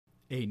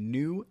A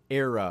new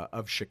era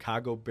of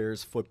Chicago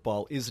Bears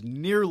football is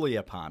nearly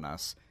upon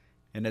us,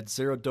 and at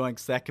Zero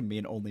Doinks that can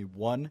mean only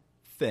one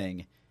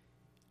thing.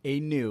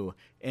 An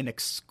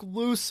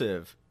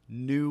exclusive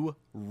new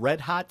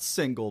red-hot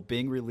single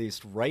being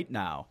released right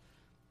now.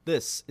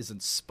 This is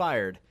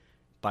inspired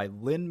by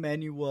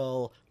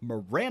Lin-Manuel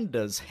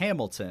Miranda's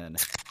Hamilton,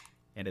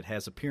 and it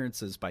has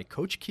appearances by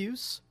Coach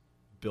Cuse,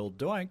 Bill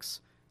Doinks,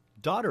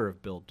 daughter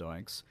of Bill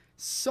Doinks,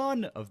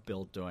 son of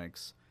Bill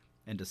Doinks,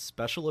 and a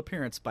special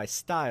appearance by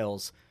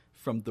Styles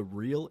from The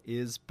Real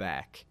Is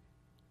Back.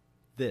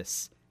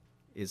 This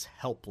is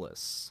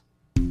Helpless.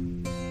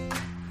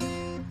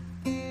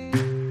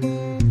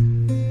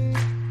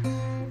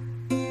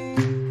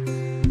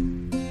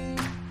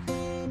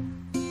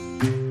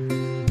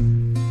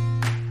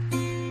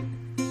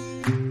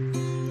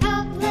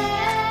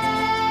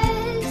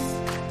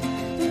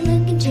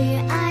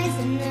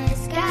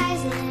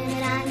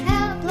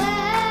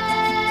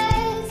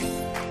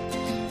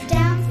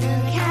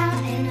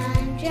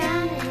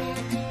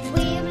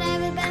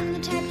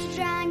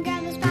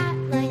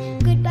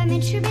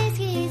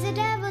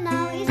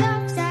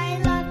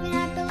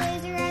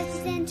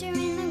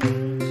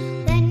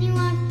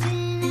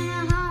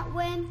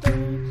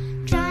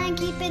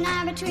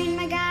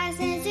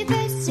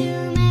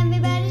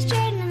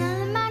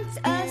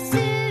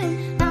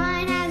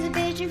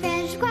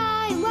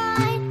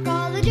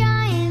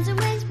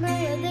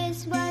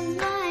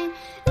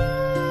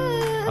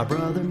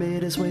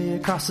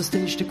 Across the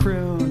stage to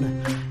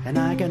croon, and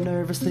I got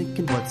nervous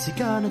thinking, what's he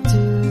gonna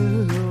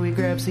do? He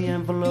grabs the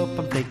envelope,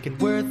 I'm thinking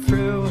we're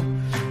through.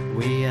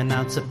 We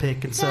announce a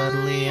pick and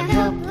suddenly I'm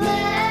helpless.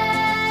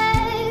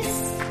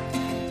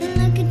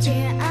 Look at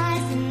your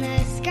eyes and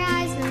the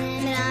sky's the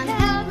limit. I'm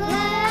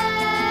helpless.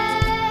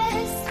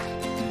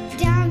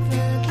 Down for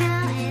the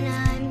count and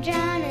I'm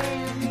drowning.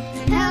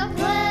 I'm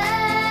helpless.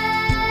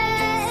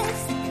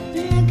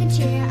 Look at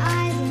your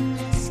eyes and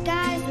the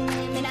sky's the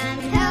limit. I'm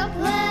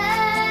helpless.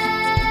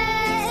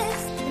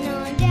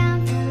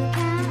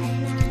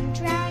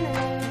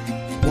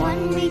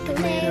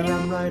 Later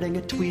I'm writing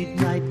a tweet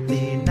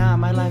nightly. Now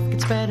my life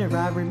gets better,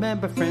 I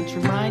remember friends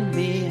remind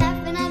me.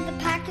 Laughing at the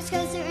Packers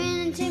cause they're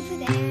in a tip for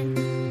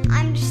them.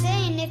 I'm just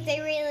saying if they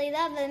really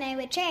love them they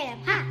would trade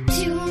them, huh?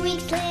 2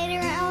 weeks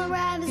later I'll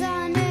arrive as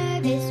all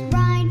nervous.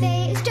 Ryan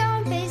face,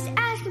 stone face,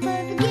 asking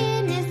for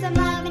forgiveness. I'm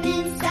loving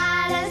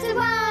inside as a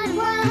one.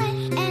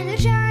 And they're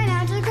trying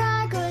not to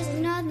cry cause there's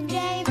nothing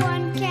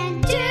J1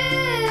 can do.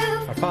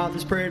 Our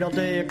fathers prayed all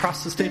day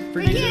across the state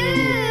for you.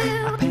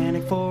 I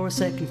panic for a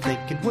second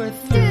thinking we're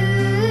through.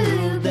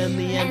 Then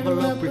the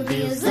envelope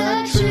reveals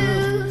the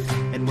truth,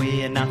 and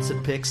we announce a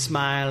pic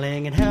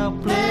smiling and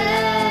helpless.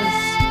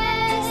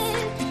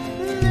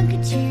 Look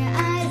at your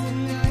eyes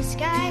and the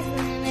sky's the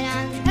limit.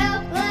 I'm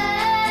helpless.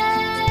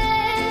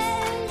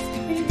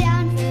 And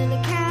down for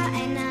the count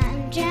and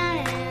I'm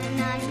drowning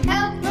and I'm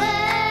helpless.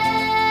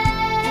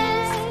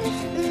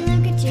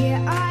 Look at your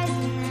eyes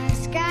and the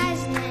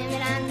sky's the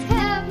limit. I'm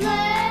helpless.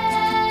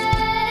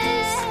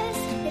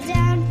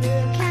 Down for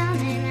the count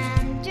and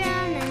I'm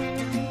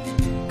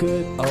drowning.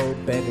 Good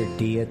old better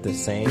D at the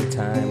same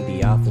time.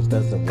 The offense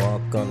doesn't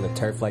walk on the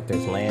turf like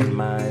there's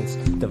landmines.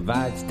 The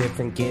vibe's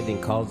different,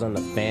 getting calls on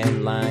the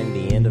fan line.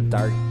 The end of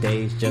dark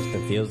days,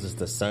 Justin Fields is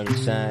the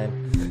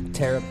sunshine.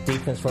 Tear up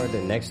defense for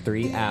the next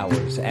 3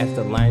 hours. As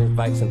the Lions,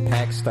 Vikes, and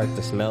Packs start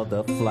to smell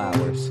the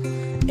flowers.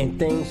 And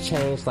things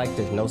change like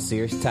there's no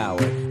Sears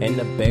Tower. And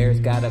the Bears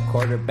got a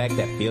quarterback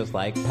that feels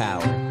like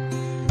power.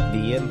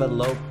 The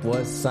envelope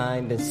was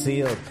signed and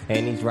sealed,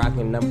 and he's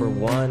rocking number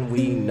 1,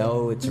 we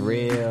know it's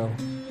real.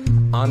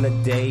 On the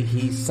day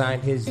he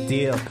signed his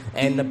deal,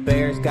 and the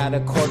Bears got a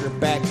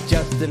quarterback,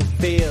 Justin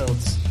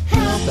Fields.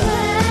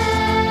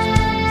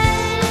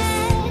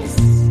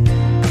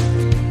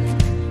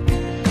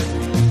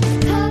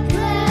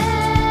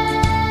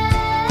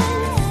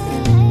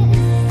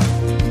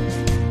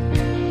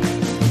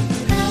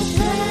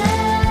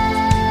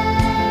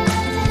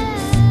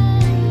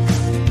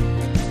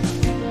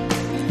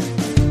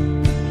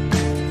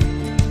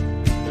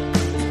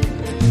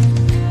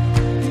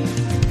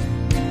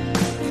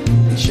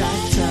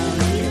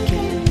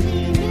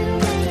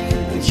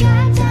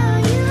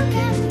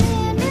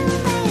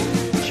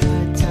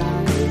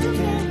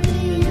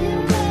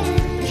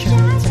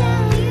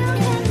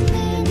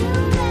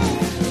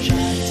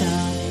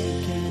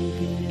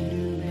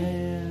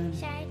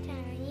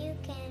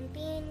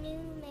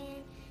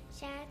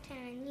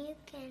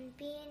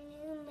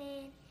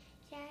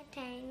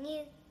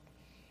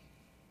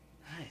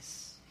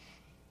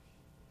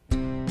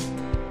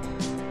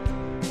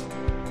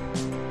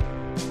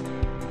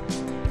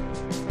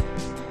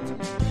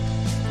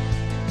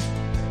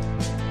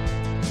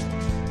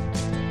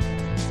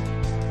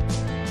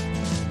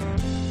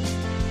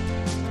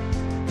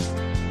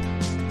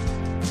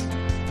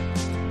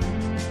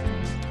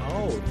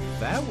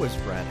 That was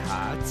red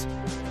hot.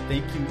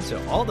 Thank you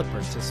to all the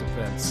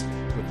participants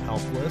with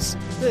Helpless.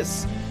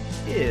 This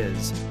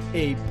is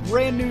a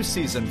brand new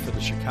season for the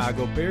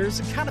Chicago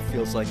Bears. It kind of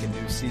feels like a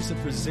new season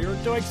for Zero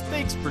Doinks.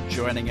 Thanks for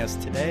joining us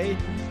today.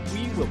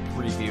 we will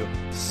preview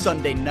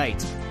Sunday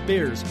night.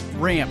 Bears,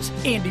 Rams,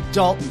 Andy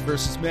Dalton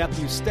versus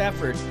Matthew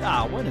Stafford.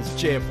 When is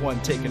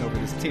JF1 taking over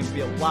this team? It'll be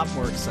a lot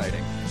more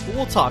exciting. But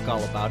we'll talk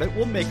all about it.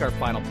 We'll make our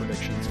final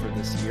predictions for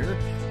this year.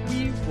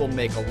 We will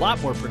make a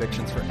lot more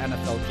predictions for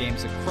NFL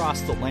games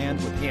across the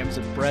land with hams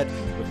and bread,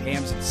 with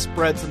hams and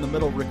spreads in the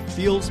middle. Rick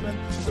Fieldsman,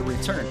 the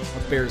return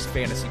of Bears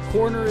Fantasy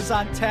Corner is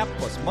on tap,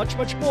 plus much,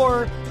 much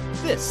more.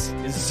 This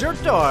is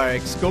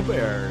Zerdoix. Go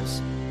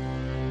Bears.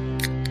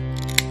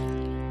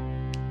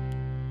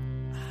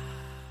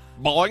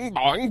 Boing,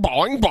 boing,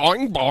 boing,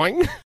 boing,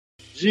 boing.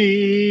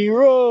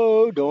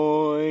 Zero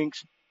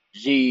doinks.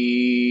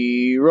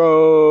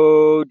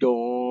 Zero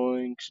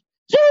doinks.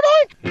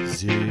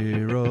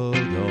 Zero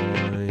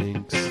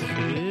doinks.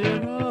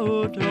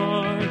 Zero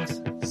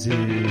doinks. Zero doinks.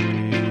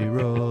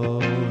 Zero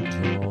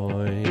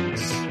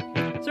doinks.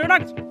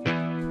 Zerdoix.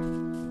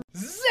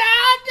 Zerdoix!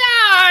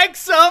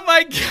 Oh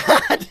my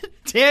god!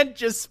 Dan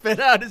just spit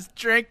out his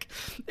drink.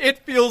 It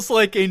feels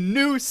like a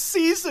new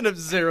season of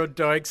Zero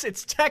Doinks.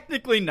 It's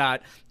technically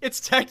not. It's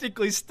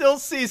technically still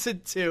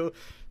season 2,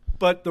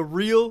 but the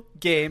real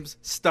games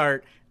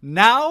start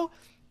now.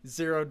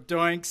 Zero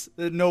Doinks,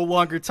 no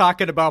longer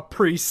talking about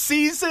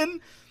preseason.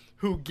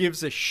 Who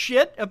gives a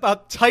shit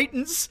about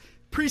Titans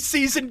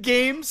preseason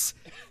games?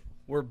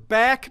 We're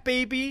back,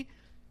 baby.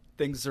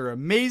 Things are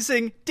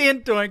amazing.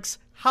 Dan Doinks,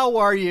 how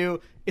are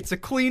you? It's a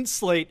clean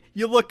slate.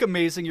 You look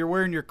amazing. You're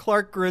wearing your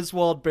Clark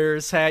Griswold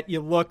Bears hat.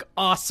 You look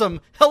awesome.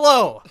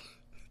 Hello.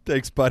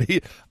 Thanks,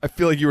 buddy. I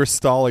feel like you were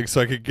stalling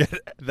so I could get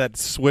that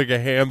swig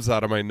of hams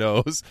out of my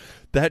nose.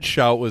 That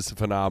shout was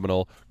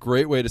phenomenal.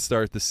 Great way to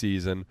start the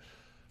season.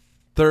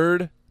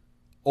 Third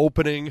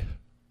opening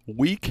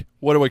week.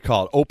 What do we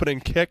call it?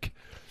 Opening kick?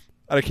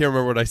 I can't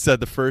remember what I said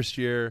the first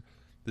year.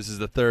 This is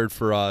the third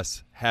for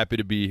us. Happy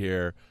to be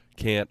here.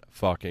 Can't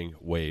fucking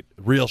wait.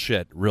 Real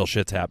shit. Real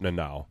shit's happening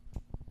now.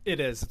 It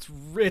is.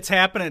 It's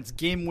happening. It's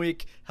game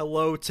week.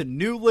 Hello to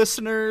new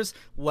listeners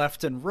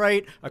left and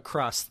right,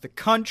 across the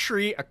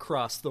country,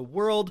 across the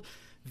world.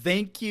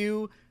 Thank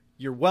you.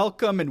 You're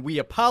welcome, and we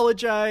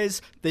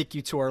apologize. Thank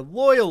you to our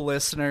loyal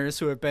listeners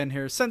who have been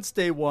here since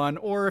day one,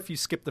 or if you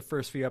skipped the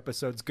first few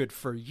episodes, good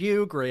for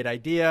you. Great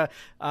idea.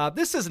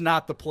 This is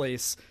not the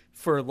place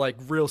for, like,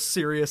 real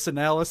serious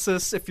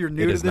analysis if you're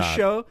new to the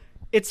show.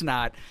 It's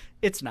not.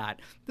 It's not.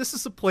 This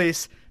is a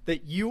place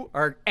that you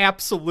are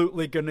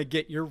absolutely going to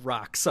get your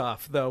rocks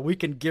off, though. We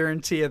can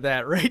guarantee you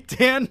that, right,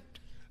 Dan?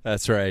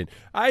 That's right.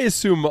 I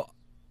assume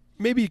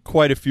maybe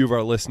quite a few of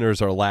our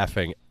listeners are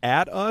laughing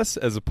at us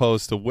as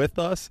opposed to with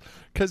us,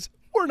 because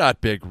we're not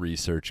big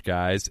research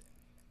guys.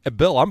 And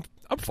Bill, I'm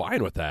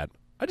fine with that.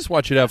 I just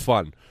want you to have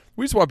fun.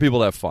 We just want people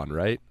to have fun,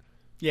 right?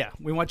 Yeah,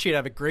 we want you to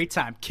have a great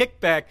time. Kick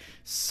back,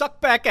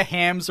 suck back a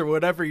hams or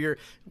whatever you're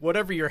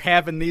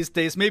having these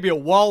days. Maybe a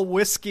wall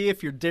whiskey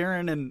if you're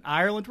Darren in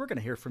Ireland. We're going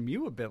to hear from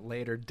you a bit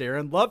later,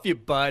 Darren. Love you,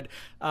 bud.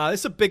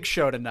 It's a big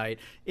show tonight.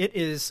 It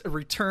is a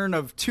return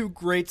of two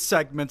great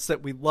segments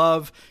that we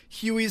love.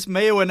 Huey's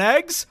Mayo and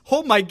Eggs.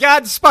 Oh my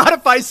God,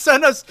 Spotify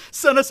sent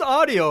us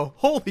audio.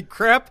 Holy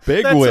crap.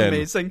 Big win. That's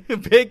amazing.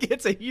 Big.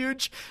 It's a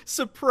huge,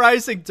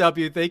 surprising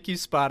W. Thank you,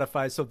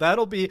 Spotify. So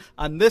that'll be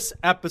on this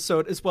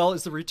episode, as well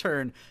as the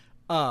return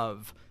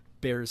of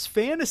Bears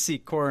Fantasy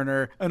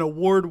Corner, an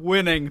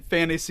award-winning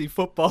fantasy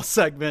football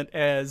segment,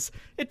 as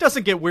it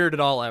doesn't get weird at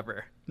all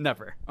ever.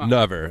 Never.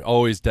 Never.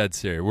 Always dead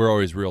serious. We're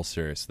always real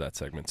serious with that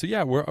segment. So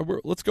yeah,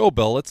 we're let's go,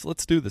 Bill.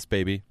 Let's do this,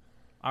 baby.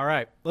 All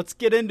right, let's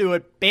get into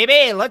it,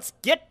 baby. Let's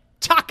get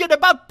talking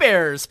about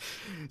Bears.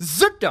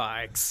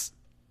 Zerdoix.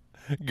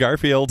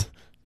 Garfield.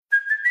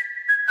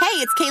 Hey,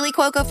 it's Kaylee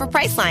Cuoco for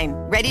Priceline.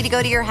 Ready to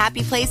go to your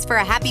happy place for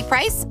a happy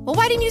price? Well,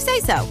 why didn't you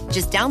say so?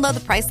 Just download the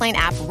Priceline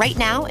app right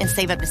now and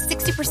save up to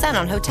 60%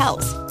 on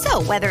hotels.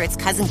 So whether it's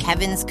Cousin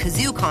Kevin's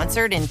Kazoo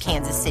Concert in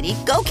Kansas City,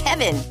 go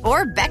Kevin,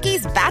 or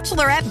Becky's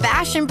Bachelorette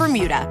Bash in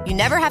Bermuda, you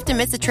never have to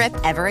miss a trip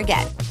ever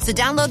again. So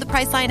download the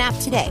Priceline app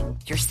today.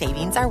 Your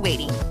savings are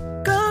waiting.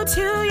 Go to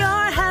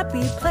your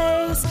happy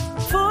place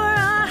for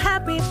a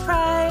happy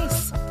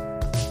price.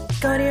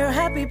 Go to your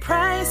happy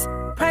price,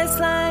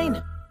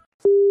 Priceline.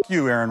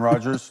 You, Aaron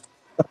Rodgers.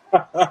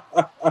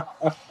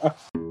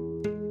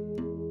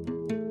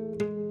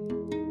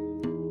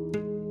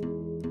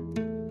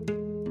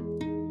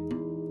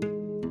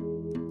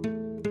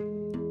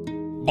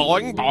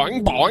 Boing,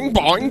 boing, boing,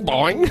 boing,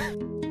 boing.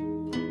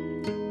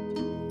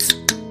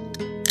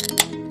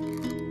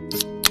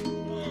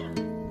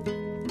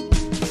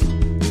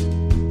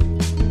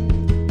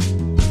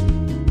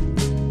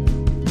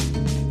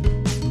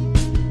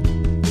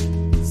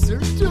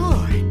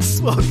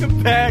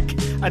 Welcome back.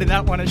 I did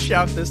not want to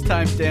shout this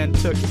time. Dan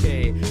took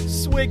a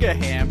swig of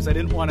hams. I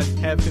didn't want to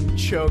have him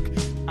choke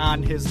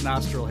on his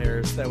nostril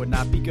hairs. That would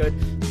not be good.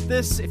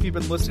 This, if you've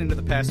been listening to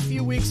the past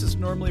few weeks, is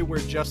normally where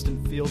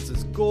Justin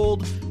Fields'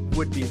 gold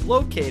would be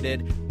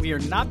located. We are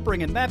not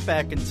bringing that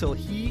back until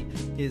he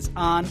is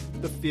on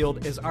the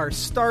field as our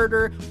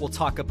starter. We'll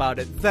talk about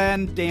it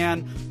then.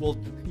 Dan,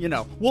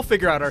 we'll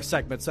figure out our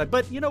segments.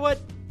 But you know what?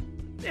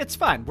 It's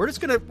fine. We're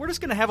just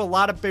gonna have a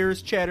lot of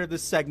Bears chatter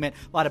this segment.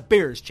 A lot of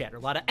Bears chatter. A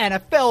lot of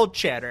NFL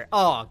chatter.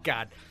 Oh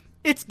God,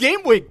 it's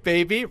game week,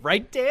 baby.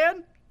 Right,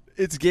 Dan?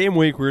 It's game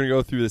week. We're going to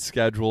go through the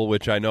schedule,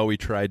 which I know we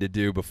tried to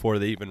do before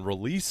they even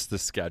released the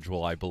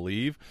schedule, I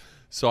believe.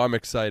 So I'm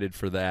excited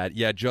for that.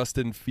 Yeah,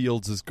 Justin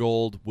Fields'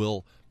 gold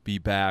will be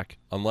back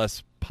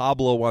unless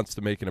Pablo wants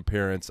to make an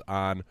appearance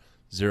on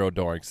Zero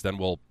Doinks. Then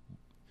we'll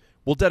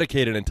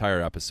dedicate an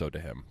entire episode to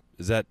him.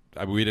 Is that?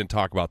 I mean, we didn't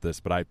talk about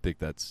this, but I think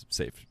that's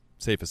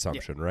safe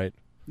assumption, right?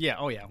 Yeah,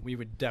 oh yeah, we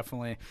would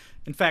definitely.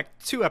 In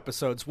fact, 2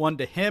 episodes, one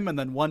to him and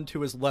then one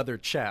to his leather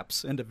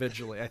chaps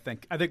individually. I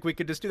think we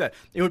could just do that.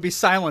 It would be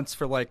silence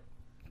for like,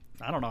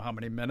 I don't know how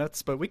many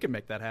minutes, but we can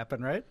make that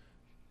happen, right?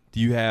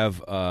 Do you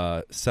have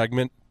a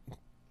segment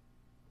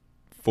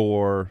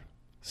for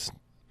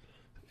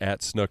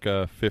at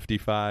Snuka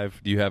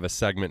 55? Do you have a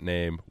segment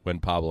name when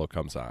Pablo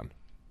comes on?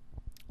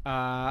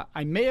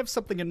 I may have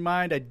something in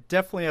mind. I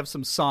definitely have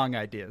some song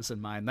ideas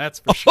in mind. That's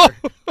for sure.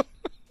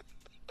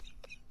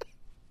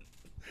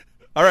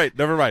 All right,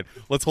 never mind.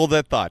 Let's hold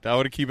that thought. I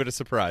want to keep it a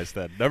surprise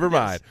then. Never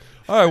mind.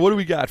 All right, what do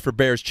we got for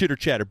Bears? Chitter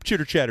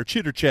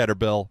chatter,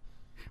 Bill.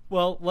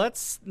 Well,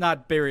 let's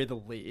not bury the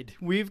lead.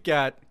 We've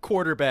got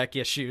quarterback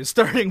issues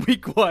starting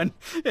week 1,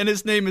 and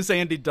his name is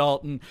Andy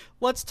Dalton.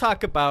 Let's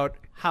talk about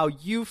how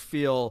you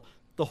feel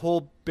the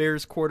whole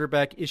Bears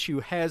quarterback issue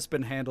has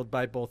been handled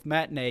by both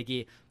Matt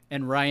Nagy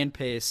and Ryan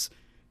Pace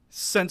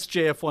since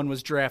JF1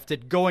 was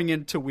drafted going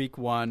into week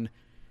 1.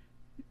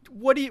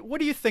 What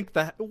do you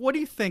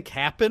think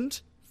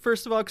happened?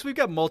 First of all, because we've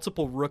got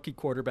multiple rookie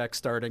quarterbacks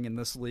starting in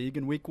this league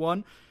in week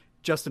 1.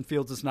 Justin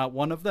Fields is not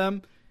one of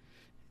them.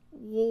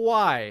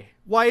 Why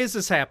is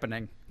this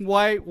happening?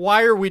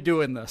 Why are we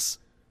doing this?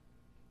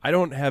 I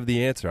don't have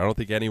the answer. I don't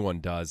think anyone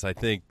does. I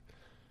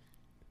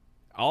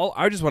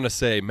just want to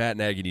say Matt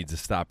Nagy needs to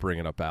stop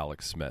bringing up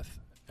Alex Smith.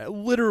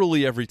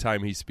 Literally every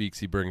time he speaks,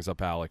 he brings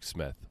up Alex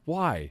Smith.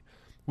 Why?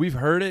 We've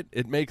heard it.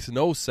 It makes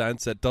no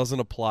sense. It doesn't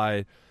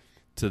apply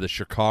to the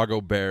Chicago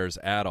Bears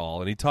at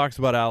all. And he talks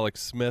about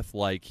Alex Smith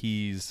like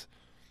he's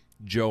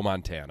Joe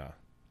Montana.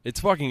 It's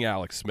fucking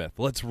Alex Smith.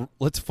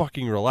 Let's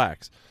fucking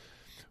relax.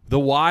 The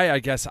why, I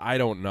guess I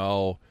don't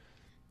know.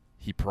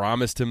 He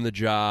promised him the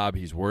job.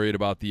 He's worried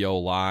about the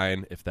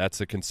O-line. If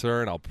that's a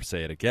concern, I'll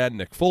say it again.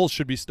 Nick Foles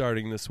should be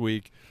starting this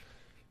week.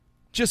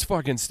 Just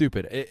fucking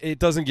stupid. It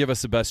doesn't give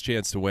us the best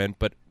chance to win.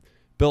 But,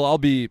 Bill, I'll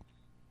be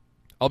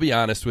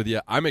honest with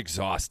you. I'm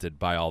exhausted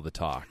by all the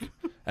talk.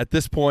 At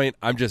this point,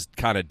 I'm just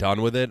kind of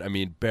done with it. I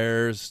mean,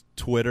 Bears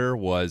Twitter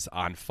was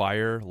on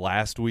fire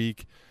last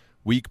week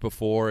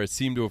before. It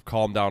seemed to have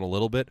calmed down a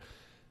little bit.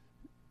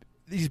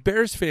 These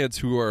Bears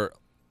fans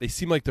they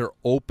seem like they're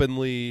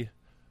openly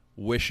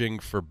wishing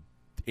for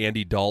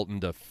Andy Dalton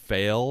to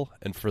fail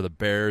and for the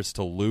Bears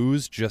to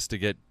lose just to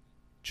get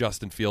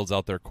Justin Fields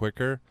out there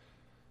quicker.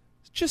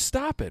 Just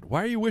stop it.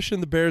 Why are you wishing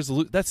the Bears to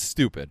lose? That's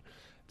stupid.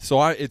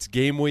 So it's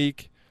game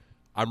week.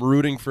 I'm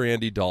rooting for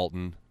Andy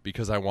Dalton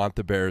because I want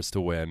the Bears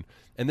to win.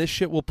 And this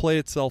shit will play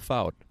itself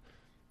out.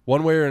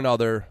 One way or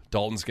another,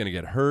 Dalton's going to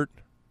get hurt.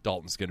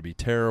 Dalton's going to be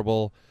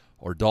terrible.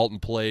 Or Dalton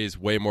plays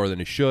way more than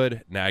he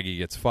should. Nagy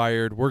gets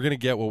fired. We're going to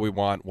get what we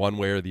want one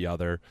way or the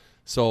other.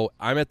 So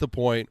I'm at the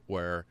point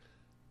where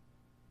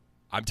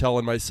I'm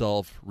telling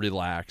myself,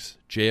 relax.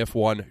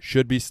 JF1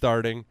 should be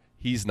starting.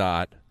 He's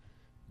not.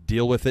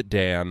 Deal with it,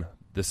 Dan.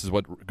 This is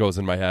what goes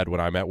in my head when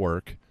I'm at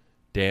work.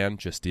 Dan,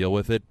 just deal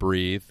with it.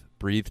 Breathe.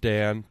 Breathe,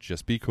 Dan.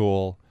 Just be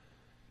cool.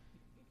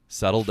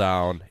 Settle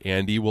down.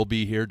 Andy will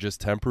be here just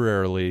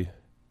temporarily,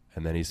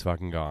 and then he's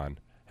fucking gone.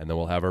 And then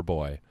we'll have our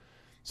boy.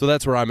 So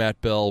that's where I'm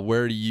at, Bill.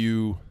 Where do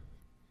you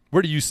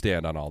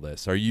stand on all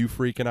this? Are you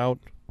freaking out?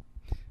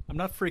 I'm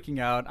not freaking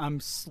out. I'm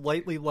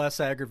slightly less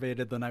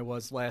aggravated than I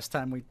was last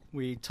time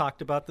we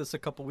talked about this a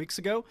couple weeks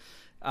ago.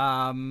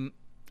 I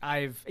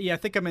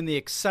think I'm in the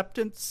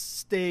acceptance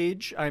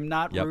stage. I'm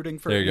not rooting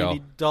for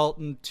Andy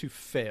Dalton to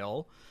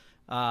fail.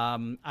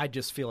 I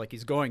just feel like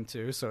he's going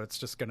to, so it's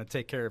just going to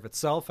take care of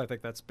itself. I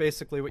think that's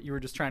basically what you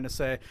were just trying to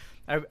say.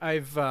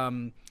 I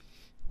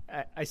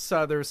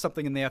saw there was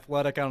something in The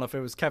Athletic. I don't know if it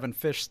was Kevin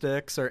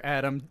Fishsticks or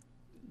Adam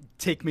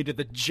Take Me to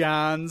the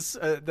Johns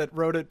that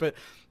wrote it, but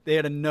they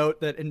had a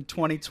note that in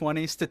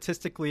 2020,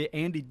 statistically,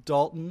 Andy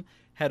Dalton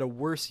had a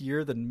worse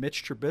year than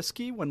Mitch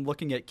Trubisky when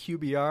looking at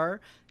QBR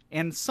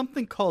and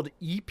something called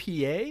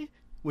EPA,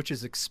 which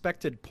is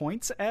expected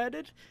points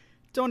added.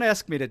 Don't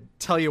ask me to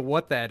tell you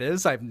what that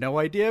is. I have no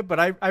idea, but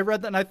I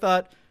read that and I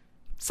thought,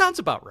 sounds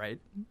about right.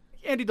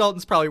 Andy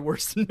Dalton's probably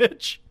worse than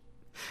Mitch.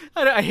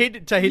 I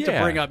hate to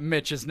bring up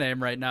Mitch's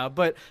name right now,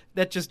 but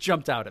that just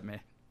jumped out at me.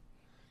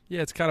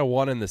 Yeah, it's kind of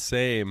one and the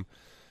same.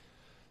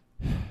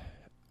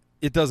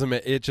 It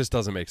just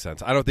doesn't make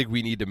sense. I don't think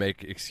we need to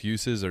make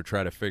excuses or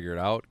try to figure it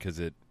out because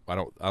I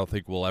don't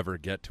think we'll ever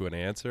get to an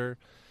answer.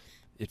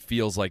 It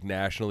feels like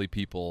nationally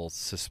people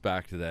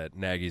suspect that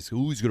Nagy's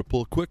he's going to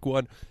pull a quick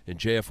one and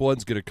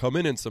JF1's going to come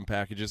in some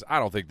packages. I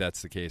don't think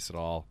that's the case at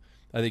all.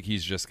 I think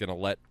he's just going to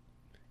let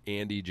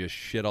Andy just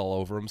shit all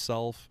over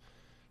himself.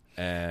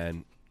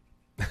 And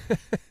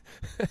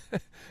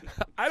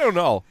I don't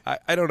know.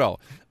 I don't know.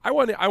 I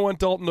want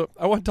Dalton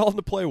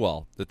to play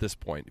well at this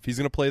point. If he's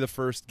going to play the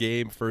first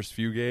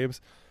few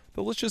games,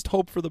 then let's just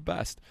hope for the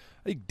best.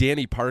 I think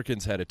Danny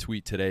Parkins had a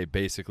tweet today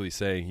basically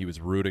saying he was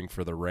rooting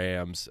for the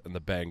Rams and the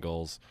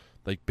Bengals,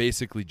 like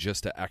basically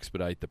just to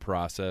expedite the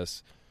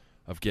process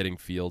of getting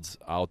Fields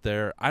out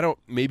there.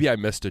 Maybe I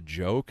missed a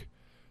joke,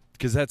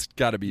 because that's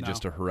got to be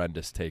just a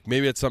horrendous take.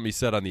 Maybe it's something he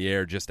said on the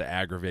air just to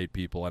aggravate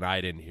people, and I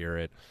didn't hear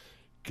it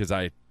because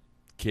I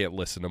can't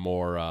listen to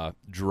more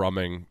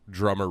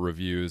drummer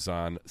reviews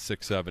on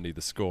 670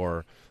 The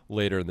Score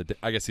later in the day.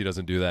 I guess he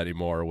doesn't do that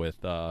anymore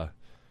with the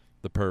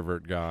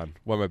pervert gone.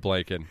 What am I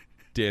blanking?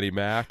 Danny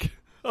Mac?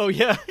 Oh,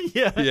 yeah.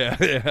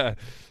 Yeah.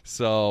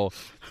 So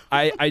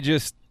I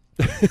just...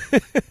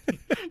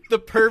 The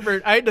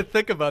pervert. I had to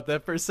think about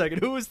that for a second.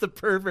 Who was the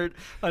pervert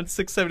on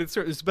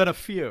 670? There's been a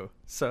few,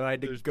 so I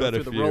had to go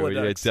through the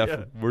Rolodex.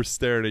 Yeah, we're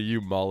staring at you,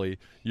 Mully.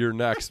 You're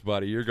next,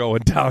 buddy. You're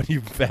going down,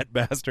 you fat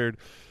bastard.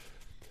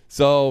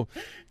 So,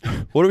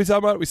 what are we talking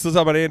about? We still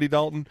talking about Andy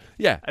Dalton?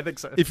 Yeah, I think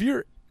so. If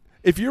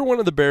you're one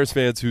of the Bears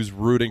fans who's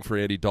rooting for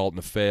Andy Dalton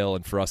to fail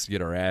and for us to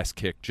get our ass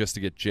kicked just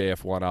to get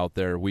JF1 out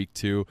there week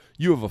 2,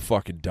 you have a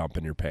fucking dump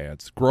in your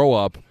pants. Grow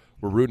up.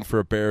 We're rooting for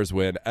a Bears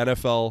win.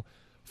 NFL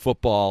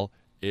football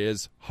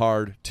is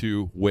hard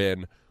to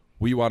win.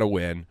 We want to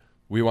win.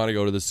 We want to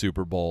go to the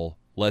Super Bowl.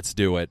 Let's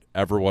do it.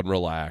 Everyone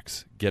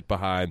relax. Get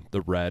behind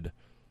the red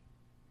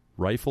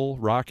rifle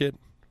rocket.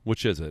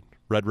 Which is it?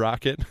 Red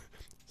rocket?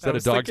 Is that a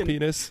dog's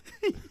penis?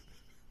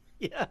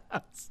 Yeah.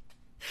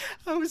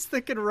 I was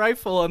thinking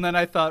rifle, and then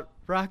I thought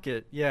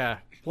rocket. Yeah.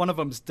 One of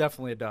them's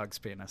definitely a dog's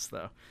penis,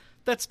 though.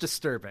 That's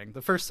disturbing.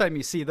 The first time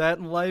you see that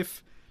in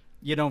life,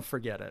 you don't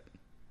forget it.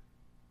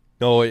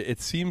 No, it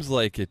seems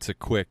like it's a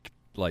quick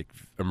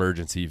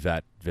emergency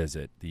vet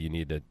visit that you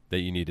need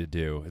to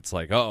do. It's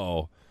like,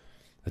 the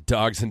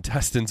dog's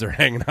intestines are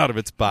hanging out of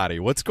its body.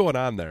 What's going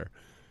on there?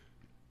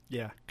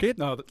 Yeah.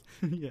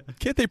 Yeah.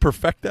 Can't they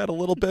perfect that a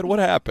little bit? What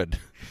happened?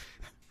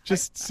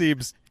 Just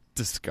seems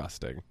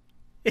disgusting.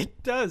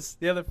 It does.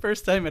 Yeah, the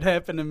first time it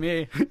happened to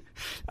me,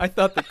 I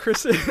thought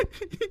Kristen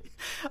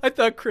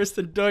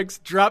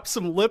Dunst dropped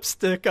some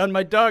lipstick on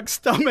my dog's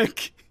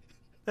stomach.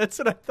 That's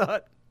what I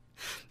thought.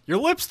 Your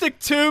lipstick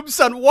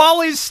tube's on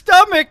Wally's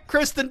stomach,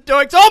 Kristen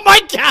Dunst. Oh,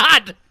 my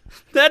God!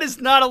 That is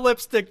not a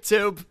lipstick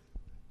tube.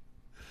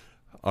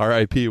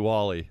 R.I.P.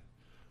 Wally.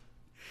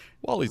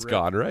 Wally's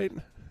gone, right?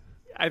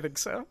 I think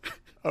so.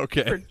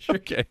 Okay. Sure.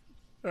 Okay.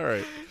 All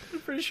right. I'm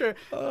pretty sure.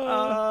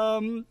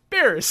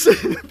 Bears.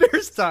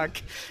 Bears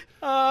talk.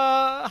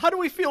 How do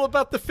we feel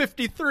about the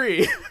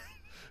 53?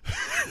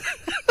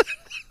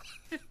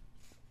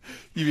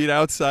 You mean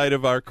outside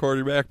of our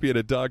quarterback being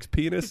a dog's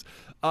penis?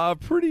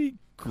 Pretty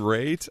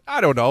great.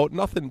 I don't know.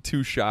 Nothing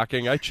too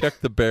shocking. I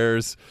checked the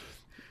Bears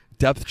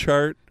depth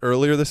chart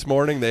earlier this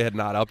morning. They had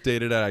not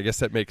updated it. I guess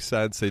that makes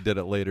sense. They did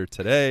it later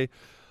today.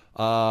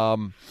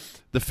 The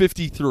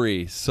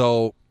 53.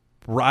 So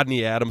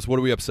Rodney Adams, what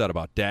are we upset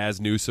about?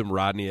 Daz Newsome,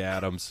 Rodney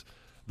Adams.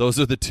 Those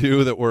are the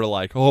two that were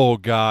like, oh,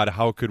 God,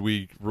 how could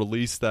we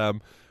release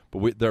them?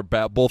 But they're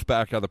both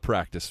back on the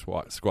practice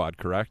squad,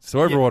 correct?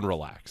 So everyone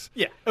relax.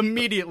 Yeah,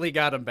 immediately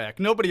got him back.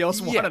 Nobody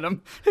else wanted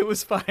him. It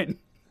was fine.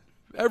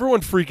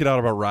 Everyone freaking out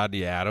about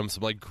Rodney Adams.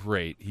 I'm like,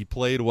 great. He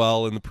played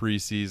well in the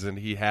preseason.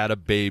 He had a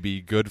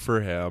baby. Good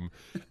for him.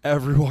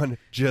 Everyone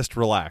just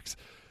relax.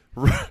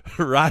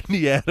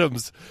 Rodney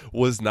Adams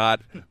was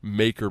not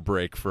make or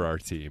break for our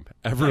team.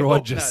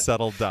 Everyone just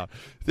settled down.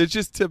 It's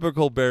just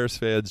typical Bears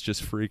fans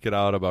just freaking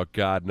out about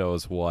God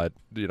knows what.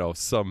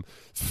 Some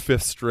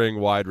fifth string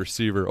wide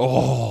receiver.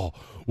 Oh,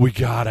 we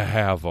got to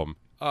have him.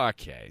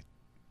 Okay.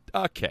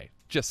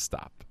 Just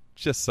stop.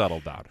 Just settle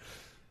down.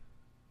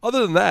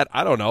 Other than that,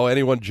 I don't know.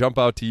 Anyone jump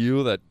out to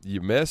you that you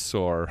miss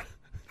or...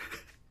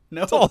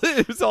 No,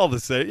 it was all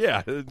the same.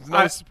 Yeah,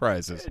 no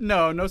surprises.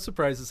 No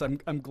surprises.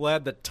 I'm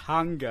glad that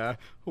Tonga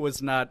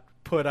was not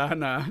put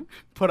on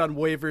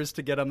waivers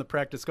to get on the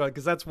practice squad,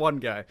 because that's one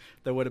guy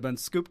that would have been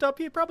scooped up.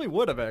 He probably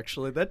would have,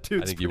 actually. That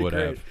dude's I think pretty he would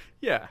great. have.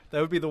 Yeah, that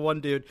would be the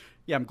one dude.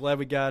 Yeah, I'm glad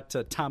we got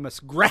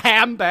Thomas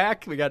Graham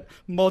back. We got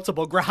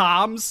multiple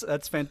Grahams.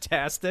 That's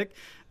fantastic.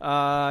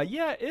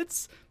 Yeah,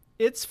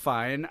 it's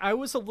fine. I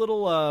was a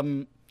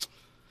little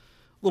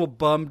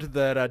bummed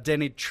that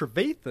Danny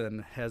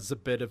Trevathan has a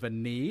bit of a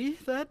knee.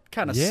 That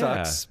kind of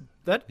sucks.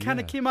 That kind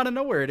of came out of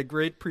nowhere. Had a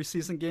great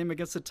preseason game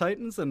against the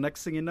Titans, and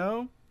next thing you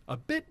know, a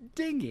bit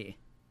dingy.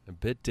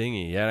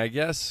 Yeah, I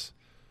guess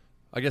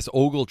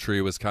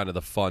Ogletree was kind of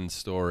the fun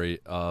story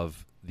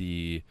of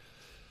the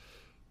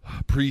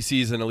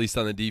preseason, at least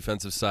on the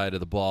defensive side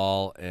of the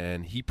ball,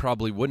 and he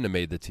probably wouldn't have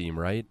made the team,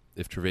 right,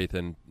 if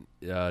Trevathan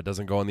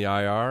doesn't go on the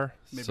IR.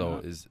 Maybe so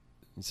not.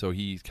 So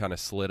he kind of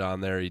slid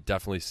on there. He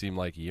definitely seemed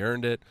like he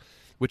earned it,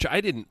 which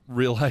I didn't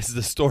realize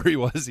the story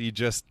was. He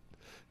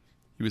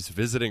was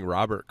visiting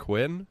Robert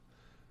Quinn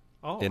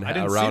around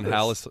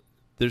Hallis.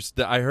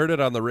 I heard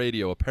it on the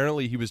radio.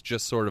 Apparently he was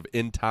just sort of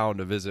in town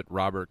to visit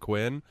Robert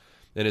Quinn,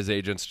 and his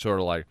agent's sort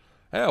of like,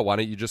 hey, why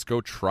don't you just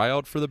go try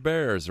out for the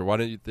Bears? Or why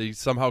don't they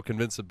somehow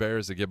convince the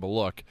Bears to give him a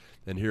look?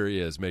 And here he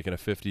is making a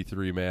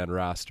 53-man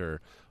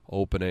roster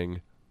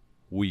opening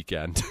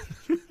weekend.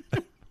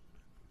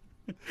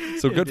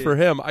 So good for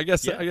him. I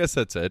guess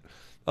that's it.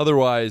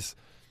 Otherwise,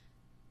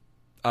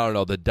 I don't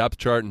know, the depth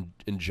chart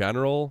in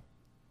general,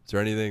 is there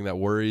anything that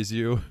worries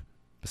you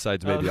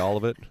besides maybe all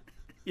of it?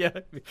 Yeah,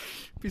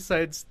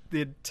 besides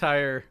the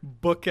entire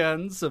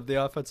bookends of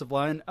the offensive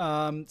line.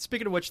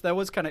 Speaking of which, that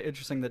was kind of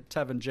interesting that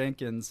Tevin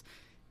Jenkins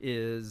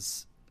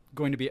is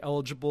going to be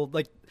eligible.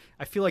 Like,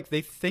 I feel like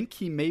they think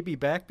he may be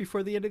back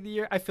before the end of the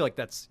year. I feel like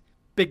that's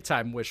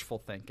big-time wishful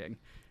thinking.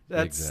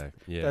 That's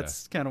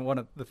kind of one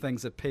of the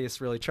things that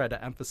Pace really tried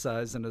to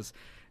emphasize in his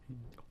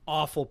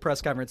awful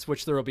press conference,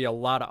 which there will be a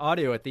lot of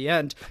audio at the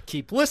end.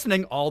 Keep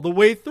listening all the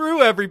way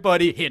through,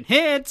 everybody. Hint,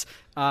 hint.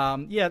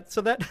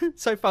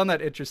 So I found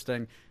that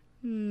interesting.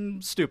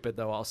 Stupid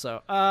though.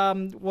 Also,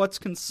 what's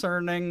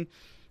concerning?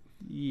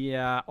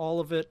 Yeah,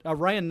 all of it.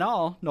 Ryan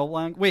Nall no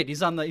longer. Wait,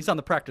 he's on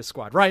the practice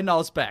squad. Ryan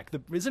Nall is back,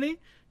 isn't he?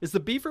 Is the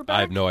Beaver back?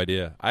 I have no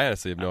idea. I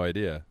honestly have no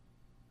idea.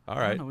 All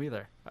right, I don't know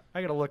either.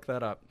 I gotta look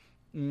that up.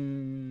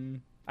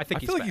 I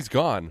feel like he's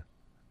gone.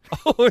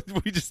 Oh,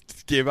 we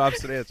just gave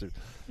opposite answers.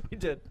 We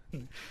did.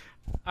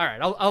 All right,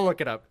 I'll look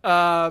it up.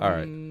 All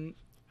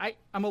right.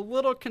 I'm a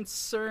little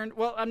concerned.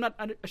 Well, I'm not.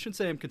 I shouldn't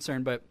say I'm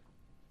concerned, but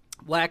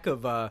lack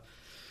of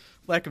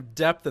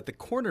depth at the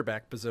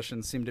cornerback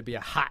position seemed to be a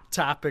hot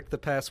topic the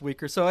past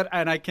week or so,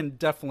 and I can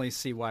definitely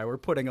see why. We're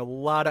putting a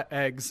lot of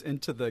eggs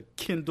into the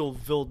Kindle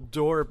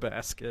Vildor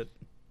basket.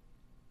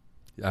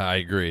 I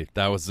agree.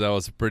 That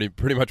was pretty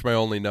much my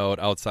only note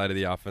outside of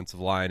the offensive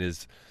line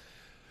is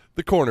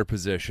the corner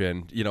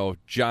position. You know,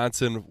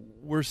 Johnson,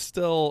 we're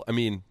still, I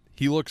mean,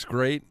 he looks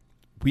great.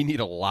 We need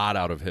a lot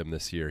out of him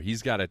this year.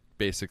 He's got to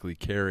basically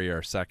carry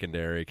our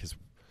secondary because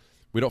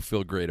we don't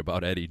feel great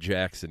about Eddie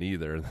Jackson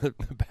either, the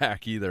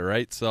back either,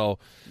 right? So,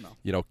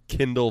 You know,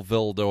 Kindle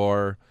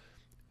Vildor,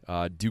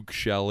 Duke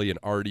Shelley, and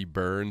Artie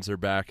Burns are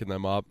backing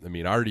them up. I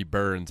mean, Artie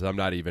Burns, I'm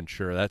not even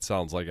sure. That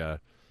sounds like a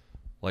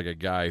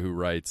guy who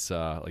writes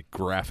like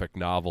graphic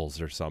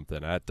novels or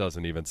something. That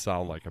doesn't even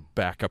sound like a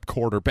backup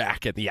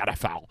quarterback in the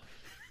NFL.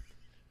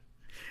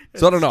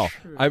 So I don't know.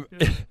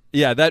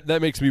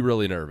 That makes me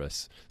really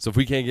nervous. So if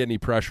we can't get any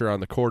pressure on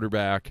the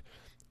quarterback,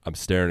 I'm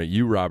staring at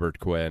you, Robert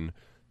Quinn,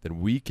 then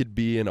we could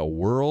be in a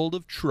world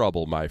of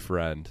trouble, my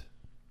friend.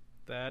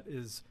 That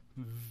is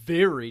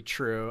very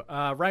true.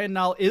 Ryan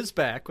Nall is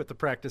back with the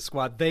practice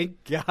squad.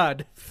 Thank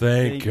God.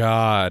 Thank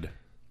God.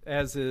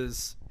 As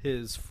is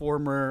his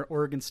former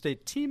Oregon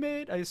State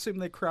teammate. I assume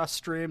they cross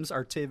streams.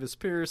 Artavis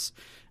Pierce.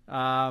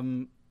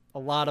 A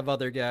lot of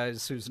other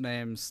guys whose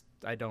names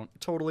I don't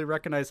totally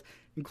recognize,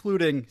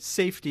 including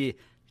safety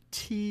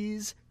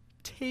Tease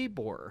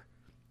Tabor.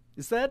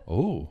 Is that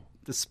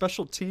the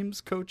special teams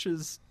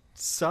coach's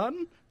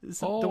son?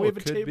 Is it the way of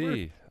a could Tabor?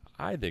 be.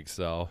 I think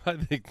so. I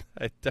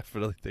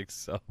definitely think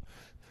so.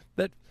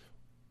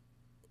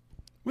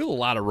 We have a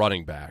lot of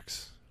running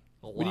backs.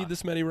 We need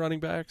this many running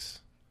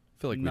backs?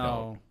 I feel like we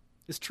don't.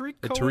 Is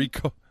Tariq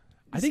Cohen?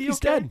 I think he's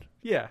dead.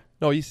 Yeah.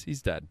 No,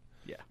 he's dead.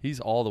 Yeah. He's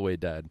all the way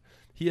dead.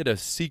 He had a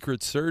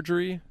secret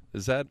surgery.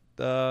 Is that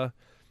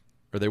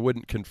or they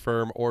wouldn't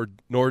confirm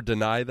nor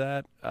deny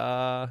that?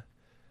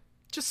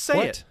 Just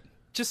say it.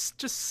 Just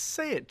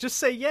say it. Just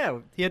say yeah.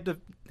 He had to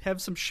have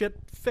some shit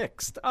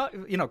fixed.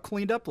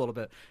 Cleaned up a little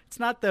bit. It's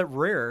not that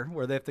rare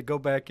where they have to go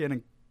back in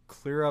and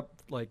clear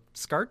up like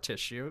scar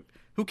tissue.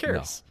 Who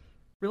cares?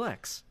 No.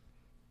 Relax.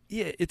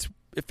 Yeah,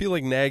 I feel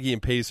like Nagy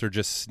and Pace are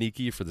just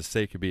sneaky for the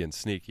sake of being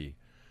sneaky.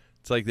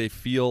 It's like they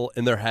feel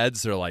in their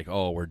heads, they're like,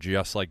 oh, we're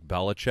just like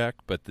Belichick,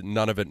 but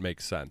none of it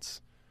makes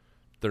sense.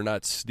 They're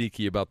not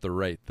sneaky about the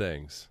right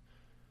things.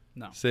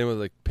 No. Same with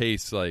like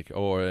Pace,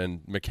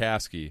 and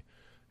McCaskey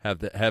have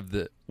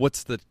the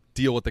what's the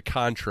deal with the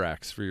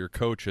contracts for your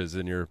coaches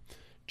and your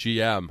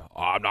GM?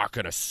 Oh, I'm not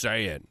going to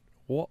say it.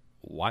 Well,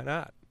 why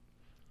not?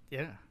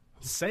 Yeah,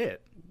 say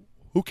it.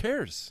 Who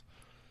cares?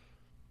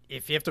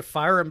 If you have to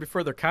fire them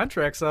before their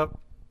contract's up,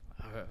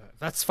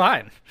 that's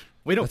fine.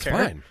 We don't care.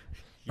 That's fine.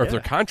 Or if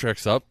their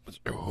contract's up,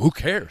 who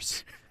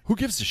cares? Who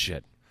gives a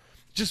shit?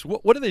 Just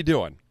what are they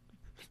doing?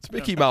 It's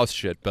Mickey Mouse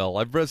shit, Bill.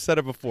 I've said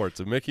it before.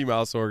 It's a Mickey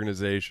Mouse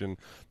organization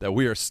that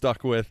we are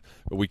stuck with,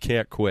 but we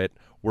can't quit.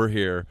 We're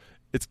here.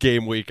 It's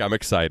game week. I'm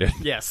excited.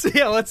 Yes.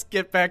 Yeah, let's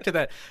get back to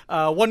that.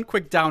 One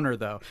quick downer,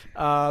 though.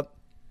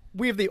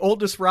 We have the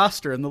oldest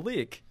roster in the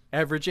league.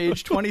 Average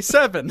age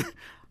 27.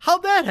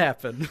 How'd that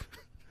happen?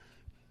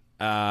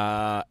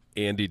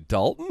 Andy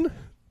Dalton?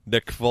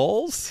 Nick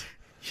Foles?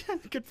 Yeah,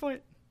 good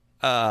point.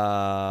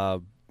 Yeah.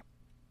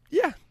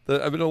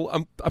 I'm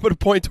gonna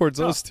point towards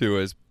those two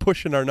as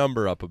pushing our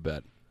number up a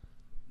bit.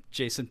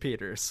 Jason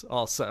Peters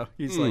also.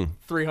 He's like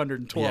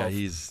 312.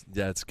 Yeah,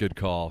 that's good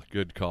call.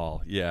 Good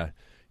call. Yeah.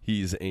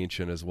 He's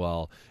ancient as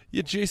well.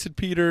 Yeah, Jason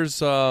Peters,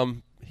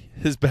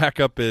 his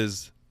backup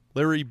is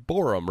Larry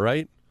Borum,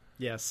 right?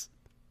 Yes.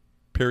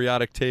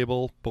 Periodic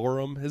table,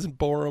 Borum. Isn't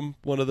Borum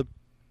one of the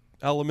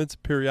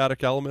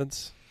periodic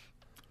elements?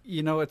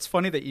 You know, it's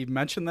funny that you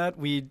mentioned that.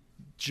 We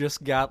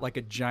just got like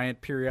a giant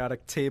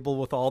periodic table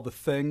with all the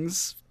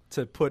things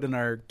to put in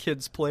our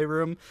kids'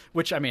 playroom,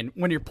 which, I mean,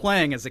 when you're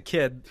playing as a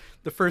kid,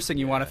 the first thing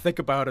you want to think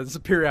about is a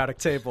periodic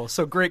table.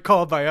 So great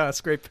call by us,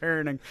 great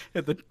parenting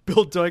at the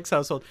Bill Doink's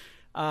household.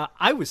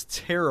 I was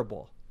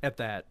terrible at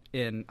that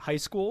in high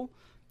school.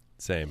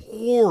 Same.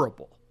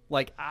 Horrible.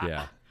 Like,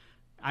 Yeah.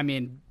 I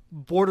mean,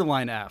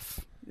 borderline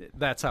F.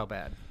 That's how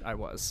bad I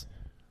was.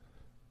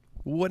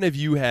 When have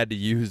you had to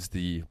use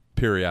the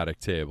periodic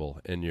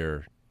table in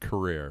your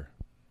career?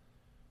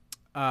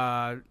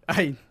 I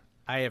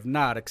have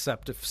not,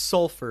 except if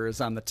sulfur is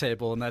on the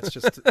table, and that's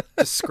just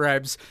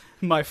describes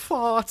my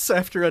thoughts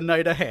after a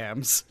night of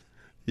hams.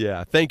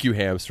 Yeah. Thank you,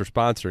 Hams, for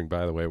sponsoring,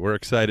 by the way. We're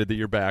excited that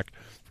you're back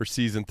for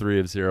season 3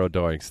 of Zero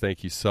Doinks.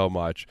 Thank you so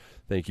much.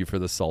 Thank you for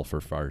the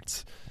sulfur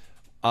farts.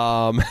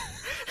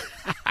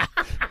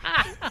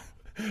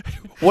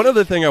 One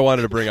other thing I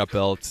wanted to bring up,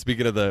 Bill,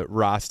 speaking of the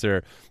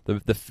roster, the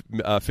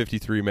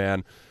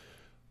 53-man,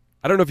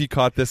 I don't know if you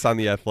caught this on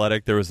The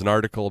Athletic. There was an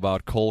article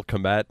about Cole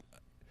Kmet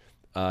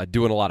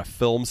doing a lot of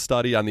film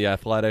study on The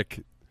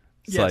Athletic.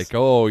 It's like,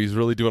 oh, he's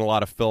really doing a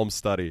lot of film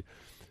study.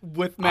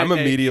 With Matt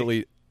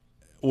Nagy.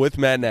 With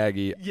Matt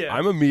Nagy. Yeah.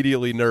 I'm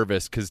immediately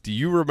nervous because do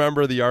you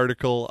remember the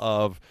article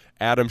of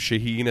Adam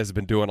Shaheen has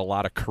been doing a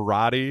lot of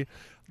karate?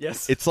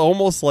 Yes. It's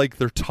almost like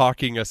they're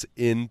talking us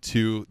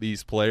into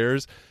these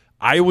players.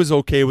 I was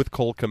okay with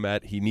Cole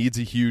Kmet. He needs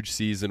a huge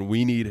season.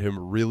 We need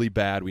him really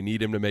bad. We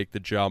need him to make the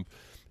jump.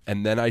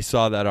 And then I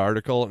saw that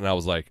article, and I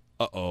was like,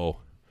 uh-oh.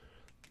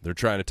 They're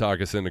trying to talk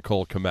us into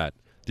Cole Kmet.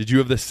 Did you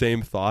have the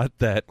same thought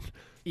that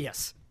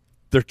Yes.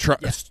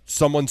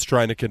 someone's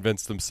trying to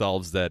convince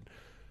themselves that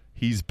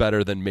he's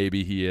better than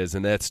maybe he is,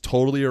 and that's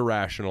totally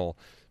irrational,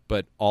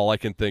 but all I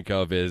can think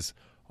of is,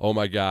 oh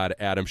my God,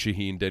 Adam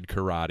Shaheen did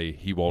karate.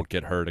 He won't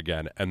get hurt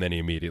again. And then he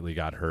immediately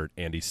got hurt,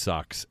 and he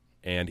sucks,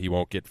 and he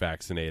won't get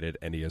vaccinated,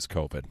 and he has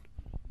COVID.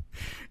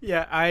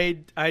 Yeah,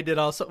 I did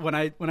also. When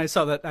I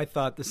saw that, I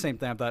thought the same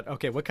thing. I thought,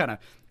 okay, what kind of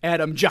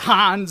Adam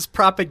Jahan's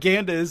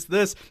propaganda is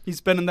this?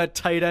 He's been in that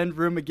tight end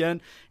room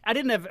again. I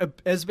didn't have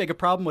as big a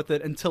problem with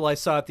it until I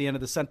saw at the end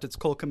of the sentence,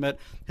 Cole Kmet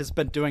has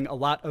been doing a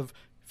lot of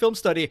film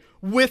study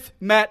with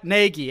Matt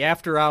Nagy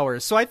after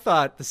hours. So I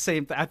thought the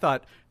same thing. I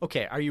thought,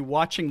 okay, are you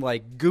watching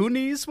like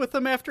Goonies with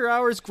him after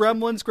hours?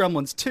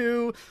 Gremlins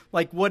 2?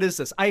 Like, what is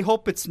this? I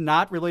hope it's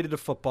not related to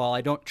football.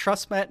 I don't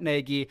trust Matt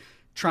Nagy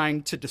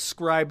trying to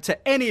describe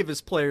to any of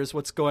his players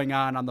what's going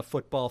on the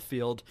football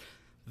field.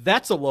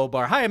 That's a low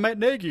bar. Hi, I'm Matt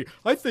Nagy.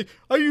 I think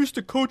I used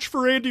to coach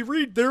for Andy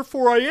Reid,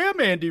 therefore I am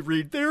Andy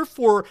Reid.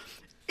 Therefore,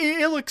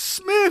 Alex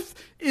Smith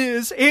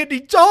is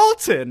Andy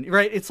Dalton.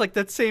 Right? It's like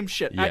that same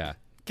shit. Yeah.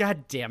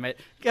 God damn it.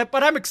 Yeah,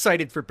 but I'm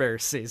excited for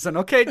Bears season,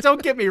 okay?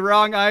 Don't get me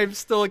wrong. I'm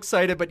still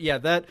excited. But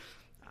yeah,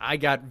 I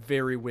got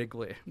very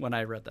wiggly when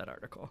I read that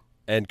article.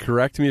 And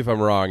correct me if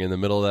I'm wrong, in the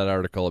middle of that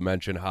article, it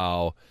mentioned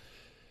how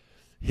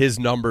his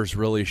numbers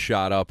really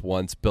shot up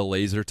once Bill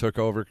Lazor took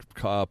over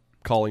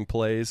calling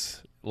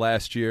plays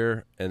last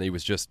year, and he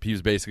was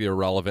basically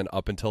irrelevant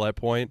up until that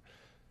point.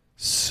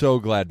 So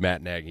glad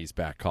Matt Nagy's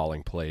back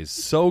calling plays.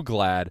 So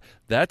glad.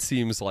 That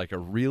seems like a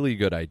really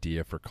good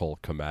idea for Cole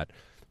Kmet.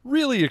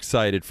 Really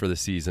excited for the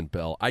season,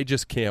 Bill. I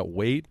just can't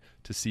wait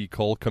to see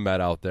Cole Kmet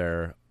out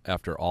there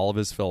after all of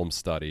his film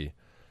study.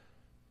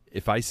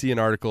 If I see an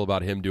article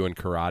about him doing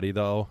karate,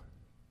 though,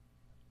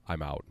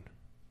 I'm out.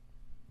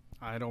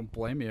 I don't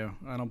blame you.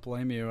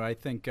 I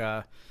think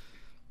I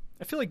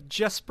feel like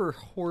Jesper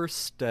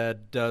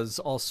Horsted does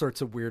all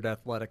sorts of weird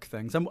athletic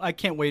things. I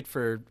can't wait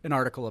for an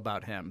article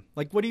about him.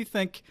 Like, what do you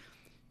think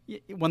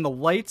when the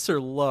lights are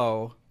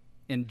low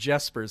in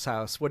Jesper's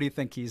house? What do you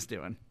think he's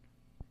doing?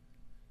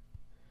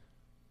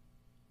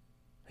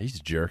 He's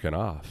jerking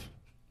off.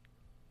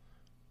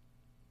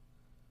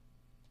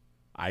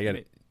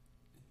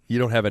 You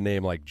don't have a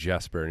name like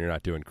Jesper, and you're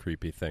not doing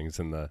creepy things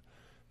in the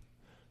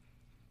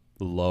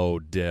low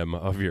dim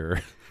of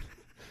your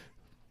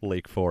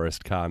Lake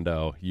Forest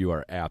condo. You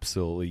are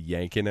absolutely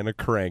yanking and a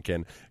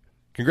cranking.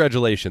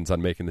 Congratulations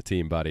on making the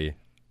team, buddy.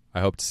 I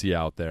hope to see you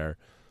out there.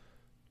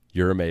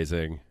 You're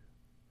amazing.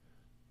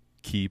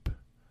 Keep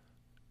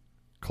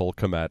Cole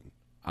Kmet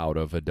out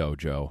of a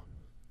dojo.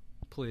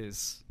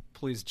 Please,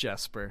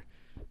 Jesper.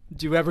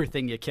 Do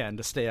everything you can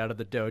to stay out of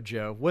the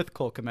dojo with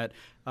Cole Kmet.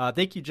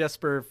 Thank you,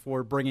 Jesper,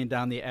 for bringing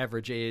down the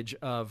average age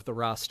of the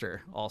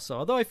roster also.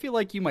 Although I feel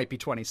like you might be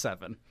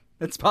 27.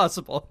 It's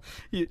possible.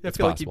 I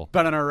feel like you've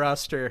been on our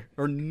roster,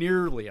 or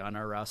nearly on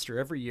our roster,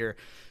 every year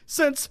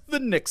since the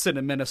Nixon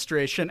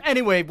administration.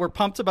 Anyway, we're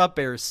pumped about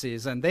Bears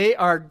season. They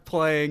are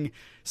playing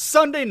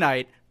Sunday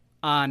night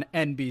on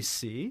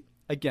NBC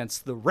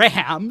against the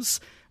Rams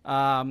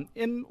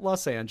in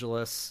Los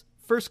Angeles.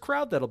 First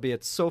crowd that'll be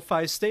at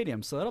SoFi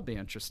Stadium, so that'll be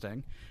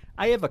interesting.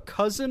 I have a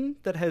cousin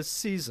that has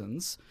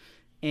seasons,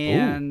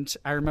 and Ooh.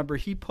 I remember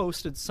he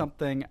posted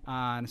something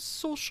on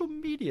social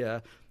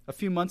media a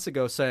few months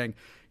ago saying,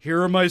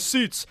 "Here are my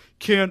seats.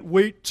 Can't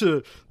wait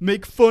to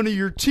make fun of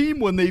your team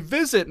when they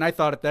visit." And I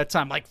thought at that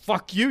time, like,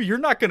 fuck you. You're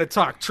not going to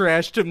talk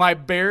trash to my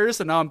Bears.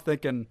 And now I'm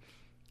thinking,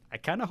 I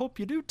kind of hope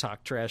you do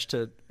talk trash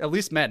to at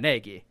least Matt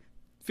Nagy.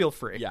 feel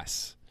free.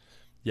 Yes.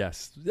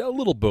 A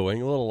little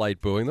booing, a little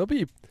light booing. There'll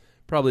be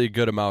probably a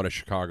good amount of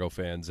Chicago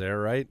fans there,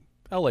 right?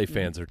 LA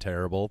fans are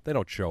terrible. They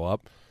don't show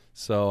up.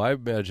 So I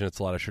imagine it's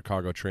a lot of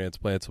Chicago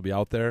transplants will be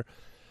out there.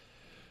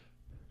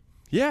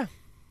 Yeah.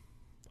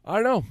 I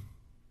don't know.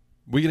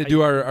 We going to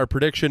do our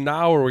prediction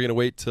now, or are we going to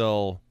wait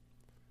till...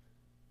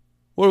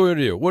 What are we going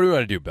to do? What do we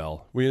want to do,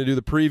 Bill? We going to do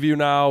the preview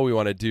now? We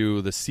want to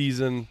do the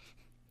season,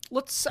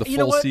 the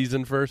full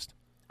season first?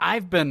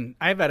 I've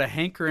had a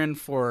hankering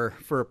for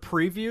a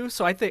preview,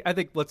 so I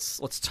think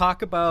let's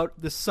talk about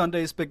this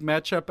Sunday's big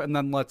matchup, and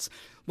then let's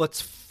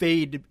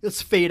fade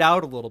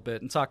out a little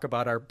bit and talk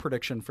about our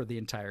prediction for the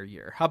entire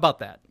year. How about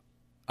that?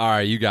 All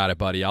right, you got it,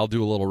 buddy. I'll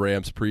do a little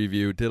Rams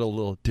preview. Did a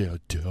little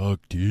dug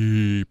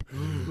deep,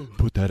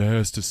 put that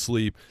ass to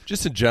sleep.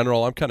 Just in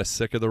general, I'm kind of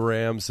sick of the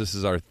Rams. This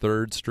is our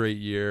third straight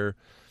year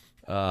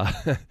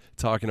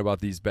talking about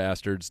these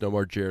bastards. No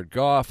more Jared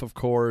Goff, of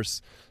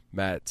course.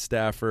 Matt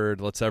Stafford.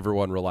 Let's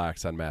everyone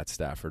relax on Matt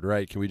Stafford,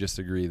 right? Can we just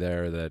agree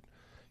there that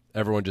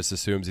everyone just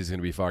assumes he's going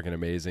to be fucking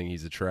amazing?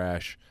 He's a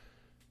trash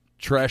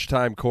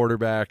time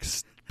quarterback,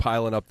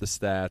 piling up the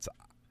stats.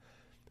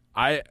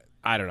 I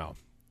don't know.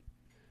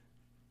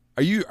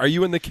 Are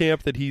you in the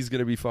camp that he's going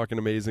to be fucking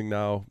amazing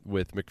now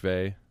with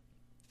McVay?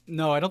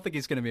 No, I don't think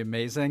he's going to be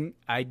amazing.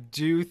 I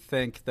do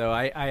think, though,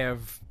 I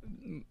have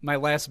my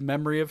last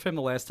memory of him,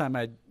 the last time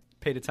I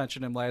paid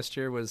attention to him last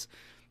year was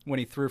when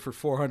he threw for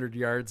 400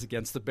 yards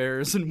against the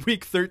Bears in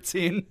Week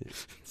 13.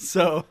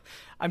 So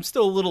I'm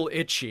still a little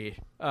itchy.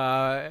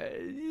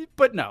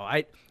 But no,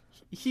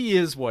 he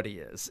is what he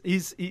is.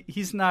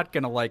 He's not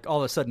going to, like, all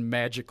of a sudden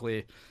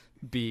magically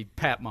be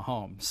Pat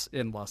Mahomes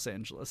in Los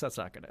Angeles. That's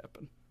not going to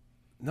happen.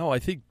 No, I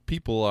think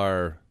people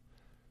are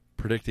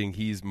predicting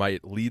he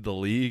might lead the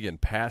league in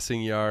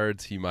passing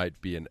yards. He might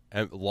be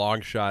a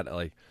long shot,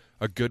 like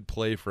a good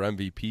play for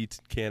MVP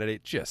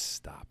candidate. Just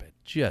stop it.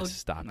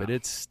 Stop it.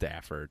 It's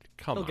Stafford.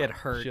 He'll get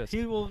hurt.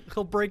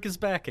 He'll break his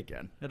back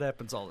again. It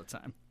happens all the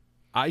time.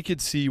 I could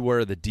see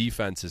where the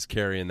defense is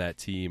carrying that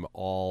team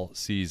all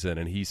season,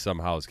 and he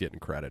somehow is getting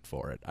credit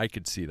for it. I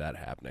could see that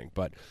happening.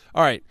 But,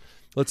 all right,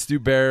 let's do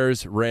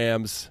Bears,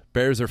 Rams.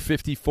 Bears are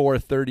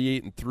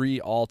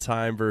 54-38-3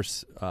 all-time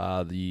versus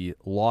the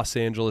Los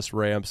Angeles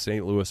Rams,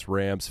 St. Louis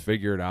Rams.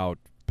 Figure it out.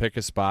 Pick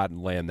a spot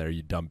and land there,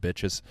 you dumb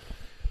bitches.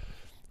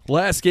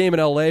 Last game in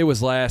L.A.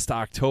 was last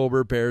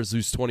October. Bears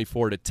lose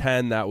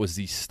 24-10. That was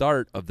the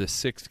start of the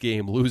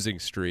 6-game losing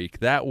streak.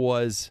 That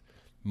was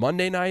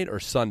Monday night or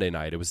Sunday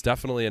night. It was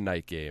definitely a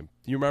night game.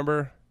 You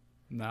remember?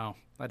 No,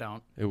 I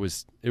don't. It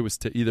was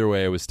either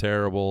way, it was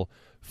terrible.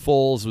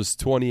 Foles was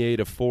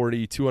 28 of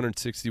 40,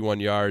 261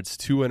 yards,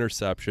 2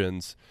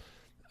 interceptions.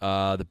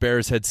 The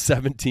Bears had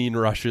 17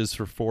 rushes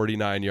for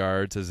 49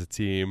 yards as a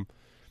team.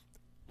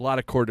 A lot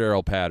of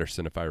Cordero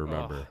Patterson, if I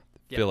remember.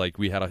 I feel like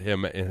we had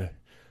him in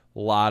a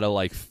lot of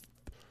like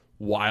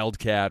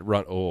wildcat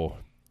run. Oh,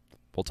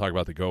 we'll talk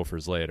about the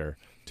Gophers later.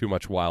 Too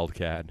much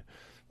wildcat.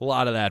 A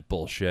lot of that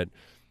bullshit.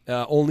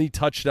 Only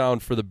touchdown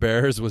for the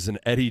Bears was an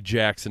Eddie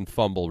Jackson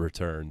fumble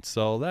return,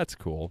 so that's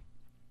cool.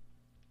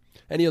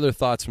 Any other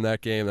thoughts from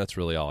that game? That's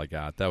really all I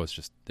got. It was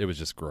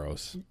just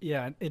gross.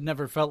 Yeah, it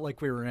never felt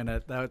like we were in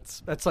it.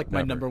 That's like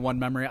my number one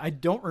memory. I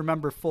don't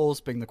remember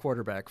Foles being the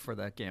quarterback for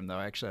that game, though.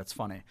 Actually, that's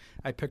funny.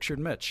 I pictured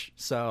Mitch,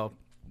 so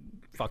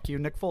fuck you,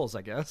 Nick Foles,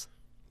 I guess.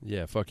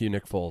 Yeah, fuck you,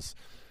 Nick Foles.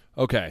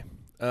 Okay.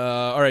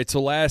 All right,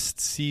 so last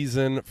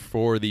season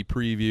for the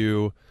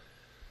preview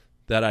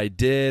that I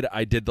did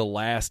the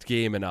last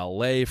game in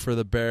L.A. for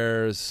the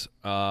Bears,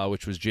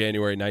 which was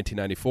January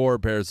 1994.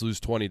 Bears lose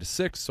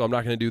 20-6, so I'm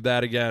not going to do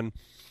that again.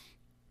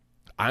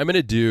 I'm going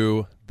to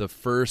do the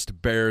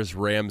first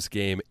Bears-Rams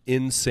game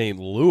in St.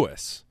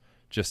 Louis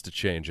just to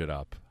change it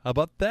up. How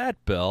about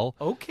that, Bill?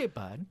 Okay,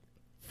 bud.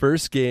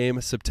 First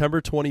game,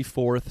 September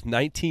 24th,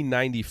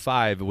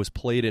 1995. It was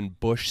played in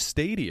Busch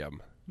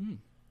Stadium.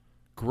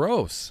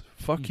 Gross.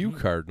 Fuck you,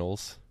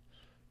 Cardinals.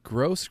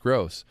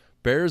 Gross.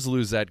 Bears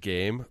lose that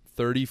game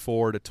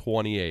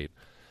 34-28.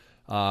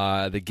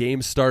 The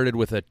game started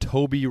with a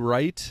Toby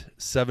Wright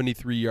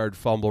 73-yard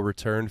fumble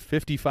return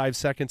 55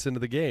 seconds into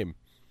the game.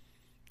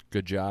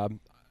 Good job.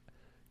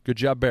 Good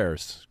job,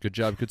 Bears. Good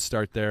job. Good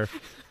start there.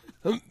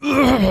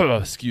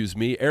 Excuse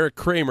me. Eric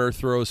Kramer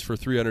throws for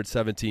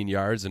 317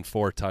 yards and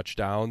 4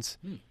 touchdowns.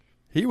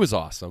 He was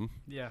awesome.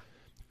 Yeah.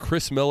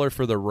 Chris Miller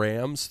for the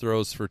Rams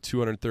throws for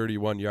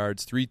 231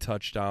 yards, 3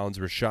 touchdowns.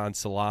 Rashaan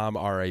Salam,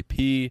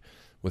 RIP,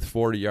 with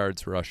 40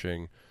 yards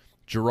rushing.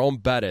 Jerome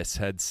Bettis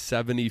had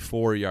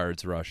 74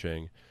 yards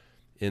rushing.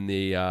 In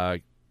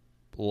the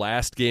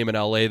last game in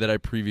L.A. that I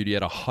previewed, he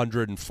had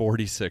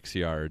 146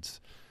 yards.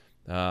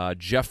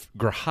 Jeff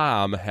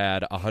Graham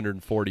had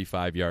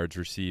 145 yards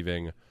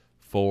receiving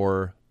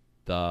for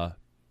the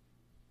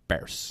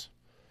Bears.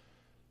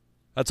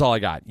 That's all I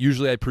got.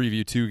 Usually I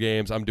preview 2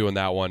 games. I'm doing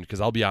that one because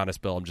I'll be honest,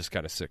 Bill, I'm just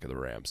kind of sick of the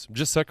Rams. I'm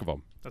just sick of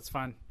them. That's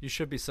fine. You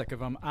should be sick of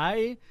them.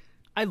 I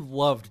I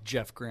loved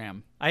Jeff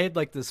Graham. I had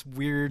like this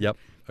weird,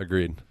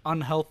 agreed,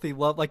 unhealthy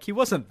love. Like he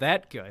wasn't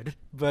that good,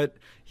 but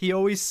he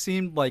always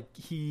seemed like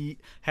he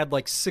had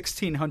like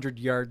 1,600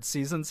 yard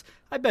seasons.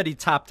 I bet he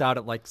topped out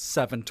at like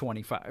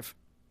 725.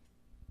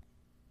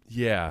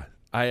 Yeah,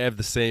 I have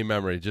the same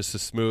memory. Just a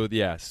smooth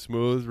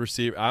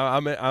receiver.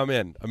 I'm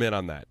in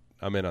on that.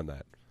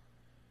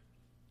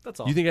 That's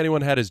all. You think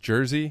anyone had his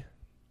jersey?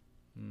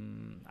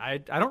 I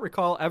don't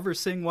recall ever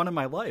seeing one in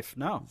my life.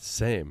 No.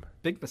 Same.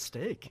 Big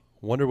mistake.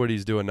 Wonder what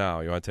he's doing now.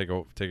 You want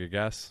to take a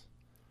guess?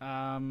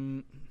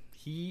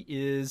 He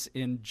is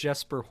in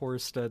Jesper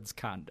Horsted's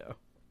condo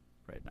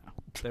right now.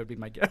 That would be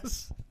my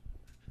guess.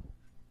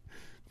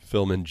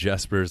 Filming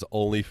Jesper's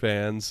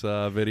OnlyFans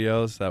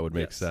videos. That would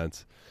make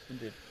sense.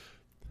 Indeed.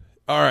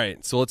 All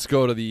right, so let's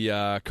go to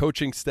the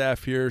coaching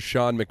staff here.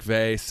 Sean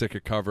McVay, sick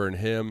of covering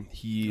him.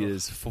 He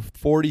is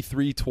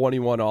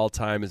 43-21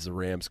 all-time as the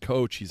Rams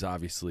coach. He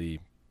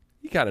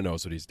kind of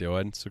knows what he's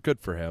doing, so good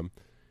for him.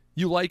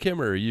 You like him,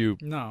 or are you?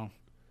 No.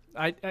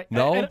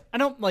 No? I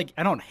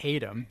don't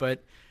hate him,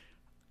 but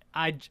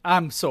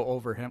I'm so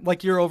over him.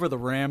 Like, you're over the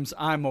Rams,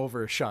 I'm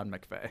over Sean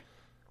McVay.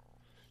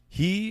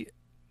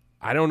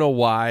 I don't know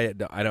why.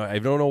 I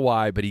don't know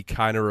why, but he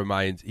kind of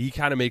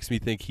makes me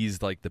think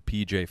he's like the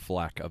PJ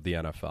Fleck of the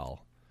NFL.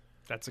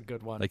 That's a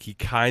good one. Like, he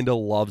kind of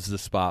loves the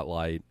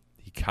spotlight.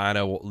 He kind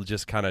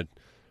of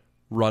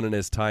running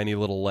his tiny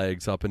little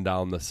legs up and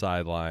down the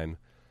sideline.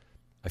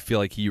 I feel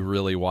like he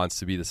really wants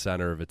to be the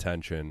center of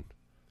attention.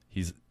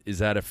 Is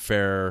that a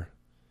fair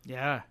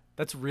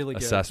that's really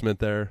good assessment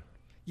there?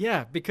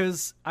 Yeah,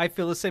 because I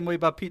feel the same way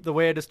about the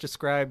way I just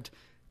described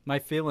my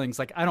feelings.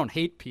 Like, I don't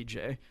hate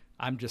PJ.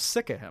 I'm just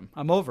sick of him.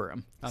 I'm over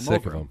him.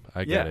 Sick of him.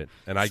 I get it.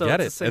 And I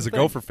get it. As a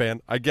Gopher fan,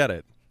 I get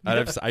it.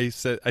 Yeah. I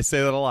say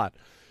that a lot.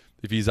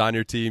 If he's on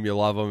your team, you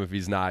love him. If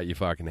he's not, you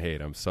fucking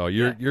hate him. So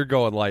you're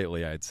going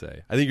lightly, I'd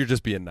say. I think you're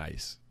just being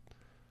nice.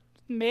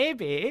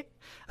 Maybe.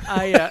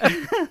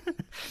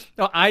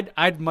 No,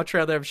 I'd much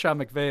rather have Sean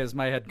McVay as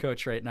my head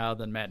coach right now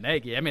than Matt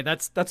Nagy. I mean,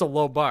 that's a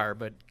low bar,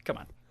 but come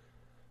on.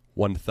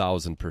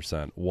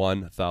 1,000%.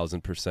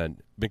 1,000%.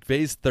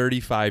 McVay's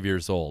 35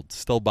 years old.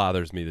 Still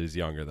bothers me that he's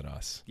younger than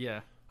us.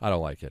 Yeah. I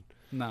don't like it.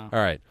 No. All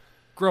right.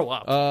 Grow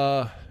up.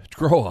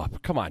 Grow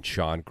up. Come on,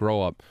 Sean.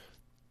 Grow up.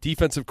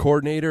 Defensive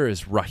coordinator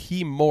is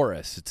Raheem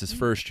Morris. It's his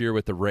first year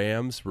with the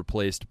Rams.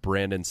 Replaced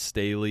Brandon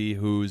Staley,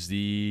 who's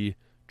the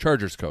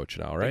Chargers coach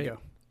now, right?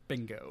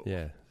 Bingo.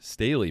 Yeah.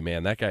 Staley,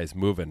 man, that guy's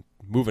moving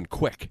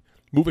quick.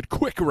 Moving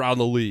quick around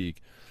the league.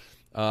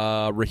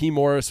 Raheem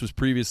Morris was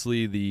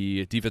previously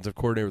the defensive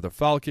coordinator of the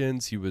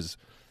Falcons. He was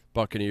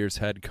Buccaneers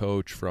head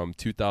coach from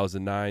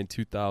 2009,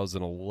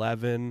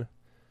 2011.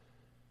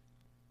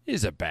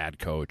 He's a bad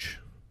coach.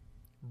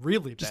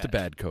 Really bad. Just a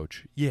bad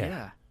coach.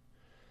 Yeah.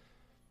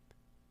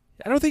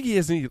 I don't think he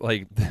has any,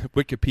 like,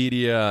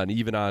 Wikipedia and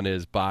even on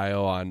his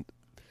bio on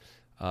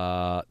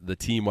the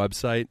team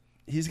website,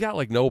 he's got,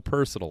 like, no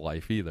personal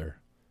life either.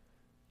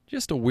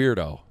 Just a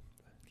weirdo.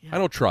 Yeah. I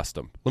don't trust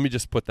him. Let me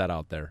just put that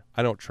out there.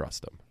 I don't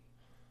trust him.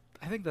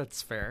 I think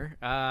that's fair.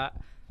 I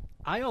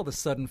all of a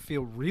sudden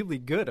feel really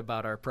good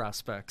about our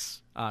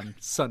prospects on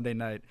Sunday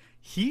night.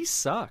 He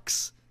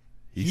sucks.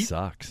 He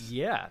sucks.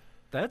 Yeah,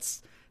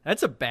 that's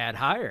a bad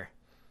hire.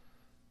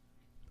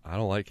 I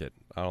don't like it.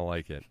 Well,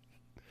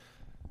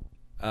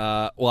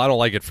 I don't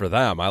like it for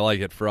them. I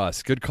like it for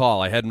us. Good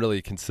call. I hadn't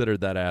really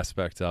considered that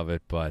aspect of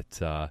it, but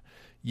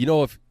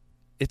if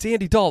it's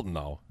Andy Dalton,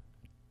 though,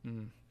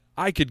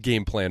 I could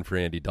game plan for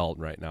Andy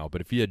Dalton right now.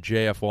 But if he had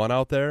JF1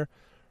 out there,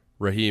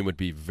 Raheem would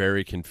be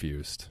very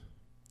confused.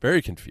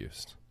 Very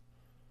confused.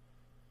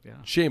 Yeah.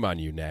 Shame on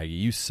you, Nagy.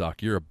 You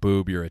suck. You're a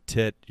boob. You're a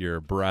tit. You're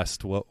a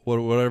breast.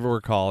 Whatever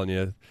we're calling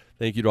you.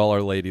 Thank you to all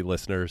our lady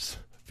listeners,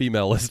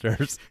 female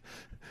listeners.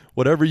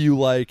 Whatever you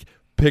like,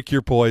 pick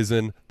your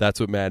poison. That's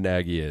what Matt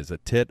Nagy is. A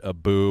tit, a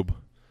boob,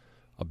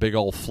 a big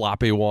old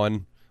floppy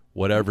one.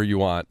 Whatever you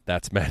want.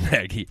 That's Matt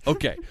Nagy.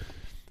 Okay.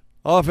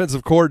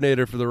 Offensive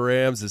coordinator for the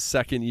Rams, his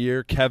second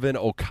year, Kevin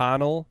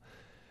O'Connell.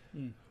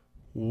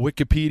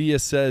 Wikipedia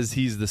says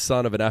he's the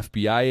son of an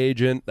FBI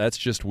agent. That's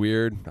just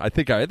weird. I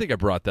think I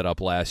brought that up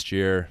last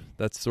year.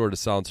 That sort of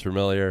sounds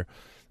familiar.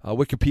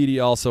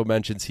 Wikipedia also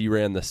mentions he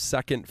ran the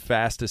second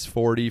fastest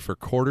 40 for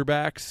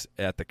quarterbacks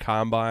at the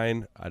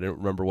Combine. I don't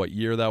remember what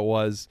year that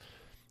was.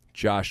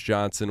 Josh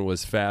Johnson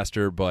was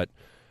faster, but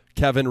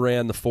Kevin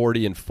ran the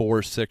 40 in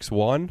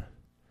 4.61.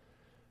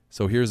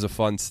 So here's a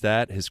fun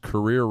stat. His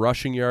career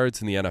rushing yards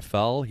in the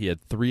NFL, he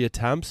had 3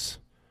 attempts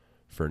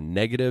for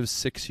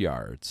 -6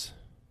 yards.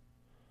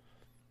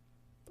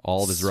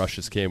 All of his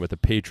rushes came with the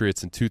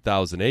Patriots in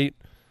 2008.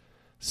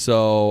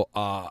 So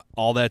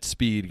all that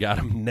speed got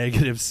him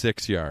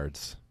 -6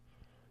 yards.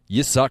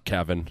 You suck,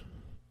 Kevin.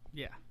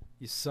 Yeah,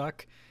 you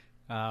suck.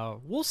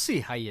 We'll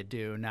see how you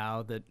do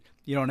now that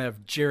you don't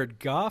have Jared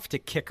Goff to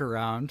kick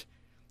around.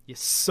 You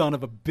son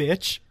of a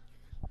bitch.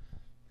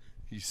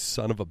 You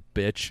son of a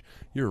bitch.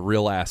 You're a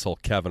real asshole,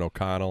 Kevin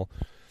O'Connell.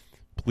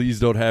 Please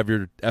don't have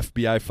your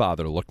FBI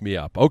father look me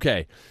up.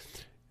 Okay.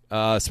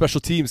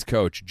 Special teams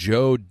coach,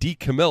 Joe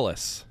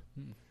DeCamillis.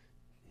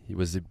 He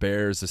was the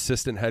Bears'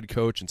 assistant head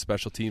coach and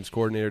special teams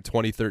coordinator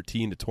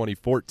 2013 to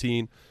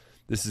 2014.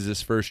 This is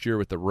his first year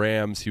with the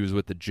Rams. He was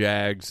with the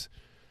Jags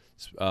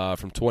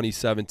from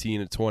 2017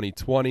 to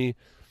 2020.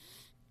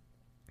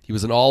 He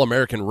was an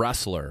All-American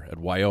wrestler at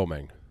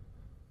Wyoming.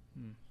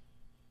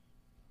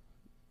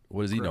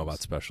 What does he know about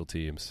special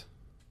teams?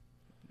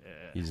 Yeah.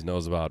 He just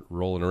knows about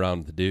rolling around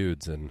with the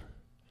dudes and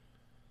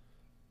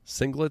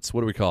singlets.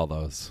 What do we call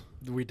those?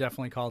 We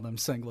definitely call them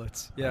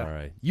singlets. Yeah. All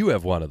right. You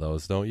have one of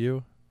those, don't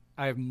you?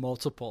 I have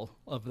multiple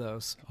of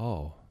those.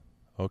 Oh,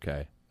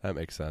 okay. That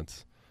makes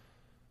sense.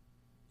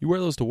 You wear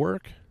those to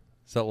work?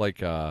 Is that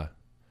like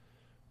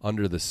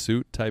under the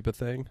suit type of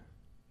thing?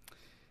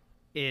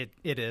 It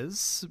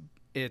is.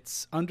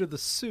 It's under the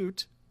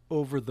suit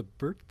over the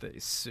birthday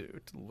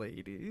suit,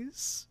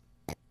 ladies.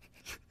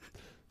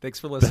 Thanks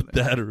for listening.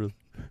 That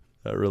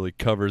really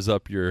covers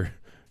up your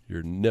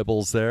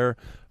nibbles there.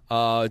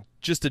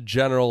 Just a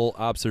general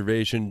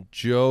observation.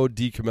 Joe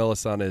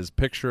DeCamillis on his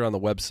picture on the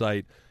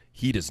website,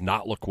 he does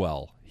not look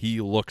well.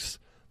 He looks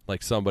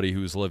like somebody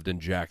who's lived in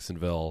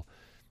Jacksonville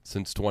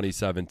since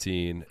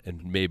 2017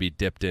 and maybe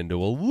dipped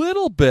into a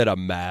little bit of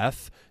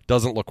meth.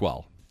 Doesn't look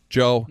well.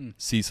 Joe,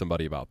 see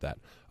somebody about that.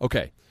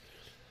 Okay.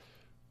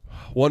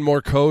 One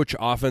more coach,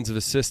 offensive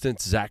assistant,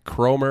 Zach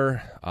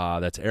Cromer.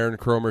 That's Aaron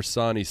Cromer's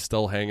son. He's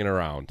still hanging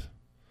around.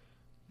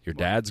 Your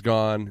dad's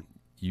gone.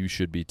 You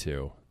should be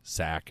too.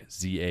 Zach,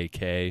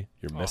 Z-A-K.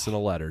 You're missing a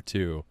letter,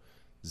 too.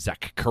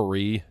 Zach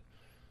Curry.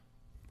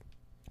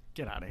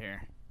 Get out of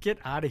here. Get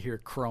out of here,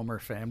 Cromer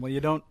family. You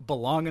don't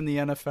belong in the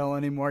NFL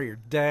anymore. Your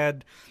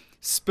dad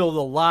spilled a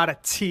lot of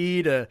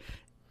tea to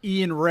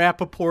Ian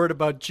Rappaport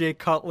about Jay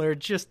Cutler.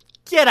 Just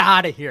get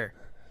out of here.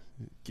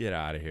 Get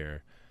out of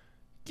here.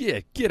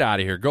 Get out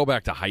of here. Go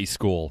back to high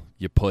school,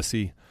 you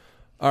pussy.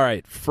 All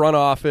right, front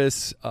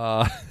office.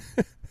 I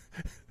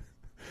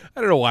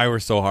don't know why we're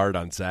so hard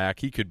on Zach.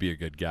 He could be a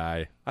good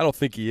guy. I don't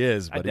think he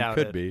is, but he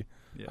could be.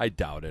 Yeah. I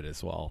doubt it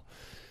as well.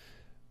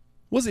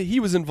 He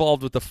was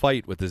involved with the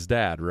fight with his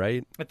dad,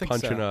 right? I think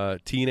Punching so. a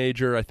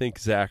teenager. I think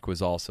Zach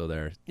was also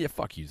there. Yeah,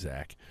 fuck you,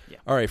 Zach. Yeah.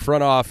 All right,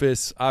 front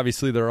office.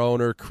 Obviously, their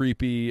owner,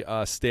 creepy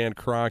Stan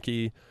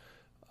Kroenke,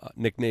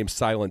 nicknamed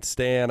Silent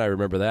Stan. I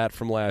remember that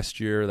from last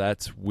year.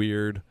 That's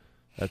weird.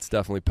 That's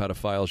definitely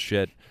pedophile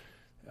shit.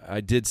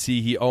 I did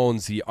see he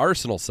owns the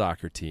Arsenal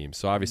soccer team,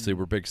 so obviously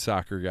we're big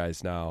soccer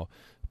guys now.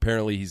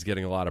 Apparently he's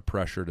getting a lot of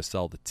pressure to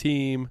sell the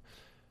team.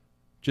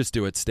 Just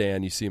do it,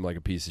 Stan. You seem like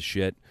a piece of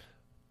shit.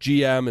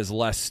 GM is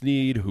Les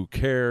Snead. Who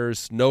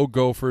cares? No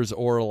Gophers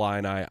or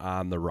Illini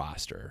on the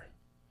roster.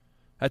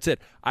 That's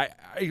it.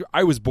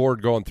 I was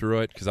bored going through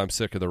it because I'm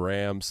sick of the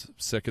Rams,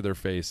 sick of their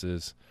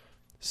faces,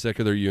 sick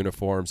of their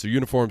uniforms. Their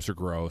uniforms are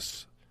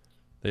gross.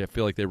 They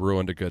feel like they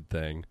ruined a good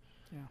thing.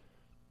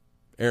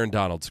 Aaron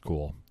Donald's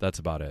cool. That's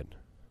about it.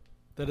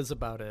 That is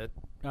about it.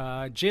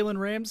 Jalen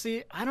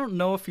Ramsey, I don't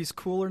know if he's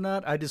cool or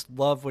not. I just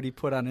love what he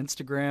put on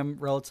Instagram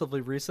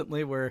relatively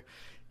recently where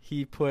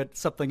he put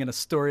something in a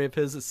story of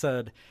his that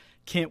said,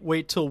 "Can't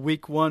wait till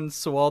week 1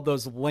 so all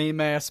those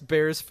lame-ass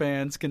Bears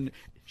fans can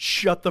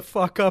shut the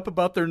fuck up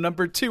about their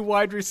number 2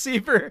 wide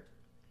receiver."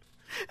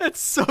 That's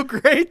so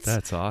great.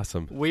 That's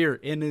awesome. We're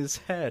in his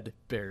head,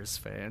 Bears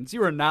fans.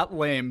 You are not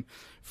lame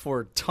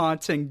for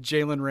taunting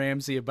Jalen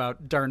Ramsey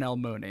about Darnell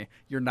Mooney.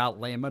 You're not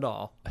lame at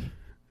all.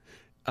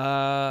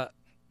 Why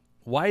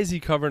is he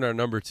covering our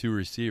number 2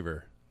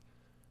 receiver?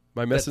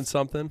 Am I missing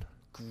something?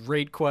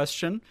 Great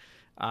question.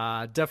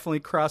 Definitely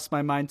crossed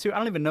my mind, too. I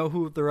don't even know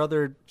who their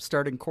other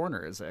starting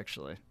corner is,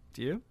 actually.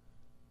 Do you?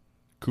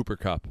 Cooper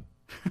Kupp.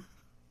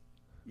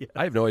 Yeah.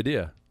 I have no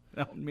idea.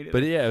 No, me neither.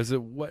 But yeah,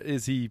 what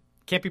is he?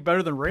 Can't be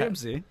better than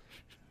Ramsey.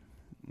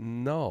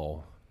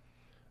 No.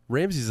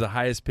 Ramsey's the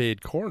highest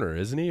paid corner,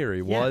 isn't he? Or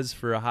he was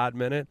for a hot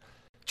minute.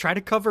 Try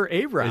to cover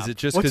A-Rob. Is it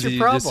just because he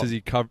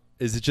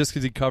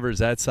covers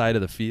that side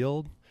of the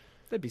field?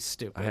 That'd be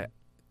stupid.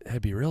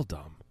 That'd be real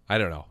dumb. I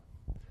don't know.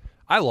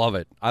 I love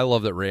it. I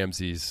love that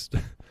Ramsey's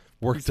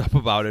worked up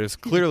about it. It's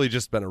clearly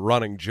just been a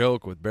running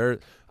joke with Bears.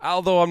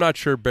 Although I'm not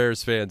sure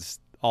Bears fans,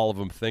 all of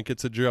them think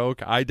it's a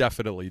joke. I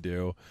definitely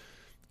do.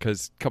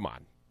 Because, come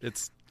on.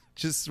 It's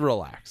just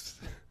relax.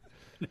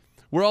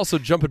 We're also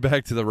jumping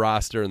back to the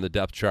roster and the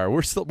depth chart.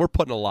 We're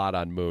putting a lot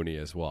on Mooney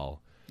as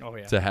well. Oh,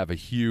 yeah. To have a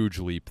huge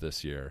leap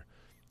this year.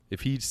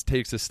 If he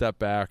takes a step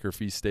back or if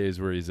he stays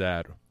where he's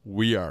at,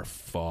 we are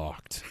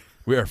fucked.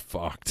 We are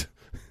fucked.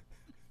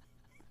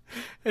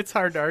 It's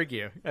hard to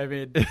argue. I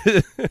mean,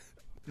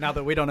 now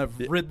that we don't have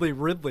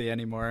Ridley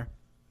anymore.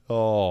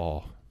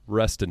 Oh,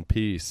 rest in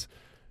peace.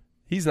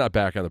 He's not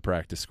back on the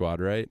practice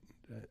squad, right?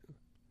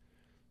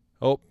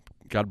 Oh,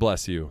 God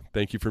bless you.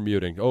 Thank you for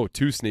muting. Oh,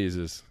 2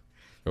 sneezes.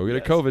 Go get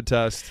a COVID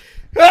test.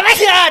 Oh, my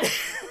God!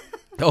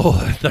 Oh,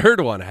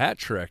 third one. Hat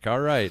trick. All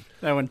right.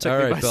 That one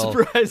took me by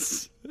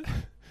surprise.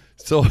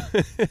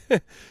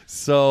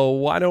 So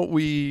why don't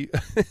we,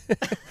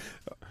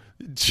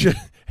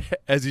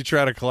 as you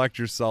try to collect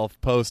yourself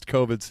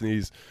post-COVID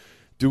sneeze,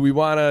 do we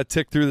want to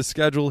tick through the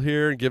schedule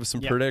here and give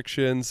some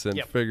predictions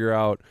and figure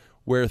out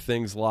where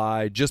things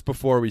lie? Just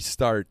before we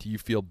start, do you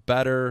feel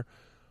better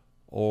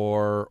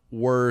or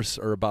worse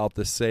or about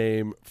the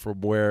same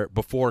from where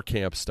before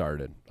camp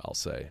started, I'll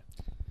say?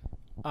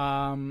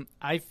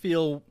 I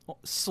feel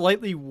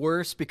slightly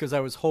worse because I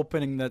was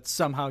hoping that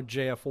somehow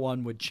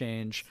JF1 would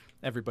change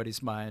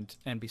everybody's mind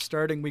and be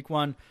starting week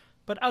 1.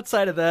 But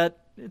outside of that,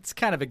 it's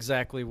kind of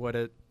exactly what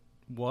it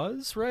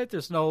was, right?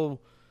 There's no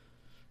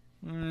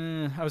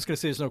I was going to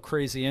say there's no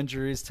crazy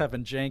injuries.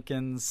 Tevin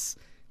Jenkins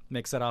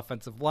makes that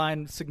offensive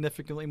line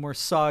significantly more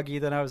soggy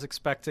than I was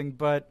expecting,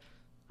 but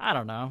I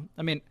don't know.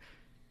 I mean,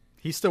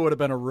 he still would have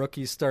been a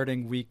rookie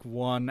starting week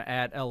 1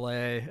 at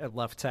LA at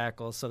left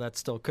tackle, so that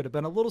still could have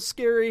been a little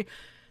scary.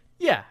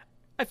 Yeah,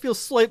 I feel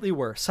slightly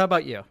worse. How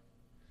about you?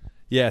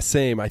 Yeah,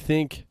 same. I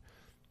think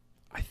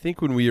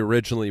when we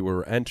originally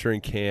were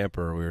entering camp,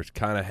 or we were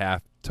kind of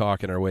half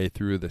talking our way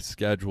through the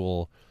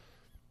schedule,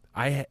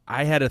 I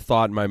had a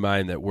thought in my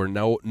mind that we're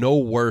no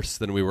worse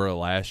than we were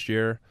last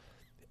year.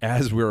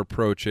 As we're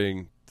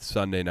approaching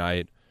Sunday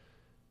night,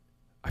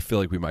 I feel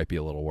like we might be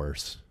a little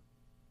worse.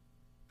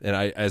 And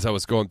as I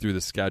was going through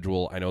the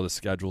schedule, I know the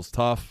schedule's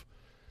tough.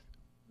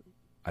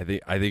 I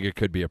think it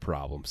could be a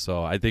problem.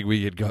 So I think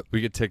we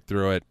could tick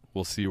through it.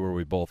 We'll see where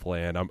we both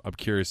land. I'm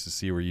curious to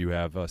see where you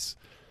have us,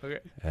 okay,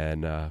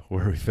 and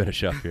where we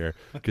finish up here,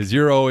 because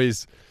you're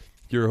always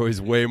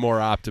way more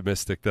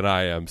optimistic than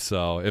I am.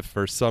 So if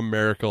for some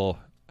miracle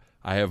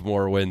I have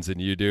more wins than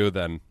you do,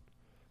 then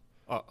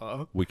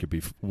we could be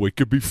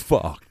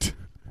fucked.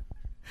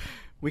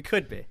 We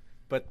could be,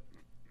 but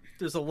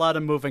there's a lot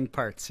of moving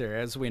parts here,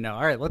 as we know.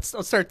 All right, let's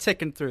start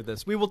ticking through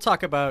this. We will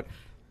talk about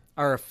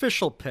our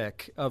official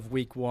pick of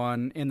week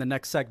 1 in the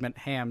next segment,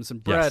 Hams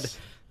and Bread. Yes.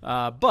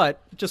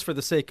 But just for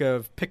the sake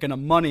of picking a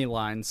money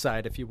line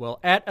side, if you will,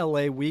 at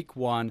LA week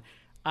 1,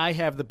 I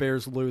have the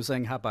Bears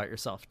losing. How about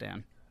yourself,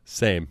 Dan?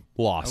 Same.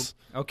 Loss.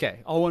 Okay,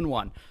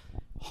 0-1.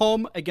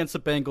 Home against the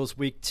Bengals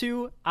week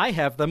 2, I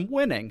have them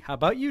winning. How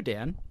about you,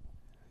 Dan?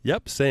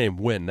 Yep, same.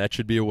 Win. That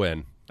should be a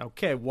win.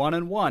 Okay,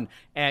 1-1.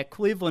 At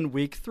Cleveland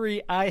week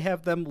 3, I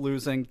have them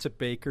losing to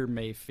Baker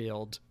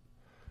Mayfield.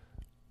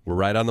 We're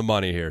right on the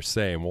money here.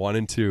 Same.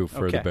 1-2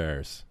 for the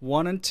Bears.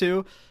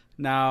 1-2.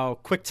 Now,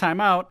 quick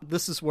timeout.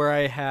 This is where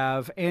I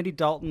have Andy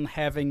Dalton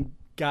having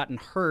gotten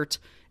hurt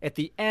at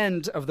the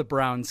end of the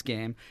Browns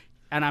game,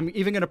 and I'm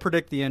even going to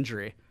predict the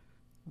injury.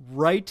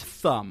 Right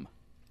thumb.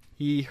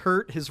 He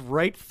hurt his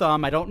right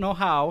thumb. I don't know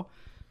how,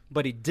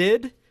 but he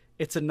did.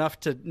 It's enough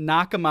to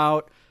knock him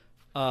out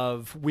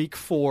of week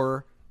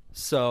 4.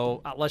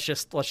 So let's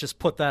just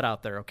put that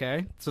out there,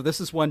 okay? So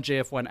this is when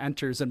JF1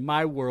 enters in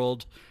my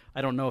world.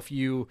 I don't know if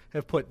you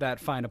have put that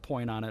fine a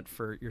point on it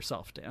for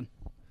yourself, Dan.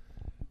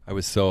 I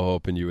was so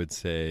hoping you would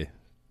say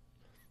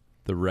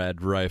the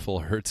red rifle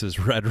hurts his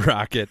red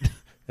rocket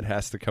and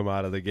has to come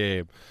out of the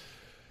game.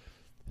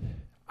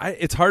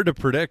 It's hard to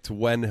predict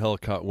when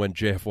when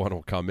JF1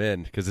 will come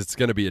in, because it's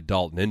going to be a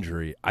Dalton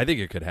injury. I think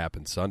it could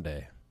happen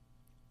Sunday.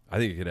 I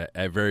think it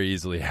could very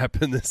easily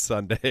happen this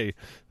Sunday,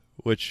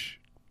 which,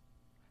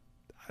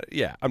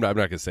 yeah, I'm not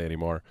going to say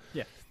anymore.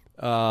 Yeah.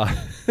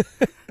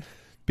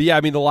 But yeah,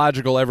 I mean, the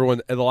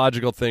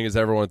logical thing is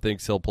everyone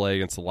thinks he'll play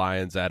against the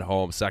Lions at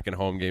home, second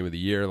home game of the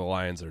year. The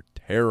Lions are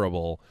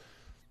terrible.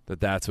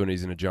 That's when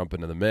he's going to jump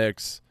into the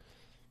mix.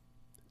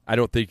 I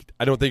don't think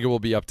it will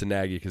be up to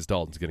Nagy, because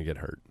Dalton's going to get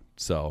hurt.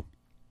 So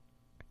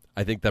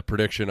I think that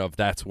prediction of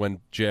that's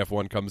when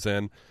JF1 comes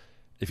in,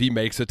 if he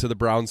makes it to the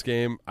Browns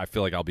game, I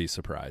feel like I'll be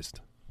surprised.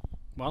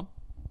 Well,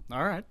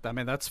 all right. I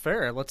mean, that's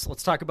fair. Let's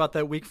talk about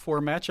that week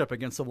 4 matchup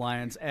against the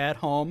Lions at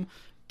home.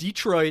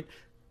 Detroit,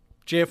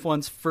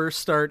 JF1's first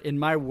start in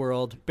my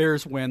world.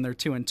 Bears win. They're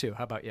 2-2.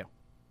 How about you?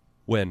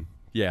 Win.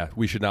 Yeah,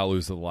 we should not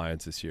lose to the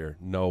Lions this year.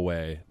 No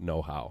way,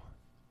 no how.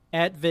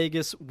 At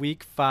Vegas,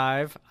 week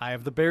 5, I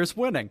have the Bears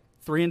winning.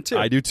 3-2.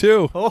 I do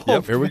too. Oh,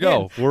 yep, here we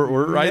go.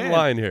 We're right in Man.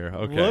 line here.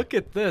 Okay. Look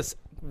at this.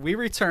 We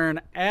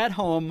return at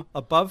home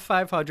above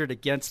 500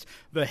 against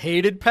the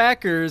hated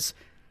Packers.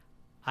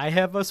 I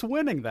have us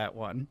winning that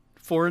one.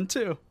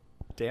 4-2.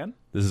 Dan?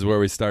 This is where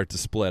we start to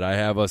split. I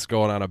have us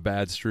going on a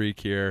bad streak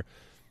here.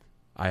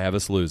 I have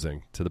us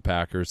losing to the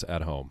Packers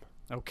at home.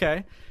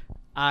 Okay.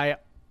 I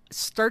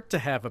start to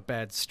have a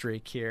bad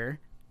streak here.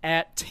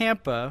 At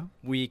Tampa,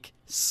 week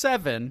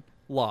 7,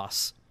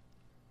 loss.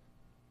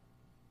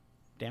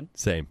 Dan?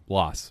 Same.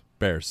 Loss.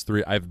 Bears.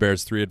 3. I have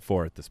Bears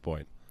 3-4 at this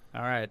point.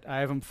 All right. I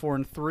have them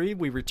 4-3.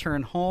 We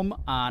return home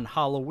on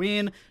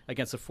Halloween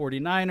against the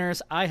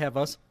 49ers. I have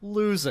us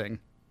losing.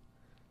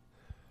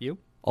 You?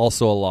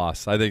 Also a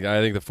loss. I think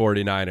the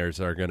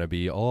 49ers are going to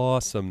be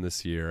awesome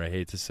this year. I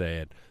hate to say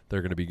it.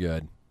 They're going to be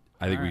good.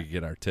 I think we can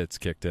get our tits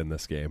kicked in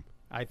this game.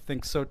 I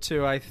think so,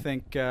 too. I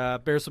think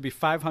Bears will be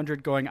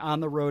 500 going on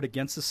the road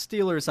against the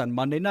Steelers on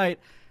Monday night.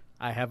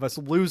 I have us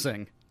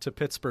losing to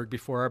Pittsburgh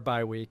before our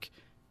bye week.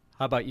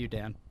 How about you,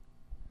 Dan?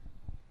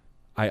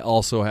 I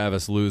also have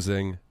us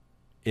losing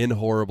in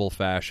horrible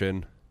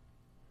fashion.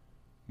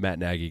 Matt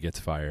Nagy gets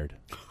fired.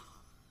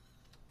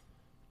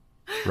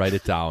 Write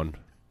it down.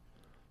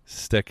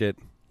 Stick it,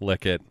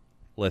 lick it,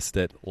 list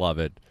it, love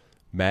it.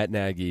 Matt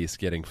Nagy is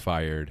getting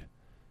fired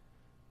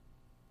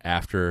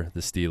after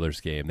the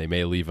Steelers game. They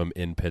may leave him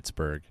in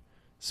Pittsburgh.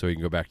 so he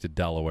can go back to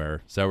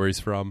Delaware. Is that where he's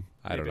from?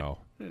 I don't Maybe.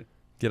 know.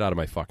 Get out of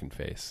my fucking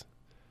face.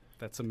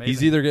 That's amazing.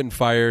 He's either getting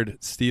fired,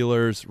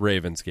 Steelers,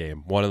 Ravens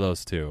game. One of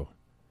those two.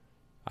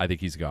 I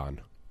think he's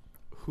gone.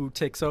 Who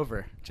takes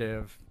over?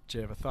 Do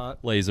you have a thought?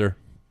 Laser.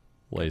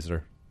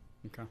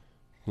 Okay.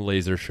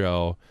 Laser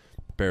show.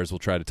 Bears will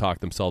try to talk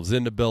themselves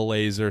into Bill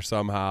Lazor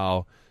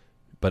somehow,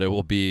 but it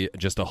will be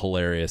just a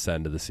hilarious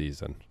end of the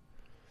season.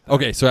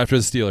 Okay, so after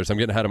the Steelers, I'm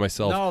getting ahead of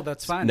myself. No,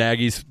 that's fine.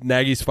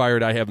 Nagy's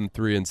fired. I have him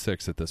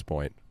 3-6 at this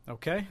point.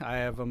 Okay, I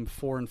have them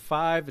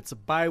 4-5. It's a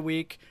bye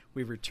week.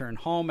 We return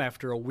home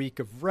after a week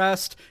of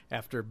rest,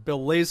 after Bill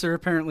Lazor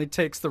apparently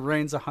takes the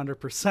reins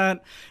 100%,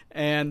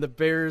 and the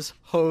Bears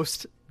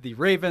host the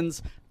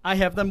Ravens. I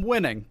have them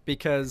winning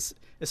because,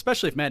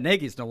 especially if Matt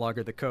Nagy's no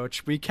longer the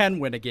coach, we can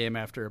win a game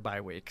after a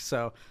bye week.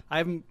 So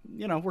we're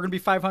going to be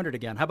 500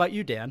 again. How about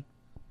you, Dan?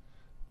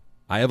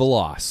 I have a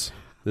loss.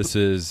 This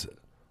is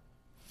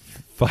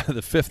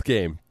the fifth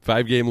game,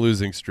 5-game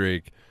losing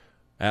streak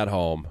at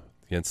home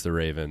against the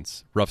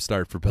Ravens. Rough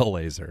start for Bill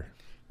Lazor.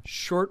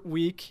 Short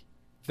week,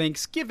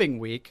 Thanksgiving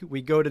week.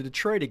 We go to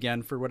Detroit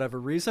again for whatever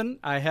reason.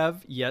 I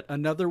have yet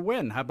another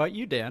win. How about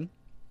you, Dan?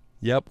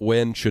 Yep,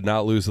 win. Should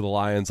not lose to the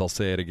Lions. I'll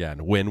say it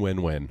again. Win,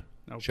 win, win.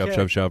 Okay. Shove,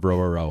 shove, shove, row,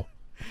 row, row.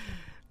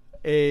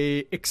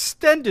 A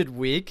extended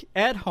week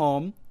at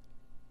home,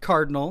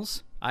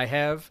 Cardinals. I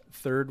have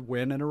third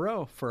win in a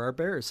row for our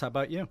Bears. How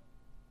about you?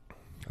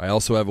 I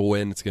also have a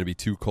win. It's going to be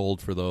too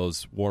cold for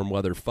those warm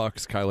weather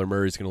fucks. Kyler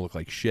Murray's going to look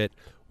like shit.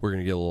 We're going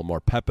to get a little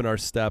more pep in our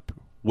step.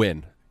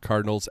 Win.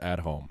 Cardinals at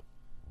home.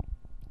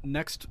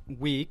 Next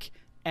week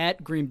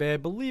at Green Bay, I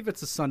believe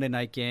it's a Sunday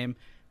night game.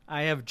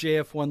 I have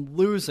JF1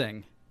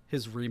 losing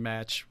his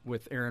rematch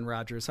with Aaron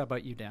Rodgers. How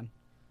about you, Dan?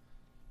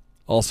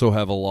 Also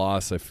have a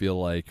loss. I feel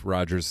like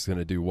Rodgers is going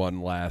to do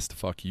one last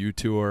fuck you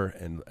tour,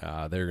 and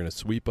they're going to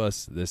sweep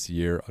us this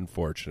year,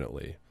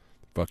 unfortunately.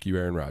 Fuck you,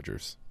 Aaron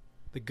Rodgers.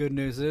 The good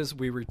news is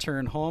we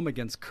return home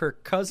against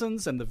Kirk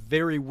Cousins and the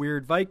very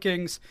weird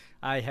Vikings.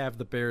 I have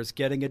the Bears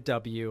getting a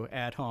W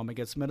at home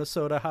against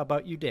Minnesota. How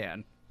about you,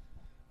 Dan?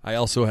 I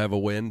also have a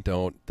win.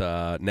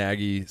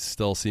 Nagy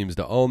still seems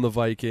to own the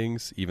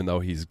Vikings, even though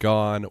he's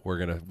gone. We're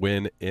going to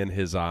win in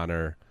his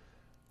honor.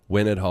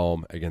 Win at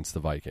home against the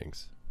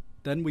Vikings.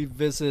 Then we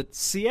visit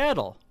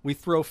Seattle. We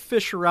throw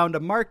fish around a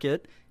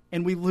market,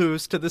 and we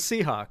lose to the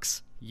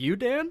Seahawks. You,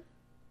 Dan?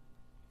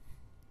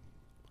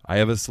 I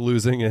have us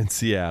losing in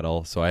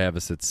Seattle, so I have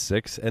us at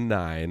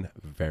 6-9.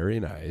 Very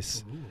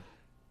nice. Ooh.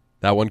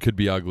 That one could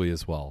be ugly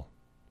as well.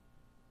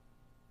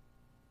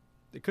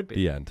 It could be.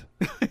 The end.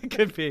 It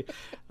could be.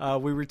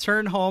 We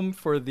return home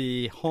for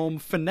the home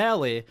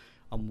finale,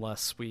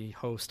 unless we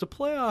host a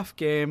playoff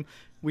game.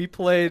 We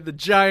play the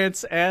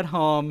Giants at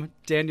home.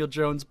 Daniel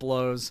Jones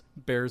blows.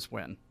 Bears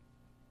win.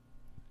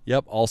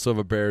 Yep, also have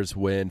a Bears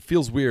win.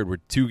 Feels weird. We're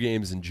 2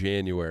 games in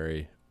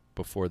January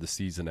before the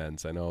season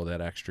ends. I know that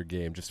extra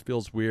game just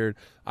feels weird.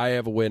 I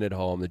have a win at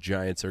home. The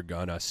Giants are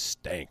going to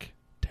stink.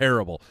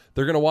 Terrible.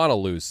 They're going to want to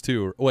lose,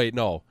 too. Wait,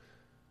 no.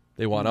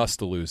 They want us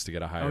to lose to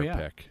get a higher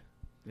pick.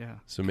 Yeah.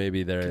 So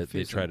maybe they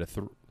try to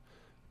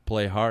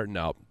play hard.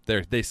 No,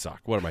 they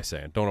suck. What am I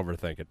saying? Don't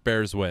overthink it.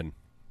 Bears win.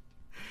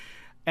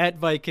 At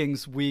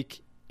Vikings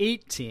week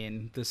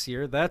 18 this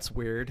year. That's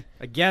weird.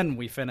 Again,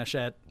 we finish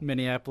at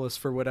Minneapolis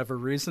for whatever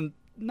reason.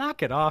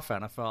 Knock it off,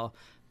 NFL.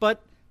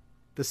 But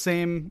the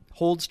same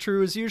holds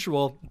true as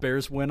usual.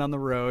 Bears win on the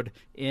road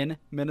in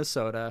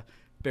Minnesota.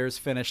 Bears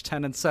finish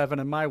 10-7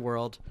 in my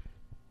world,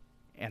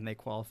 and they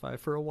qualify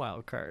for a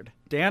wild card.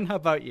 Dan, how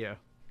about you?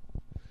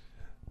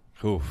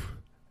 Oof.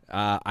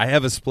 I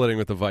have us splitting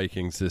with the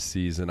Vikings this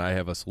season. I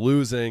have us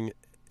losing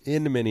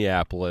in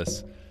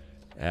Minneapolis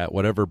at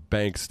whatever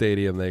bank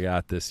stadium they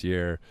got this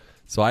year.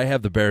 So I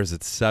have the Bears at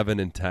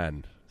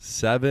 7-10.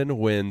 7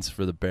 wins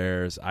for the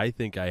Bears. I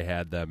think I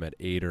had them at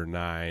 8 or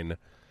 9,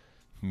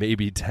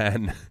 maybe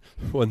 10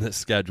 when the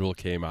schedule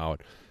came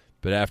out.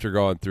 But after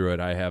going through it,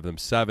 I have them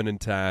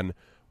 7-10.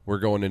 We're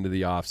going into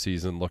the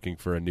offseason looking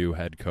for a new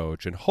head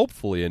coach and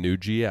hopefully a new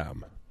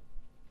GM.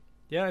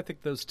 Yeah, I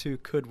think those two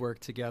could work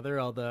together,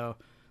 although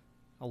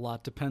a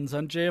lot depends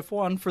on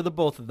JF1 for the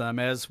both of them,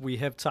 as we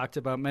have talked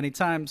about many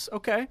times.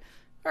 Okay,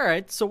 all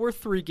right, so we're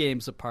 3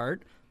 games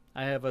apart.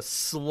 I have us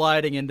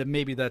sliding into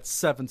maybe that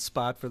 7th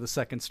spot for the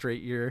second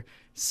straight year,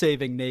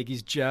 saving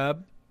Nagy's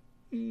job.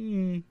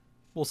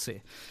 We'll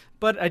see.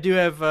 But I do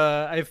have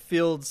I have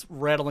Fields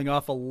rattling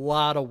off a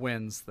lot of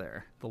wins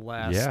there the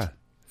last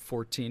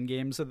 14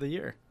 games of the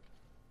year.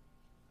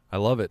 I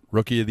love it.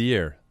 Rookie of the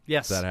year.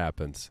 Yes. That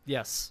happens.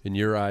 Yes. In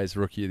your eyes,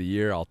 Rookie of the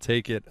Year, I'll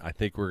take it. I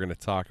think we're going to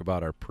talk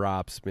about our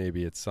props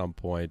maybe at some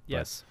point.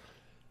 Yes.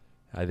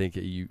 I think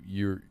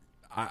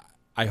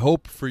I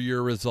hope for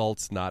your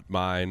results, not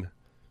mine.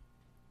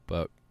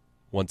 But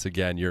once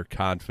again, your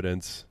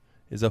confidence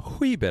is a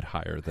wee bit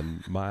higher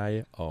than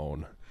my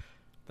own.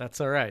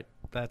 That's all right.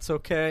 That's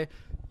okay.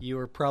 You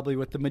are probably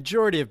with the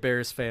majority of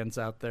Bears fans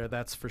out there,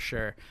 that's for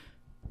sure.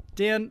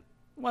 Dan,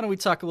 why don't we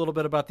talk a little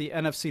bit about the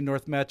NFC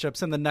North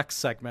matchups in the next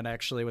segment,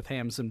 actually, with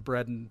hams and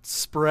bread and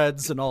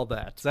spreads and all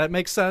that. Does that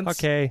make sense?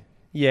 Okay.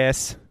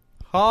 Yes.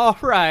 All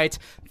right.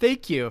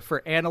 Thank you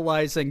for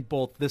analyzing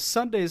both this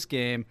Sunday's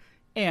game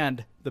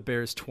and the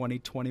Bears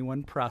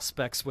 2021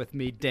 prospects with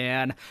me,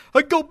 Dan.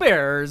 Go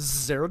Bears,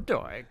 zero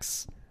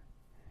doinks.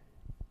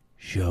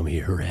 Show me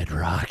your red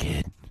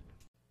rocket.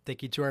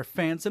 Thank you to our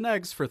fans and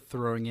eggs for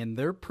throwing in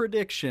their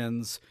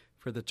predictions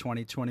for the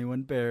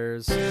 2021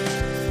 Bears.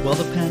 Well,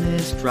 the pen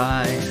is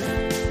dry,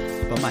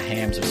 but my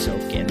hams are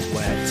soaking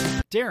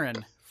wet.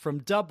 Darren from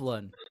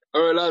Dublin.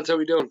 All right, lads, how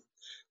we doing?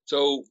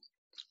 So,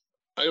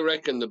 I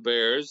reckon the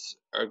Bears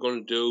are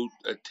going to do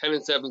a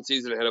 10-7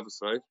 season ahead of us,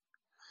 right?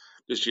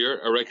 This year,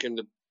 I reckon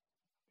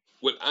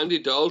with Andy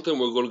Dalton,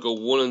 we're going to go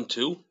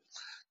 1-2.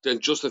 Then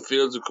Justin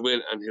Fields will come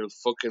in and he'll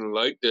fucking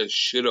light the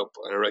shit up.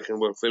 And I reckon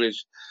we'll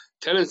finish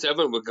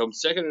 10-7. We'll come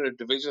second in the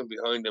division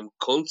behind them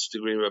cunts, the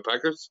Green Bay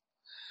Packers.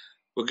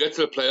 We'll get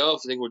to the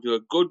playoffs. I think we'll do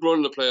a good run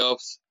in the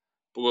playoffs,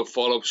 but we'll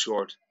fall up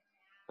short.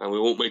 And we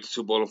won't make the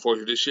Super Bowl,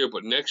 unfortunately, this year.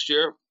 But next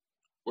year,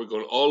 we're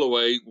going all the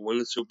way, win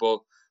the Super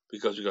Bowl,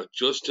 because we got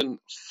Justin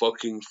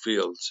fucking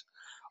Fields.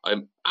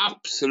 I'm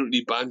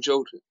absolutely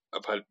banjoed.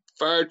 I've had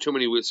far too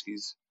many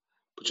whiskeys.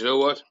 But you know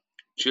what?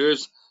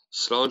 Cheers,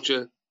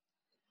 sláinte.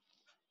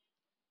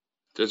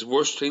 There's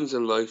worse things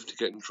in life to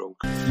getting drunk.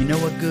 You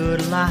know a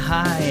good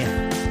lie.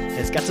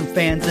 It's got some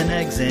fans and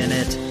eggs in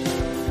it.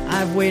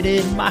 I've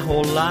waited my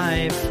whole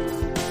life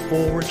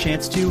for a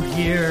chance to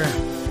hear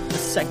a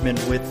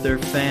segment with their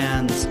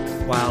fans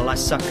while I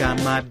suck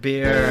on my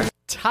beer.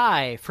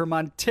 Ty from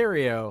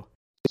Ontario.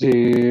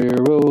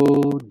 Zero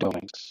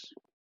doinks.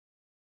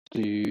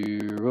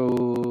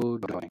 Zero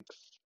doinks.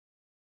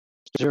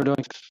 Zero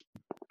doinks.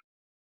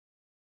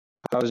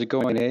 How's it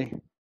going, eh?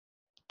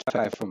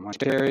 Ty from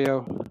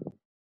Ontario.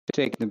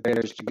 Taking the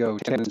Bears to go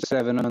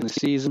 10-7 on the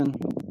season.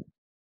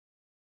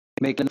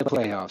 Making the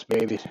playoffs,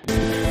 baby.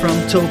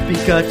 From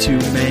Topeka to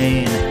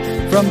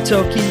Maine, from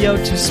Tokyo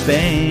to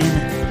Spain,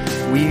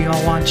 we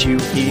all want you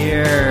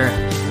here.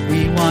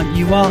 We want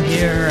you all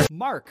here.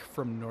 Mark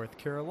from North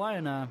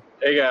Carolina.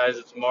 Hey guys,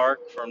 it's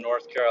Mark from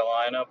North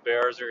Carolina.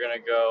 Bears are going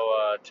to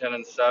go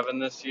 10-7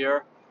 this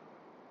year.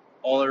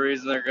 Only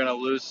reason they're going to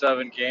lose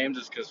 7 games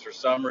is because for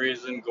some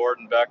reason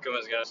Gordon Beckham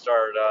is going to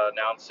start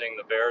announcing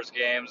the Bears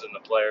games and the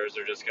players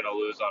are just going to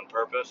lose on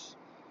purpose.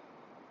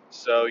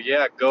 So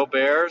yeah, go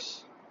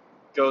Bears,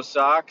 go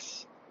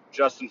Sox.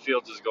 Justin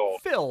Fields is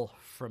gold. Phil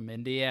from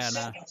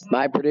Indiana.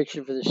 My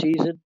prediction for the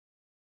season,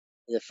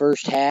 in the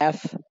first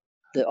half,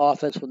 the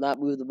offense will not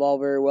move the ball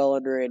very well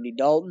under Andy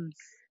Dalton.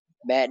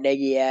 Matt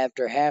Nagy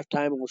after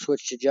halftime will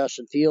switch to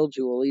Justin Fields,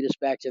 who will lead us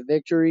back to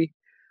victory.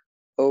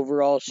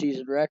 Overall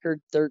season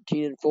record,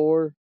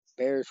 13-4.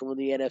 Bears win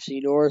the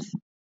NFC North.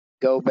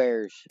 Go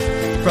Bears.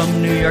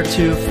 From New York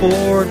to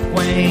Fort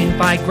Wayne,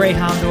 by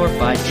Greyhound or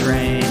by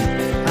train,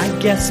 I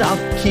guess I'll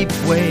keep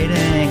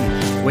waiting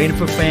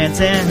for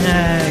fans and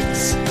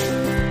eggs.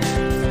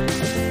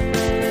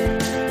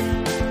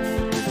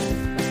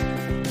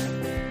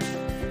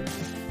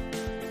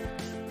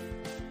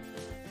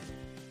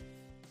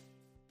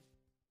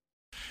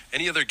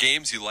 Any other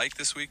games you like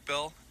this week,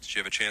 Bill? Did you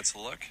have a chance to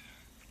look?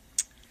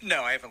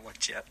 No, I haven't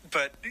looked yet,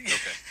 but okay.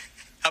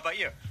 How about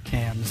you?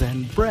 Hams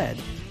and bread,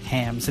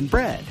 hams and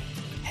bread,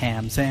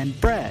 hams and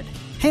bread,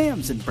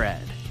 hams and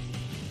bread.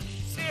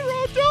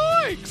 Zero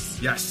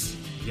doinks! Yes,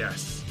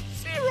 yes.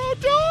 Zero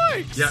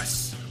doinks!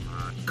 Yes.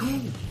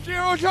 Go!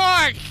 Zero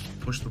doinks!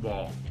 Push the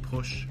ball.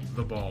 Push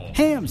the ball.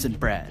 Hams and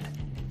bread.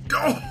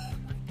 Go!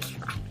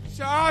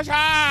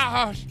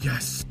 Sausage!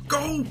 Yes.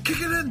 Go! Kick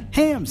it in!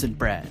 Hams and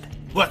bread.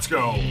 Let's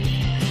go!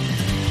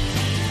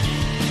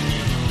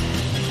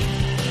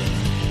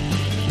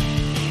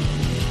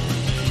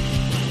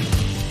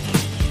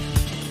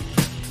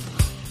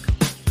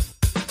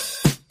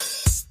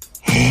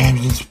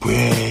 Hams and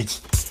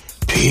spreads,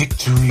 pick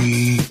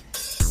 3,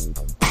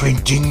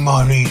 printing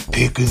money,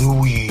 pick of the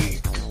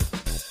week.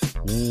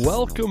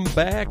 Welcome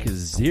back,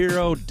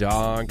 Zero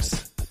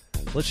Donks.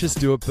 Let's just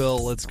do it, Bill.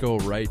 Let's go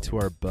right to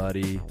our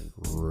buddy,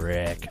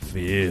 Rick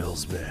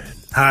Fieldsman.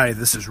 Hi,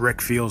 this is Rick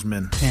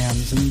Fieldsman.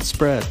 Hams and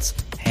spreads,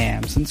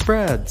 hams and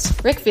spreads.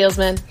 Rick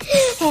Fieldsman.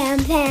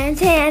 Hams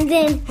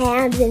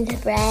and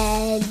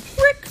spreads.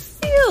 Rick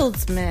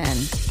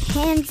Fieldsman.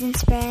 Hams and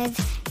spreads.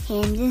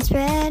 Hams and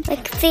spreads.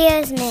 Rick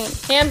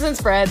Fieldsman. Hams and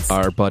spreads.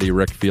 Our buddy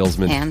Rick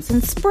Fieldsman. Hams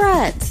and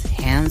spreads.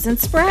 Hams and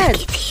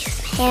spreads.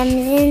 Hams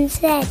and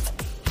spreads.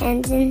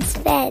 Hams and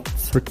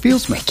spreads. Rick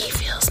Fieldsman. Ricky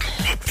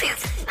Fieldsman. Rick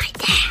Fieldsman's my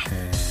dad.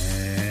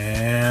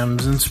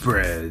 Hams and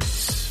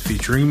spreads,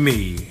 featuring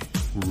me,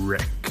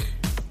 Rick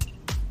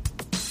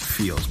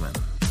Fieldsman.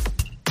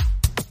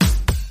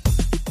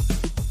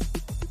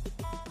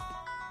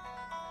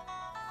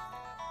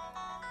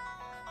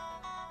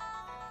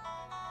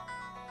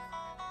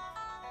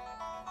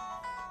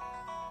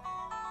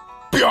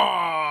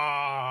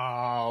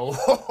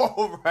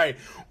 All right,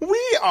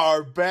 we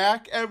are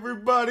back,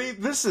 everybody.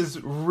 This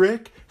is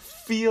Rick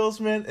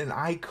Fieldsman, and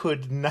I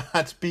could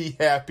not be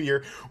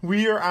happier.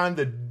 We are on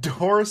the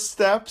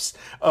doorsteps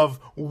of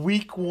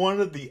Week 1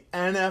 of the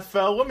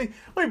NFL. Let me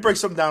break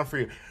something down for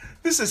you.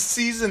 This is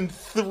season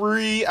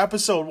 3,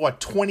 episode,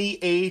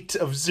 28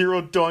 of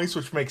Zero Doinks,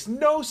 which makes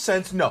no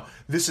sense. No,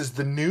 this is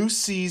the new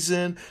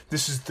season.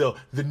 This is the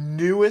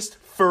newest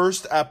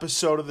first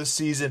episode of the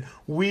season.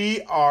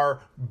 We are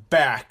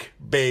back,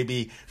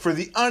 baby. For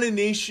the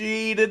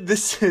uninitiated,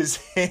 this is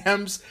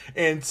Hams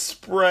and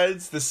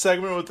Spreads, the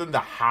segment within the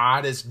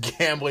hottest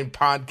gambling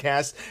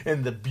podcast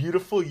in the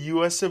beautiful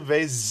US of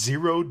A,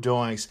 Zero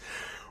Doinks.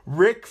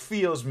 Rick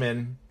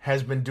Fieldsman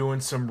has been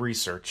doing some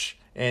research,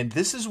 and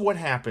this is what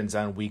happens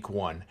on week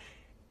 1.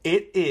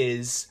 It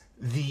is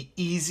the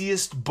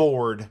easiest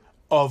board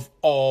of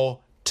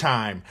all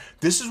time.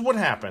 This is what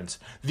happens.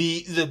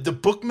 The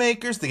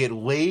bookmakers, they get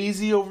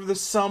lazy over the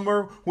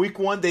summer. Week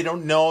 1, they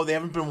don't know. They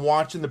haven't been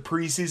watching the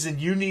preseason.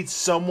 You need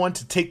someone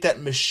to take that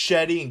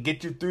machete and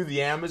get you through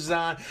the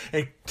Amazon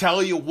and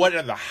tell you what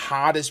are the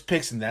hottest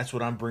picks, and that's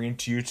what I'm bringing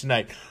to you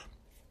tonight.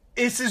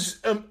 This is,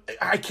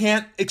 I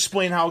can't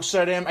explain how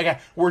excited I am.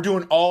 We're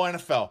doing all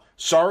NFL.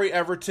 Sorry,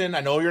 Everton.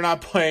 I know you're not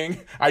playing.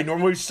 I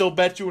normally still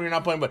bet you when you're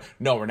not playing, but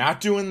no, we're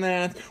not doing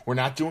that. We're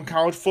not doing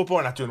college football.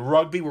 We're not doing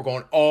rugby. We're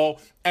going all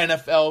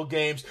NFL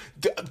games.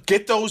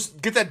 Get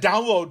that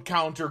download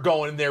counter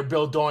going in there,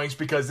 Bill Doinks,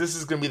 because this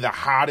is going to be the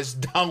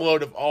hottest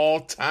download of all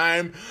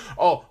time.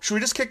 Oh, should we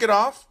just kick it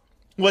off?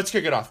 Let's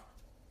kick it off.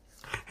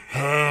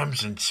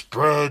 Hams and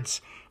Spreads.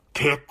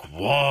 Pick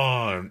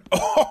 1.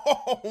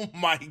 Oh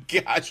my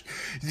gosh.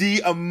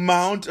 The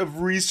amount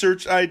of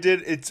research I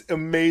did, it's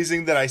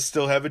amazing that I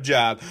still have a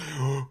job.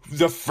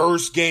 The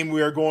first game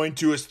we are going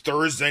to is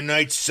Thursday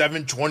night,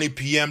 7:20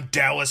 p.m.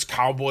 Dallas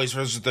Cowboys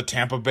versus the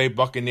Tampa Bay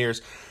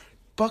Buccaneers.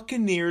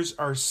 Buccaneers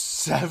are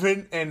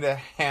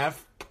 7.5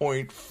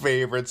 point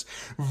favorites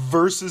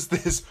versus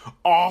this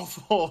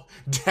awful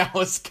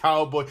Dallas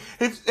Cowboy.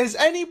 Has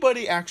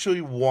anybody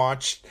actually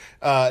watched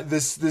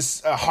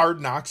this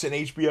Hard Knocks on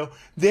HBO?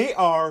 They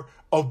are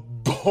a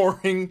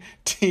boring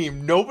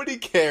team. Nobody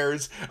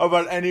cares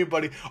about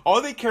anybody.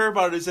 All they care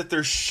about is that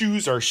their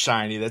shoes are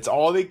shiny. That's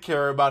all they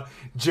care about.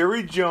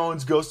 Jerry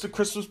Jones goes to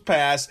Christmas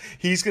Pass.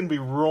 He's going to be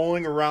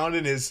rolling around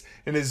in his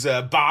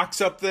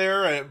box up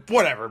there.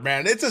 Whatever,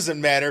 man. It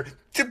doesn't matter.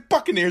 The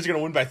Buccaneers are going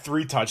to win by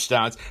 3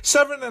 touchdowns.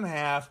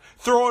 7.5.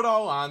 Throw it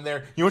all on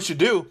there. You know what you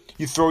do?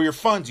 You throw your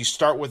funds. You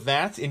start with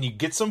that, and you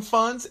get some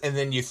funds, and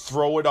then you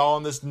throw it all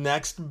on this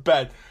next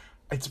bet.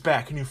 It's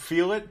back. Can you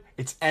feel it?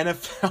 It's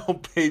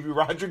NFL, baby.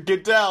 Roger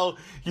Goodell.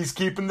 He's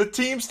keeping the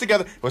teams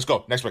together. Let's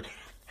go. Next pick.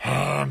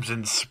 Hams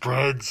and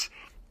Spreads.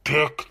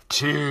 Pick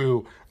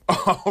 2.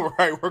 All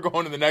right, we're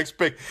going to the next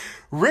pick.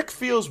 Rick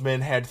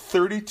Fieldsman had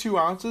 32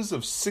 ounces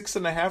of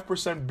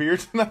 6.5% beer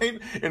tonight,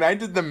 and I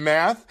did the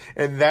math,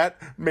 and that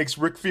makes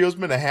Rick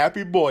Fieldsman a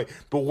happy boy.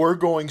 But we're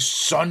going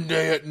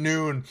Sunday at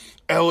noon,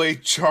 LA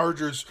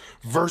Chargers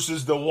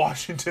versus the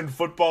Washington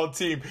football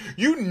team.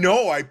 You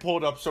know I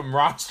pulled up some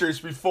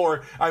rosters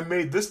before I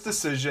made this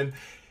decision.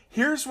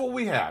 Here's what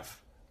we have.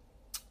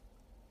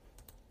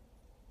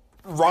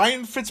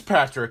 Ryan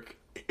Fitzpatrick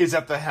is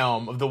at the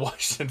helm of the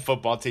Washington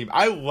football team.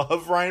 I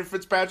love Ryan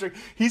Fitzpatrick.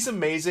 He's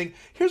amazing.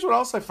 Here's what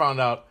else I found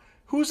out.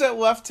 Who's at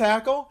left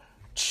tackle?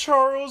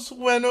 Charles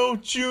Leno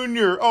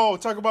Jr. Oh,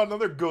 talk about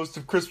another ghost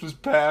of Christmas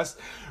past.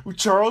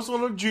 Charles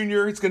Leno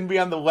Jr. is going to be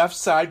on the left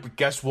side, but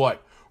guess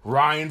what?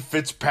 Ryan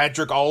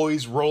Fitzpatrick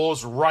always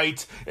rolls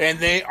right, and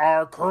they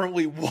are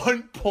currently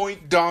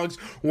 1-point dogs.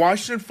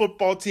 Washington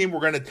football team, we're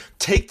going to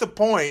take the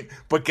point,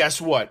 but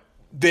guess what?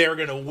 They're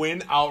going to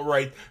win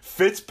outright.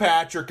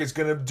 Fitzpatrick is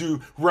going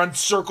to run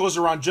circles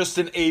around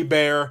Justin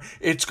Hebert.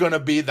 It's going to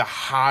be the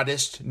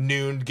hottest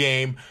noon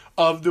game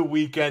of the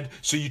weekend.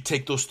 So you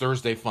take those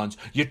Thursday funds.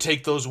 You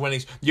take those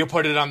winnings. You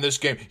put it on this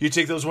game. You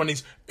take those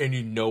winnings. And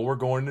you know we're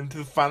going into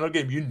the final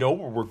game. You know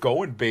where we're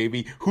going,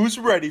 baby. Who's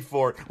ready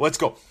for it? Let's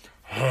go.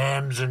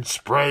 Hams and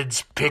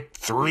Spreads. Pick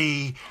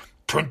 3.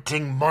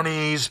 Printing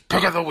Money's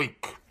Pick of the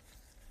Week.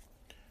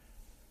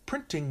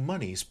 Printing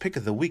Money's Pick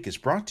of the Week is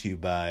brought to you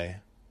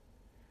by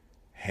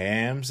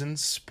Hams and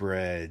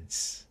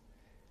Spreads.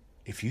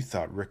 If you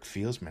thought Rick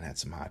Fieldsman had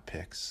some hot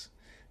picks,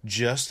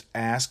 just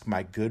ask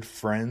my good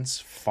friends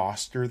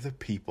Foster the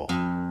People. All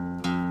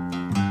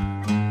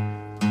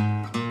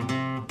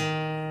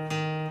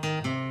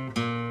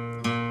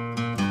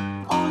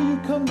you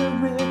come to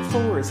Rick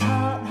for is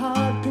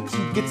hot picks.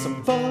 You get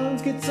some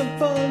funds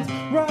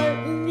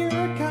right in your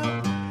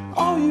account.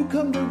 All you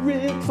come to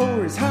Rick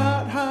for is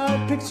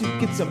hot picks. You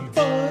get some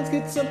funds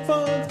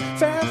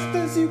fast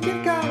as you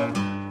can count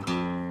them.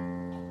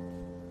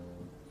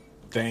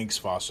 Thanks,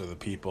 Foster the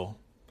People.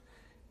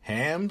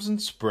 Hams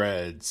and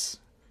Spreads.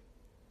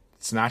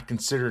 It's not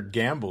considered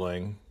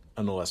gambling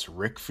unless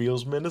Rick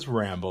Fieldsman is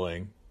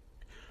rambling.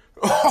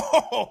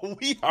 Oh,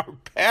 we are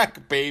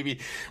back, baby.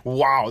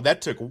 Wow,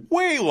 that took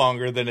way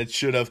longer than it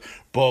should have.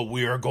 But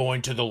we are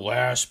going to the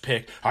last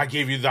pick. I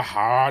gave you the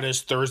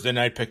hottest Thursday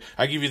night pick.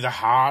 I give you the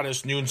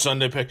hottest noon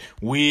Sunday pick.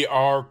 We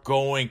are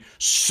going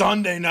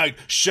Sunday night.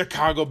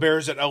 Chicago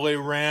Bears at LA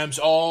Rams.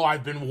 Oh,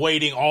 I've been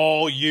waiting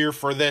all year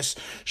for this.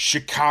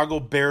 Chicago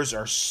Bears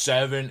are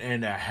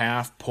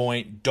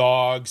 7.5-point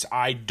dogs.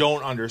 I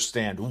don't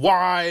understand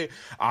why.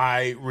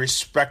 I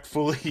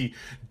respectfully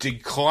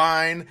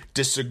decline,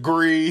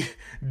 disagree,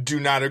 do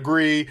not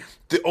agree.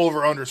 The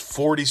over-under is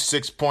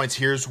 46 points.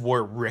 Here's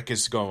where Rick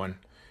is going.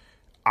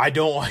 I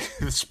don't like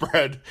the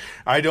spread.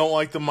 I don't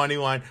like the money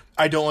line.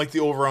 I don't like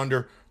the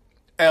over-under.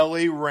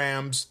 LA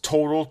Rams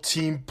total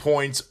team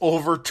points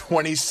over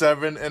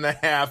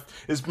 27.5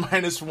 is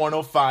minus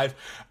 105.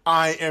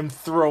 I am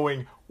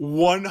throwing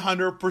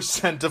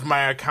 100% of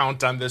my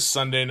account on this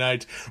Sunday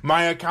night.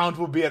 My account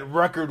will be at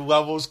record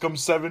levels come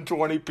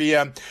 7:20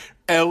 p.m.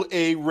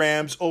 LA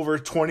Rams over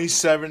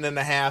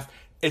 27.5.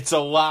 It's a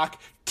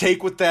lock.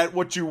 Take with that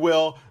what you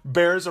will.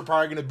 Bears are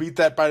probably going to beat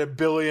that by a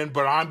billion,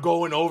 but I'm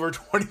going over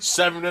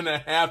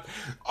 27.5.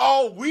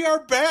 Oh, we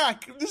are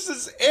back. This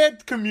is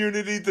it,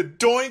 community. The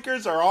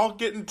Doinkers are all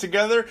getting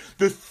together.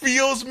 The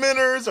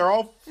Feelsmaners are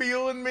all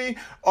feeling me.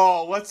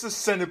 Oh, let's just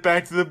send it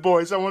back to the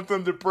boys. I want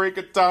them to break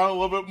it down a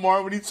little bit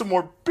more. We need some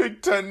more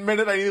Big 10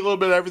 minute. I need a little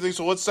bit of everything,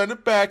 so let's send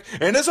it back.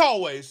 And as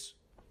always,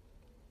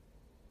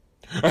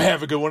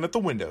 have a good one at the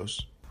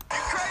windows.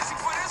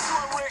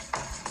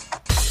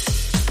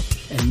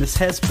 And this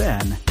has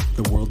been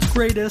the world's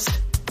greatest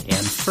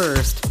and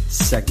first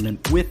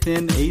segment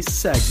within a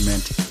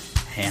segment,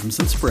 Hams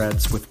and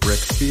Spreads with Rick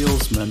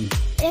Fieldsman.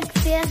 Rick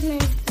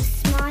Fieldsman is the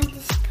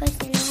smartest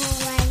person in the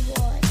whole wide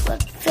world. Rick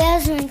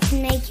Fieldsman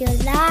can make you a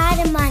lot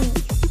of money.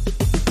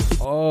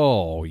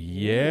 Oh,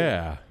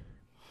 yeah.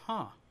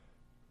 Huh.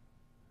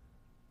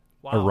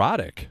 Wow.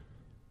 Erotic.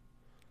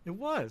 It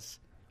was.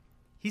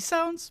 He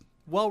sounds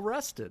well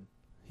rested.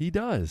 He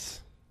does.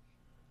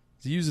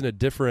 He's using a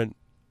different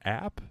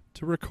app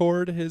to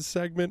record his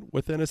segment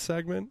within a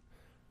segment.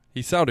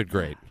 He sounded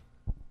great.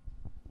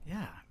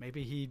 Yeah,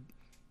 maybe he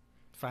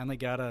finally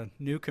got a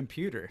new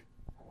computer.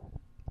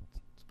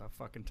 It's about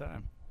fucking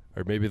time.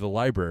 Or maybe the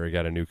library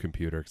got a new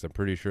computer, because I'm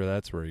pretty sure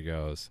that's where he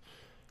goes.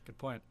 Good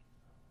point.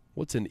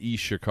 What's an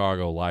East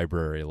Chicago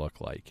library look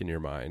like in your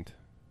mind?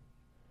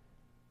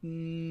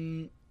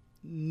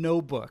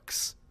 No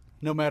books.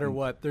 No matter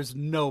what, there's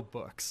no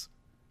books.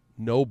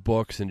 No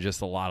books and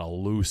just a lot of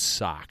loose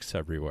socks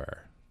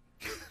everywhere.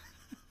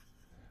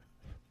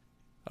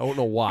 I don't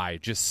know why,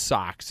 just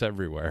socks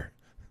everywhere.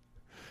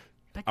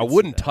 I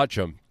wouldn't touch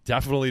them.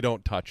 Definitely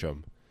don't touch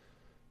them.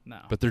 No.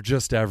 But they're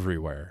just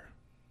everywhere.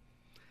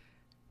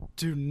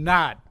 Do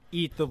not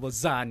eat the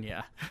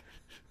lasagna.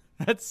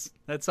 That's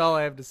all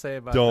I have to say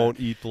about Don't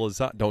that. eat the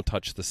lasagna. Don't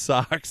touch the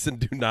socks and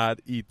do not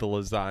eat the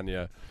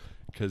lasagna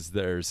because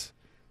there's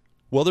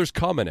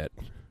cum in it.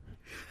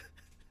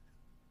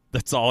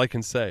 That's all I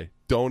can say.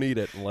 Don't eat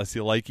it unless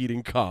you like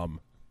eating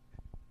cum.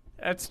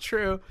 That's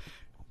true.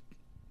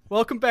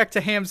 Welcome back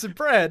to Hams and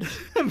Bread,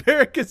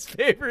 America's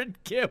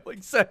favorite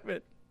gambling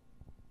segment.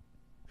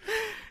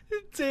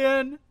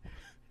 Dan,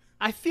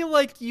 I feel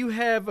like you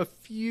have a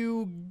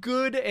few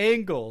good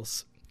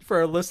angles for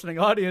our listening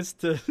audience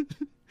to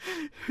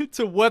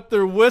wet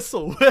their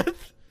whistle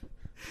with.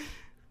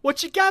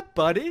 What you got,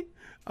 buddy?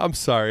 I'm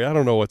sorry. I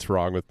don't know what's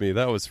wrong with me.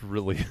 That was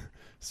really...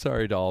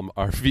 Sorry to all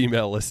our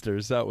female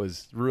listeners. That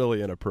was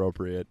really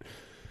inappropriate.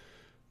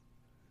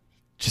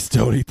 Just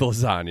don't eat the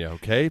lasagna,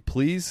 okay?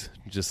 Please,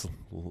 just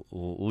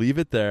leave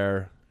it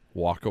there.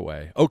 Walk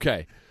away.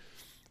 Okay.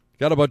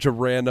 Got a bunch of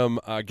random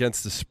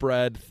against the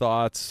spread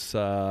thoughts,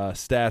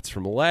 stats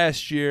from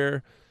last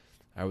year.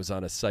 I was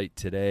on a site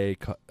today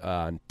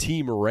on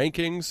Team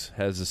Rankings,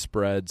 has the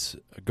spreads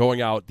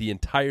going out the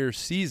entire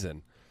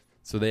season.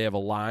 So they have a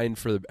line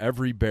for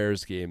every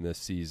Bears game this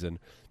season.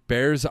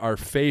 Bears are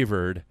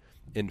favored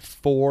in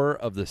 4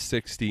 of the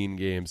 16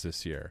 games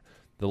this year.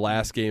 The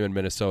last game in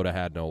Minnesota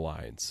had no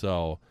line.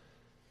 So,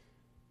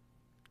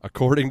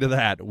 according to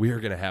that, we are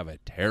going to have a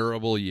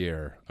terrible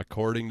year,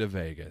 according to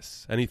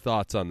Vegas. Any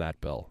thoughts on that,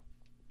 Bill?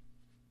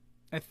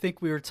 I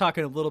think we were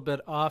talking a little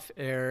bit off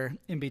air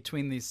in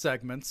between these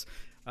segments.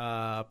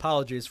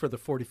 Apologies for the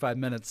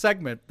 45-minute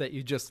segment that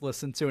you just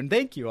listened to, and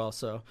thank you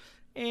also.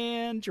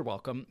 And you're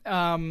welcome.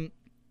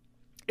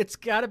 It's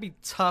got to be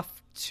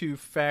tough to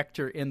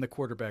factor in the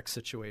quarterback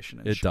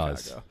situation in Chicago. It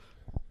does.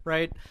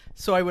 Right?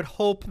 So I would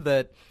hope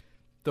that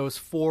those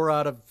 4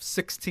 out of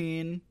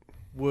 16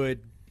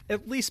 would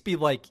at least be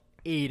like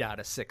 8 out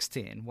of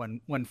 16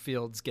 when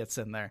Fields gets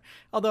in there.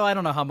 Although I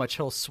don't know how much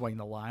he'll swing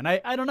the line.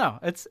 I don't know.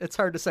 It's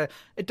hard to say.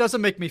 It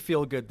doesn't make me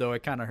feel good, though.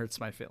 It kind of hurts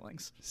my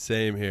feelings.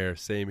 Same here.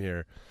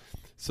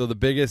 So the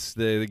biggest,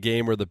 the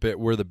game we're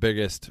the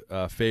biggest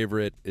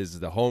favorite is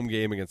the home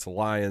game against the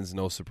Lions.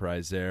 No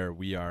surprise there.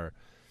 We are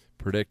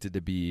predicted to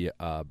be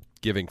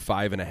giving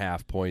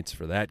 5.5 points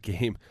for that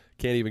game.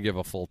 Can't even give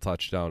a full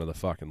touchdown to the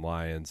fucking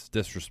Lions.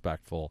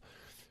 Disrespectful.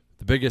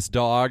 The biggest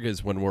dog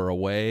is when we're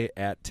away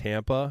at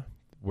Tampa.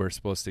 we're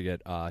supposed to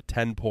get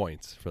 10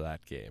 points for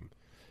that game.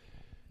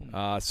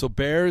 So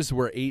Bears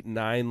were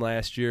 8-9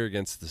 last year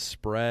against the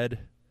spread. It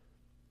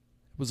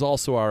was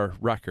also our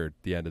record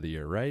at the end of the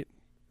year, right?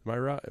 Am I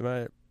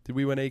right? Did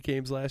we win 8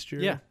 games last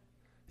year?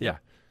 Yeah.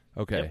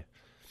 Okay. Yep.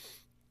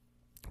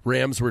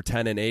 Rams were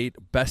 10-8.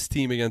 Best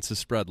team against the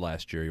spread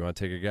last year. You want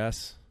to take a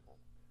guess?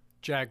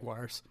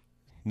 Jaguars.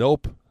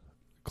 Nope.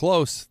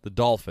 Close. The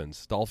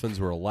Dolphins. Dolphins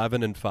were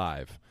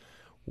 11-5.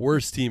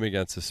 Worst team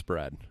against the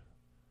spread.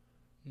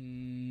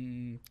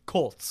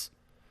 Colts.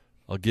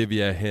 I'll give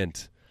you a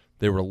hint.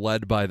 They were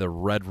led by the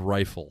Red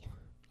Rifle.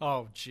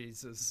 Oh,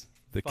 Jesus.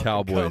 The Fucking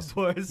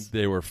Cowboys.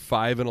 They were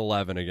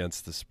 5-11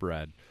 against the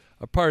spread.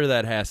 A part of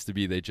that has to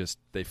be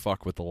they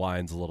fuck with the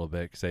lines a little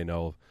bit because they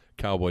know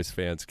Cowboys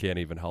fans can't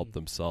even help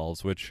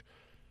themselves, which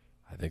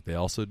I think they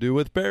also do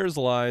with Bears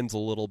lines a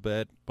little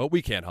bit, but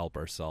we can't help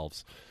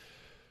ourselves.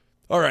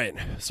 All right,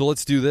 so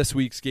let's do this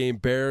week's game.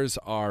 Bears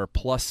are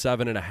plus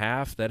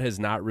 7.5. That has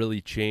not really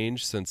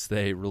changed since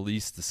they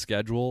released the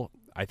schedule.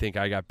 I think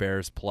I got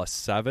Bears plus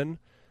 7.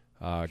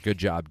 Good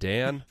job,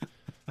 Dan.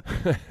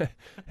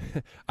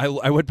 I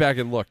went back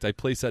and looked. I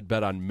placed that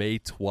bet on May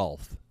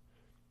 12th.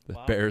 The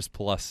Bears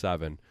plus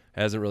 7.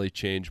 Hasn't really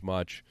changed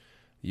much.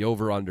 The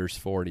over-under's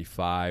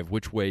 45.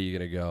 Which way are you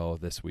going to go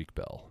this week,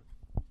 Bill?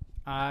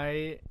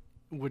 I'd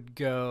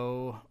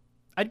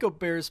go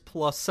Bears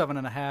plus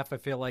 7.5. I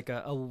feel like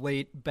a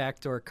late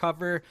backdoor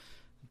cover.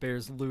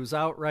 Bears lose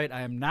outright.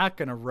 I am not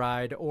going to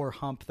ride or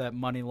hump that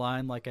money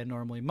line like I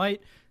normally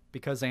might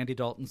because Andy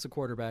Dalton's the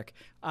quarterback.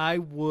 I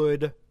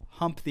would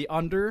hump the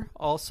under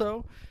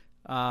also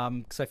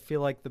because I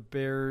feel like the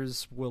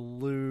Bears will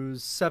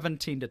lose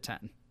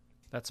 17-10.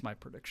 That's my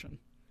prediction.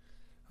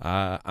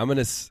 I'm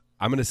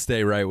gonna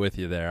stay right with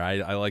you there.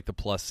 I like the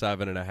plus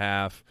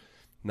 7.5.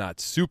 Not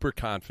super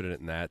confident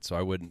in that, so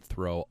I wouldn't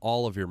throw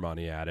all of your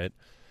money at it.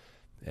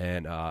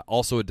 And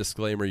also a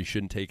disclaimer: you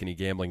shouldn't take any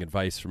gambling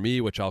advice from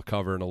me, which I'll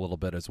cover in a little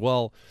bit as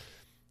well.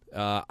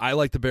 I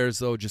like the Bears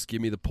though. Just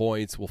give me the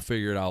points. We'll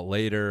figure it out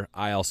later.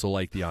 I also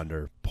like the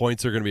under.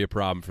 Points are going to be a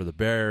problem for the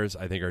Bears.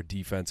 I think our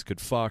defense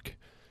could fuck.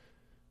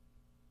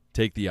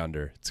 Take the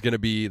under. It's going to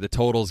be the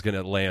total's going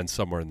to land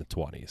somewhere in the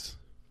 20s.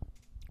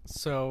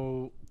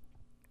 So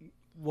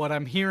what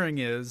I'm hearing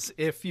is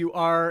if you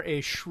are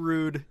a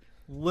shrewd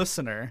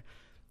listener,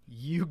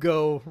 you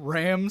go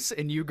Rams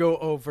and you go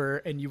over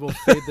and you will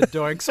fade the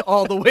Doinks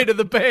all the way to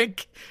the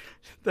bank.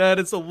 That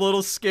is a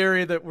little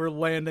scary that we're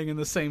landing in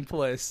the same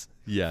place.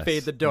 Yes.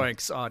 Fade the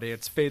Doinks,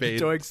 audience. Fade the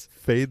Doinks.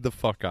 Fade the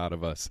fuck out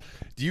of us.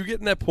 Do you get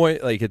in that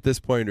point, like at this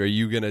point, are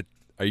you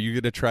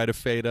gonna try to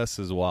fade us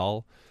as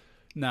well?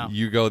 No.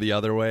 You go the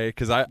other way?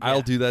 Because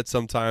I'll do that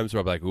sometimes where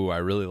I'm like, ooh, I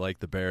really like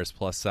the Bears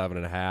plus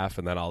 7.5,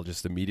 and then I'll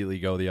just immediately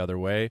go the other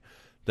way.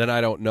 Then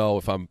I don't know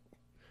if I'm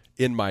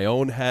in my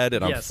own head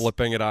and I'm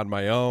flipping it on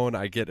my own.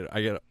 I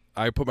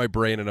put my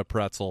brain in a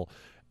pretzel,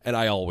 and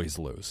I always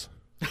lose.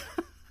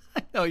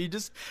 No,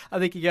 I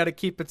think you got to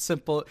keep it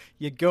simple.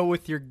 You go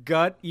with your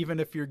gut, even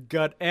if your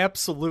gut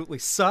absolutely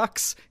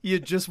sucks. You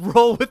just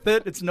roll with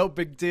it. It's no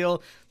big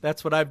deal.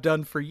 That's what I've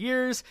done for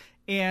years.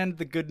 And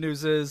the good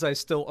news is I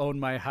still own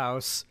my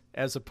house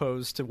as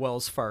opposed to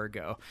Wells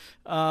Fargo.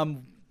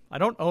 I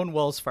don't own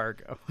Wells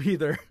Fargo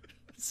either.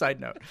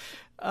 Side note.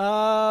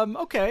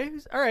 Okay.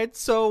 All right.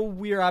 So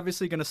we are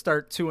obviously going to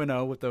start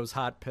 2-0 with those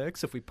hot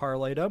picks. If we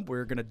parlayed them,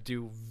 we're going to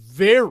do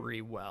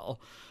very well.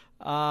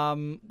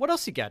 What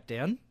else you got,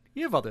 Dan?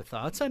 You have other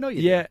thoughts. I know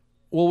you do.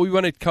 Well, we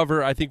want to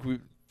cover, I think we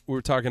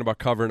were talking about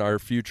covering our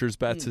futures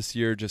bets this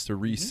year, just a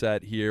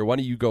reset here. Why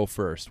don't you go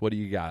first? What do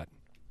you got?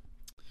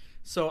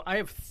 So I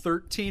have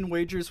 13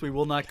 wagers. We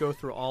will not go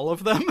through all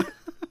of them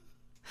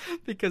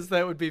because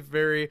that would be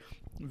very,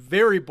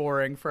 very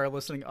boring for our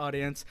listening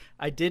audience.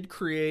 I did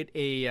create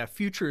a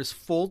futures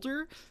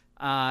folder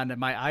on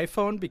my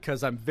iPhone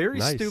because I'm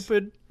very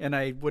stupid and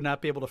I would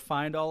not be able to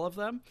find all of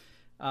them.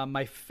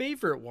 My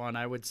favorite one,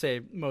 I would say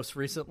most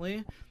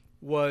recently,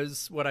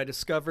 was what I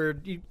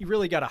discovered. You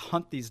really got to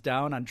hunt these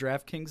down on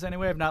DraftKings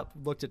anyway. I've not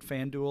looked at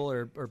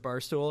FanDuel or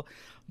Barstool,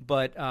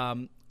 but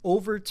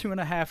over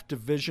 2.5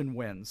 division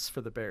wins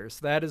for the Bears.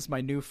 That is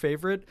my new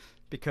favorite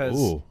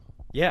because,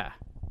 you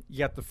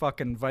got the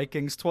fucking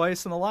Vikings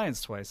twice and the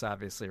Lions twice,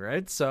 obviously,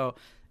 right? So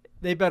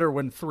they better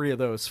win 3 of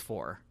those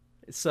 4.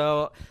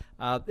 So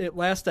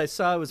last I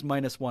saw it was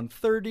minus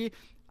 130.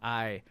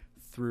 I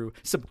threw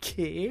some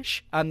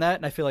cash on that,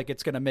 and I feel like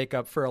it's going to make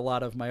up for a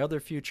lot of my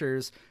other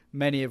futures,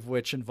 many of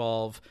which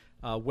involve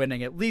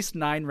winning at least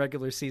 9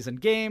 regular season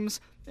games,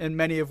 and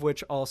many of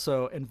which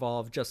also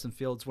involve Justin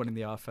Fields winning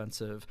the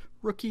Offensive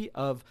Rookie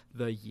of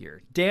the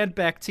Year. Dan,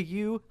 back to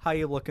you. How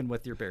you looking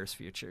with your Bears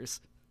futures?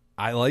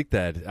 I like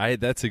that. I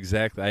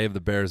have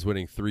the Bears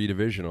winning 3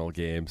 divisional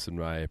games in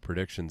my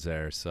predictions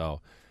there, so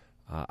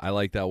I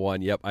like that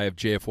one. Yep, I have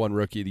JF1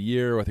 Rookie of the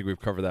Year. I think we've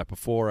covered that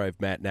before. I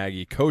have Matt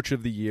Nagy Coach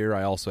of the Year.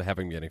 I also have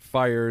him getting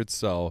fired,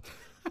 so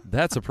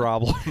that's a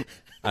problem.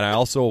 And I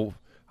also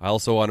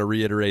want to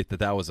reiterate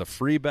that was a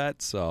free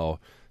bet, so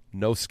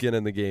no skin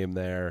in the game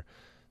there.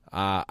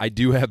 I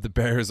do have the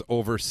Bears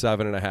over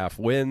 7.5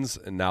 wins,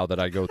 and now that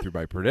I go through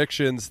my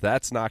predictions,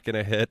 that's not going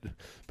to hit,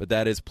 but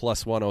that is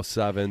plus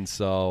 107,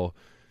 so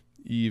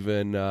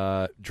even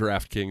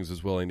DraftKings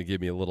was willing to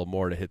give me a little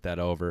more to hit that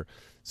over.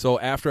 So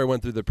after I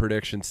went through the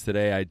predictions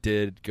today, I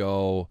did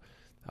go,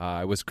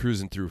 I was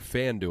cruising through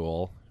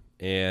FanDuel,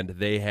 and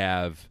they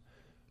have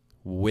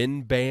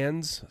win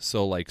bands,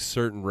 so like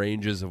certain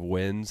ranges of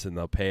wins, and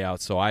they'll pay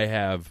out. So I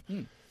have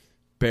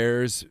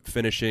Bears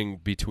finishing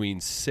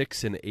between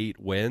 6 and 8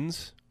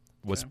 wins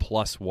was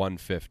plus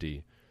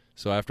 150.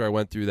 So after I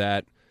went through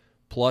that,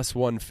 plus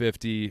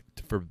 150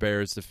 for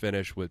Bears to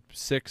finish with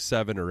 6,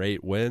 7, or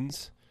 8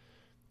 wins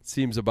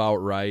seems about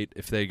right.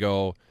 If they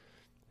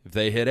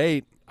hit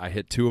 8, I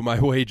hit 2 of my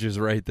wages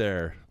right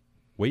there.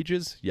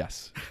 Wages?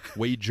 Yes.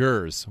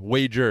 Wagers.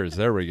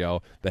 There we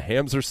go. The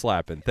hams are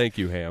slapping. Thank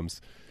you,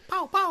 hams.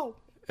 Pow, pow.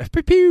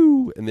 Pew,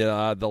 pew. And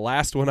the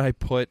last one I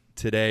put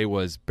today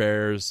was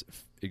Bears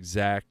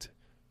exact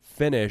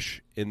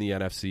finish in the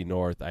NFC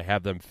North. I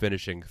have them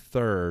finishing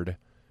 3rd,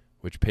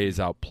 which pays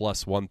out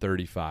plus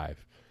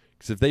 135.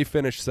 Because if they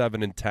finish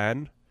 7 and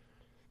 10,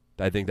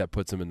 I think that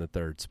puts them in the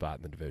 3rd spot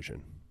in the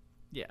division.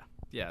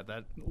 Yeah,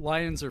 that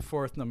Lions are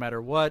 4th no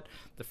matter what.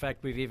 The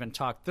fact we've even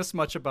talked this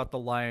much about the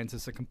Lions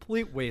is a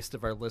complete waste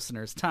of our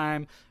listeners'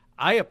 time.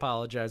 I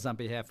apologize on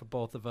behalf of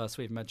both of us.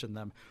 We've mentioned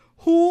them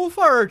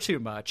far too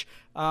much.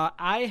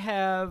 I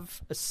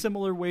have a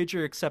similar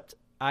wager, except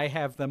I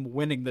have them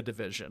winning the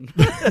division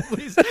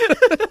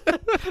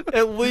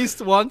at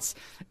least once.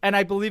 And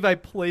I believe I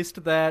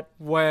placed that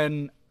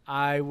when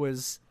I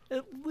was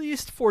at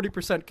least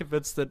 40%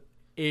 convinced that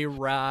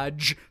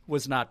A-Raj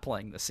was not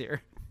playing this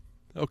year.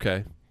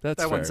 Okay. That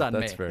fair. One's on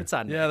that's me. Fair. It's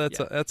on me.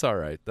 That's all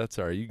right. That's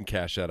all right. You can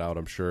cash that out.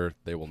 I'm sure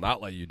they will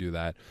not let you do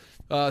that.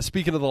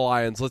 Speaking of the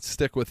Lions, let's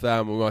stick with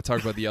them. We want to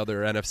talk about the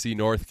other NFC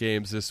North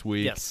games this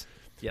week. Yes.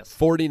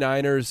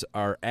 49ers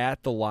are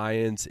at the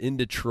Lions in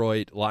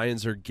Detroit.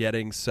 Lions are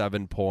getting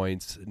 7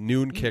 points.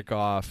 Noon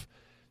kickoff,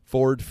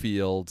 Ford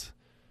Field.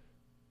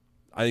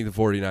 I think the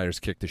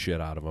 49ers kick the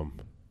shit out of them.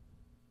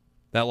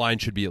 That line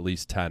should be at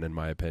least 10, in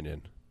my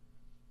opinion.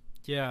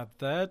 Yeah,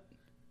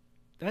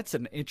 that's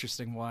an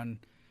interesting one.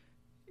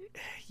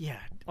 Yeah,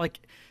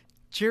 like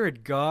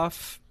Jared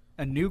Goff,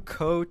 a new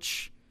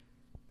coach.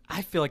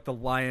 I feel like the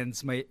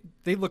Lions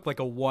they look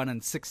like a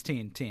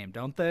 1-16 team,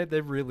 don't they?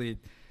 They really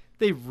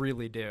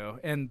do.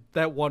 And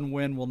that one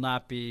win will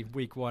not be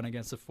week 1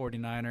 against the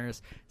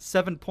 49ers.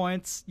 7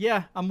 points.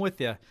 Yeah, I'm with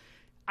you.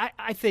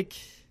 I think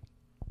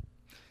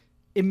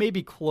it may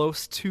be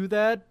close to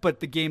that, but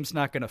the game's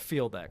not going to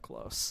feel that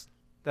close.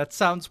 That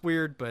sounds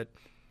weird, but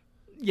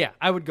yeah,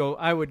 I would go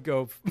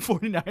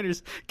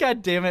 49ers.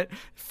 God damn it.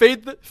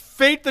 Fade the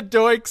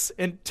Doinks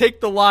and take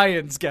the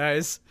Lions,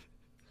 guys.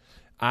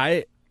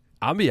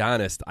 I'll be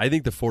honest. I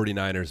think the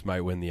 49ers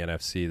might win the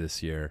NFC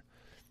this year.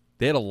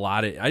 They had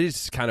I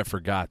just kind of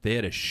forgot. They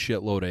had a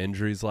shitload of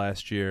injuries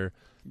last year.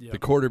 Yep. The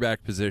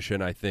quarterback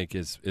position, I think,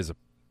 is a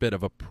bit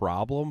of a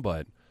problem,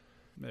 but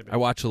maybe. I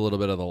watched a little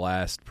bit of the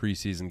last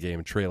preseason game,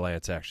 and Trey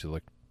Lance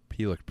actually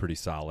looked pretty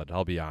solid,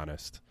 I'll be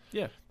honest.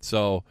 Yeah.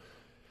 So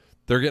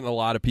they're getting a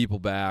lot of people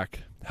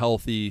back,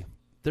 healthy.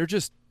 They're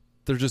just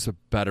a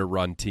better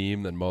run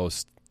team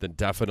than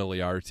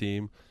definitely our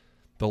team.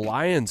 The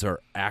Lions are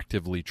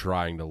actively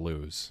trying to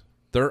lose.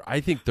 I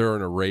think they're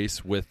in a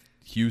race with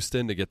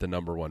Houston to get the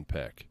number 1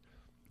 pick.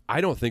 I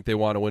don't think they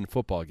want to win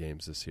football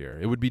games this year.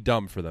 It would be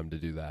dumb for them to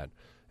do that.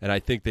 And I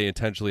think they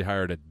intentionally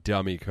hired a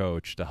dummy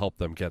coach to help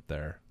them get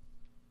there.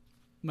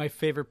 My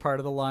favorite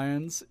part of the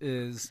Lions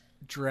is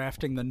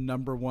drafting the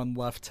number 1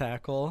 left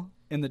tackle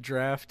in the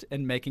draft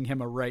and making him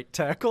a right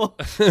tackle.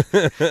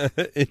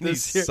 And he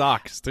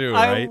sucks too,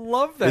 right? I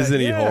love that.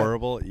 Isn't he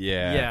horrible?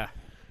 Yeah.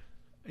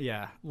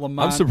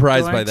 Lamont I'm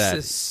surprised Doinks by that.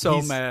 Is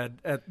so mad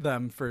at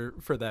them for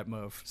that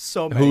move.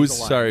 So mad.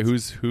 Who's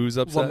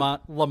upset?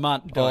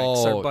 Lamont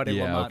Doinks, our buddy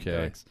Lamont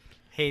Doinks.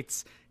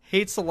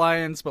 Hates the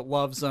Lions but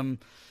loves them,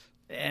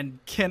 and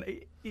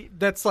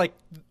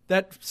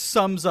that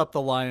sums up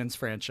the Lions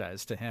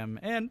franchise to him,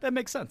 and that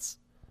makes sense.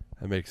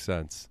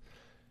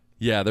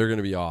 Yeah, they're going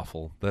to be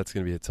awful. That's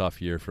going to be a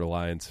tough year for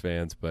Lions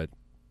fans, but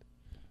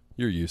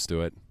you're used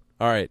to it.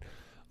 All right,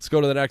 let's go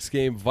to the next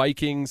game.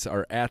 Vikings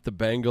are at the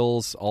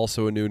Bengals,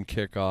 also a noon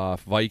kickoff.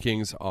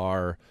 Vikings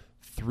are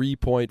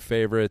 3-point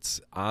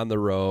favorites on the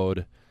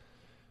road.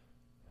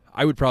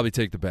 I would probably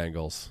take the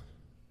Bengals.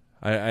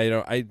 I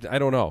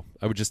don't know.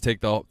 I would just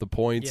take the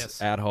points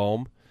at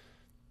home.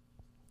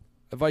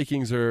 The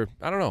Vikings are,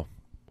 I don't know.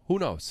 Who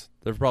knows?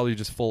 They're probably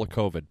just full of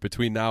COVID.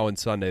 Between now and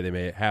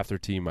Sunday, half their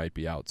team might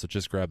be out. So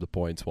just grab the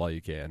points while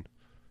you can.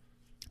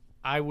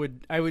 I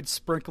would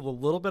sprinkle a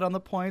little bit on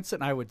the points,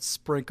 and I would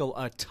sprinkle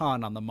a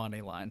ton on the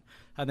money line.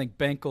 I think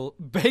the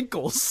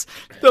Bengals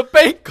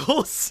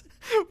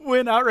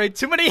win outright.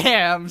 Too many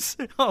hams.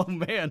 Oh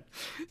man,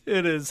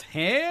 it is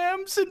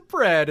hams and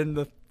bread, and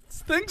the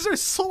things are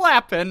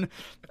slapping.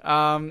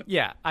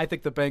 I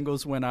think the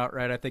Bengals win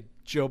outright. I think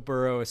Joe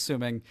Burrow,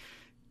 assuming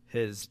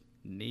his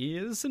knee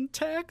is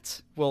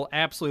intact, will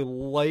absolutely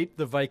light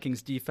the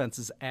Vikings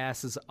defense's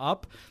asses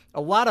up.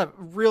 A lot of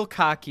real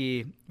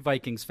cocky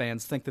Vikings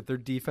fans think that their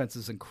defense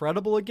is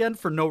incredible again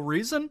for no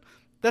reason.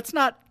 That's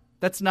not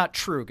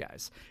true,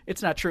 guys.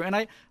 It's not true. And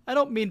I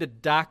don't mean to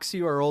dox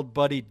you, our old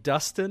buddy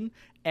Dustin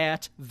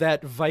at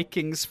that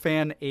Vikings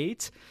fan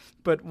 8,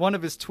 but one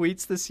of his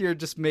tweets this year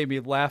just made me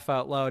laugh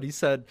out loud. He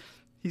said,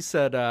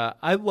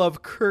 I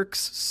love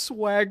Kirk's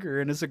swagger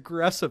and his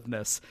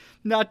aggressiveness,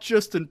 not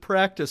just in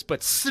practice,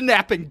 but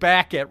snapping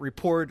back at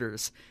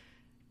reporters.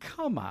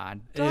 Come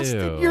on,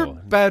 Dustin, Ew, you're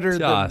better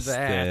Dustin,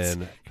 than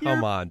that.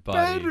 Come on,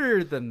 buddy.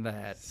 Better than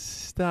that.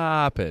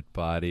 Stop it,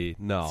 buddy.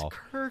 No. It's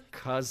Kirk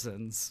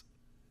Cousins.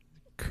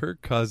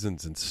 Kirk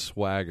Cousins and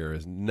swagger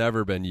has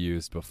never been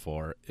used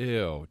before.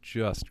 Ew,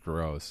 just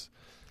gross.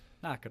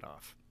 Knock it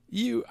off.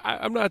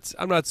 I'm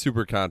not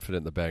super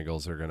confident the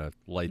Bengals are gonna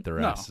light their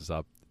asses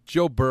up.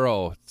 Joe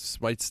Burrow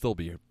might still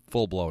be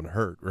full blown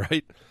hurt,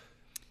 right?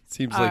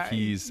 Seems like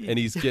he's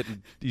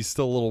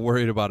still a little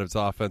worried about his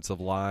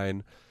offensive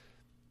line.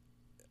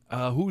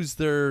 Who's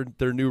their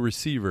new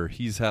receiver?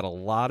 He's had a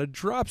lot of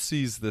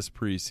dropsies this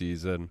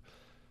preseason.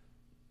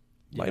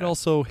 Might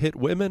also hit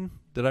women.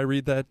 Did I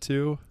read that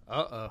too?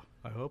 I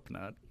hope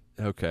not.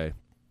 Okay.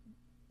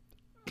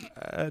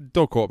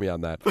 Don't quote me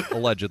on that.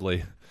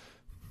 Allegedly.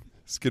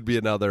 This could be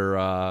another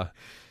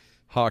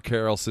Hawk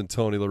Harrelson,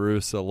 Tony La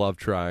Russa love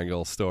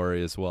triangle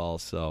story as well.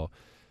 So,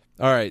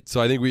 all right. So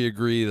I think we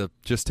agree to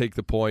just take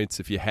the points.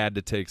 If you had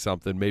to take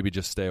something, maybe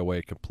just stay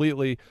away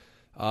completely.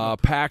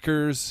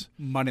 Packers.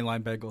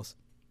 Moneyline Bengals.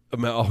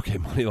 Okay,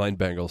 Moneyline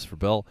Bengals for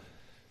Bill.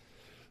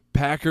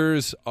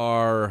 Packers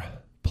are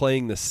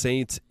playing the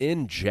Saints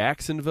in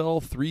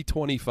Jacksonville,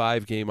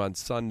 3:25 game on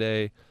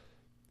Sunday.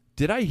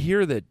 Did I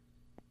hear that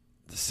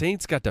the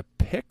Saints got to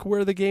pick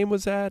where the game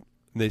was at?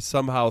 And they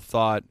somehow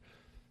thought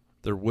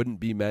there wouldn't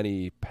be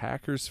many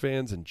Packers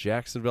fans in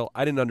Jacksonville.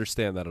 I didn't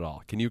understand that at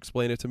all. Can you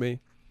explain it to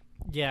me?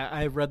 Yeah,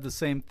 I read the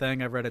same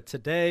thing. I read it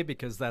today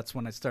because that's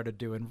when I started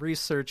doing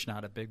research,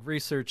 not a big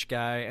research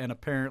guy. And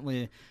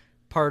apparently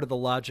part of the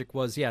logic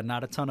was,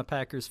 not a ton of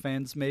Packers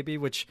fans maybe,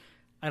 which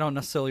I don't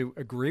necessarily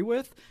agree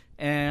with.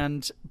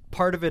 And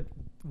part of it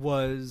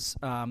was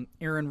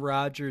Aaron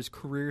Rodgers'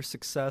 career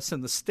success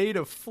in the state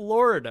of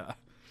Florida.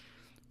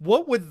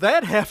 What would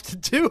that have to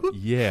do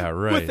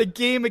with a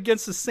game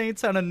against the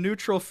Saints on a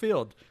neutral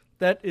field?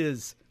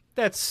 That's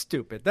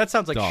stupid. That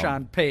sounds like Dumb.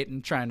 Sean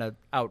Payton trying to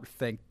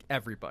outthink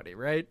everybody,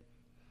 right?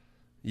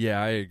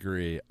 Yeah, I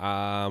agree.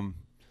 I'd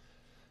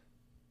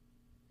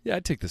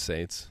take the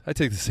Saints. I'd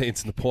take the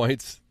Saints in the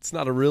points. It's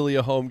not really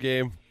a home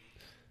game.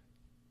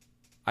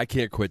 I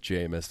can't quit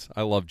Jameis.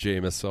 I love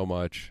Jameis so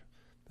much.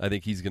 I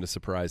think he's going to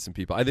surprise some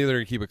people. I think they're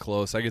going to keep it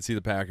close. I could see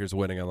the Packers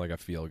winning on like a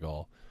field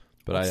goal.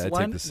 But I take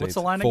the Saints. What's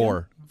the line 4.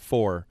 again?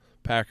 4.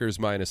 Packers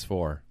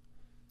 -4.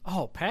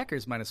 Oh,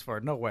 Packers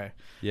 -4. No way.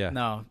 Yeah.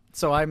 No.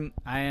 So I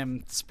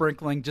am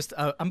sprinkling just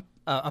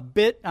a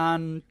bit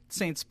on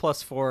Saints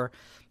 +4,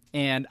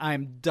 and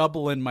I'm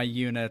doubling my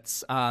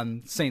units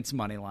on Saints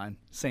money line.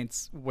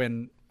 Saints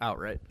win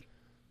outright.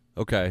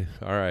 Okay.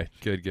 All right.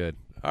 Good.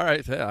 All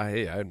right.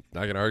 Hey, I'm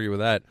not going to argue with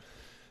that.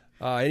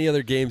 Any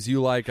other games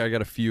you like? I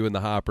got a few in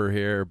the hopper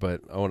here,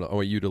 but I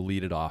want you to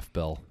lead it off,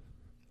 Bill.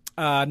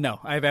 No,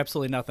 I have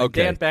absolutely nothing.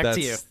 Okay, Dan, back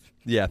to you.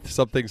 Yeah,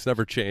 some things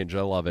never change.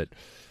 I love it.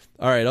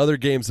 All right, other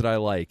games that I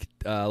like.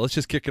 Let's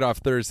just kick it off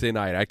Thursday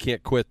night. I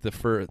can't quit the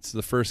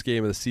first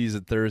game of the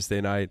season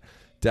Thursday night.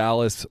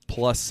 Dallas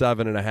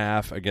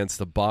 +7.5 against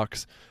the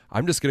Bucs.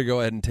 I'm just going to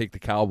go ahead and take the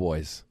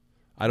Cowboys.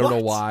 I don't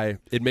know why.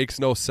 It makes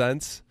no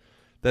sense.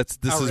 This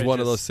is one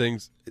of those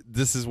things.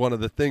 This is one of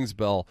the things,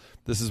 Bill.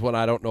 This is when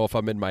I don't know if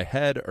I'm in my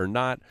head or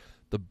not.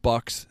 The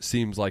Bucs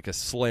seems like a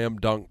slam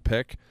dunk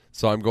pick,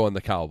 so I'm going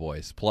the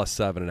Cowboys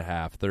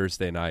 +7.5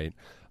 Thursday night.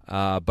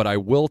 But I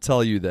will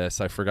tell you this.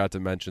 I forgot to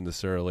mention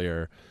this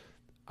earlier.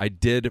 I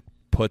did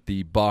put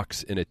the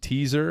Bucs in a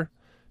teaser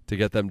to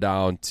get them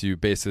down to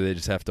basically they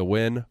just have to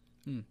win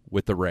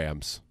with the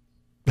Rams.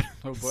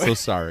 Oh boy. So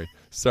sorry.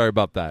 Sorry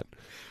about that.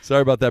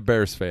 Sorry about that,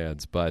 Bears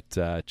fans. But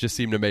it just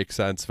seemed to make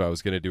sense if I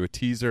was going to do a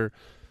teaser.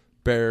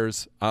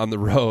 Bears on the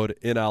road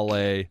in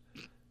L.A.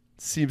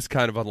 Seems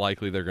kind of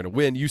unlikely they're going to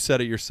win. You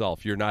said it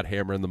yourself. You're not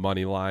hammering the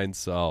money line,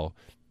 so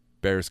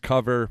Bears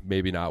cover,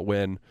 maybe not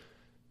win.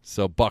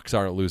 So Bucs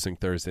aren't losing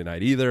Thursday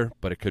night either,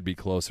 but it could be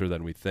closer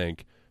than we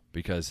think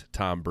because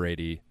Tom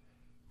Brady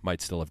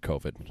might still have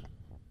COVID.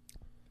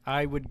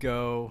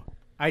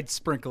 I'd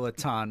sprinkle a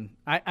ton.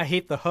 I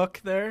hate the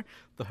hook there.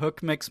 The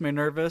hook makes me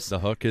nervous. The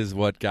hook is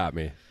what got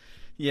me.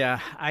 Yeah,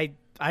 I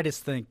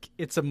just think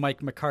it's a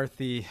Mike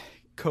McCarthy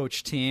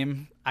coach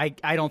team. I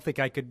don't think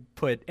I could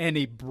put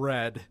any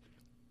bread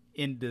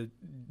into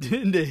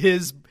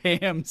his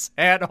hands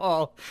at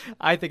all.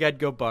 I think I'd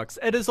go Bucs.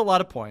 It is a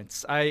lot of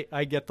points.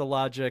 I get the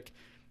logic.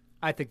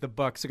 I think the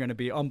Bucs are going to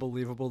be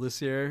unbelievable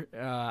this year.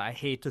 I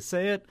hate to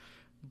say it,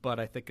 but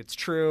I think it's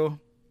true.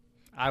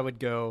 I'd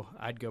go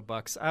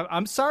Bucs.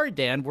 I'm sorry,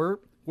 Dan.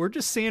 We're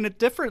just seeing it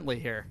differently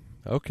here.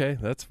 Okay,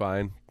 that's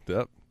fine.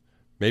 Yep.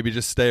 Maybe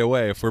just stay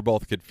away. If we're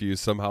both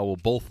confused, somehow we'll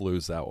both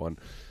lose that one.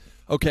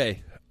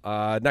 Okay,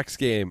 next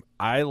game.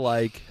 I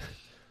like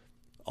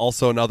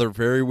also another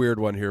very weird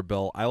one here,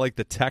 Bill. I like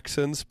the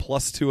Texans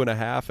plus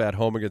 2.5 at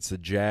home against the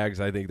Jags.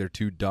 I think they're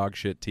two dog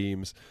shit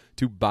teams,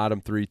 two bottom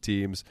 3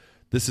 teams.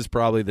 This is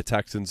probably the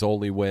Texans'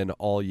 only win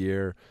all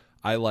year.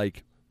 I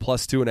like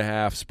plus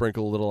 2.5,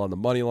 sprinkle a little on the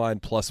money line,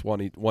 plus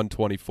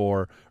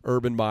 124.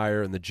 Urban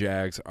Meyer and the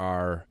Jags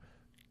they're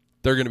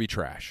going to be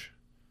trash.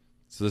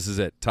 So this is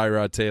it.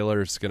 Tyrod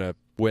Taylor's going to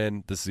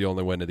win. This is the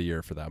only win of the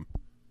year for them.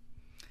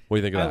 What do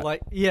you think of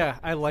that?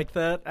 I like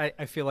that.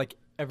 I feel like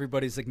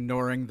everybody's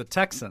ignoring the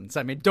Texans.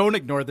 I mean, don't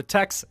ignore the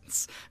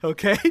Texans,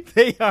 okay?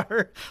 They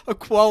are a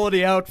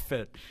quality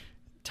outfit.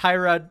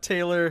 Tyrod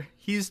Taylor,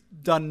 he's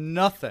done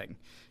nothing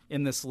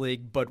in this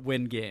league but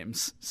win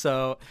games.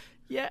 So,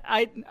 yeah,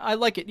 I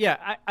like it.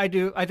 Yeah, I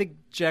do. I think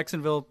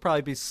Jacksonville will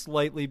probably be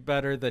slightly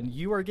better than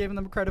you are giving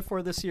them credit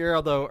for this year,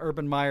 although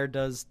Urban Meyer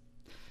does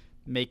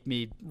make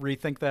me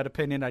rethink that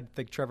opinion. I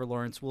think Trevor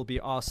Lawrence will be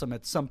awesome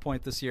at some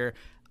point this year.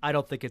 I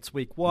don't think it's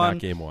week 1.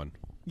 Not game 1.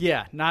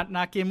 Yeah,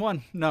 not game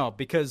 1. No,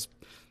 because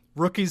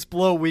rookies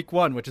blow week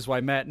 1, which is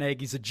why Matt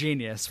Nagy's a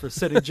genius for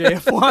sitting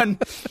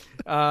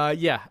JF1.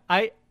 Yeah,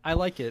 I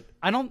like it.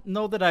 I don't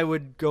know that I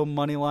would go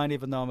money line,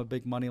 even though I'm a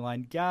big money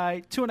line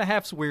guy.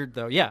 2.5's weird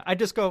though. Yeah, I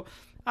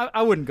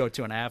wouldn't go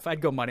 2.5.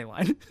 I'd go money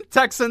line.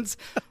 Texans,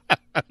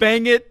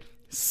 bang it,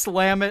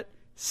 slam it,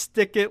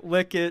 stick it,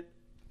 lick it,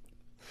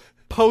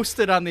 post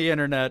it on the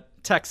internet.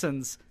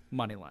 Texans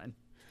money line.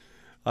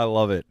 I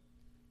love it.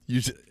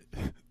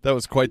 That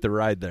was quite the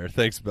ride there.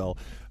 Thanks, Bill.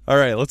 All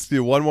right, let's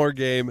do one more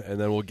game, and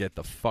then we'll get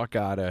the fuck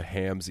out of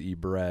Hamsy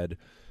bread.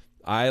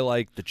 I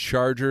like the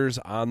Chargers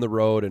on the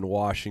road in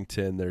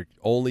Washington. They're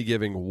only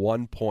giving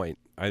 1 point.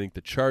 I think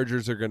the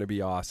Chargers are going to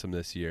be awesome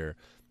this year.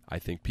 I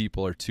think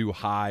people are too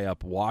high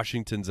up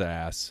Washington's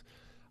ass.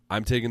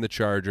 I'm taking the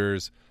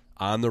Chargers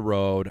on the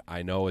road.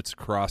 I know it's a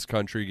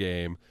cross-country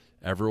game.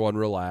 Everyone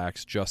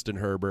relax. Justin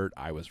Herbert,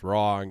 I was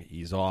wrong.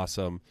 He's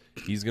awesome.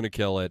 He's going to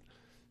kill it.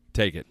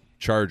 Take it.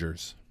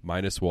 Chargers,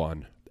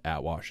 -1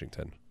 at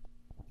Washington.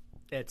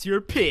 That's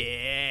your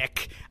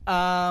pick.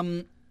 I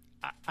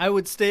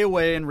would stay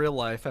away in real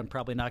life. I'm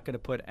probably not going to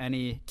put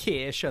any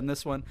cash on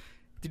this one.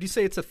 Did you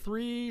say it's a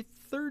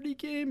 3:30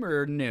 game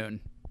or noon?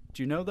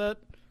 Do you know that?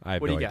 I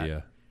have no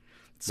idea.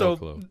 So no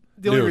clue.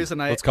 The only Noon. reason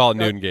Let's call it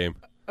noon game.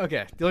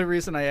 Okay. The only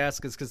reason I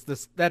ask is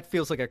because that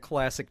feels like a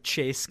classic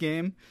chase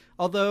game.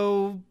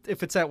 Although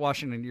if it's at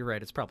Washington, you're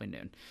right, it's probably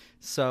noon.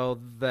 So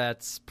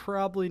that's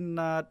probably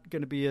not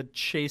going to be a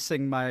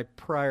chasing my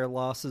prior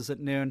losses at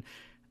noon.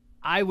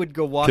 I would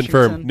go Washington.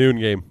 Confirm. Noon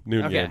game.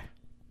 Noon okay.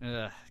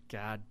 game.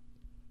 God.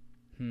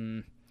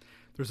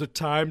 There's a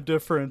time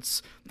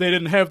difference. They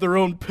didn't have their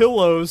own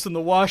pillows in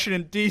the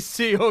Washington,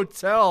 D.C.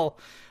 hotel.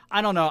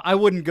 I don't know. I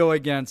wouldn't go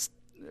against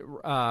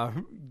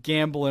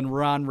gambling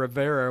Ron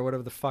Rivera or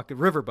whatever the fuck,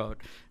 Riverboat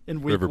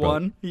in week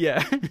 1.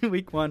 Yeah,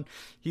 week 1.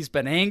 He's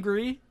been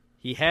angry.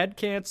 He had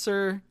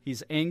cancer.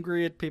 He's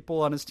angry at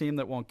people on his team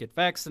that won't get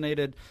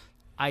vaccinated.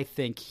 I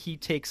think he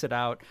takes it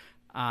out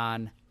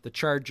on the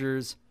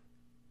Chargers.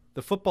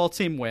 The football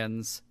team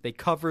wins. They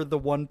cover the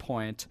 1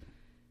 point.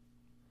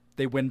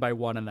 They win by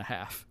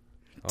 1.5.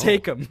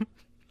 Take them.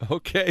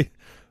 Okay.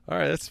 All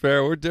right, that's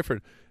fair. We're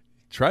different.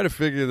 Try to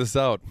figure this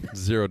out,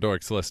 Zero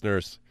Dorks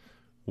listeners.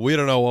 We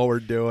don't know what we're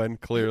doing,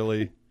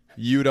 clearly.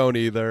 You don't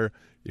either.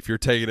 If you're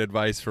taking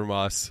advice from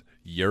us,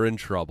 you're in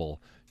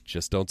trouble.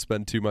 Just don't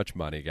spend too much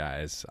money,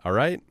 guys. All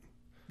right?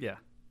 Yeah.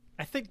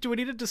 I think, do we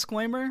need a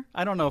disclaimer?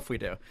 I don't know if we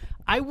do.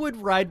 I would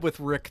ride with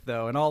Rick,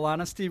 though, in all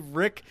honesty.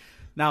 Rick,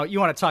 now you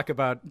want to talk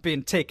about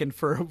being taken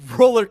for a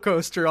roller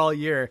coaster all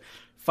year.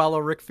 Follow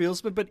Rick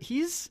Fieldsman, but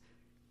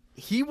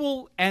he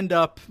will end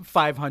up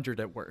 500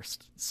 at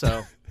worst.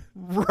 So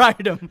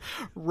ride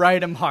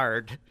him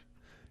hard.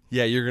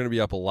 Yeah, you're going to be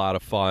up a lot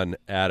of fun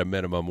at a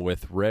minimum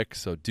with Rick,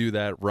 so do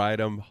that. Ride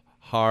him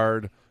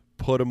hard,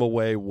 put him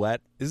away wet.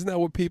 Isn't that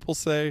what people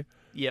say?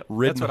 Yep,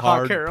 Ridden that's what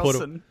hard, Hawk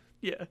Harrelson.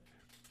 Yeah.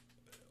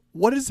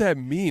 What does that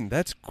mean?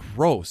 That's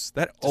gross.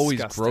 That always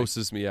Disgusting.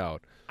 grosses me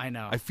out. I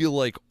know. I feel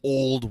like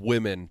old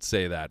women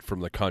say that from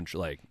the country,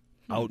 like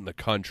out in the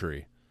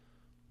country.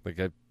 Like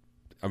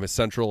I'm a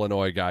Central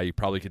Illinois guy. You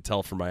probably could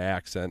tell from my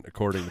accent,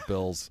 according to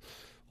Bill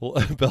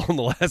in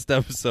the last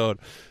episode.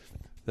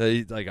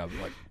 That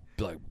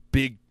like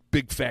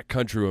big fat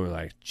country woman.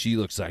 Like she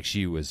looks like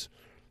she was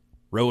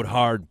rode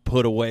hard,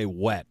 put away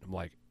wet. I'm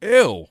like,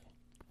 ew.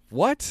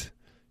 What?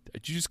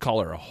 Did you just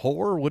call her a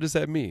whore? What does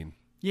that mean?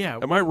 Yeah.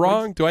 Am I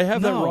wrong? Do I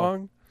have that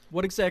wrong?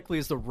 What exactly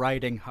is the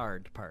riding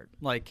hard part?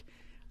 Like,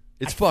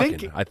 it's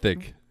fucking. I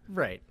think.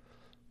 Right.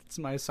 That's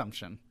my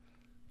assumption.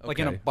 Okay. Like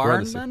in a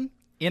barn, then?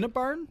 In a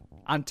barn?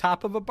 On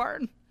top of a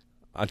barn?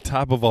 On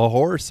top of a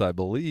horse, I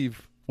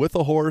believe. With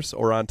a horse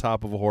or on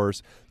top of a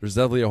horse. There's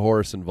definitely a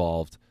horse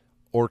involved.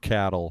 Or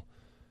cattle.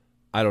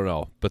 I don't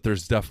know. But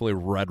there's definitely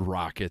red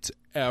rockets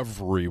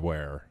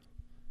everywhere.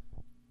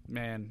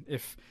 Man,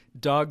 if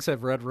dogs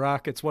have red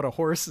rockets, what do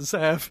horses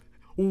have?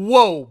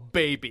 Whoa,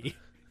 baby.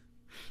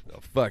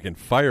 A fucking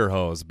fire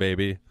hose,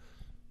 baby.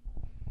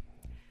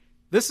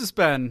 This has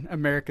been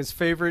America's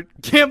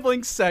favorite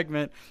gambling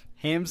segment,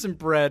 Hams and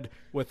bread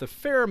with a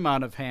fair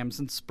amount of hams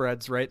and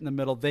spreads right in the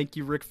middle. Thank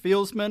you, Rick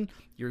Fieldsman.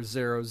 You're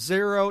 0,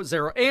 0,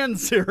 0, and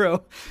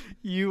 0.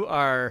 You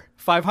are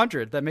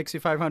 500. That makes you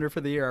 500 for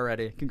the year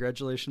already.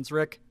 Congratulations,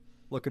 Rick.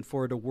 Looking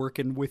forward to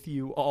working with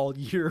you all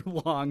year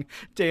long.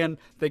 Dan,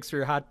 thanks for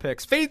your hot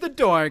picks. Fade the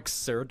doinks,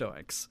 0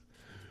 doinks.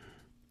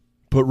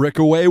 Put Rick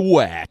away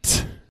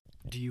wet.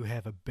 Do you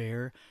have a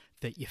bear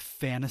that you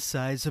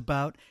fantasize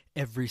about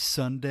every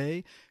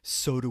Sunday?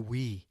 So do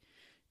we.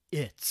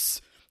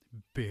 It's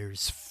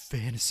Bears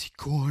Fantasy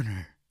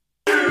Corner.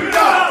 Zero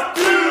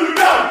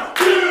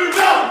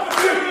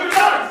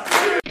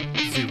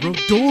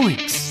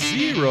doinks.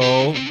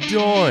 Zero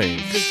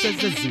doinks.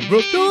 Zero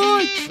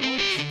doinks.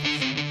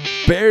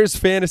 Bears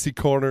Fantasy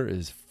Corner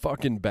is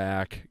fucking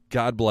back.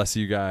 God bless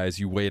you guys.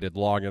 You waited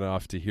long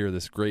enough to hear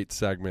this great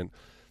segment.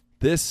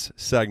 This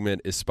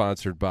segment is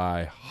sponsored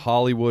by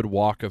Hollywood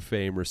Walk of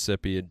Fame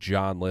recipient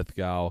John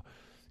Lithgow.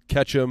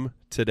 Catch him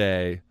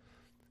today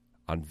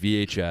on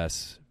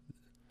VHS,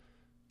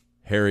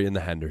 Harry and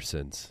the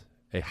Hendersons,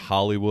 a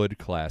Hollywood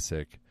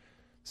classic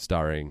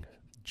starring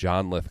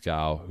John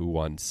Lithgow, who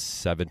won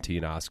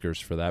 17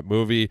 Oscars for that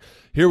movie.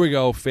 Here we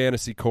go,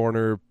 Fantasy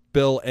Corner.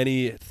 Bill,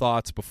 any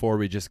thoughts before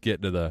we just get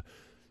into the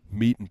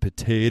meat and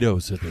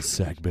potatoes of this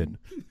segment?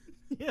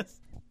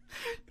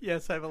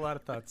 Yes, I have a lot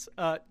of thoughts.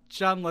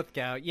 John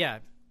Lithgow,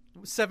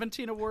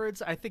 17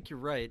 awards. I think you're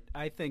right.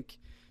 I think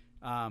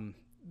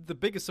the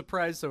biggest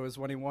surprise, though, is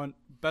when he won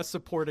Best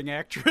Supporting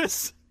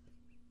Actress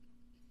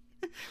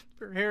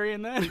for Harry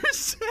and the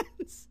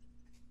Hendersons.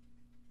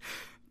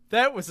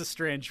 That was a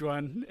strange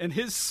one. And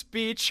his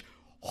speech,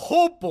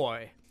 oh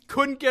boy,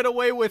 couldn't get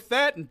away with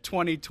that in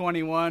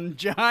 2021,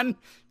 John.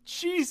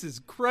 Jesus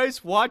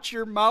Christ, watch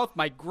your mouth.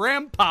 My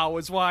grandpa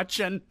was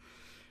watching.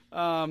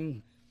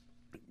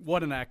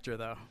 What an actor,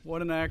 though.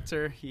 What an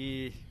actor.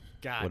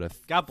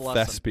 God bless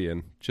him.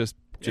 Thespian. Just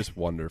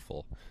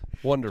wonderful.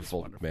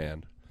 Wonderful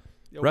man.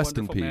 Rest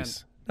in wonderful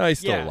peace. No, he's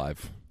still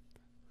alive.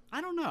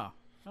 I don't know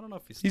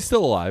if He's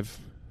still alive.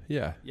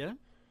 Yeah. Yeah?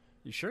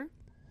 You sure?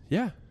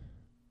 Yeah.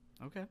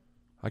 Okay.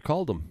 I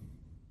called him.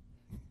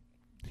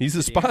 He's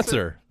a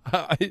sponsor.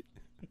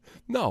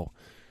 No.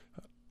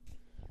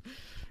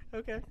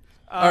 Okay.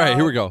 All right,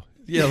 here we go.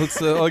 Yeah,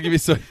 let's. I'll give you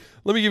some.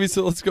 Let me give you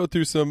some. Let's go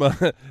through some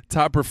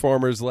top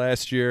performers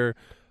last year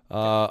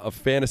of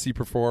fantasy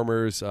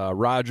performers: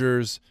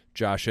 Rodgers,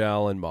 Josh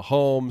Allen,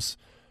 Mahomes,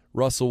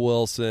 Russell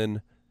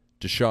Wilson,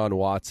 Deshaun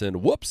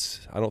Watson.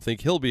 Whoops, I don't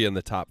think he'll be in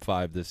the top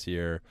 5 this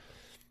year.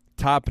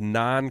 Top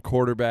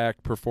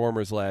non-quarterback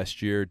performers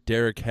last year: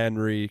 Derrick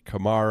Henry,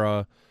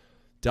 Kamara,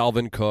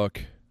 Dalvin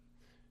Cook,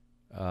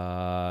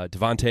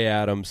 Devontae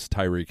Adams,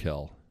 Tyreek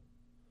Hill.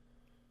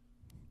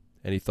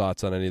 Any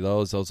thoughts on any of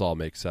those? Those all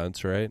make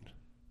sense, right?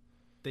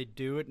 They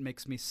do. It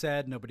makes me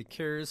sad. Nobody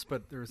cares,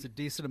 but there's a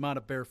decent amount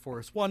of Bear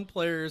Force 1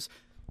 players,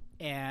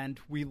 and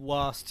we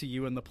lost to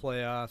you in the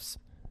playoffs.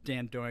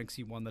 Dan Doinks,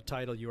 you won the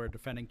title. You are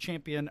defending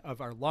champion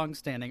of our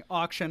long-standing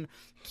auction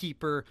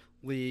keeper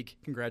league.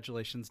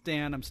 Congratulations,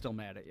 Dan. I'm still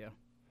mad at you.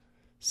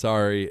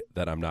 Sorry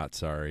that I'm not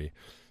sorry.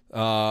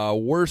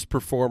 Worst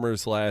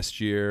performers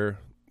last year.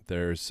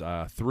 There's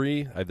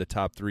 3. I have the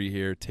top 3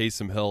 here.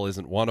 Taysom Hill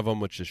isn't one of them,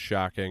 which is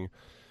shocking.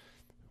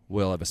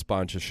 We'll have a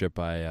sponsorship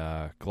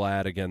by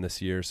Glad again this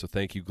year, so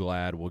thank you,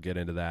 Glad. We'll get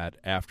into that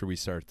after we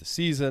start the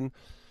season.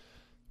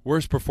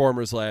 Worst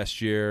performers last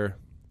year.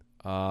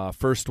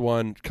 First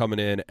one coming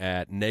in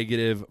at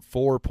negative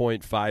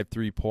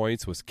 4.53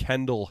 points was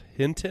Kendall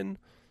Hinton,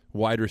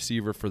 wide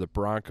receiver for the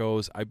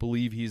Broncos. I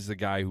believe he's the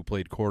guy who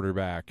played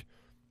quarterback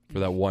for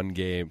that one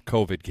game,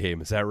 COVID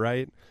game. Is that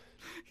right?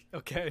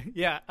 Okay,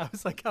 yeah. I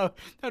was like, how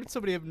did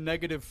somebody have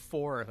negative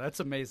 4? That's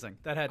amazing.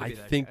 That had to be that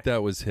guy. I think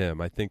that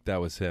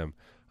was him.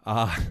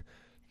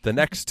 The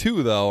next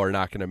 2, though, are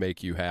not going to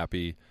make you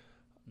happy.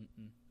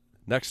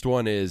 Next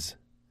one is,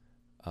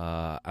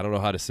 I don't know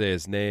how to say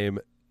his name,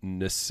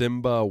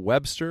 Nasimba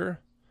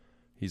Webster.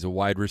 He's a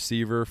wide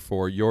receiver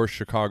for your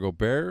Chicago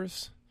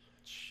Bears.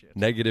 Shit.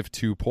 Negative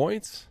 2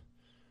 points.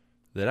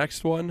 The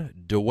next one,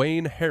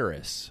 Dwayne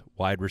Harris,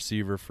 wide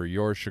receiver for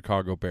your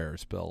Chicago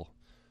Bears, Bill.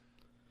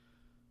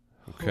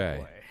 Okay.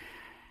 Oh boy.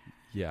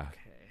 Yeah. Okay.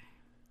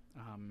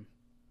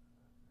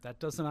 That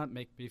does not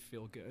make me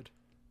feel good.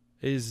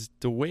 Is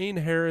Dwayne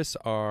Harris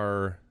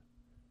our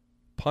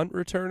punt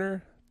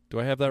returner? Do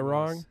I have that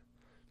wrong?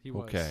 He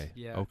was. Okay.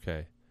 Yeah.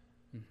 Okay.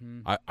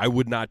 Mm-hmm. I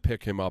would not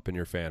pick him up in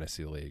your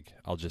fantasy league.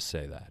 I'll just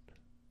say that.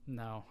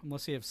 No,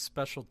 unless you have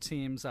special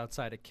teams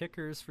outside of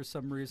kickers for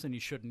some reason.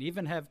 You shouldn't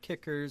even have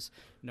kickers.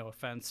 No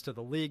offense to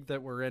the league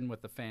that we're in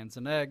with the fans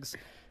and eggs.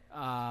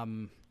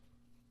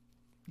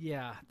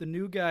 Yeah, the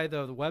new guy,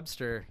 though, the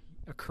Webster,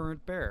 a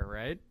current Bear,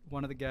 right?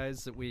 One of the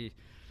guys that we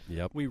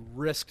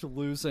risked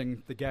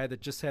losing, the guy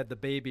that just had the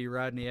baby,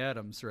 Rodney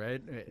Adams,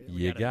 right?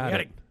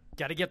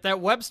 Got to get that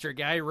Webster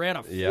guy. He ran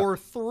a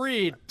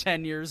 4.3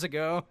 10 years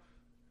ago.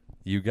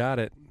 You got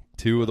it.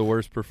 2 of the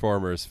worst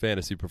performers,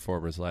 fantasy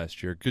performers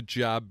last year. Good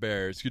job,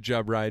 Bears. Good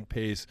job, Ryan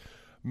Pace.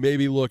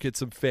 Maybe look at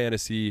some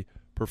fantasy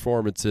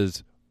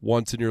performances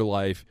once in your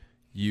life,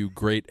 you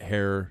great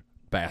hair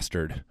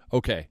bastard.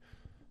 Okay.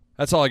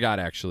 That's all I got,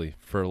 actually,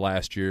 for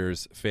last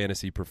year's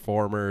fantasy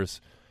performers.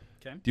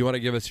 Okay. Do you want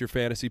to give us your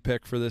fantasy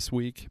pick for this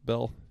week,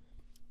 Bill?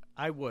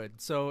 I would.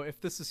 So if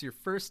this is your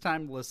first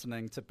time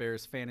listening to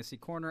Bears Fantasy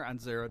Corner on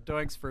Zero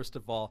Doinks, first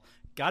of all,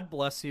 God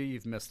bless you.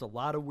 You've missed a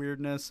lot of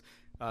weirdness.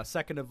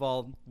 Second of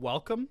all,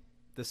 welcome.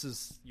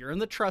 You're in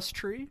the trust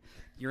tree.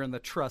 You're in the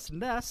trust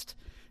nest.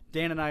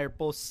 Dan and I are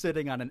both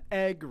sitting on an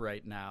egg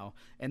right now,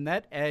 and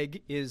that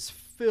egg is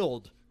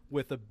filled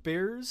with a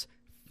Bears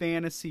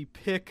fantasy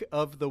pick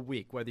of the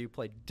week. Whether you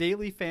play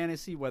daily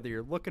fantasy, whether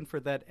you're looking for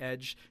that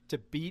edge to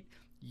beat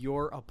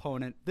your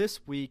opponent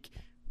this week,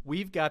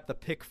 we've got the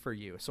pick for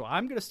you. So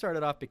I'm going to start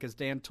it off because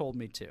Dan told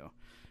me to.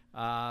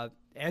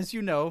 As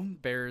you know,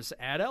 Bears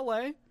at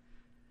LA.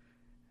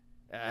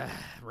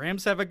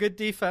 Rams have a good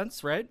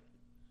defense, right?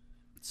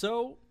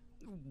 So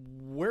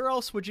where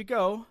else would you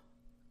go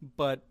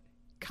but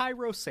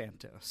Cairo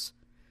Santos?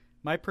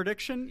 My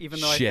prediction,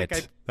 even though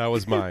that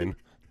was mine.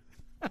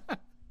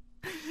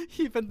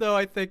 Even though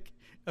I think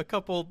a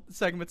couple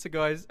segments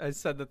ago I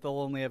said that they'll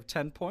only have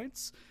 10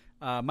 points,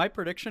 my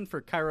prediction for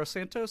Cairo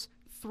Santos,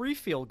 3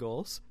 field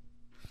goals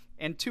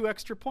and 2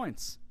 extra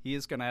points. He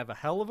is going to have a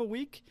hell of a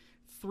week.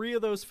 3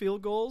 of those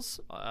field goals,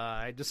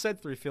 I just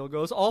said 3 field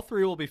goals, all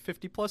 3 will be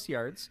 50-plus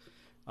yards,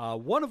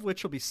 one of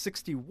which will be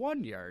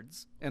 61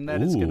 yards, and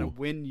that is going to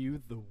win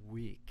you the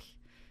week.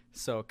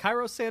 So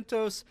Cairo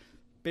Santos,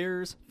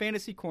 Bears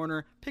Fantasy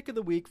Corner, pick of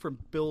the week from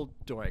Bill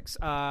Doinks.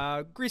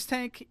 Grease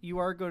Tank, you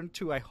are going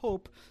to, I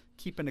hope,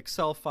 keep an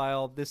Excel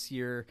file this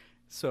year,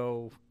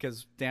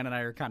 because Dan and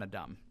I are kind of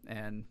dumb,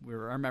 and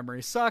our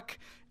memories suck,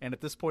 and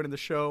at this point in the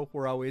show,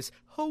 we're always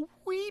a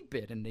wee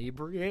bit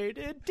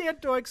inebriated. Dan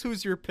Doinks,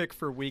 who's your pick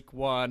for week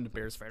 1,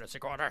 Bears Fantasy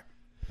Corner?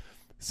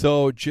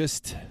 So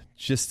just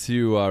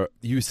to,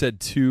 you said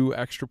 2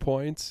 extra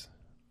points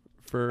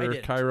for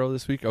Cairo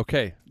this week?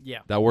 Okay. Yeah.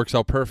 That works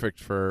out perfect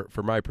for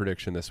my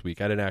prediction this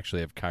week. I didn't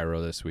actually have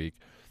Cairo this week.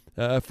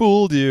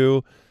 Fooled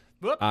you.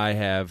 Whoop. I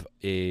have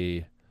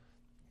a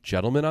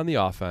gentleman on the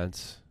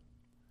offense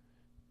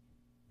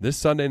this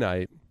Sunday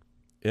night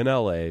in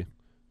L.A.,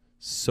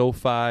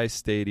 SoFi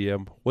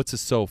Stadium. What's a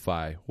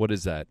SoFi? What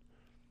is that?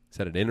 Is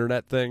that an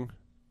internet thing?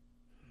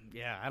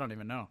 Yeah, I don't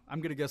even know.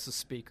 I'm going to guess a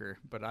speaker,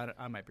 but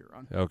I might be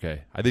wrong.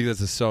 Okay. I think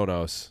that's a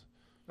Sonos.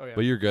 Oh, yeah.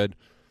 But you're good.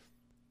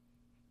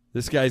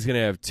 This guy's going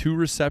to have 2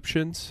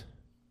 receptions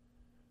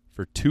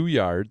for 2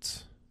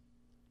 yards,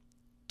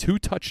 2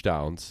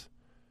 touchdowns,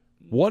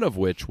 one of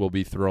which will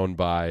be thrown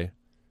by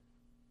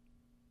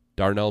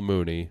Darnell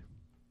Mooney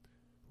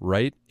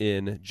right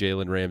in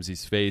Jalen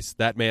Ramsey's face.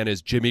 That man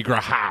is Jimmy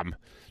Graham.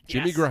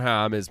 Jimmy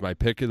Graham is my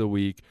pick of the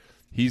week.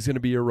 He's going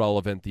to be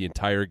irrelevant the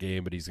entire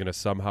game, but he's going to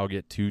somehow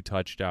get 2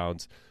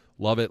 touchdowns.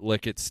 Love it,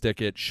 lick it, stick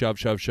it, shove,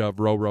 shove, shove,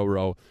 row, row,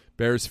 row.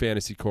 Bears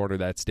Fantasy Corner,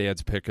 that's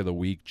Dan's pick of the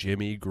week,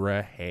 Jimmy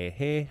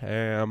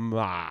Graham.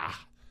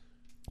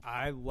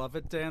 I love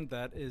it, Dan.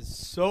 That is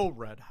so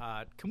red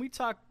hot. Can we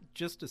talk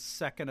just a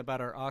second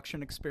about our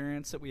auction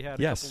experience that we had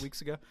a couple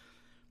weeks ago?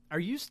 Are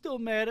you still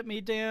mad at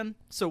me, Dan?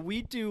 So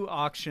we do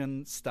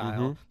auction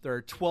style. Mm-hmm. There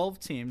are 12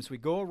 teams. We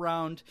go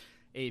around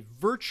a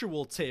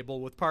virtual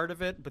table with part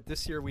of it, but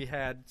this year we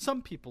had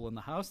some people in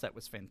the house. That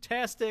was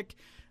fantastic.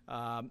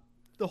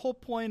 The whole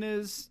point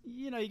is,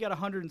 you got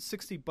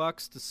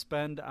 $160 to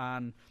spend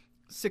on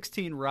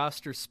 16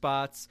 roster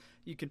spots.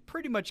 You can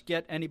pretty much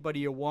get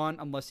anybody you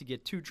want unless you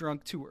get too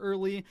drunk too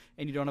early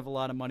and you don't have a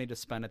lot of money to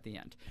spend at the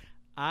end.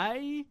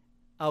 I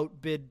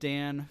outbid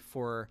Dan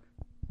for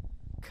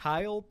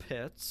Kyle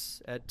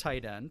Pitts at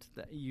tight end.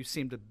 You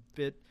seemed a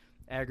bit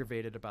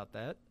aggravated about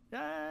that.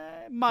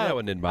 Mild. That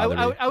one didn't bother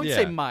me. I would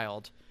say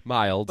mild.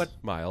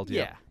 Mild,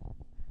 yeah.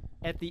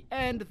 At the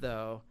end,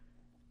 though,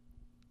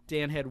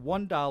 Dan had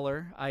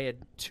 $1. I had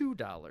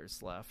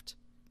 $2 left.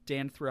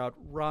 Dan threw out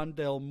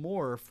Rondell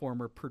Moore,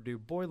 former Purdue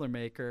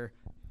Boilermaker,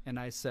 and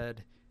I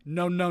said,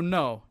 no,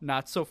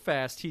 not so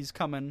fast. He's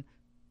coming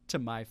to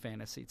my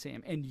fantasy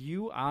team. And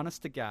you,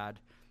 honest to God,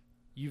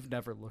 you've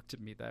never looked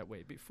at me that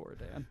way before,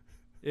 Dan.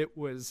 It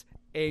was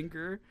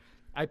anger.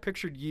 I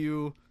pictured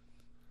you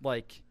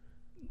like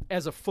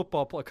as a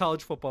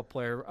college football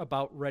player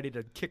about ready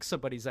to kick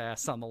somebody's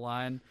ass on the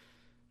line.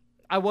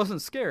 I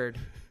wasn't scared,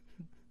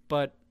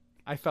 but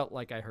I felt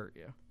like I hurt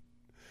you.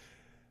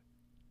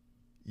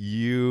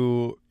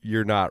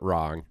 You're not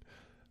wrong.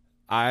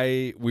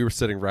 We were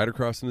sitting right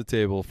across from the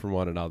table from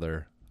one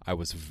another. I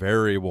was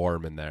very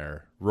warm in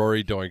there.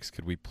 Rory Doinks,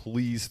 could we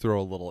please throw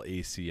a little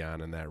AC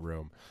on in that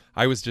room?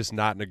 I was just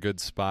not in a good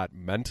spot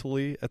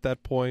mentally at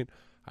that point.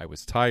 I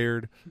was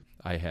tired.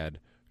 I had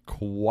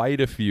quite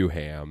a few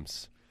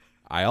hams.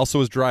 I also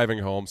was driving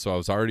home, so I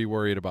was already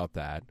worried about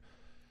that.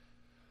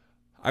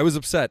 I was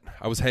upset.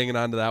 I was hanging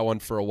on to that one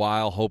for a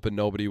while, hoping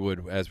nobody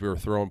would, as we were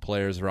throwing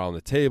players around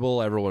the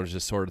table, everyone was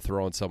just sort of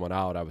throwing someone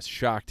out. I was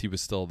shocked he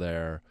was still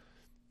there.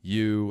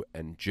 You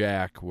and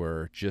Jack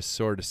were just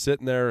sort of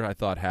sitting there, I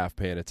thought, half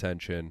paying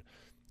attention.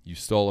 You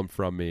stole him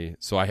from me,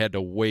 so I had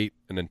to wait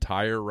an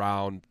entire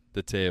round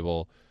the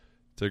table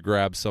to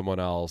grab someone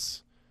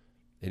else.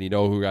 And you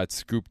know who got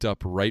scooped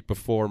up right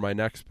before my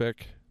next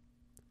pick?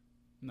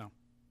 No.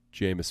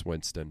 Jameis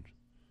Winston.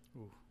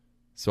 Ooh.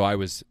 So I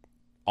was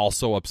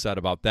also upset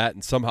about that,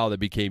 and somehow that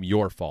became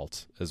your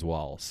fault as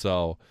well.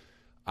 So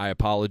I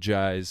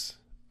apologize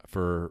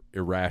for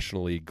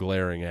irrationally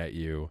glaring at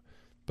you,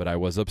 but I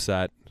was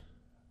upset.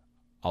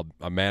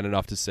 I'm man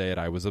enough to say it.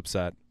 I was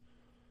upset,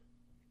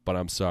 but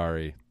I'm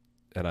sorry,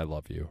 and I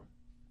love you.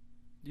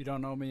 You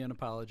don't owe me an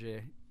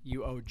apology.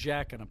 You owe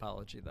Jack an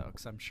apology, though,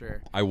 because I'm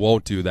sure. I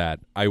won't do that.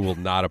 I will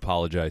not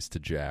apologize to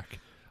Jack.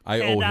 I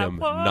owe him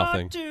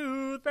nothing.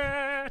 Do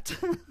that.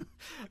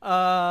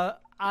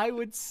 I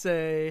would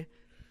say,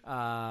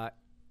 as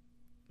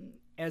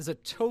a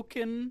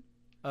token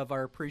of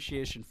our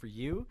appreciation for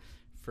you,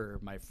 for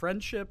my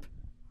friendship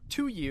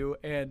to you,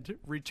 and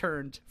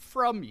returned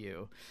from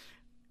you,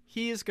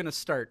 he is going to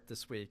start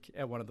this week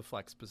at one of the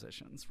flex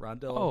positions.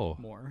 Rondell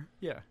Moore.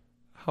 Yeah.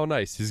 How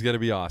nice. He's going to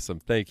be awesome.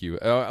 Thank you.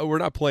 We're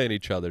not playing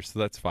each other, so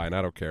that's fine.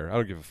 I don't care. I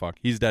don't give a fuck.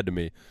 He's dead to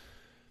me.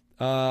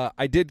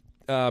 I did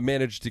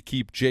manage to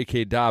keep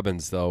J.K.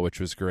 Dobbins, though, which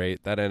was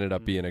great. That ended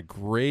up being a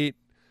great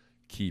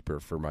keeper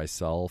for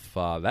myself.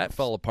 That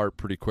fell apart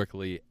pretty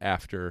quickly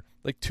after,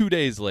 like 2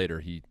 days later,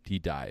 he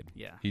died.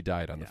 Yeah. He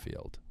died on the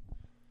field.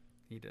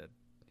 He did.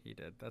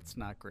 That's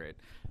not great.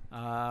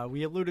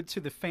 We alluded to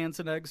the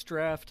Fans and Eggs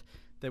draft,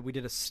 that we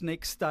did a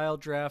snake-style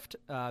draft.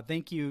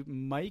 Thank you,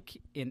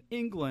 Mike, in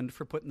England,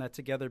 for putting that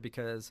together,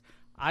 because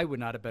I would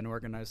not have been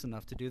organized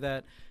enough to do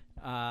that.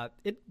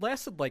 It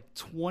lasted like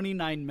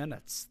 29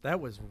 minutes. That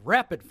was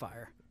rapid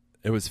fire.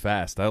 It was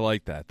fast. I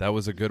like that. That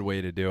was a good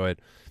way to do it.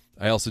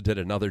 I also did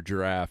another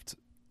draft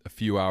a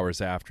few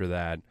hours after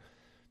that.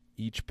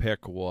 Each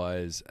pick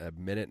was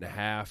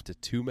 1.5 to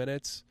 2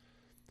 minutes.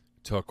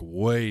 Took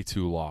way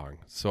too long.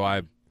 So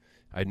I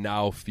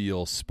now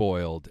feel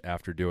spoiled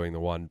after doing the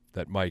one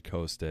that Mike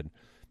hosted,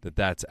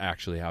 that's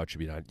actually how it should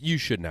be done. You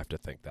shouldn't have to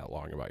think that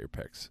long about your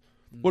picks.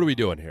 What are we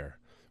doing here?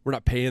 We're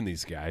not paying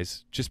these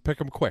guys. Just pick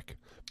them quick.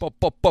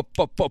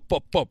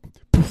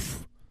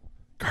 Poof.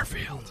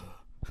 Garfield.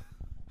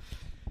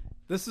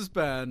 This has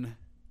been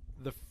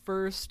the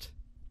first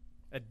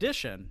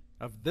edition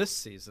of this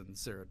season,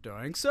 Zero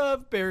Doinks,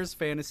 of Bears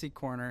Fantasy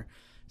Corner,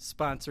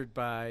 sponsored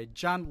by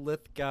John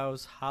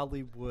Lithgow's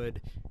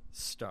Hollywood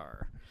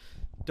Star.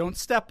 Don't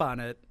step on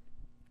it.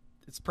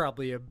 It's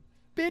probably a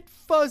bit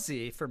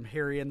fuzzy from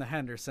Harry and the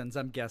Hendersons,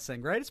 I'm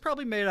guessing, right? It's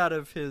probably made out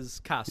of his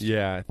costume.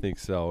 Yeah, I think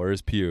so. Or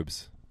his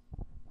pubes.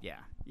 Yeah,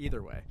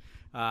 either way.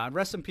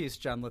 Rest in peace,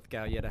 John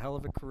Lithgow. You had a hell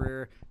of a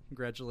career.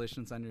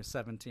 Congratulations on your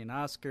 17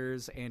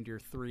 Oscars and your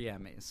 3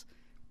 Emmys.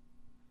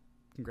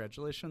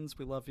 Congratulations.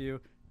 We love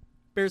you.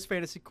 Bears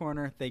Fantasy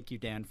Corner, thank you,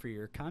 Dan, for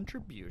your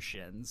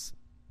contributions.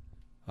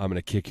 I'm going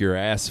to kick your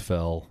ass,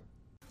 Phil.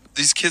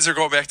 These kids are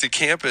going back to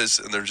campus,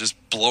 and they're just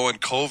blowing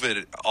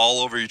COVID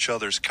all over each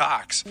other's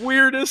cocks.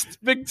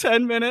 Weirdest Big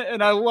Ten minute,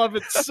 and I love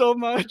it so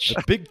much.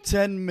 The Big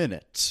Ten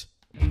minute.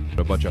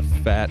 A bunch of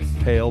fat,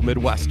 pale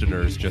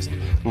Midwesterners just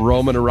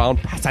roaming around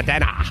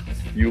Pasadena.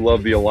 You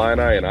love the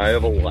Illini, and I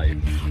have a life.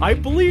 I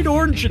bleed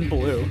orange and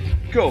blue.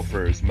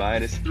 Gophers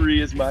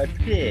 -3 is my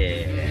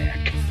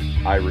pick.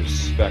 I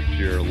respect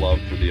your love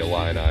for the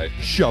Illini.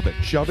 Shove it,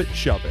 shove it,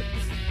 shove it.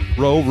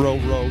 Row, row,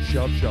 row,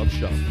 shove, shove,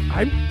 shove.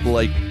 I'm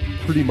like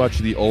pretty much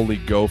the only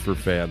Gopher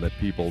fan that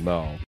people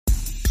know.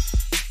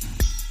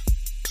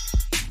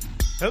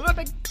 The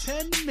Big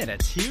Ten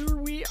minute. Here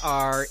we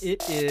are.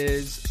 It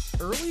is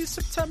early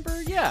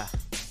September. Yeah,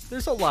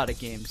 there's a lot of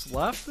games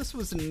left. This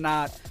was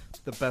not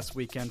the best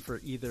weekend for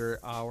either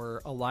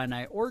our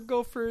Illini or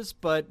Gophers,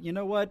 but you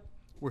know what?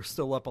 We're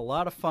still up a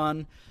lot of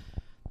fun.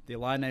 The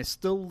Illini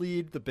still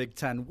lead the Big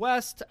Ten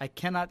West. I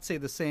cannot say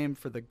the same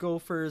for the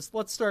Gophers.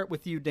 Let's start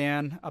with you,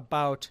 Dan,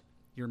 about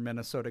your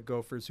Minnesota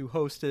Gophers, who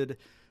hosted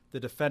the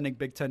defending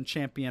Big Ten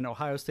champion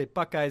Ohio State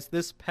Buckeyes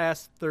this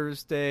past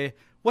Thursday.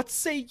 What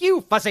say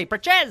you, Fuzzy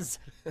Purchase?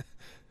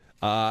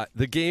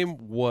 The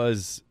game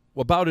was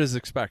about as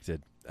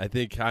expected. I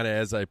think kind of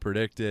as I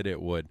predicted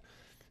it would.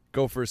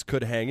 Gophers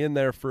could hang in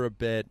there for a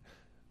bit,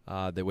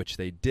 which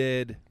they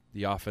did.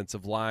 The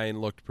offensive line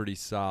looked pretty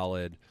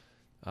solid.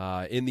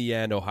 In the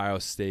end, Ohio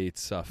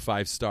State's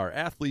 5-star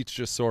athletes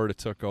just sort of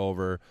took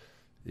over.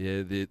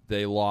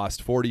 They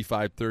lost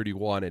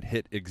 45-31. It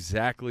hit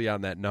exactly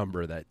on that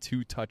number, that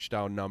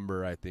 2-touchdown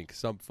number. I think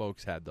some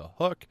folks had the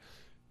hook.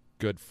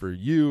 Good for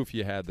you if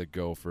you had the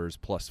Gophers,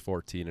 plus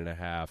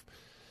 14.5.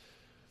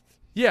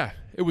 Yeah,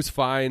 it was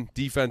fine.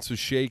 Defense was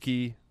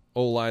shaky.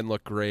 O-line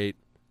looked great.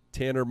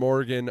 Tanner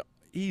Morgan,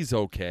 he's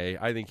okay.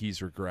 I think he's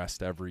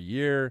regressed every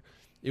year.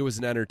 It was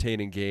an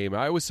entertaining game.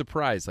 I was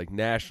surprised. Like,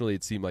 nationally,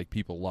 it seemed like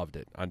people loved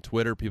it. On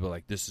Twitter, people were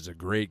like, this is a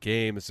great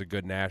game. It's a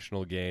good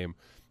national game.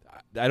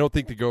 I don't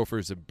think the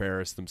Gophers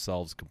embarrassed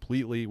themselves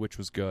completely, which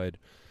was good.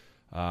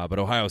 But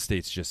Ohio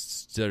State's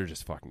they're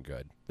just fucking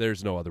good.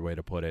 There's no other way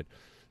to put it.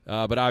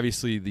 But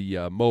obviously,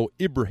 the Mo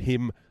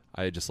Ibrahim,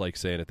 I just like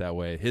saying it that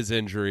way, his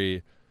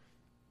injury,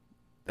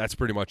 that's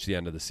pretty much the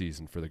end of the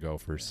season for the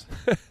Gophers.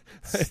 Yeah.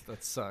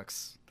 That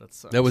sucks.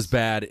 That was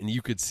bad, and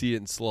you could see it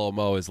in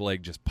slow-mo. His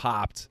leg just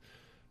popped.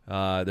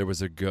 There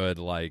was a good,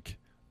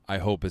 I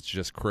hope it's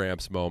just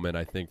cramps moment,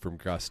 I think, from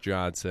Gus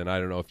Johnson. I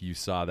don't know if you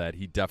saw that.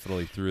 He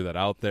definitely threw that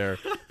out there.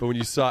 But when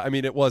you saw, I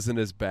mean, it wasn't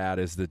as bad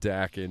as the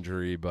Dak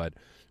injury, but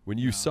when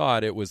you saw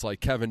it, it was like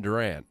Kevin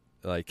Durant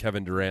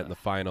in the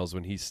finals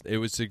when it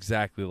was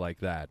exactly like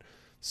that.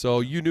 So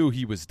you knew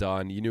he was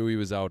done. You knew he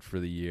was out for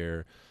the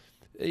year.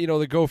 You know,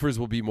 the Gophers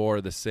will be more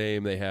of the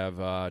same. They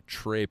have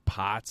Trey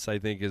Potts, I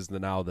think, is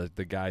now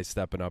the guy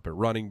stepping up at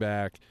running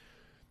back.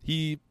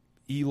 He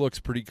looks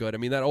pretty good. I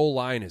mean, that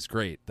O-line is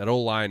great. That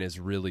O-line is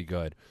really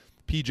good.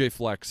 PJ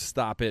Fleck,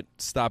 stop it.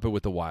 Stop it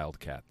with the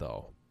Wildcat,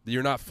 though.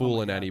 You're not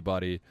fooling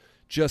anybody.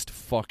 Just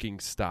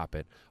fucking stop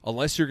it.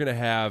 Unless you're going to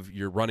have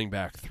your running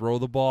back throw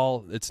the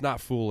ball, it's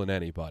not fooling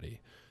anybody.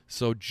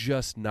 So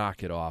just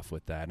knock it off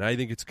with that. And I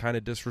think it's kind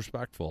of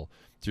disrespectful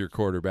to your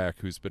quarterback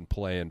who's been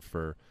playing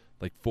for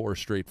like 4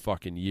 straight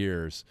fucking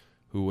years,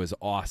 who was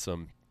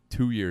awesome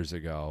 2 years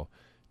ago,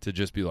 to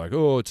just be like,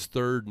 oh, it's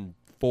 3rd and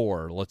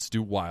 4, let's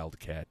do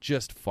Wildcat.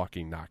 Just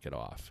fucking knock it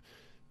off.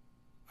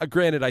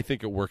 Granted, I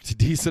think it worked a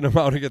decent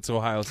amount against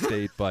Ohio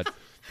State, but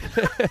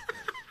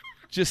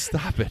just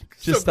stop it.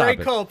 Just stop it.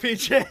 Great call,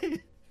 PJ.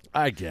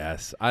 I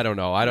guess. I don't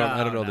know. I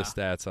don't know the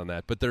stats on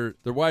that, but their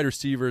wide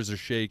receivers are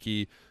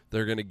shaky.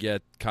 They're going to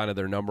get kind of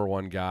their number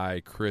one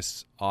guy,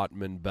 Chris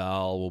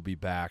Autman-Bell, will be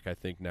back, I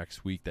think,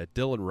 next week. That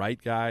Dylan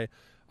Wright guy,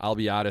 I'll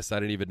be honest,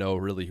 I didn't even know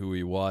really who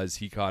he was.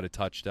 He caught a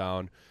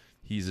touchdown.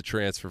 He's a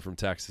transfer from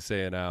Texas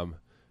A&M.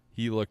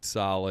 He looked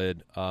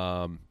solid.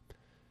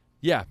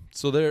 Yeah,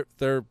 so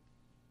they're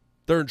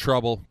in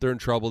trouble. They're in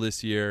trouble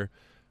this year.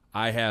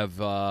 I have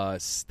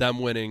them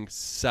winning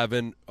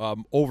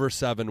over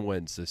 7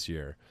 wins this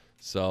year.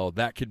 So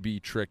that could be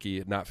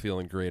tricky. Not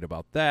feeling great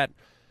about that.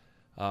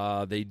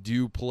 They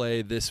do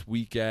play this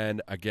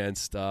weekend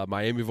against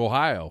Miami of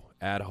Ohio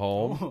at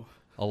home.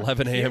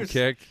 11 a.m.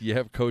 kick. You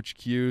have Coach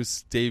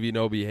Cuse, Davey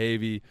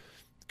No-Behavey.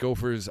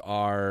 Gophers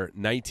are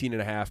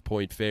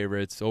 19.5-point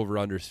favorites.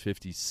 Over-unders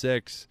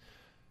 56.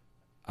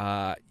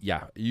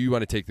 Yeah, you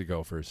want to take the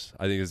Gophers.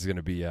 I think this is going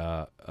to be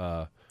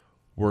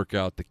work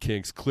out the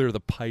kinks, clear the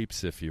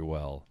pipes, if you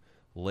will.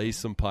 Lay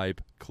some pipe,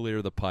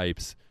 clear the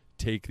pipes,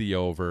 take the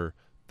over.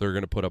 They're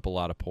going to put up a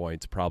lot of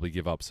points, probably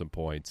give up some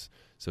points.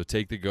 So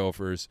take the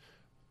Gophers.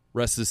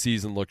 Rest of the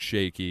season looks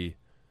shaky.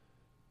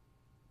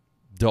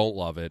 Don't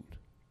love it.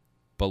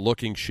 But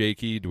looking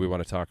shaky, do we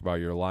want to talk about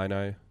your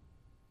Illini?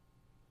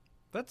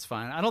 That's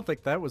fine. I don't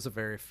think that was a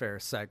very fair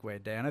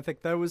segue, Dan. I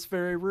think that was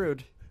very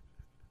rude.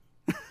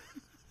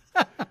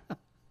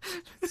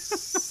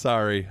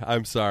 Sorry.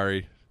 I'm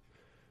sorry.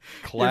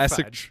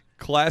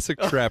 Classic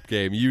trap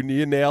game. You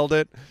nailed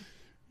it.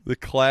 The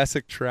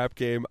classic trap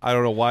game. I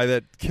don't know why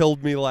that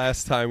killed me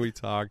last time we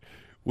talked.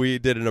 We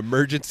did an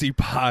emergency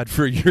pod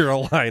for your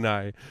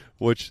Illini,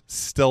 which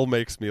still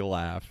makes me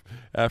laugh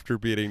after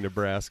beating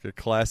Nebraska.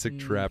 Classic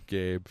trap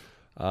game.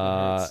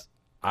 I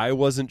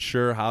wasn't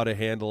sure how to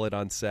handle it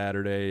on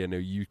Saturday. I know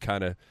you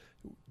kind of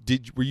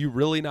were you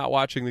really not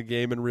watching the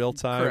game in real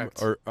time?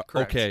 Correct.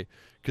 Correct. Okay,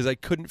 because I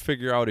couldn't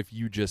figure out if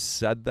you just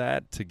said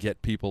that to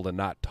get people to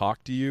not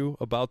talk to you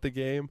about the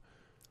game.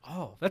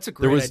 Oh, that's a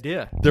great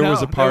idea. There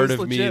was a part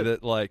of me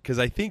that, like, because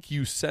I think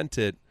you sent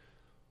it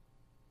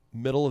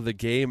middle of the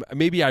game.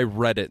 Maybe I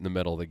read it in the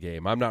middle of the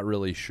game. I'm not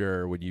really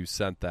sure when you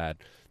sent that,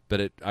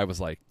 but I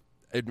was like,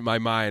 in my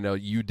mind,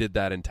 you did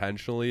that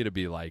intentionally to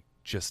be like,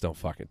 just don't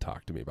fucking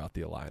talk to me about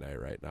the Illini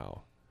right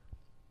now.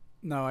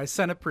 No, I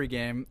sent it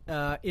pregame.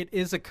 It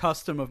is a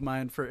custom of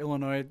mine for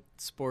Illinois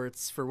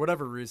sports. For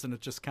whatever reason, it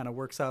just kind of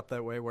works out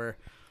that way where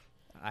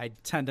I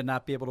tend to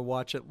not be able to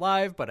watch it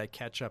live, but I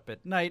catch up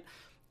at night.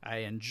 I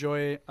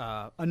enjoy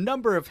a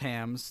number of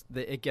hams.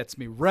 It gets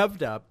me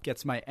revved up,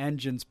 gets my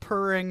engines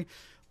purring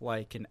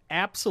like an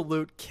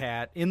absolute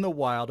cat in the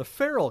wild, a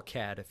feral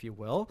cat, if you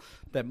will,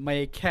 that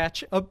may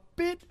catch a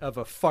bit of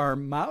a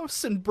farm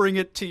mouse and bring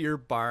it to your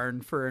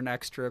barn for an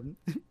extra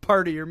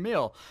part of your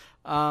meal.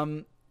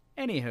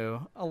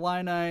 Anywho,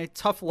 Illini,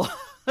 tough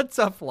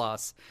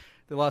loss.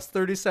 They lost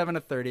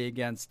 37-30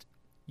 against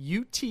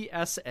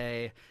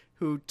UTSA,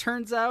 who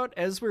turns out,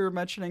 as we were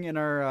mentioning in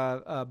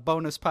our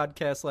bonus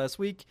podcast last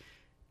week,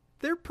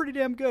 they're pretty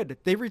damn good.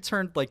 They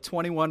returned like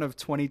 21 of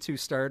 22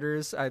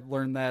 starters. I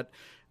learned that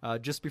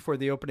just before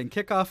the opening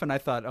kickoff, and I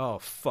thought, oh,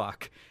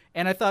 fuck.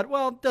 And I thought,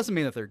 well, it doesn't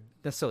mean that they're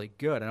necessarily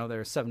good. I know they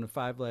were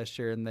 7-5 last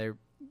year, and they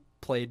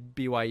played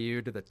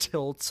BYU to the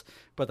tilt,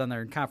 but then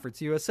they're in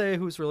Conference USA.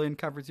 Who's really in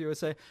Conference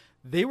USA?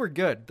 They were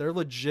good. They're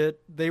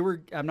legit.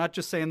 I'm not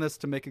just saying this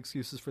to make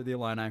excuses for the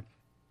Illini.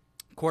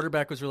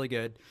 Quarterback was really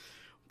good.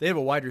 They have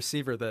a wide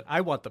receiver that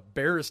I want the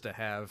Bears to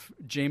have,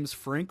 James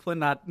Franklin,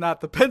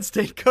 not the Penn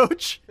State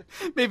coach.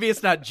 Maybe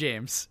it's not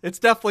James. It's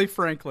definitely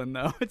Franklin,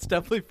 though. It's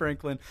definitely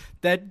Franklin.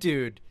 That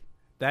dude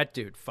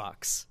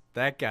fucks.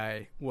 That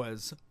guy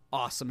was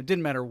awesome. It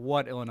didn't matter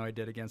what Illinois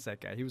did against that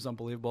guy. He was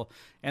unbelievable.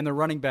 And the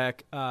running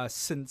back,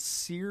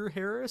 Sincere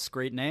Harris,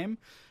 great name.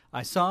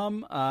 I saw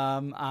him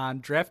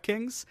on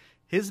DraftKings.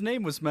 His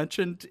name was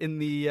mentioned in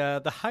the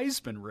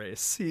Heisman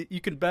race. You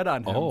can bet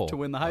on him to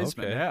win the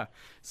Heisman. Okay. Yeah.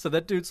 So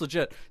that dude's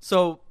legit.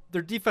 So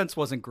their defense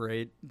wasn't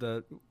great.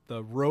 The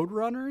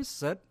Roadrunners, is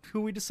that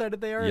who we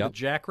decided they are? Yep. The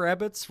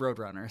Jackrabbits?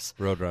 Roadrunners.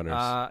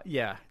 Roadrunners.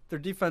 Yeah, their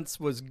defense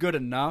was good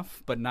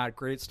enough, but not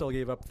great. Still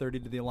gave up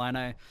 30 to the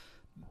Illini.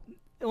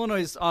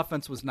 Illinois'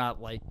 offense was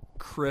not like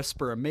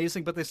crisp or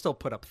amazing, but they still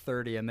put up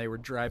 30, and they were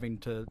driving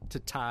to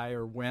tie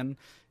or win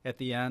at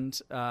the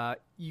end.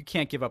 You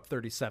can't give up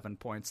 37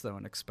 points, though,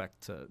 and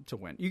expect to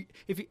win.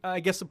 I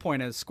guess the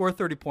point is, score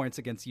 30 points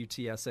against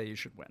UTSA, you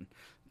should win.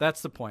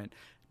 That's the point.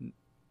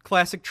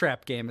 Classic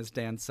trap game, as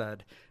Dan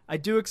said. I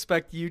do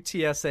expect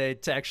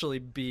UTSA to actually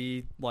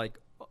be like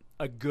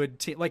a good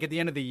team. Like at the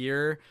end of the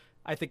year,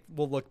 I think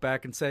we'll look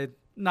back and say,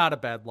 not a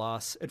bad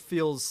loss.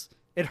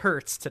 It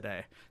hurts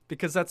today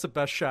because that's the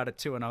best shot at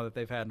 2-0 that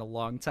they've had in a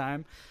long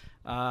time.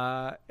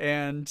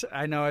 And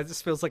I know it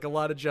just feels like a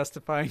lot of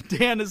justifying.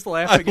 Dan is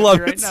laughing I love at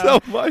me right it now. so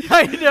much.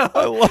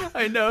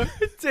 I know.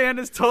 Dan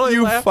is totally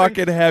You laughing.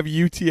 fucking have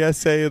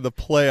UTSA in the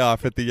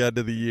playoff at the end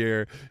of the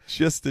year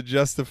just to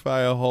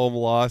justify a home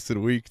loss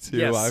in week 2.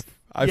 Yes.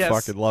 I Yes.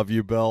 fucking love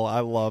you, Bill. I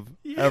love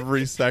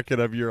every second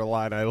of your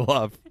line. I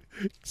love.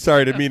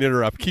 Sorry to mean to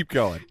interrupt. Keep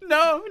going.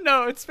 No,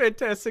 it's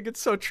fantastic.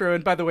 It's so true.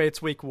 And by the way,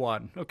 it's week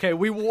 1. Okay,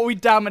 we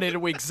dominated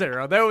week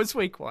 0. That was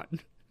week 1.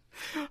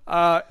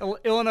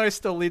 Illinois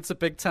still leads the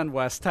Big Ten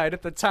West, tied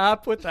at the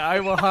top with the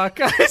Iowa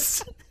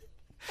Hawkeyes.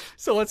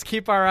 So let's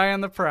keep our eye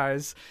on the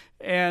prize.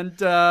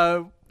 And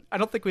I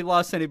don't think we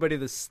lost anybody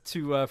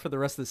for the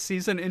rest of the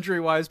season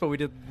injury-wise, but we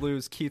did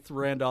lose Keith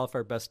Randolph,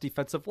 our best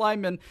defensive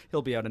lineman.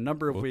 He'll be out a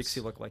number of weeks.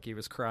 He looked like he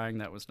was crying.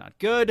 That was not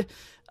good.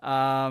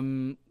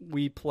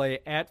 We play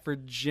at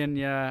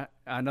Virginia,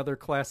 another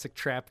classic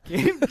trap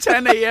game,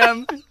 10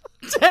 a.m.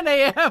 10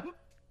 a.m.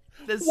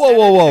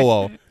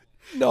 Whoa.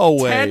 No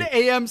way. 10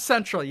 a.m.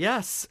 Central.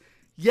 Yes.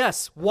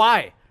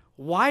 Why?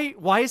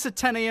 Why is it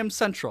 10 a.m.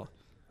 Central?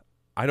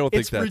 I don't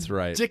think It's that's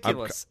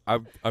ridiculous.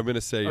 right. I'm going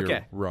to say Okay,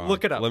 you're wrong.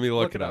 look it up. Let me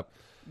look it up.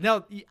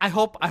 No, I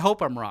hope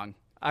I'm wrong.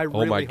 I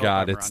really Oh my hope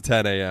God, I'm it's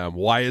wrong. 10 a.m.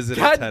 Why is it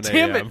God at 10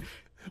 damn a.m.? it.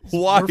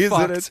 Why We're isn't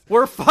fucked. it?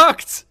 We're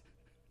fucked.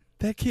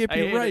 That can't I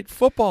be hate right. it.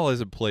 Football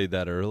isn't played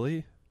that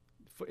early.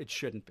 It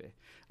shouldn't be.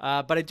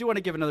 But I do want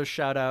to give another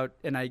shout out,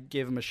 and I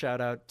gave him a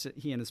shout out to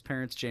he and his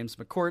parents, James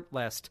McCourt,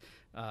 last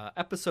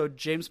episode.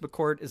 James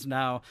McCourt is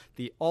now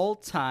the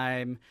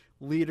all-time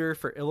leader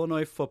for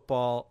Illinois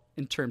football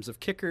in terms of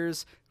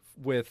kickers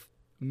with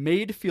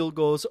made field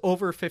goals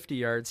over 50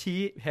 yards.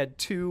 He had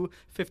 2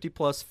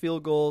 50-plus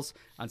field goals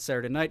on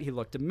Saturday night. He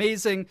looked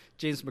amazing.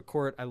 James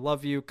McCourt, I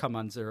love you. Come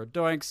on, Zero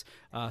Doinks.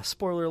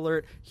 Spoiler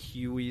alert,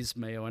 Huey's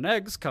Mayo and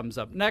Eggs comes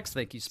up next.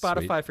 Thank you,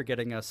 Spotify, for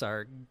getting us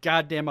our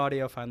goddamn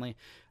audio finally.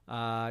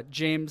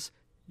 James,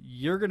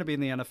 you're going to be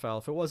in the NFL.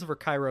 If it wasn't for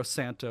Cairo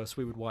Santos,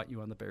 we would want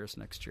you on the Bears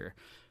next year.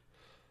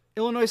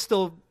 Illinois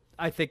still,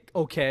 I think,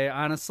 okay,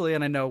 honestly,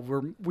 and I know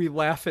we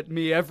laugh at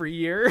me every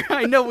year.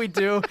 I know we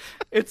do.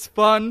 It's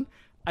fun.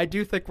 I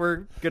do think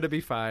we're going to be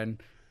fine.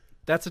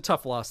 That's a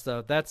tough loss,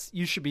 though.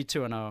 You should be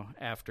 2-0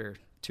 after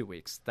 2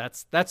 weeks.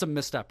 That's a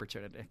missed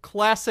opportunity.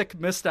 Classic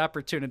missed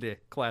opportunity.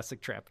 Classic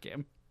trap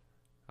game.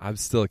 I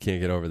still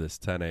can't get over this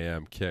 10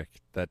 a.m. kick.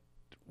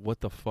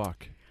 What the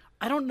fuck?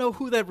 I don't know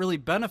who that really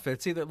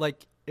benefits either.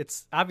 Like,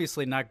 it's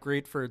obviously not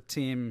great for a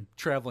team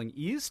traveling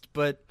east,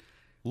 but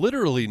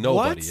literally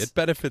nobody. It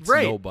benefits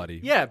nobody.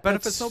 Yeah, it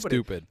benefits That's nobody.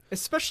 Stupid.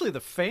 Especially the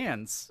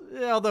fans.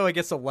 Although I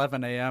guess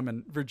 11 a.m.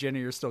 in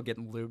Virginia, you're still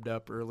getting lubed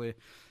up early.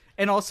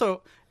 And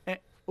also,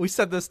 we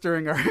said this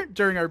during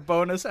our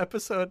bonus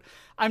episode.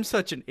 I'm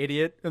such an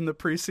idiot in the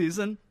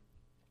preseason.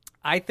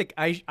 I think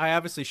I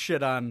obviously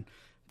shit on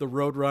the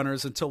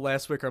Roadrunners until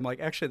last week. I'm like,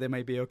 actually, they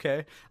might be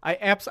okay.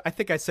 I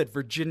think I said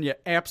Virginia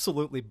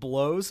absolutely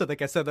blows. I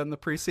think I said that in the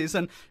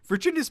preseason.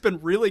 Virginia's been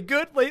really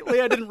good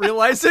lately. I didn't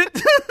realize it.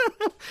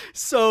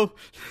 So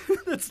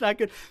that's not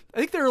good. I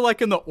think they were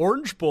like in the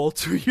Orange Bowl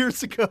 2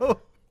 years ago.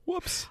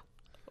 Whoops.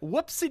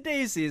 Whoopsie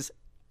daisies.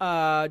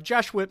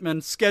 Josh Whitman,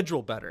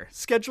 schedule better.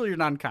 Schedule your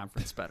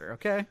non-conference better,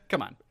 okay?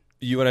 Come on.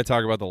 You want to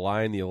talk about the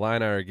line? The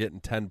Illini are getting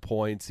 10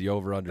 points. The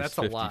over-under is That's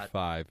a lot.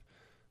 55.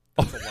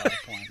 That's a lot of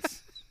points.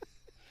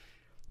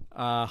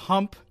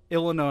 Hump,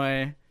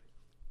 Illinois.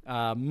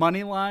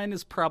 Money line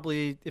is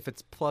probably, if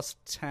it's plus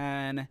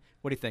 10,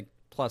 what do you think?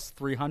 Plus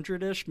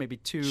 300-ish, maybe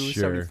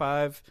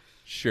 275.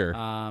 Sure.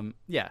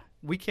 Yeah,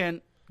 we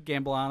can't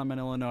gamble on them in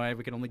Illinois.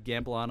 We can only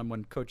gamble on them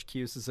when Coach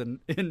Cuse is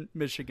in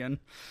Michigan.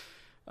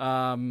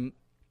 Yeah,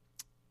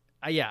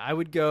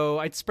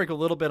 I'd sprinkle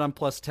a little bit on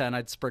plus 10.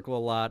 I'd sprinkle a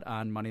lot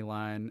on money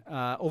line.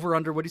 Over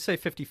under, what do you say,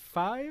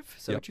 55?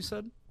 Is that what you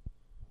said?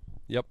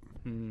 Yep.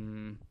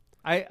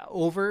 I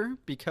over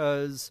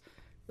because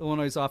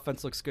Illinois'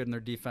 offense looks good and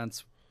their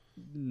defense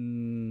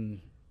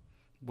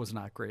was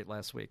not great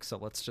last week.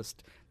 So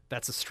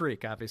that's a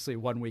streak, obviously.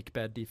 1 week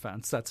bad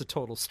defense. That's a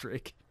total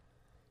streak.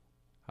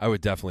 I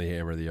would definitely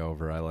hammer the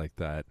over. I like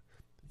that.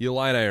 The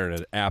Illini are in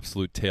an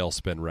absolute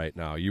tailspin right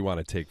now. You want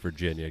to take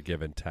Virginia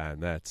given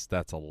 10.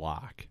 That's a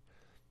lock.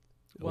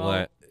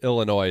 Well,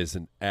 Illinois is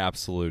an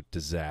absolute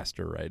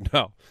disaster right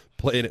now.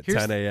 Playing at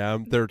 10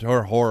 a.m.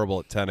 They're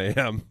horrible at 10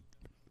 a.m.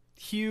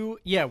 Hugh,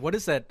 yeah, what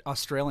is that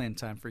Australian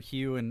time for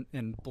Hugh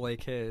and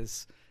Blake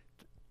Hayes?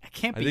 It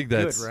can't be I think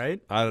good, that's,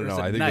 right? I don't Or is know.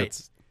 it I think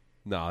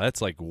night?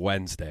 that's like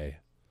Wednesday.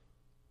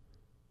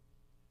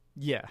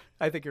 Yeah,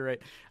 I think you're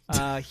right.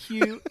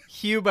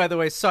 Hugh, by the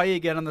way, saw you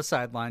again on the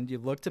sideline. You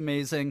looked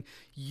amazing.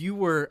 You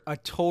were a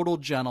total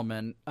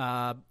gentleman.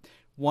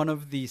 One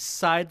of the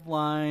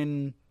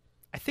sideline,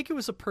 I think it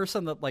was a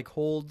person that like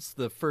holds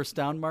the first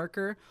down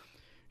marker.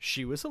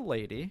 She was a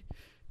lady.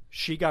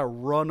 She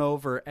got run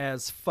over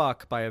as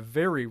fuck by a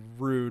very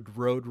rude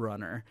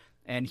roadrunner.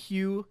 And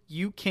Hugh,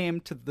 you came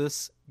to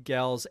this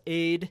gal's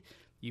aid.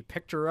 You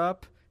picked her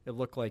up. It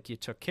looked like you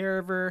took care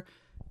of her.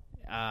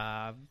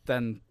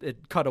 Then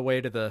it cut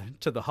away to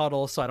the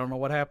huddle, so I don't know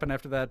what happened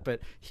after that. But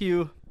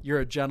Hugh,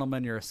 you're a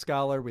gentleman. You're a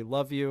scholar. We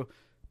love you.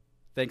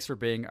 Thanks for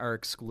being our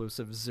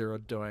exclusive Zero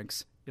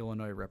Doinks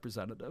Illinois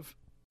representative.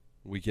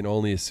 We can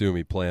only assume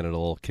he planted a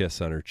little kiss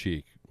on her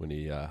cheek when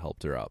he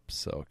helped her up.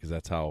 So, because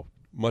that's how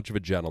much of a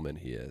gentleman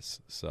he is.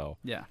 So,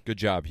 yeah, good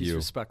job, He's Hugh.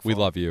 respectful. We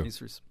love you.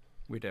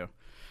 We do.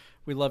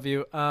 We love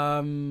you.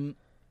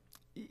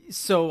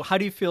 So how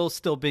do you feel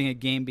still being a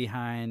game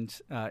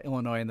behind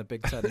Illinois in the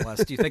Big Ten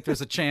West? Do you think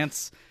there's a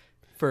chance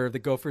for the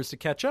Gophers to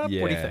catch up?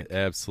 Yeah, What do you think?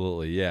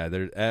 absolutely. Yeah,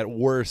 at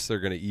worst, they're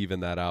going to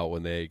even that out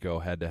when they go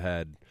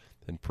head-to-head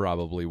and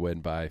probably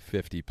win by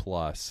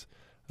 50+.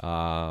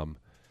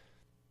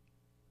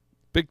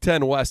 Big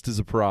Ten West is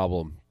a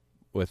problem.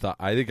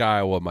 I think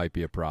Iowa might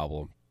be a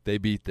problem. They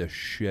beat the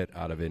shit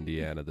out of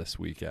Indiana this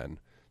weekend.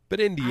 But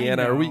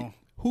Indiana,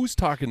 who's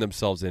talking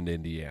themselves into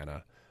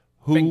Indiana?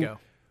 Bingo.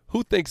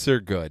 Who thinks they're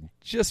good?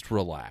 Just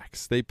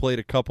relax. They played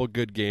a couple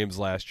good games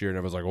last year, and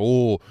everyone's like,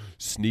 oh,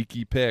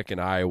 sneaky pick, and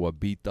Iowa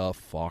beat the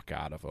fuck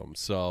out of them.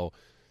 So,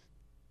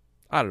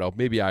 I don't know.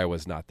 Maybe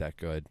Iowa's not that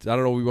good. I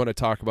don't know. We want to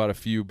talk about a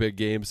few big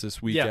games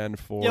this weekend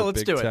for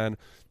let's Big do Ten. It.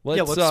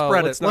 Let's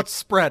spread it. Let's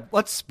spread.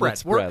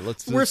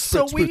 We're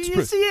so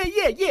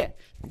yeah.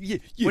 What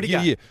do you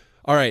got?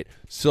 All right,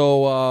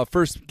 so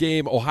first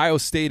game, Ohio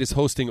State is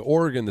hosting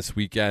Oregon this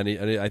weekend.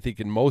 And I think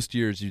in most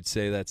years you'd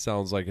say that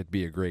sounds like it'd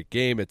be a great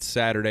game. It's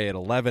Saturday at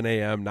 11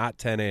 a.m., not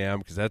 10 a.m.,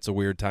 because that's a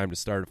weird time to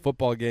start a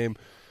football game.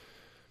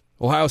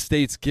 Ohio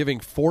State's giving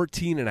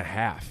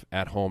 14.5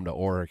 at home to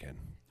Oregon.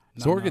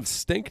 Does Oregon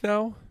stink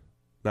now?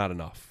 Not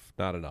enough.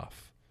 I don't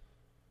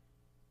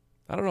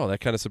know.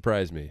 That kind of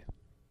surprised me.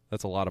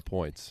 That's a lot of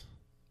points.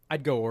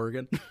 I'd go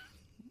Oregon.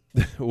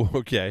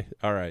 Okay,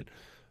 all right.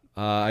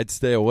 I'd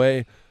stay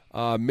away.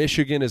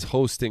 Michigan is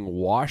hosting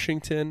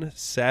Washington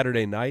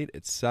Saturday night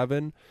at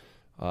 7.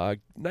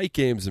 Night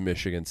games in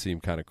Michigan seem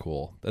kind of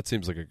cool. That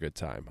seems like a good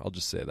time. I'll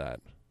just say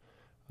that.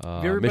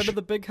 Have you ever been to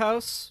the Big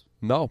House?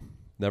 No,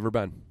 never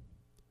been.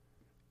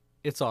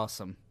 It's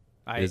awesome.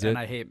 I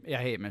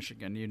hate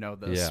Michigan. You know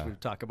this. Yeah. We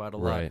talk about it a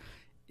lot. Right.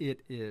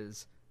 It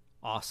is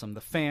awesome.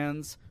 The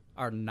fans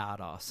are not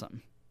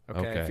awesome.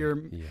 Okay. If Yeah.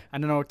 I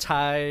don't know,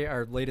 Ty,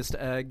 our latest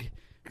egg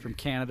from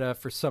Canada,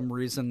 for some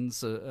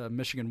reasons, a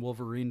Michigan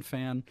Wolverine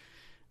fan.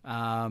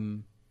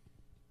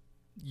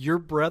 Your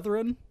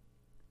brethren,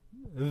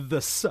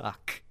 the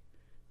suck.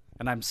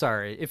 And I'm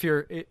sorry if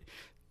you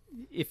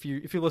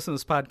listen to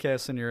this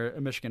podcast and you're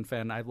a Michigan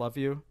fan, I love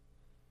you,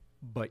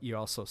 but you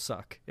also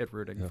suck at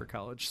rooting for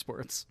college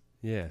sports.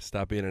 Yeah,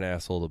 stop being an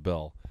asshole to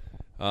Bill.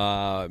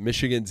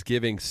 Michigan's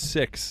giving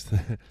 6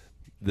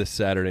 this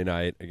Saturday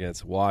night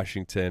against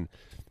Washington.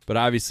 But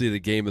obviously the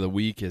game of the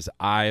week is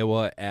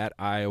Iowa at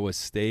Iowa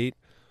State.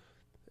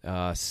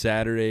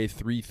 Saturday,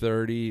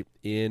 3:30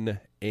 in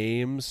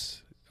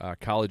Ames.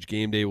 College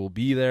Game Day will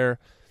be there.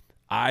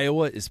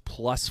 Iowa is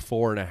plus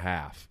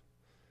 4.5.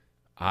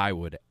 I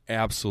would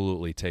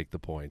absolutely take the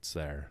points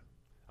there.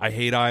 I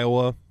hate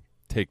Iowa.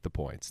 Take the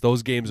points.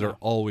 Those games are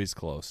always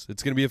close.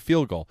 It's going to be a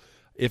field goal.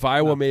 If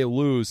Iowa may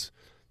lose,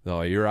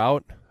 no, you're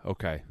out?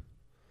 Okay.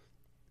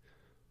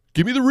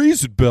 Give me the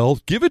reason, Bill.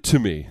 Give it to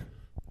me.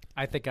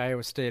 I think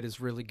Iowa State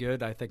is really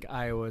good. I think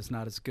Iowa is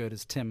not as good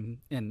as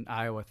Tim in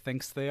Iowa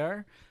thinks they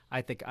are.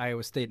 I think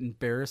Iowa State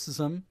embarrasses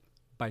them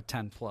by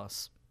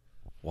 10+.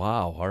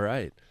 Wow. All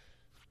right.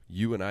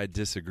 You and I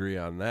disagree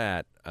on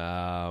that.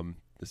 I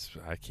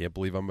can't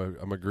believe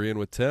I'm agreeing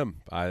with Tim.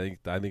 I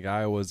think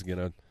Iowa's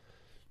gonna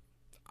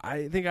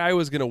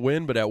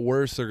win, but at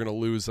worst they're gonna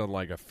lose on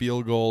like a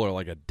field goal or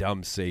like a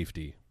dumb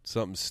safety,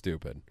 something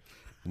stupid,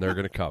 and they're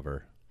gonna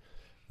cover.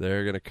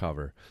 They're going to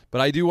cover.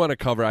 But I do want to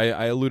cover,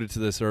 I alluded to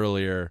this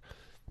earlier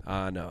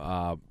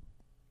on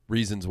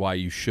reasons why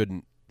you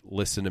shouldn't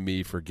listen to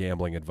me for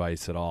gambling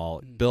advice at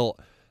all. Bill,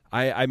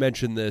 I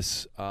mentioned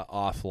this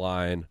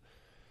offline.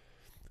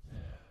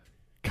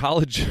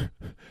 College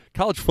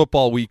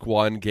football week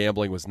 1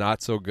 gambling was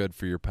not so good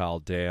for your pal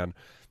Dan.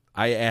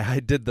 I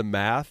did the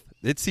math.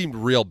 It seemed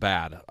real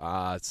bad.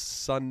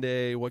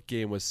 Sunday, what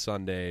game was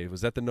Sunday?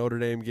 Was that the Notre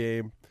Dame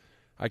game?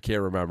 I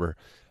can't remember.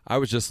 I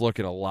was just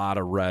looking a lot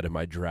of red in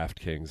my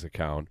DraftKings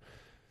account.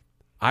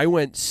 I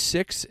went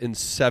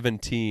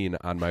 6-17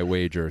 on my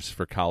wagers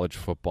for college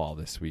football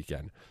this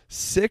weekend.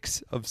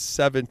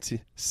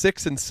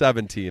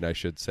 6-17, I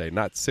should say,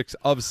 not 6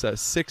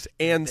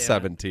 and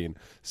 17.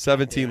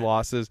 17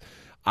 losses.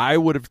 I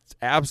would have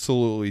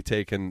absolutely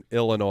taken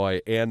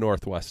Illinois and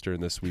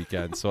Northwestern this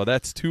weekend. So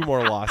that's 2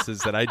 more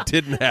losses that I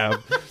didn't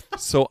have.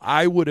 So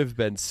I would have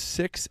been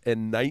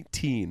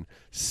 6-19,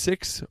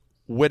 6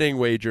 winning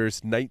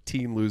wagers,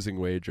 19 losing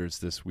wagers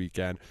this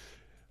weekend.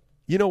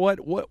 You know what?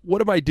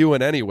 What am I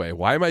doing anyway?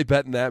 Why am I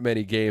betting that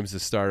many games to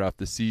start off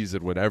the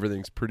season when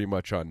everything's pretty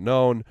much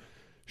unknown?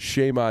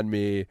 Shame on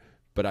me.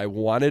 But I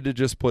wanted to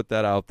just put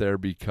that out there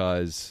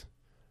because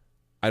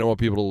I don't want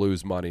people to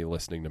lose money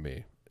listening to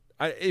me.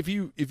 If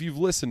you've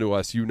listened to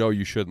us, you know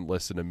you shouldn't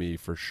listen to me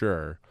for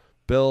sure.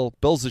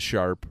 Bill's a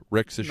sharp.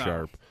 Rick's a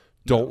sharp.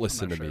 Don't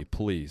listen to me,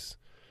 please.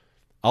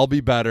 I'll be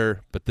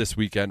better, but this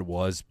weekend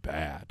was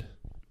bad.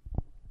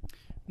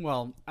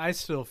 Well, I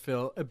still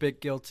feel a bit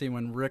guilty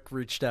when Rick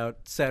reached out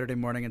Saturday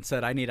morning and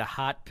said, I need a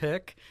hot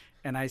pick.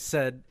 And I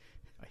said,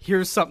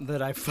 here's something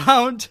that I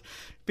found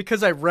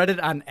because I read it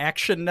on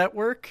Action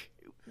Network.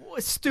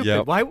 Stupid.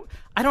 Yep. Why?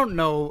 I don't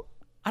know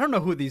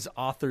who these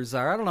authors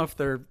are. I don't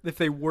know if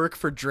they work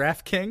for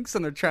DraftKings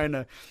and they're trying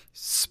to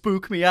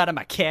spook me out of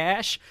my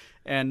cash.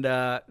 And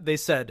they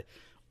said,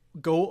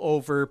 go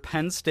over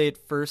Penn State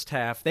first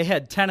half. They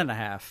had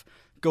 10.5.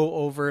 Go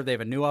over. They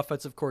have a new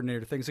offensive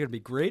coordinator. Things are going to be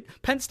great.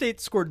 Penn State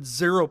scored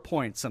 0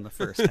 points in the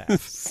first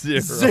half.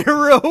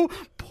 0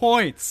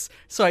 points.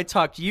 So I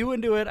talked you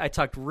into it. I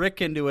talked Rick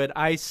into it.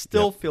 I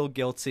still feel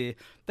guilty.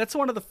 That's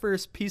one of the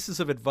first pieces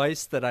of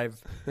advice that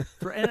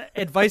and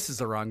advice is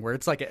the wrong word.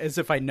 It's like as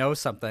if I know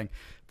something.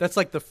 That's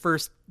like the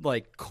first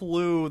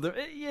clue.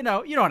 You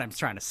know what I'm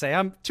trying to say.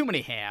 I'm too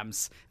many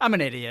hams. I'm an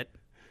idiot.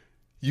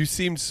 You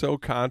seemed so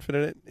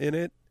confident in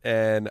it,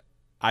 and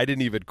I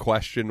didn't even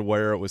question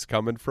where it was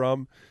coming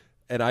from,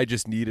 and I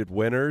just needed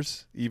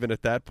winners even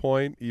at that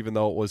point, even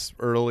though it was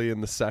early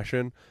in the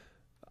session.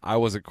 I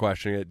wasn't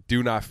questioning it.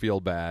 Do not feel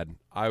bad.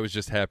 I was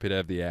just happy to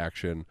have the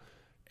action,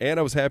 and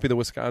I was happy that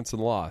Wisconsin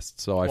lost.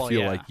 So I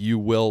feel like you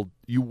willed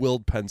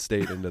Penn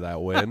State into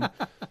that win.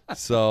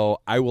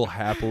 So I will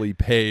happily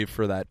pay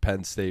for that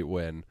Penn State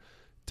win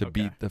to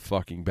beat the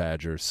fucking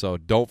Badgers. So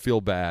don't feel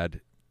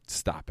bad.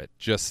 Stop it.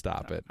 Just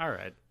stop it. All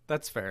right.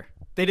 That's fair.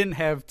 They didn't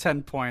have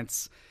 10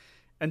 points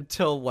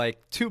until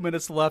 2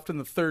 minutes left in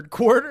the third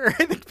quarter.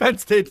 I think Penn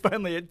State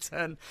finally had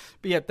 10.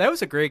 But yeah, that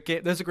was a great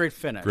game. That was a great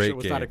finish. It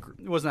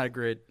was not a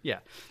great. Yeah.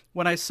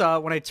 When I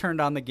turned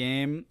on the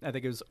game, I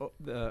think it was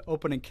the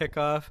opening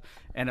kickoff,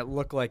 and it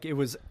looked like it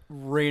was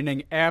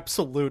raining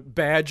absolute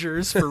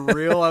Badgers for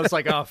real. I was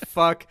like, oh,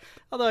 fuck.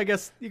 Although I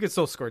guess you could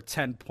still score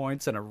 10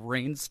 points in a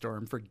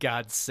rainstorm, for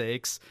God's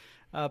sakes.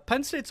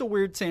 Penn State's a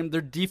weird team.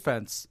 Their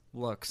defense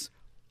looks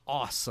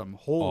awesome.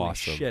 Holy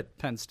shit,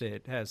 Penn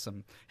State has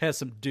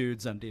some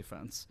dudes on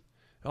defense.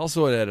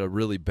 Also, it had a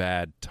really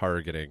bad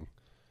targeting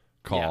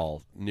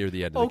call near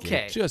the end of the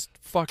game. Just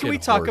fucking Can we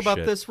talk about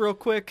shit. this real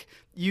quick?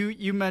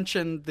 You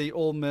mentioned the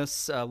Ole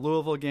Miss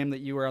Louisville game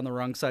that you were on the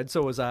wrong side.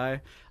 So was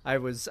I. I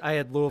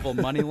had Louisville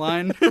money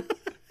line.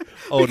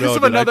 Oh no!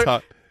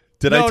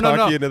 Did I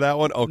talk you into that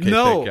one? Okay,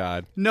 thank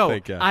God. No,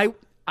 thank God.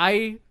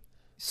 I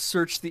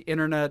searched the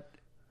internet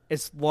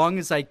as long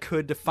as I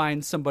could to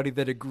find somebody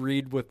that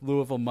agreed with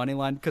Louisville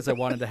moneyline because I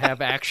wanted to have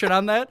action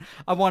on that.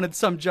 I wanted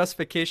some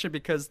justification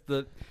because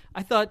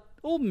I thought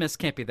Ole Miss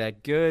can't be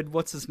that good.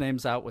 What's his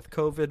name's out with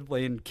COVID?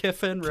 Lane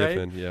Kiffin, right?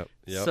 Kiffin, yep.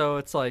 So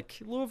it's like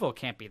Louisville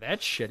can't be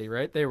that shitty,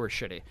 right? They were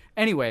shitty.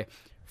 Anyway,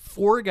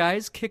 4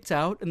 guys kicked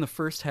out in the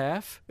first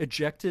half,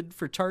 ejected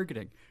for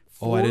targeting.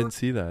 I didn't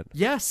see that.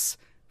 Yes,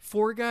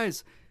 4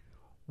 guys.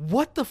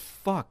 What the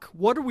fuck?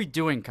 What are we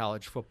doing,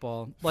 college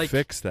football?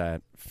 Fix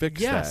that.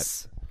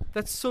 Yes.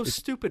 That's so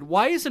stupid.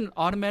 Why isn't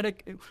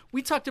automatic?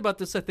 We talked about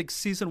this, I think,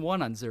 season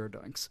 1 on Zero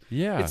Doinks.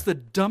 Yeah. It's the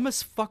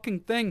dumbest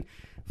fucking thing.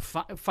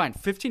 Fine.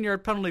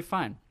 15-yard penalty,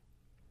 fine.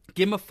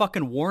 Give him a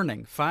fucking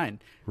warning,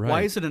 fine. Right.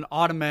 Why is it an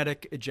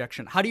automatic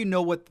ejection? How do you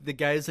know what the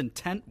guy's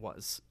intent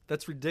was?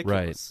 That's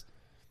ridiculous.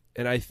 Right.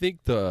 And I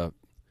think the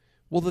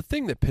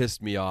thing that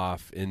pissed me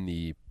off in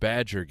the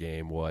Badger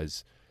game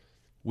was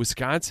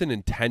Wisconsin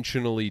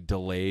intentionally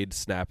delayed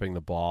snapping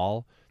the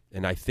ball,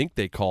 and I think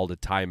they called a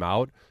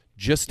timeout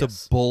just to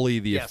bully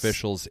the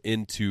officials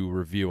into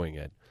reviewing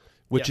it,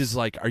 which is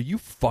like, are you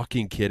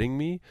fucking kidding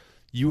me?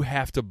 You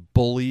have to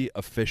bully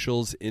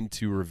officials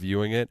into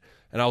reviewing it.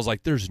 And I was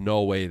like, there's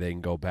no way they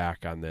can go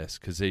back on this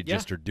because they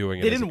just are doing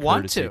it. They didn't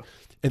want to.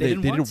 And they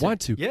didn't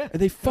want to. Yeah.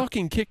 And they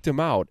fucking kicked him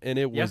out. And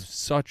it was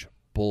such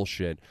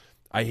bullshit.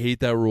 I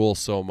hate that rule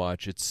so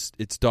much.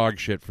 It's dog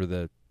shit for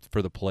the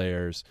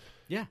players.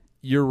 Yeah.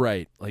 You're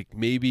right. Like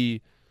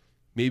maybe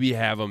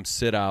have them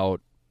sit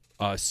out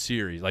a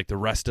series, like the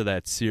rest of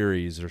that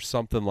series or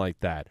something like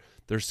that.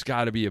 There's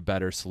got to be a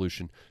better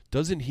solution.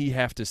 Doesn't he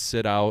have to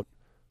sit out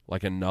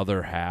like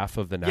another half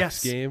of the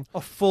next game?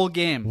 A full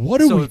game.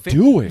 What are we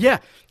doing?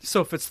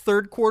 So if it's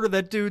third quarter,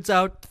 that dude's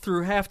out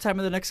through halftime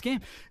of the next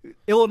game.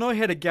 Illinois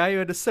had a guy who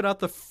had to sit out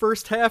the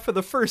first half of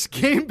the first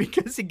game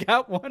because he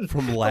got one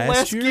from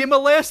last year? game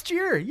of last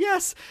year.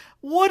 Yes.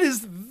 What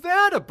is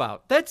that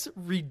about? That's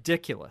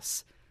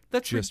ridiculous.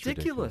 That's Just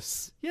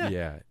ridiculous. Yeah.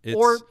 Yeah,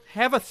 Or it's-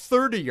 have a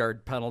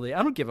 30-yard penalty.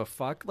 I don't give a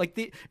fuck. Like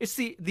it's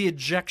the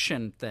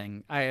ejection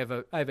thing. I have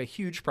a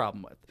huge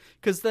problem with,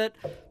 because that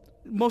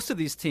most of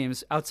these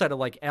teams outside of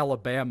like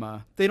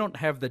Alabama, they don't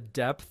have the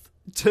depth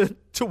to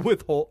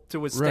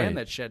withstand Right.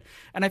 that shit.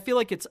 And I feel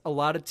like it's a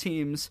lot of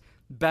teams'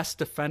 best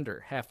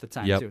defender half the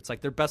time Yep. too. It's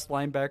like their best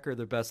linebacker,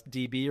 their best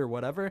DB or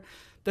whatever.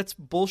 That's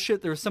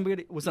bullshit. There was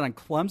somebody, was it on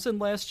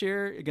Clemson last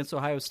year against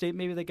Ohio State?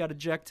 Maybe they got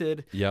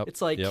ejected. Yep.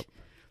 It's like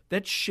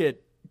that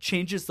shit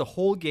changes the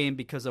whole game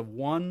because of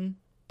one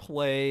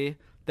play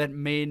that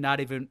may not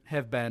even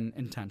have been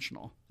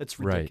intentional. It's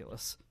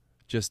ridiculous.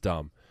 Right. Just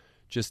dumb.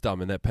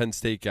 And that Penn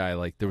State guy,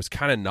 like, there was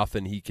kind of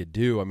nothing he could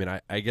do. I mean,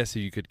 I guess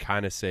you could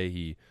kind of say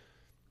he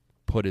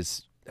put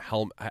his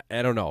helmet.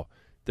 I don't know.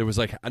 There was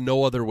like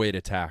no other way to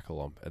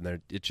tackle him,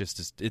 and it just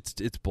is.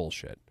 It's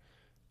bullshit.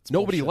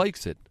 Nobody bullshit.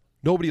 likes it.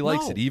 Nobody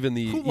likes No. it. Even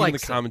the Who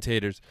likes it?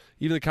 commentators.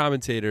 Even the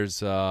commentators.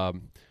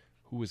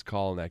 Who was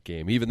calling that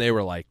game? Even they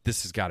were like,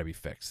 "This has got to be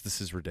fixed. This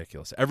is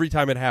ridiculous." Every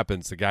time it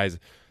happens, the guys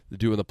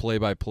doing the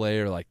play-by-play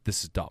are like,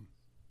 "This is dumb.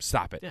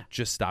 Stop it. Yeah.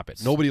 Just stop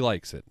it." Nobody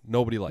likes it.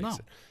 Nobody likes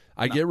it.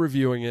 I get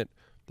reviewing it.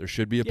 There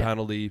should be a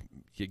penalty.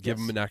 You give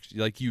them an extra,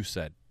 like you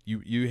said.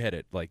 You hit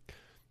it. Like,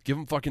 give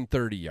them fucking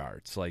 30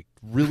 yards. Like,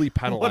 really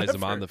penalize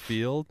them on the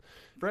field.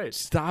 Right.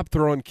 Stop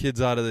throwing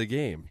kids out of the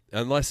game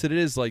unless it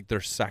is like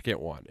their second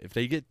one. If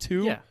they get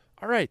two,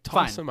 all right,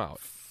 toss them out.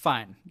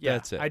 Fine. Yeah,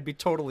 That's it. I'd be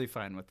totally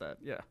fine with that.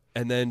 Yeah.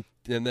 And then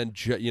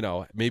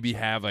maybe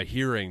have a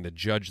hearing to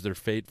judge their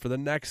fate for the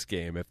next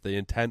game if the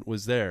intent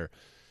was there.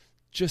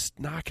 Just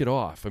knock it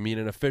off. I mean,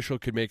 an official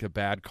could make a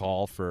bad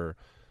call for,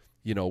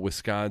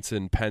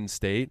 Wisconsin, Penn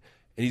State,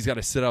 and he's got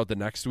to sit out the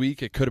next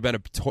week. It could have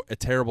been a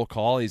terrible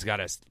call. He's got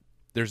to.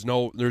 There's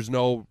no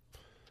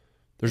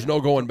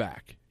going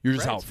back. You're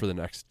just out for the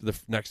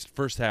next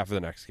first half of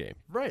the next game.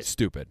 Right.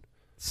 Stupid.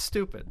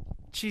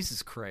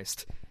 Jesus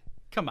Christ.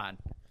 Come on.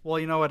 Well,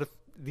 you know what? If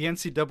the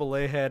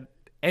NCAA had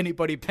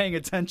anybody paying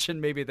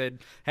attention, maybe they'd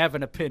have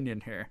an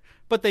opinion here.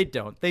 But they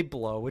don't. They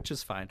blow, which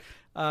is fine.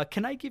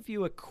 Can I give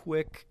you a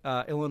quick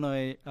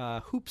Illinois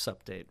hoops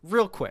update?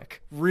 Real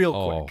quick.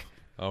 Quick.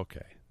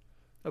 Okay.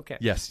 Okay.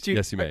 Yes.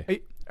 Yes, you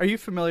may. Are you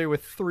familiar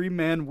with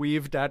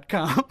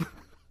 3manweave.com?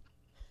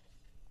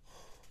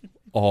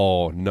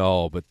 Oh,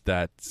 no, but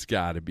that's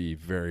got to be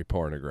very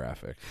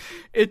pornographic.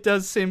 It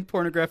does seem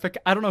pornographic.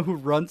 I don't know who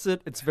runs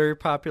it. It's very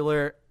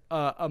popular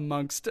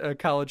amongst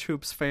college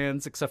hoops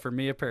fans, except for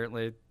me,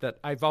 apparently, that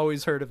I've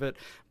always heard of it,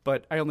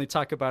 but I only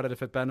talk about it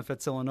if it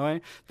benefits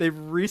Illinois. They've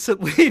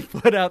recently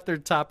put out their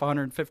top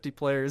 150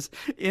 players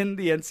in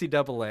the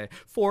NCAA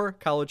for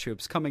college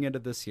hoops coming into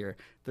this year.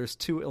 There's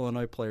 2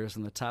 Illinois players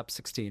in the top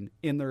 16,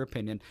 in their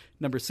opinion.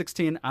 Number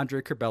 16,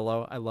 Andre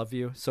Curbelo. I love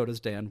you. So does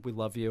Dan. We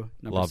love you.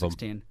 Number Love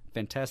 16.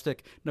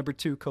 Fantastic. Number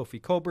 2,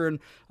 Kofi Coburn.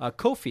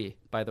 Kofi,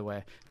 by the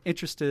way,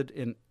 interested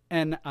in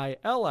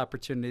NIL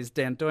opportunities.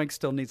 Dan Doink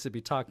still needs to be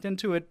talked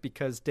into it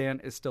because Dan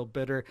is still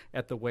bitter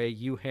at the way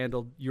you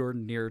handled your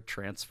near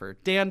transfer.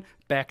 Dan,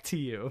 back to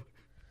you.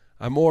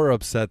 I'm more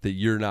upset that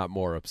you're not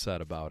more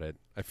upset about it.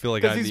 I feel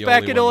like I'm the only one. Because he's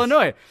back in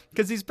Illinois.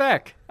 Because he's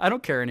back. I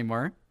don't care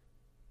anymore.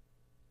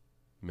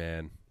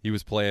 Man, he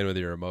was playing with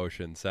your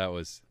emotions.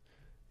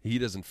 He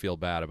doesn't feel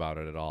bad about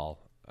it at all.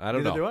 I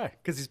don't know. Neither do I,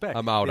 because he's back.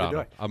 I'm out Neither on do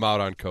him. I'm out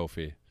on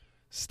Kofi.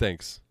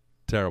 Stinks.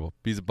 Terrible.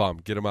 He's a bum.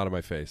 Get him out of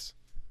my face.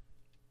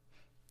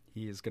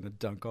 He is going to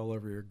dunk all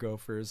over your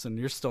Gophers, and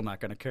you're still not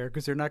going to care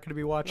because you're not going to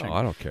be watching. Oh,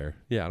 I don't care.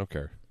 Yeah, I don't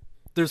care.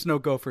 There's no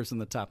Gophers in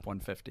the top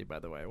 150, by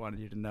the way. I wanted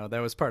you to know. That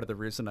was part of the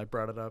reason I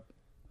brought it up.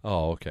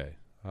 Oh, okay.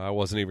 I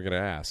wasn't even going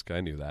to ask.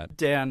 I knew that.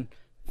 Dan,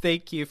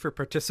 thank you for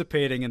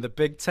participating in the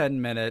Big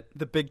Ten Minute,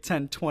 the Big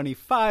Ten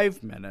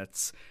 25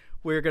 minutes.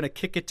 We're going to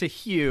kick it to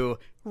Hugh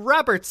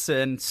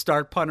Robertson,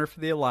 start punter for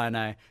the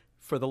Illini,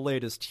 for the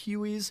latest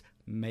Huey's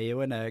Mayo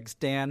and Eggs.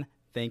 Dan,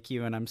 thank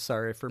you, and I'm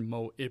sorry for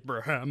Mo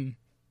Ibrahim.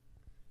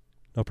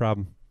 No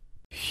problem.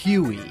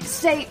 Huey's.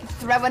 Say,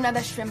 throw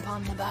another shrimp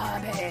on the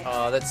barbie.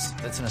 Oh, that's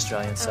an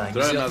Australian saying.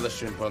 Throw another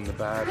shrimp on the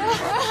barbie.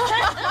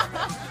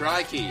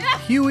 Crikey.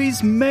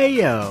 Huey's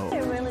Mayo. What I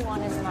really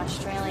want is an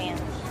Australian.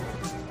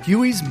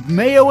 Huey's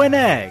Mayo and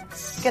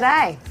Eggs.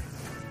 G'day.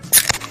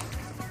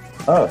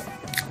 Oh.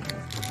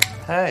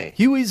 Hey.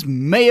 Huey's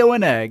Mayo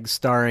and Eggs,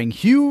 starring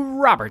Hugh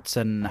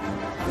Robertson.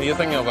 You're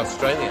thinking of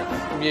Australian.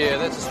 Yeah,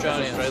 that's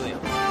Australian.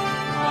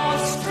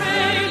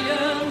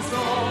 Australians,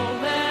 all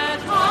let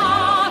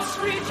hearts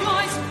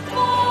rejoice,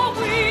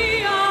 for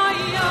we are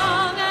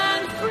young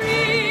and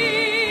free.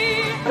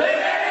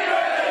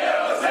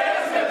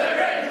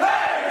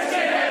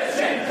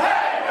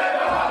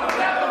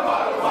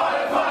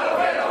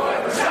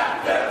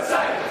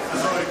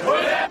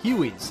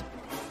 Huey's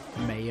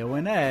Mayo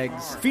and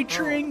Eggs,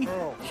 featuring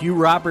Hugh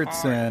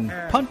Robertson,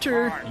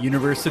 punter,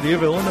 University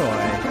of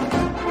Illinois.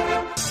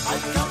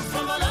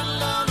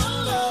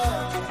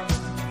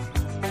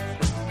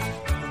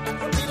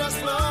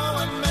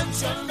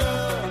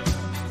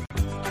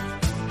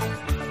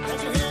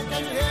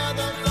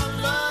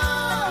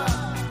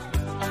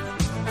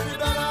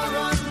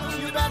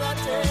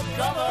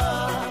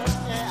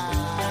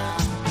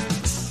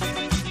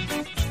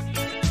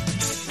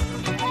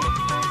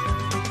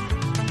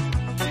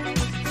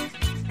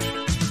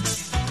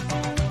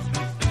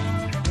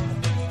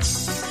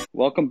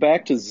 Welcome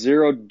back to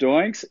Zero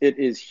Doinks. It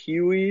is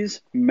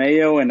Huey's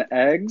Mayo and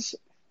Eggs.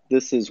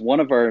 This is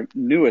one of our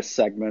newest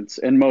segments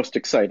and most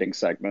exciting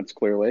segments,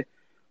 clearly.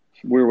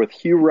 We're with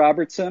Hugh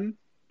Robertson,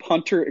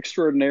 punter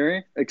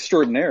extraordinary.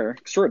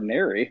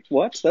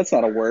 What? That's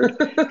not a word.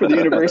 For the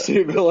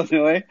University of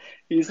Illinois.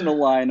 He's an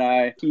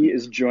Illini. He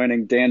is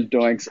joining Dan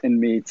Doinks and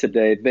me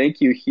today.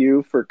 Thank you,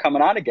 Hugh, for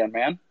coming on again,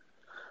 man.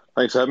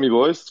 Thanks for having me,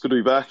 boys. It's good to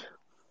be back.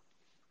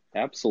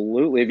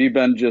 Absolutely. Have you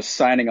been just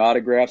signing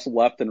autographs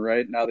left and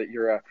right now that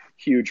you're a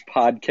huge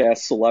podcast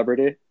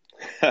celebrity?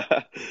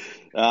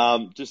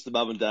 Just the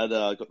mum and dad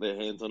got their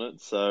hands on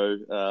it, so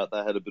they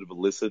had a bit of a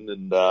listen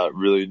and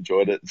really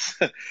enjoyed it.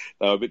 They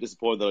were a bit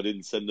disappointed that I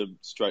didn't send them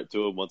straight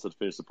to them once I'd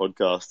finished the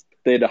podcast.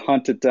 They had to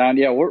hunt it down.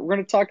 Yeah, we're going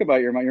to talk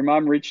about your mom. Your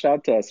mom reached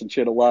out to us, and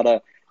she had a lot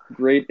of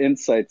great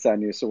insights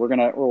on you, so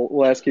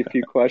we'll ask you a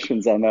few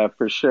questions on that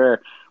for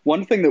sure.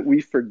 One thing that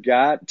we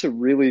forgot to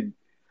really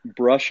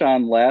brush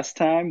on last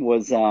time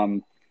was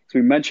so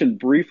we mentioned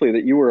briefly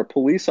that you were a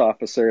police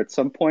officer at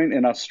some point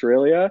in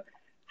Australia.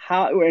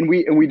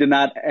 We did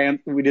not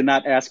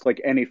ask like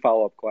any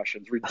follow-up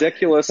questions.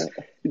 Ridiculous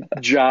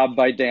job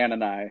by Dan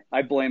and I.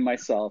 I blame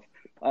myself.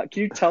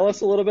 Can you tell us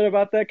a little bit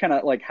about that? Kind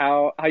of like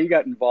how you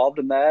got involved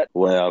in that?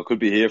 Wow, I could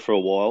be here for a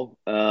while.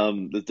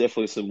 There's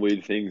definitely some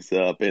weird things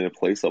being a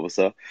police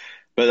officer.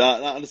 But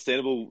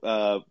understandable,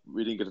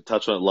 we didn't get to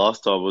touch on it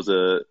last time. It was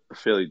a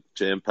fairly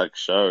jam-packed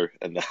show,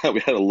 and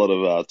we had a lot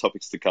of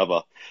topics to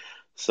cover.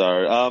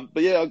 So,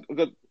 but yeah,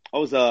 I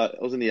was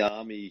in the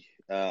army,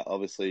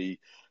 obviously,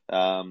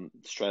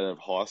 straight out of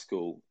high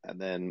school, and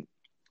then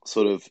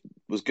sort of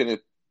was going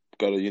to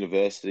go to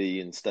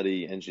university and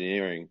study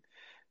engineering,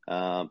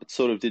 but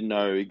sort of didn't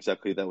know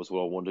exactly that was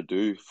what I wanted to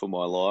do for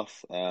my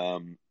life.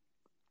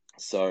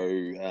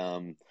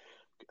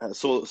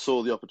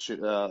 Saw the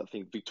opportunity. I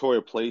think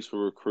Victoria Police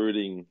were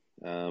recruiting,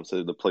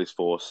 so the police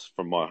force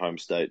from my home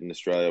state in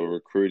Australia were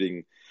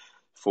recruiting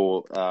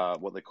for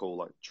what they call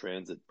like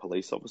transit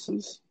police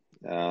officers.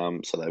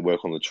 So they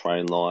work on the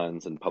train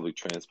lines and public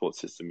transport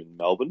system in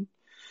Melbourne.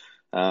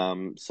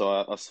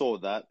 So I saw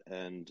that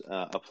and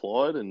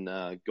applied and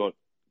got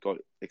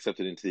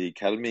accepted into the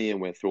academy and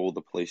went through all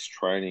the police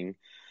training,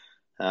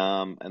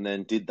 and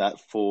then did that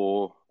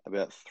for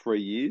about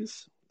 3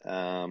 years,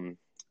 and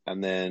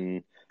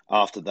then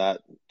after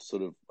that,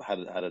 sort of had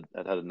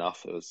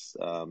enough. It was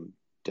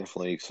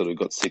definitely sort of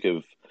got sick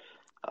of.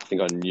 I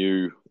think I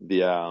knew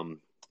the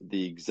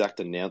exact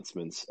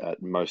announcements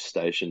at most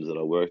stations that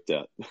I worked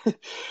at,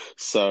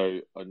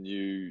 so I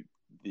knew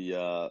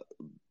the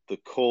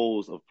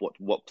calls of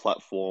what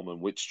platform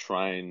and which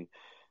train,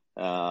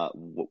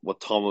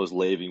 what time it was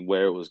leaving,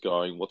 where it was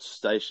going, what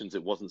stations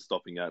it wasn't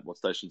stopping at, what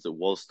stations it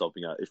was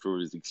stopping at, if it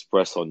was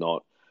express or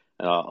not.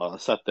 And I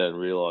sat there and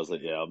realised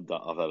that I'm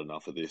done. I've had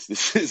enough of this.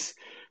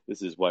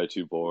 This is way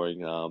too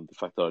boring. The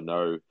fact that I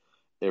know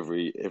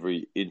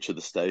every inch of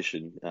the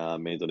station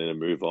means I need to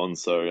move on.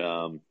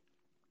 So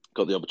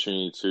got the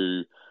opportunity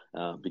to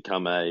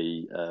become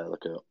a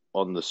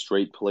on the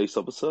street police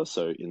officer.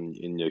 So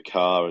in your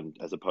car, and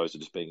as opposed to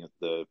just being at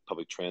the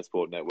public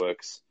transport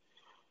networks,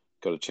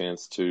 got a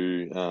chance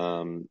to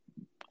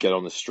get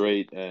on the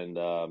street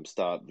and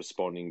start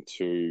responding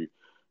to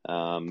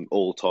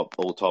all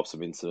types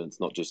of incidents,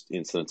 not just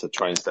incidents at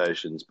train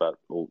stations, but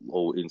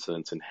all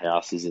incidents in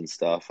houses and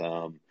stuff.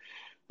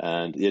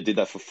 And yeah, did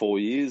that for 4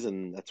 years,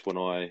 and that's when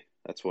I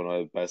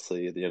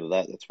basically, at the end of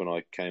that, that's when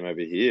I came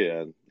over here,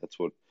 and that's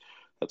what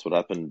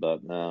happened.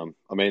 But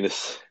I mean,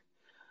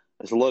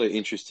 there's a lot of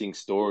interesting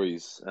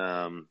stories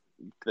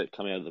that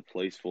come out of the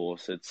police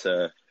force. It's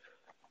a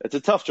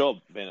tough job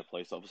being a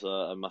police officer,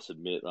 I must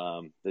admit.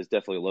 There's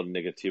definitely a lot of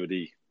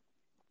negativity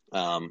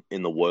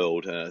in the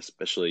world,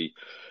 especially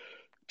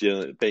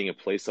being a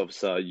police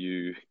officer.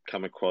 You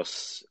come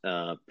across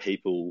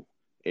people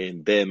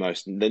in their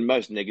most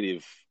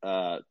negative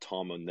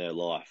time in their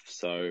life.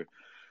 So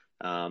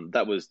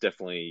that was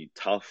definitely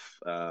tough.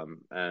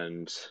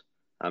 And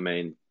I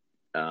mean,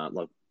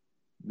 like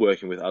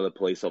working with other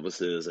police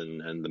officers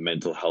and the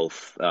mental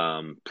health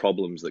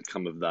problems that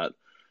come of that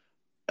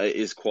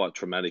is quite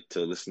traumatic to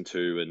listen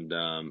to. And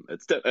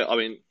I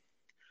mean,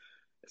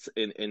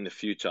 in the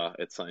future,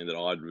 it's something that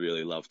I'd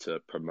really love to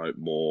promote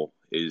more,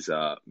 is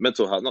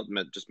mental health, not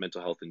just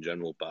mental health in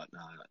general, but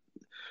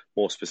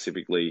more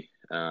specifically,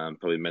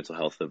 probably mental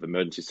health of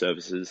emergency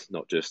services,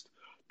 not just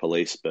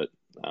police, but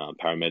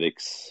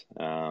paramedics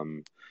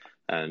and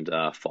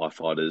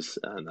firefighters.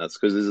 And that's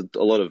because there's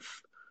a lot of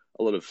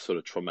sort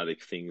of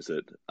traumatic things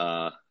that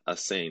are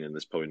seen, and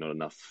there's probably not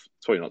enough.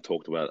 It's probably not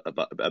talked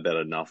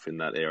about enough in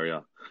that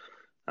area.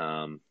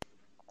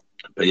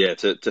 But yeah,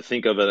 to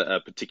think of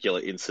a particular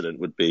incident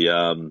would be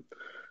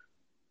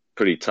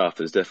pretty tough.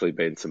 There's definitely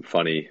been some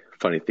funny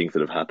things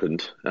that have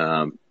happened.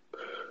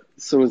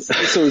 So is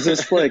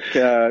this like?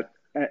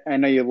 I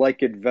know you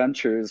like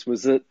adventures.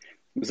 Was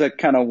that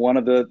kind of one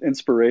of the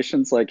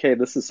inspirations? Like, hey,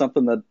 this is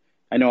something that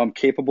I know I'm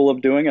capable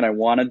of doing and I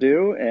want to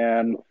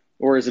do,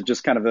 or is it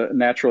just kind of a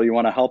natural? You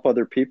want to help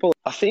other people?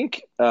 I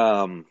think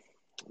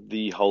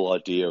the whole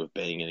idea of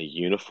being in a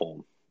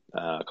uniform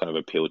kind of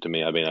appealed to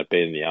me. I mean, I'd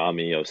been in the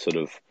army. I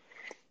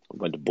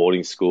went to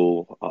boarding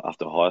school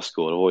after high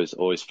school. I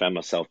always found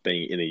myself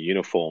being in a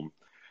uniform.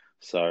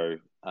 So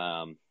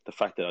the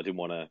fact that I didn't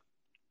want to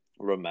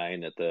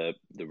remain at the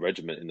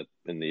regiment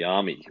in the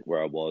army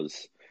where I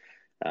was,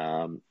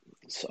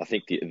 so I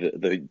think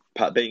the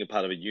being a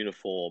part of a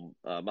uniform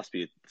must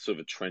be sort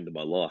of a trend in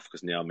my life,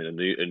 because now I'm in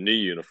a new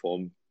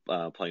uniform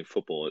playing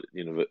football at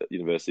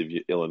University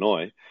of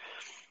Illinois.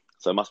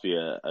 So it must be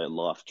a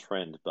life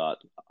trend.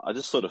 But I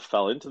just sort of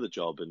fell into the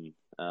job, and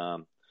I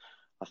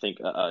think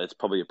it's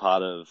probably a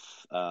part of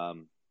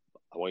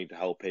wanting to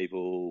help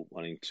people,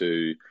 wanting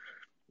to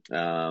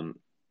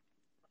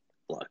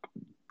like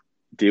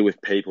deal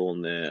with people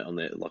on their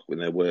like in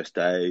their worst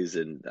days,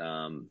 and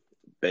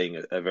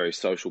being a very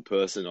social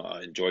person.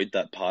 I enjoyed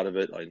that part of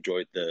it. I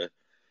enjoyed the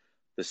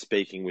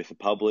speaking with the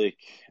public,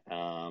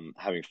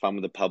 having fun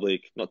with the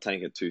public, not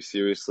taking it too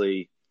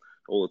seriously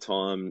all the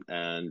time,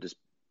 and just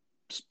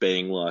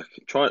being like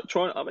trying.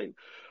 I mean,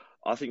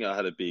 I think I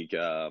had a big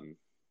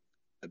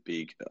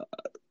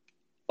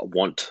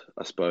want,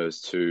 I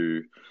suppose,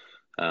 to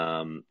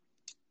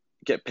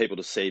get people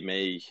to see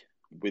me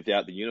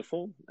without the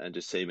uniform and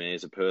just see me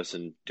as a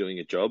person doing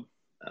a job.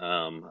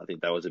 I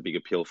think that was a big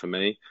appeal for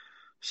me.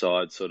 So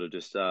I'd sort of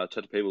just chat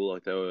to people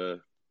like they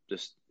were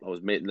just, I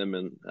was meeting them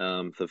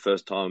and for the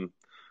first time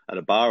at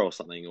a bar or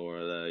something, or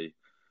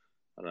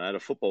at a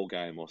football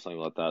game or something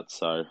like that.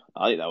 So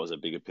I think that was a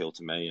big appeal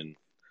to me, and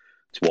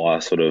it's why I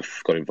sort of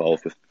got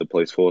involved with the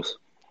police force.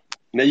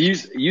 Now,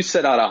 you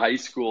said out of high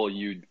school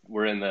you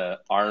were in the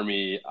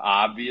Army,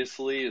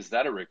 obviously. Is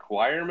that a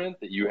requirement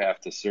that you have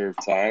to serve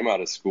time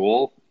out of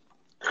school?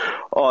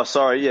 Oh,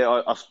 sorry.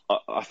 Yeah,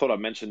 I thought I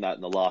mentioned that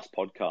in the last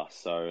podcast.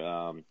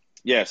 So,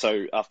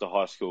 so after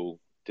high school,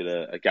 did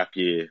a gap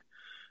year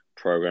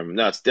program.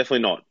 No, it's definitely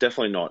not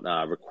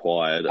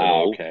required at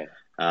all. Okay.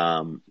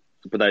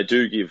 But they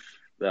do give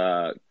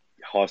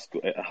high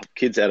school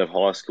kids out of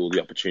high school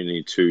the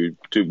opportunity to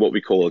do what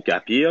we call a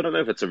gap year. I don't know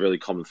if it's a really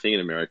common thing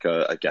in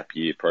America, a gap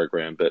year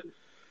program, but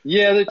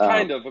yeah, they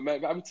kind of.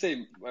 I would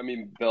say,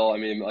 Bill,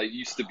 like, it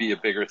used to be a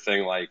bigger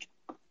thing, like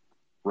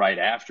right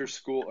after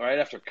school, right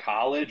after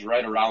college,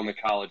 right around the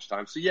college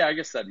time. So yeah, I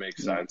guess that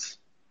makes sense.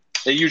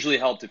 It usually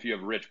helped if you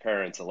have rich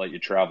parents that let you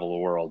travel the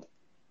world.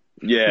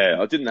 Yeah,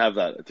 I didn't have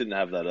that.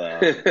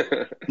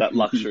 That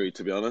luxury,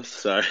 to be honest.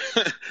 So,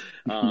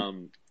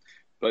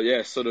 but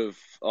yeah, sort of,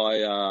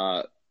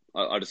 I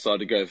decided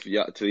to go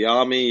to the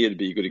army. It'd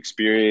be a good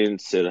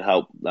experience. It'd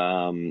help,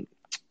 like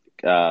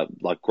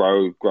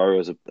grow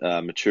as a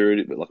mature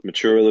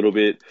a little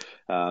bit,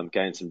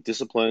 gain some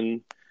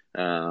discipline,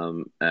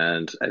 and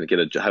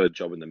have a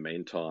job in the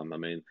meantime. I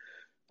mean,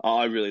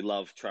 I really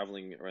love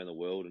traveling around the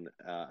world and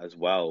as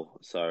well.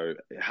 So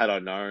had I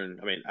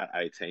known, at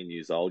 18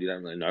 years old, you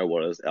don't really know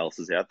what else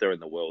is out there in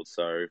the world.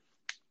 So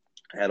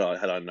had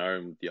I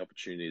known the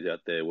opportunities out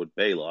there would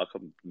be like, I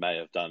may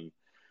have done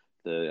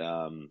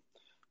the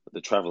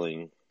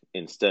traveling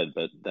instead.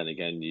 But then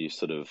again, you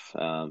sort of,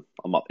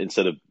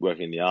 instead of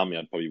working in the army,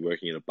 I'd probably be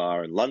working in a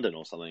bar in London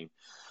or something.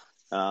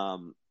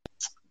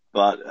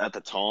 But at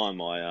the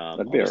time, I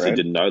obviously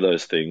didn't know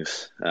those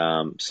things.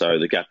 So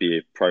the gap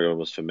year program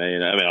was for me.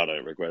 And I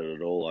don't regret it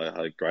at all. I had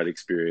a great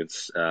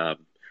experience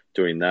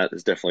doing that.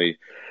 There's definitely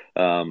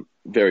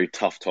very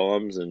tough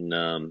times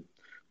and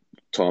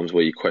times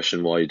where you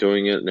question why you're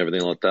doing it and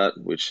everything like that,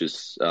 which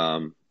is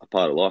a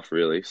part of life,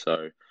 really.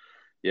 So,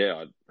 yeah,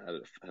 I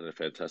had a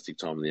fantastic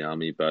time in the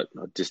army, but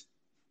I just,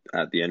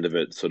 at the end of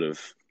it, sort of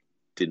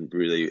didn't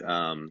really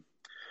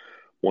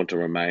want to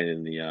remain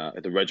in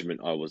the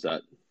regiment I was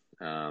at.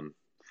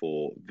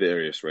 For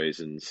various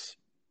reasons,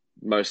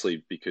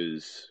 mostly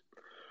because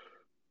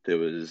there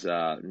was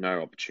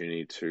no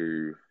opportunity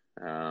to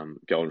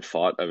go and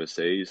fight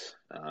overseas,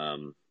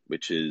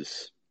 which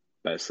is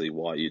basically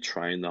why you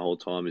train the whole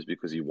time, is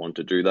because you want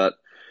to do that.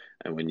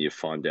 And when you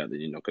find out that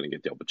you're not going to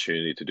get the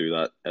opportunity to do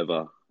that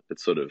ever, it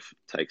sort of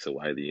takes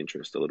away the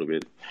interest a little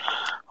bit,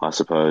 I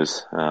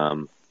suppose.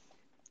 But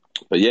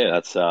yeah,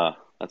 that's what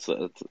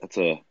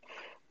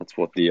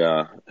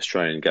the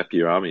Australian Gap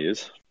Year Army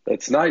is.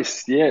 That's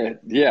nice.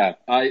 Yeah.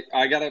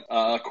 I got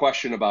a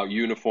question about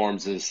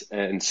uniforms as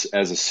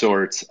a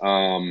sort.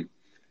 Are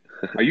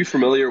you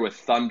familiar with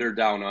Thunder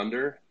Down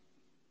Under?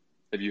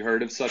 Have you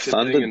heard of such a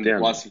thing in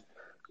Las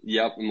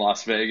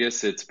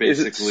Vegas? It's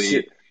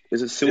basically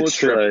is it similar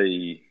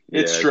to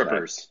it's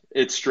strippers.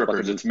 It's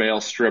strippers. It's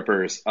male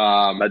strippers.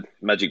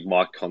 Magic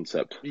Mike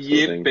concept.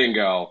 Yep,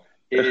 bingo.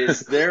 Is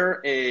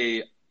there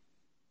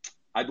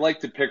I'd like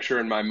to picture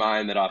in my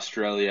mind that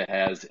Australia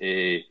has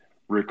a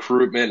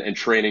recruitment and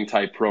training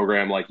type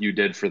program like you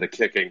did for the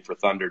kicking for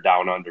Thunder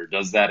Down Under.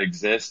 Does that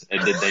exist?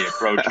 And did they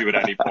approach you at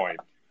any point?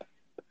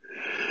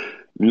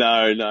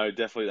 No,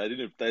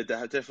 definitely. They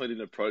definitely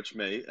didn't approach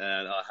me,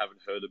 and I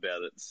haven't heard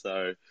about it.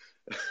 So,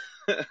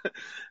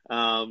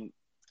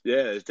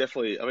 Yeah, there's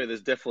definitely. I mean,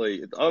 there's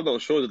definitely. I'm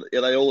not sure.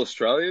 Are they all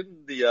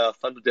Australian? The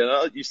Thunder Down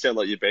Under? You sound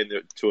like you've been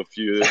there to a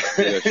few of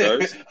their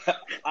shows.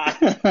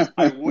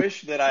 I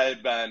wish that I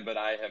had been, but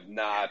I have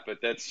not. But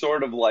that's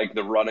sort of like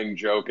the running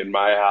joke in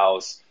my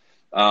house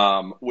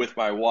with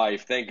my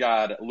wife. Thank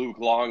God Luke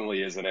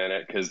Longley isn't in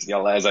it because,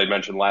 as I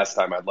mentioned last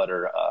time, I'd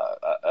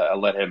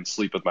let him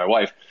sleep with my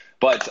wife.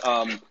 But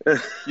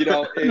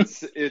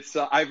it's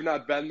I've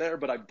not been there,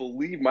 but I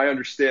believe my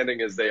understanding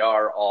is they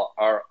are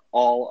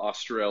all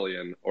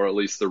Australian, or at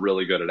least they're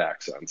really good at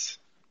accents.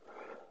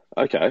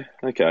 Okay.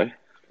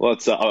 Well,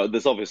 it's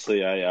there's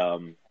obviously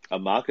a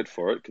market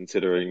for it,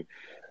 considering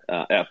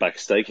Outback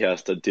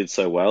Steakhouse that did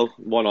so well.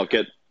 Why not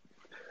get?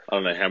 I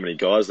don't know how many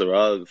guys there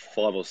are,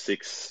 5 or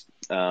 6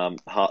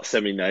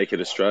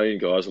 semi-naked Australian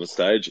guys on a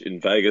stage in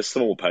Vegas.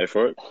 Someone will pay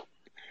for it.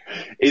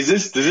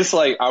 Does this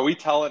like, are we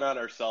telling on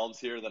ourselves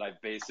here that I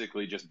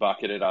basically just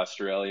bucketed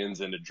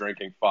Australians into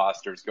drinking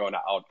Foster's, going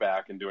to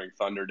Outback, and doing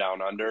Thunder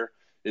Down Under?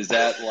 Is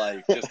that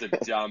like just a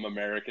dumb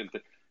American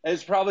thing?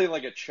 It's probably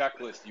like a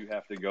checklist you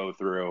have to go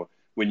through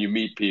when you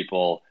meet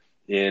people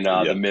in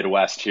the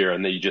Midwest here,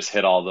 and then you just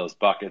hit all those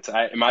buckets.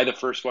 Am I the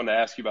first one to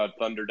ask you about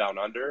Thunder Down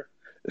Under?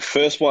 The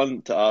first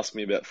one to ask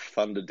me about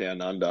Thunder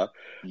Down Under.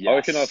 Yes. I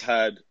reckon I've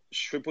had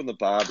Shrimp on the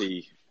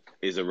Barbie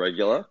is a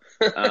regular.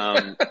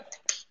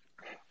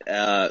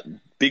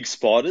 Big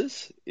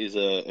Spiders is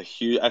a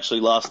huge.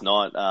 Actually, last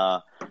night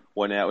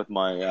went out with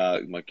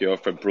my my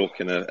girlfriend Brooke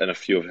and a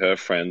few of her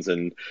friends,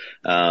 and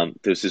there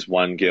was this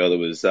one girl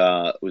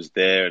that was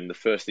there, and the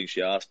first thing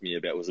she asked me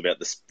about was about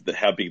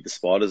how big the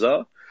spiders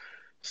are.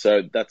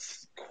 So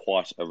that's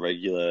quite a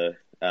regular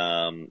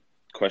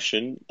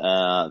question.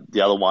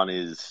 The other one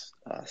is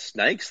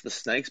snakes. The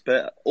snakes,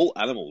 but all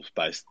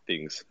animals-based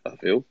things. I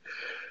feel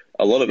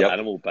a lot of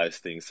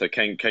animal-based things. So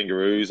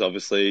kangaroos,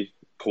 obviously,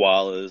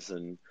 koalas,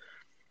 and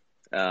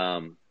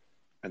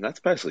that's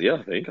basically it,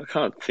 I think. I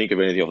can't think of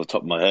anything off the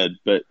top of my head,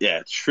 but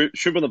yeah,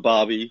 shrimp on the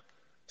Barbie,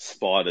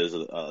 spiders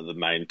are the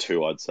main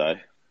two, I'd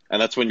say.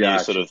 And that's when you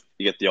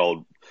get the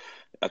old,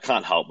 I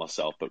can't help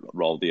myself but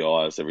roll the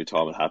eyes every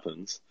time it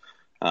happens.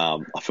 I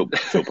feel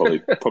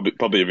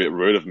probably a bit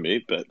rude of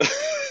me, but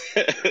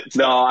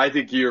no, I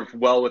think you're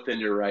well within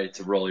your right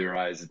to roll your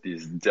eyes at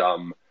these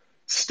dumb,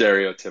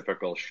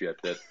 stereotypical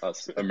shit that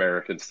us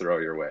Americans throw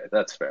your way.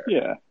 That's fair.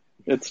 Yeah.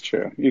 It's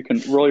true. You can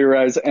roll your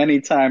eyes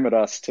anytime at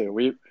us too.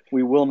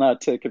 We will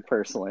not take it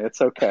personally. It's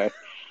okay.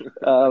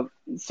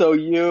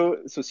 So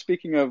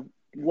speaking of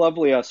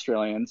lovely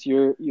Australians,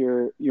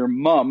 your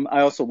mum.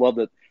 I also love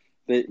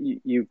that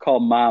you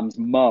call moms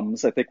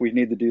mums. I think we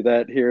need to do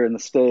that here in the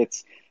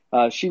States.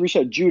 She reached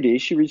out, Judy.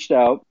 She reached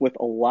out with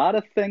a lot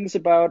of things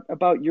about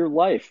your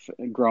life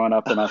growing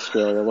up in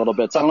Australia a little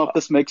bit. So I don't know if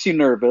this makes you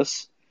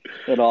nervous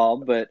at all,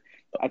 but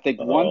I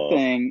think one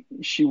thing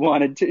she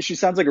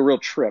sounds like a real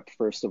trip,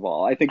 first of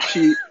all. I think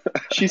she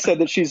said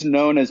that she's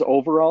known as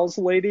Overalls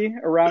Lady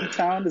around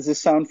town. Does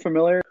this sound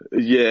familiar?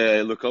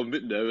 Yeah, look, I'm a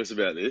bit nervous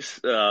about this.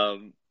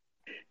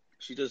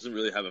 She doesn't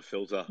really have a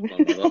filter, my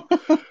mother.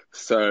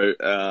 So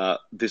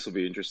this will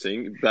be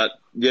interesting. But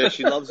yeah,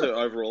 she loves her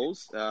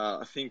overalls.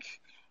 I think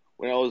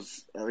a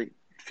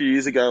few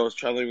years ago, I was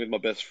traveling with my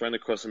best friend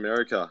across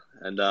America,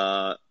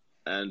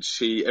 and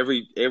she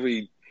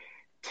every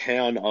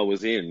town I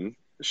was in,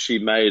 she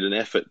made an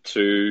effort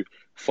to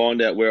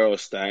find out where I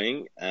was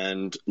staying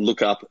and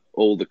look up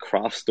all the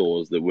craft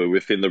stores that were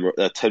within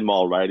the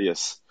 10-mile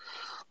radius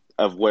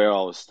of where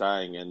I was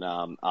staying, and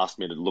asked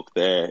me to look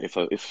there if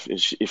I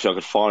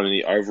could find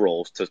any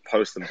overalls to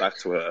post them back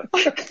to her.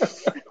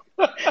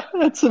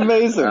 That's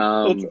amazing.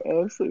 That's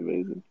absolutely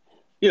amazing.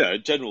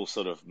 General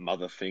sort of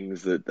mother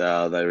things that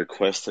they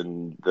request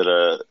and that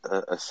are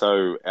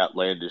so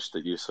outlandish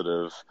that you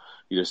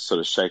just sort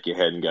of shake your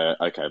head and go,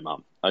 okay,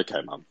 mum.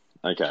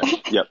 Okay,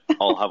 yep,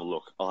 I'll have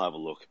a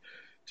look.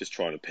 Just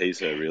trying to appease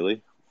her,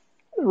 really.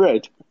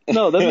 Right.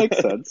 No, that makes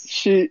sense.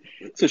 She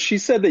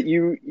said that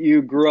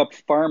you grew up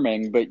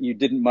farming, but you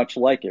didn't much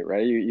like it,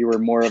 right? You were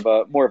more of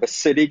a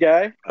city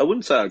guy. I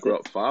wouldn't say I grew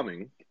up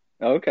farming.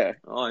 Okay.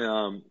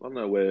 I don't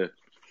know where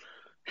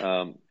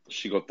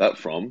she got that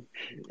from.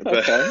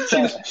 Okay.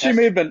 she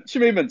may have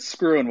been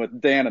screwing with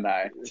Dan and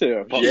I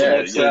too.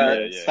 Yeah.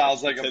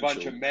 Sounds like a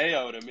bunch of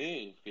mayo to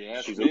me. If you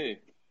ask me.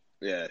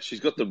 Yeah, she's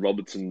got the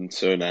Robertson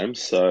surname,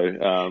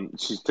 so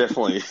she's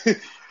definitely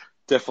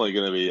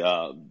going to be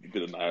a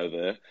bit of mayo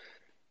there.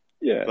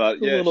 Yeah,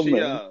 but yeah, I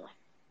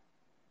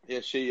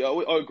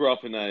grew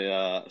up in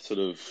a sort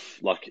of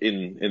like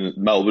in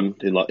Melbourne,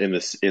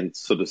 in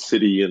sort of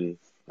city, and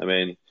I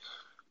mean,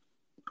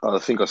 I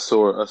think I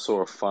saw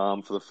a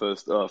farm for the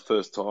first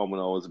time when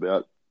I was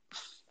about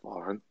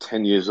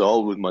 10 years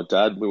old with my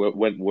dad. We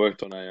went and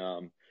worked on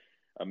a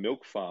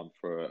milk farm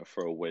for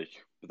a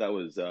week, but that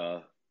was.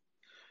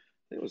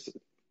 It was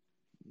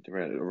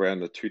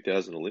around the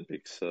 2000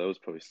 Olympics, so I was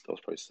probably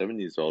 7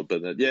 years old.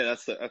 But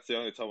that's the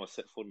only time I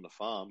set foot on the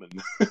farm, and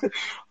I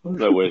don't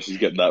know where she's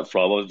getting that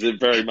from. I was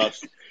very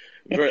much.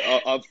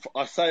 I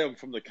say I'm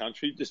from the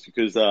country just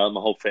because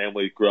my whole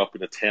family grew up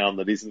in a town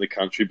that is in the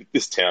country, but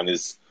this town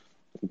is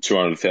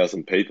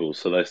 200,000 people,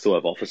 so they still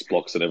have office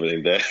blocks and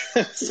everything there.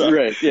 So,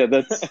 Right. Yeah,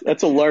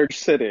 that's a large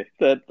city.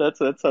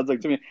 That sounds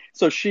like to me.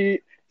 So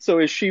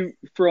is she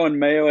throwing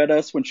mayo at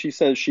us when she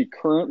says she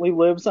currently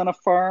lives on a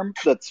farm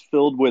that's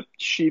filled with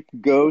sheep,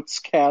 goats,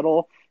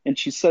 cattle, and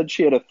she said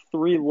she had a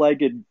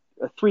three-legged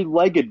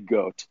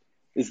goat?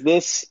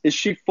 Is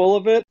she full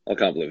of it? I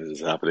can't believe this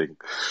is happening.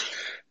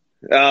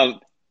 No,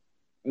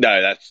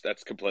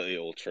 that's completely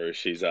all true.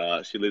 She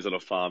lives on a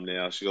farm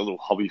now. She's got a little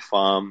hobby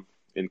farm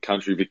in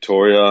country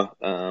Victoria.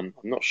 I'm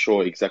not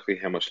sure exactly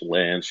how much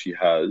land she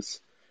has.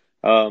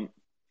 A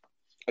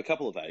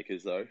couple of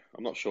acres, though.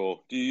 I'm not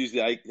sure. Do you use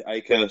the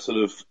acre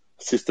sort of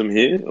system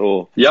here,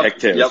 or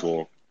hectares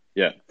more?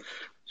 Yeah,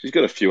 she's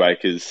got a few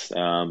acres.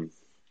 Don't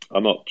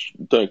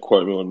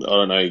quote me on. I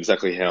don't know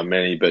exactly how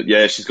many, but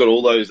yeah, she's got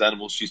all those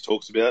animals she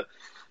talks about.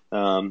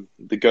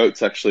 The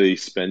goats actually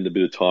spend a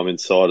bit of time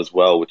inside as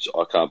well, which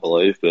I can't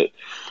believe. But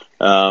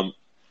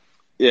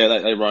yeah,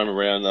 they roam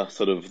around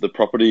the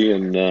property,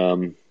 and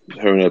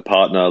her and her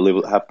partner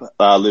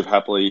live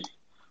happily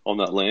on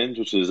that land,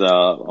 which is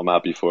I'm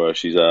happy for her.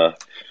 She's a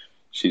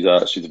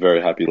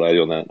very happy lady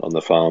on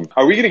the farm.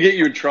 Are we going to get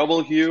you in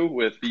trouble, Hugh,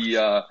 with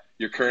your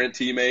current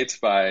teammates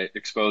by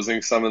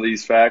exposing some of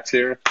these facts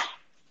here?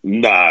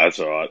 Nah, that's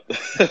all right.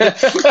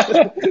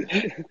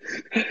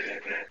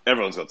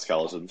 Everyone's got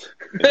skeletons.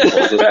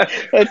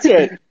 That's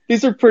right.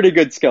 These are pretty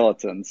good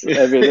skeletons.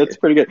 I mean, that's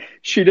pretty good.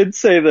 She did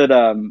say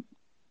that,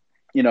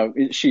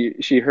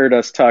 she heard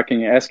us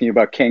asking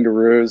about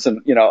kangaroos,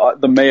 and,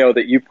 the mayo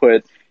that you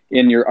put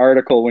in your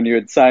article when you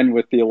had signed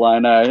with the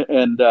Illini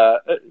and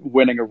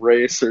winning a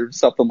race or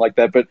something like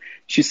that. But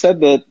she said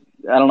that,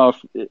 I don't know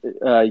if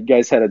you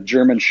guys had a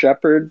German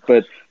Shepherd,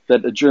 but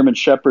that a German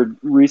Shepherd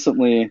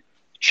recently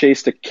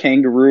chased a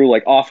kangaroo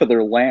off of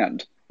their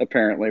land,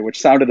 apparently, which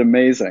sounded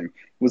amazing.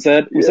 Was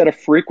that a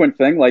frequent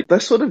thing? They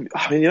sort of,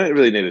 you don't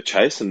really need to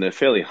chase them. They're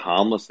fairly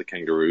harmless, the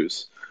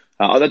kangaroos.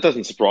 That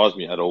doesn't surprise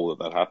me at all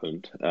that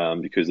happened,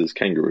 because there's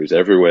kangaroos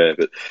everywhere.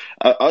 But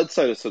I'd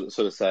say to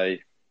sort of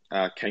say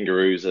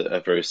kangaroos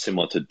are very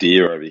similar to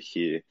deer over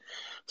here.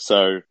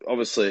 So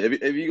obviously,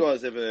 have you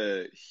guys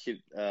ever hit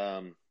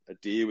a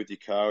deer with your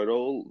car at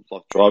all,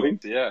 like driving?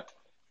 Yeah.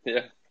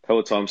 Hell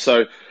of time.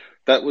 So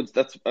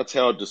that's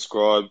how I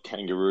describe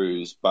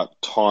kangaroos, but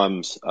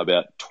times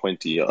about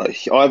 20. I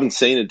haven't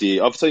seen a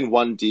deer. I've seen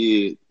one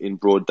deer in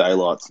broad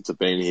daylight since I've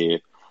been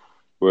here.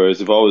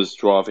 Whereas if I was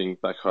driving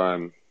back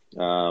home,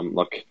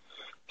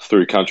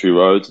 through country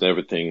roads and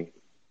everything,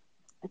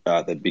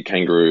 there'd be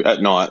kangaroo at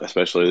night,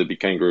 especially. There'd be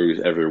kangaroos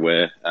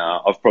everywhere.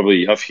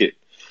 I've hit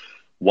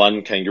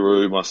one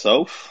kangaroo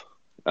myself,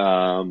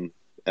 and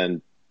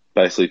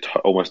basically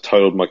almost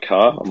totaled my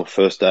car on my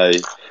first day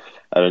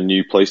at a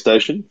new police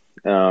station.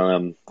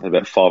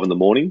 About 5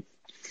 a.m.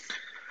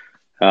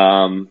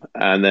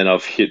 And then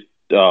I've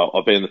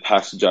been the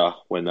passenger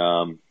when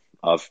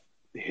I've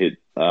hit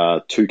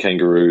 2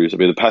 kangaroos. I've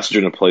been the passenger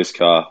in a police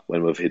car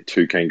when we've hit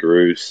 2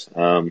 kangaroos.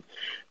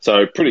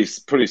 So pretty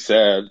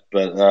sad,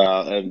 but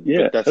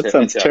that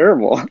sounds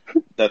terrible.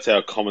 That's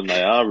how common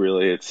they are,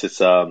 really.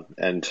 It's all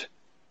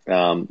over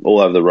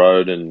the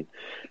road and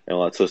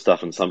all that sort of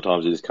stuff. And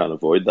sometimes you just can't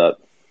avoid that.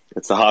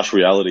 It's the harsh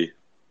reality.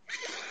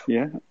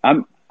 Yeah,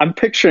 I'm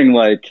picturing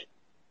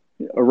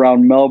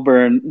around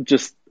Melbourne,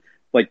 just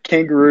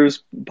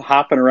kangaroos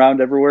hopping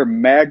around everywhere,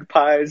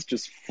 magpies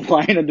just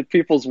flying into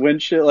people's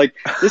windshield.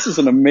 This is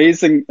an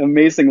amazing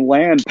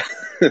land.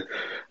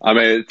 I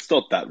mean, it's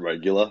not that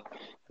regular.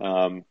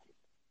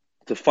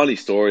 It's a funny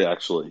story,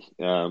 actually.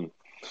 I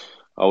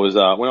was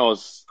when I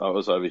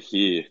was over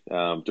here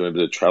doing a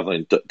bit of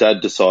traveling. Dad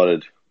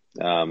decided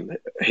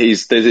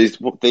there's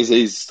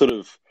these sort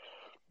of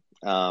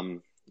I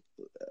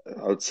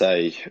would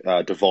say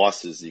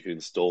devices you can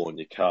install in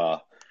your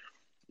car.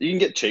 You can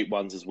get cheap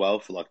ones as well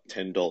for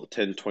 $10,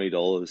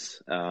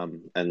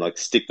 $20, and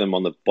stick them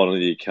on the bottom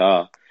of your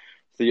car.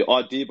 The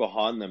idea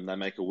behind them, they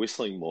make a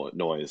whistling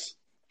noise,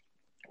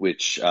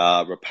 which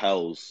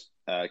repels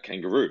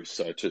kangaroos.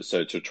 So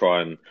to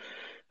try and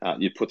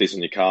you put this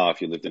in your car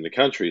if you lived in the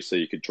country, so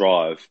you could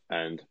drive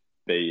and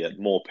be at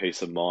more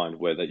peace of mind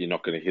where that you're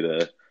not going to hit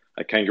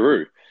a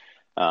kangaroo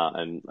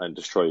and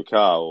destroy your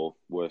car, or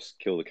worse,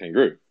 kill the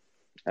kangaroo.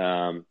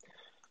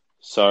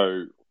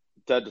 So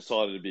Dad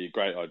decided it'd be a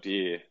great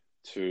idea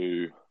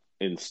to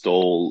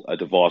install a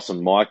device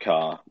on my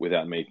car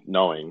without me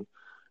knowing,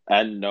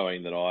 and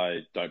knowing that I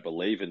don't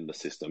believe in the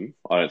system.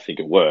 I don't think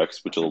it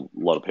works, which a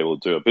lot of people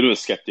do. A bit of a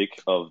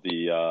skeptic of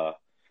the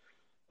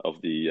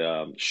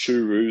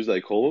shurus,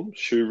 they call them,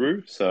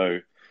 shuru. So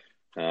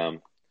you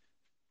can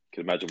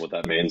imagine what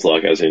that means,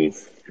 as in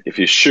if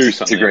you shoo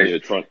something, you're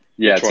trying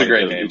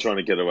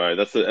to get away.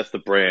 That's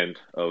the brand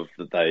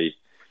that they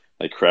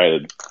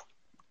created.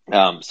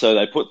 So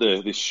they put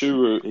this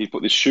shuru. He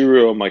put this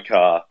shuru on my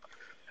car,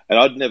 and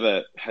I'd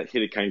never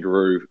hit a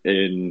kangaroo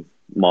in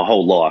my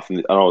whole life.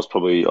 And I was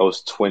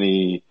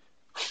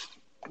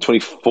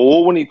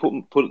 24 when he put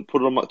it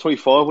on my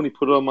 25 when he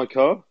put it on my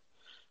car,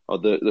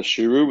 the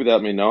shuru,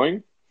 without me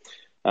knowing.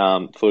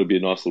 Thought it'd be a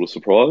nice little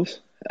surprise.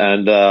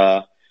 And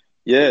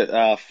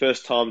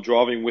First time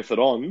driving with it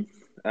on,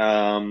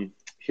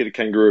 hit a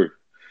kangaroo.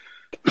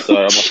 So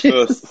my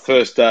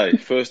first day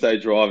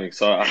driving.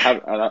 So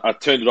I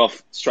turned it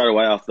off straight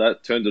away after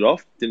that. Turned it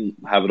off, didn't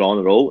have it on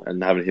at all,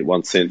 and haven't hit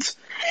one since.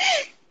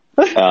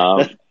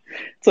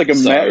 It's like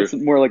it's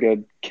more like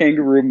a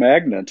kangaroo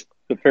magnet,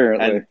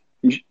 apparently.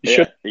 That's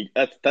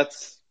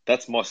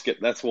why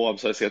I'm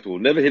so skeptical.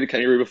 Never hit a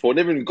kangaroo before.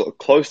 Never even got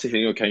close to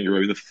hitting a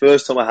kangaroo. The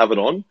first time I have it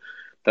on,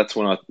 that's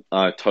when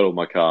I totaled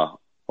my car.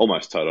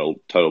 Almost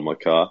totaled my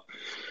car.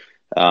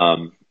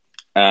 So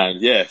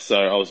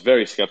I was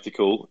very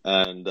skeptical,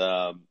 and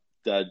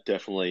Dad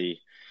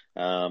definitely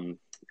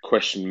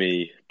questioned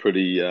me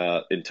pretty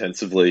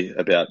intensively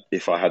about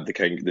if I had the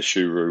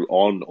Shuru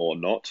on or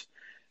not,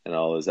 and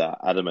I was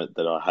adamant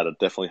that I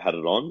definitely had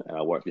it on, and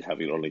I won't be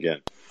having it on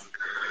again.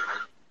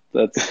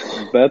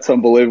 That's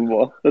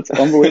unbelievable. That's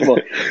unbelievable.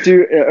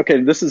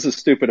 Okay, this is a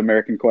stupid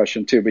American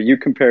question too, but you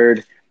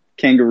compared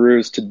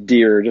kangaroos to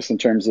deer just in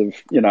terms of,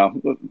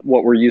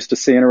 what we're used to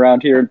seeing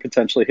around here and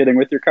potentially hitting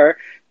with your car.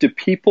 Do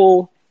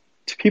people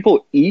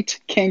eat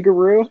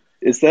kangaroo?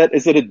 Is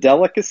it a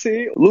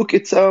delicacy? Look,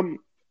 it's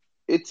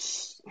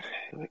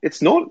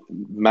not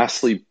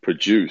massively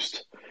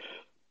produced,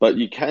 but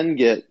you can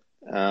get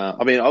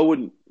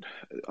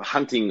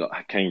hunting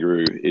a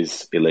kangaroo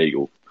is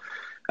illegal.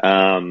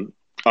 I'm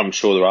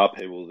sure there are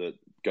people that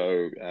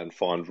go and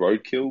find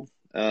roadkill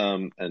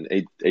and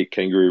eat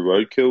kangaroo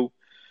roadkill.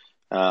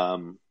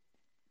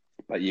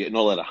 But you're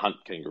not allowed to hunt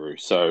kangaroo.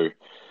 So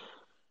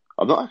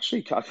I don't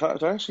actually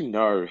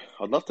know.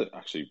 I'd love to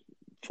actually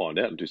find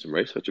out and do some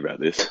research about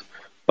this.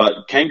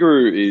 But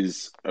kangaroo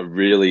is a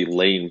really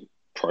lean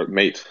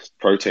meat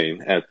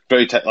protein, and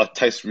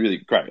tastes really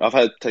great. I've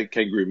had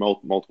kangaroo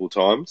multiple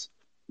times.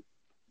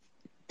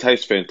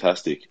 Tastes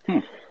fantastic.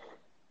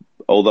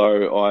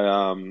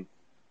 Although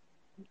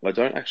I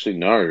don't actually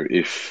know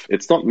if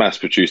it's not mass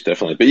produced,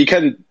 definitely, but you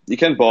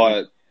can buy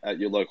it at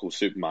your local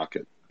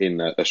supermarket in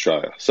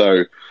Australia.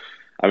 So,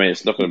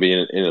 it's not going to be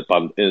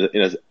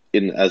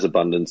in as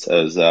abundance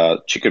as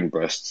chicken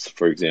breasts,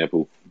 for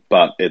example,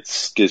 but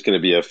there's going to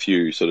be a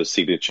few sort of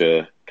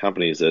signature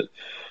companies that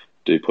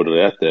do put it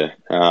out there.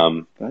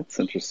 That's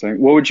interesting.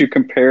 What would you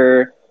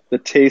compare the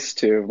taste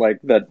to,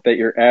 like that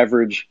your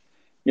average,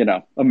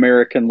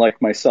 American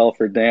like myself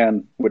or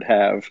Dan would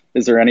have?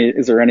 Is there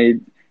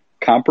any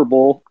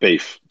comparable?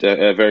 Beef,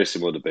 very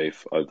similar to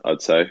beef,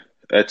 I'd say.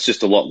 It's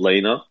just a lot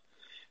leaner,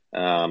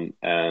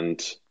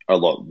 and a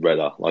lot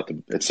redder.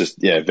 It's just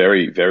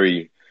very,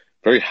 very,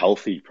 very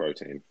healthy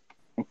protein.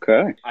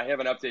 Okay. I have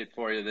an update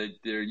for you.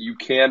 You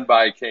can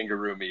buy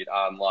kangaroo meat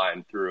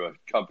online through a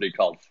company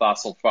called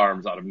Fossil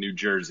Farms out of New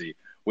Jersey,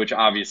 which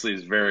obviously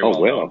is very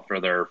well known for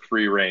their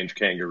free-range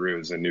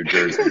kangaroos in New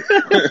Jersey.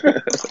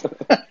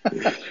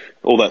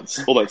 all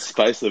that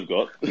space they've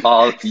got.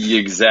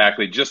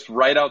 Exactly. Just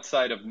right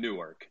outside of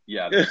Newark.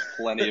 Yeah, there's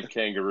plenty of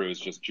kangaroos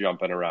just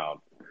jumping around.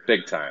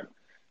 Big time.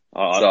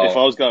 If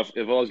I was going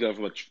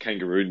for a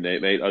kangaroo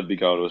meat, I'd be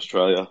going to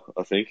Australia,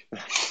 I think.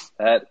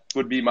 That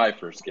would be my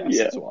first guess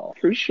as well.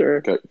 For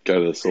sure. Go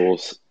to the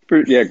source.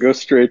 Go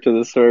straight to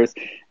the source.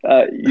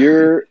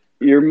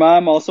 Your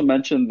mom also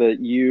mentioned that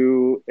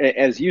you,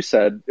 as you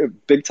said, a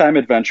big time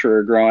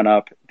adventurer growing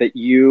up, that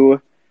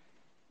you've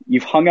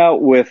hung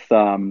out with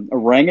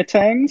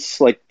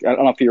orangutans. Like, I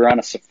don't know if you were on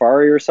a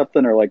safari or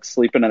something, or like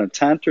sleeping in a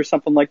tent or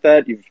something like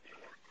that. You've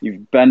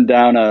been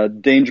down a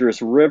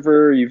dangerous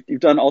river. You've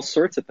done all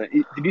sorts of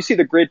things. Did you see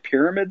the Great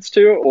Pyramids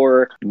too,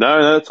 or?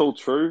 No, that's all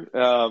true.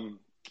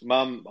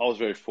 Mum, I was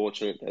very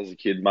fortunate as a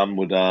kid. Mum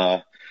would,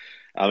 Mum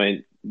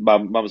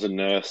was a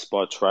nurse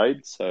by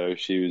trade, so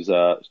she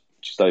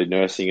studied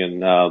nursing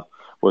and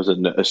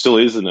still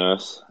is a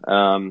nurse.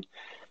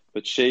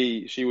 But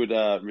she would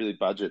really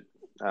budget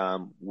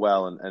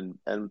well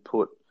and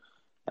put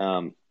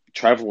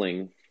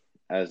traveling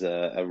as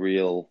a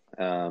real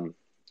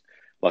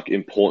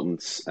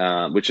importance,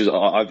 which is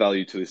I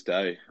value to this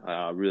day.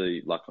 I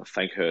really I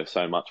thank her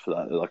so much for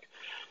that.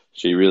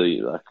 She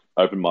really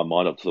opened my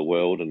mind up to the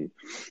world and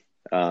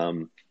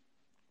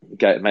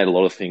made a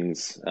lot of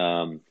things,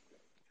 made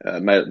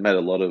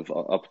a lot of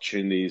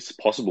opportunities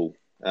possible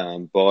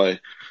by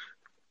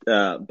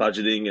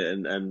budgeting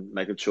and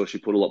making sure she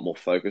put a lot more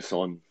focus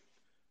on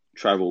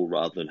travel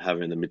rather than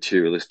having the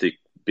materialistic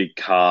big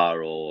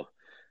car or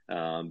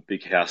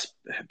big house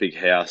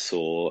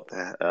or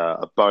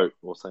a boat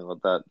or something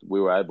like that. We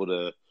were able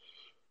to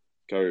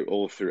go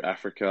all through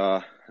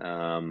Africa,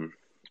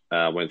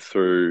 went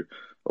through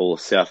all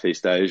of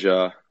Southeast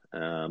Asia.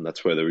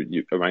 That's where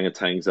the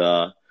orangutans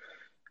are,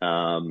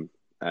 and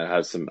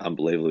had some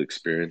unbelievable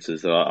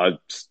experiences. I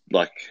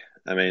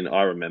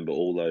remember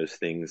all those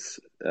things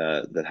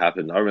that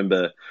happened. I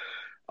remember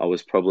I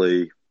was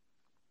probably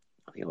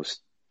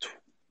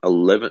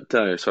 11.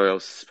 I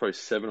was probably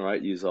 7 or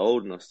 8 years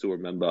old, and I still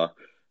remember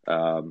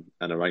an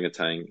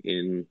orangutan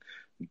in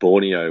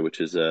Borneo, which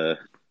is an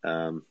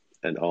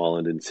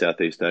island in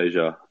Southeast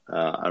Asia.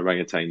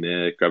 Orangutan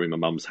there, grabbing my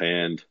mum's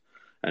hand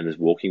and just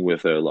walking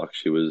with her like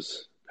she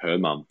was her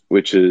mum,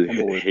 which is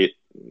hit.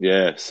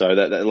 Yeah, so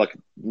that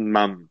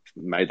Mum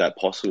made that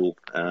possible,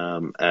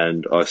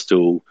 and I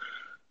still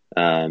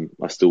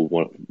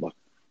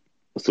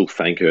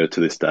thank her to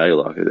this day.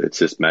 Like, it's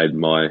just made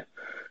my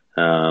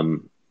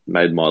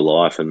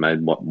life and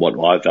made what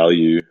I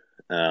value.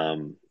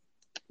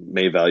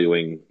 Me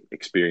valuing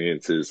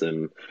experiences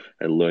and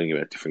learning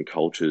about different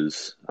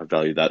cultures. I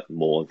value that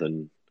more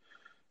than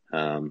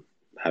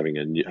having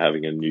a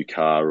new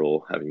car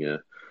or having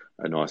a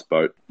nice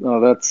boat. Oh,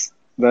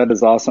 that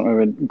is awesome. I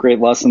mean, great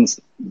lessons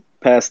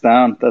passed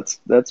down.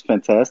 That's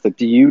fantastic.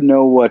 Do you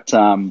know what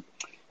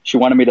she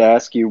wanted me to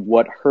ask you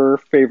what her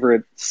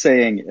favorite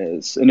saying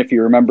is, and if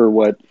you remember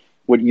what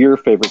your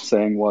favorite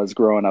saying was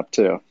growing up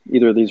too?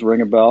 Either of these ring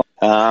a bell?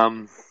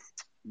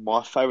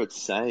 My favorite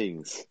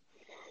sayings.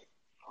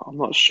 I'm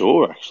not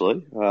sure, actually.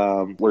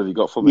 What have you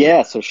got for me?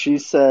 Yeah, so she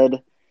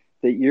said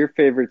that your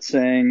favorite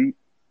saying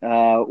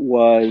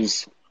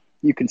was,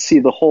 "You can see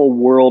the whole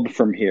world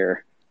from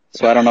here."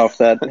 So I don't know if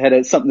that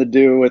had something to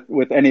do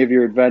with any of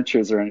your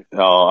adventures or anything.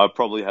 Oh, I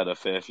probably had a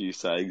fair few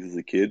sayings as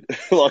a kid,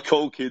 like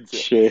all kids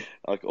do.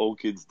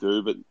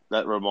 But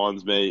that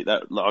reminds me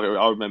that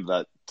I remember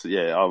that.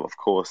 Yeah, of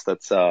course,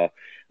 that's one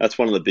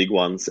of the big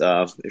ones.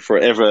 If we're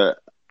ever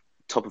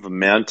top of a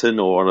mountain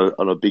or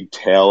on a big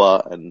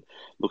tower and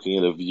looking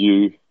at a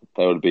view,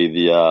 that would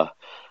be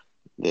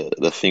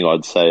the thing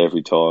I'd say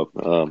every time.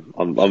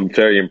 I'm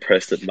very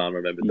impressed that Mum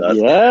remembered that.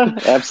 Yeah,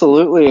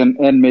 absolutely.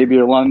 And maybe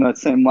along that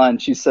same line,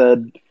 she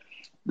said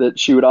that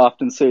she would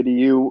often say to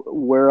you,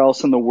 "Where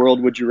else in the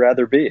world would you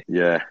rather be?"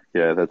 Yeah,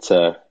 that's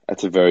a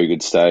very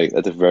good saying.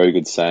 That's a very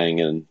good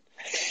saying, and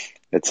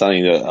it's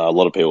something that a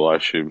lot of people, I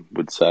assume,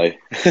 would say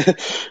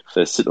if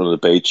they're sitting on the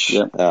beach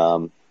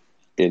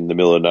in the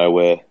middle of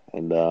nowhere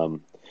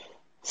and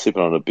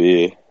sipping on a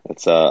beer.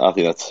 I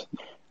think that's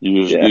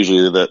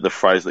usually the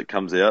phrase that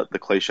comes out, the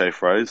cliche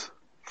phrase.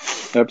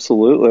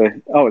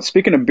 Absolutely. Oh,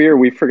 speaking of beer,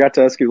 we forgot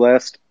to ask you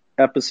last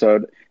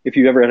episode if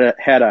you've ever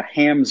had a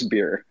Hamm's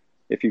beer,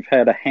 if you've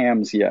had a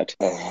Hamm's yet.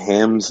 A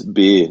Hamm's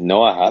beer?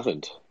 No, I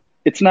haven't.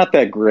 It's not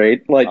that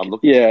great. Like,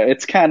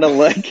 it's kind of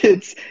like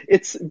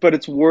but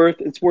it's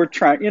worth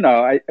trying. You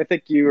know, I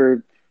think you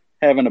were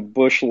having a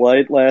Busch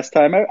Light last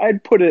time.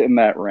 I'd put it in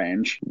that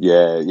range.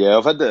 Yeah.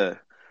 I've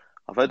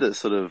had to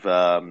sort of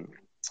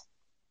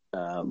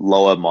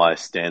lower my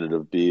standard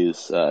of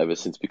beers ever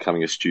since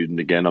becoming a student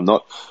again. I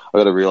got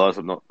to realize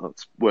I'm not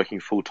working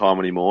full time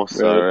anymore,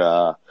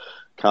 so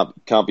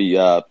can't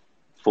be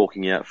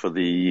forking out for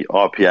the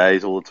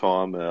IPAs all the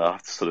time. I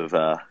have to sort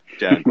of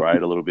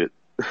downgrade a little bit.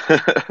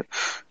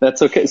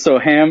 That's okay. So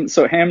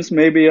Hamm's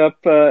maybe up,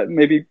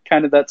 maybe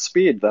kind of that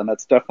speed. Then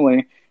that's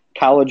definitely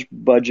college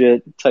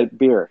budget type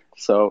beer.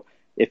 So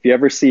if you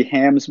ever see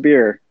Hamm's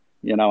beer,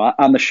 you know,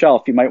 on the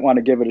shelf, you might want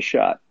to give it a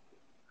shot.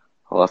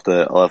 I'll have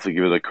to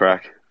give it a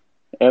crack.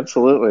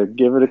 Absolutely,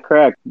 give it a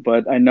crack.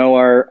 But I know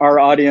our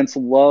audience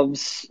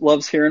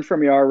loves hearing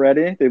from you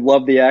already. They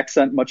love the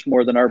accent much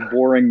more than our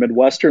boring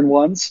Midwestern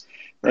ones,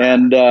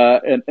 and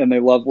they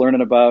love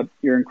learning about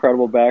your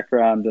incredible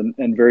background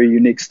and very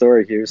unique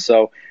story, Hugh.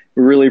 So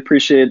we really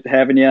appreciate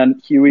having you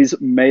on Huey's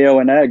Mayo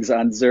and Eggs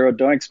on Zero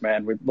Doinks,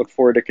 man. We look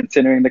forward to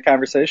continuing the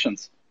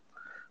conversations.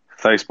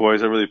 Thanks,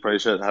 boys. I really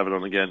appreciate having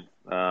on again.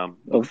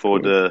 Look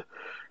forward to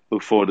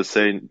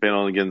being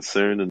on again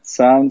soon. And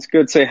sounds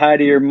good. Say hi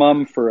to your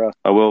mum for us.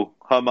 I will.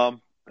 Hi,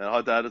 Mum. And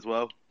hi, Dad, as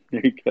well.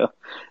 There you go.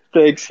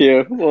 Thanks,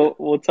 Hugh.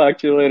 We'll talk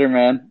to you later,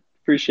 man.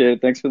 Appreciate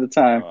it. Thanks for the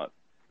time. All right.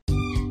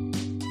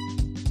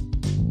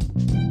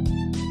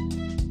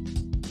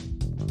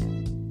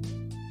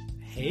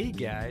 Hey,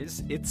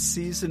 guys. It's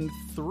season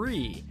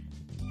 3.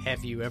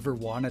 Have you ever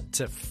wanted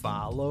to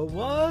follow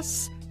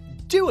us?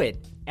 Do it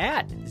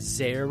at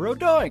Zero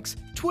Doinks,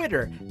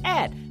 Twitter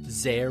at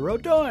Zero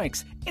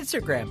Doinks,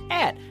 Instagram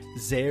at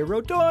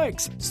Zero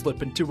Doinks.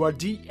 Slip into our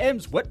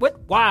DMs, what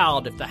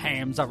wild. If the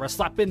hams are a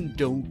slappin',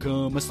 don't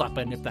come a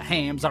slappin'. If the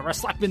hams are a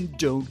slappin',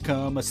 don't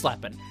come a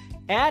slappin'.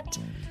 At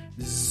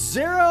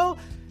Zero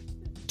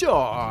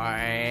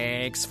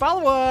Doinks.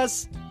 Follow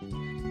us.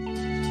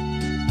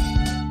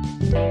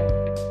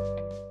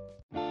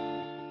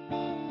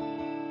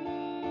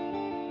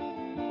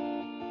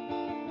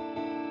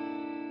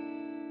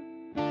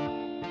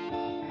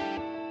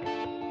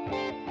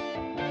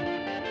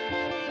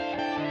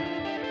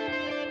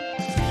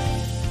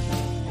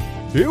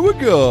 Here we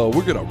go.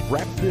 We're going to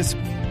wrap this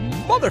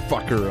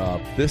motherfucker up.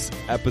 This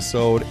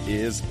episode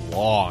is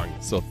long,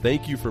 so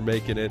thank you for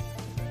making it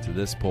to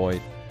this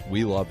point.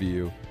 We love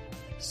you.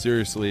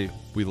 Seriously,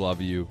 we love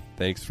you.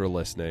 Thanks for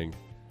listening.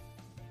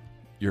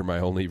 You're my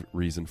only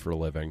reason for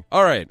living.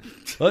 All right,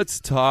 let's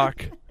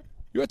talk.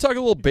 You want to talk a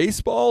little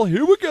baseball?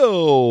 Here we go.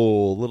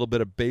 A little bit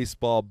of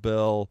baseball,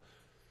 Bill.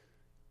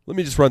 Let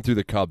me just run through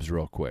the Cubs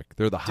real quick.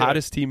 They're the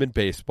hottest team in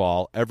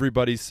baseball.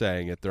 Everybody's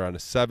saying it. They're on a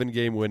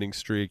 7-game winning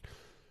streak.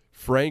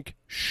 Frank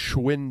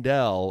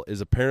Schwindel is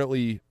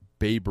apparently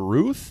Babe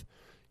Ruth.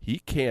 He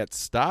can't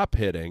stop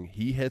hitting.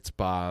 He hits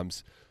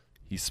bombs.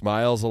 He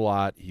smiles a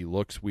lot. He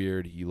looks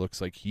weird. He looks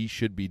like he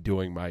should be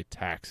doing my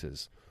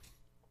taxes.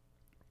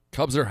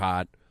 Cubs are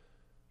hot.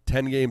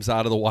 10 games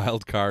out of the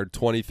wild card,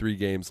 23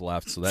 games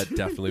left, so that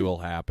definitely will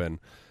happen.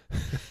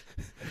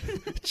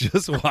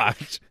 Just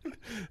watch.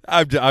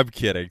 I'm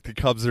kidding. The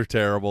Cubs are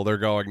terrible. They're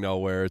going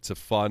nowhere. It's a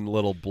fun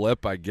little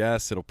blip, I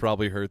guess. It'll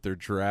probably hurt their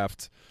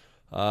draft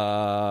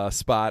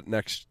spot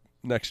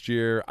next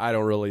year. I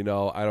don't really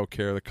know. I don't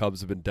care. The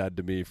Cubs have been dead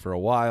to me for a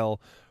while.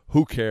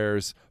 Who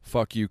cares?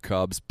 Fuck you,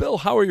 Cubs. Bill,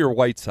 how are your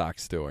White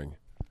Sox doing?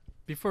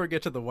 Before we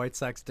get to the White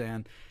Sox,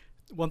 Dan,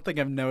 one thing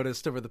I've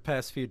noticed over the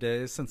past few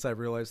days since I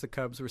realized the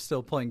Cubs were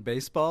still playing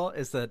baseball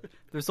is that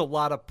there's a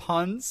lot of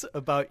puns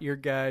about your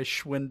guy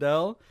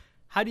Schwindel.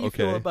 How do you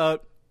feel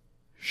about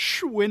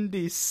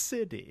Schwindy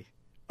City?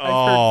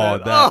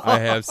 I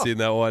have seen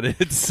that one.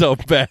 It's so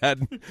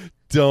bad.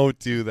 Don't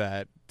do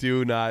that.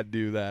 Do not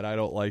do that. I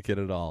don't like it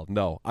at all.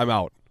 No, I'm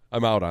out.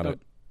 I'm out on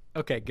it.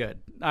 Okay,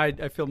 good. I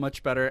feel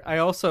much better. I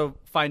also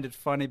find it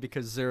funny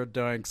because Zero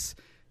Doinks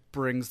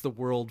brings the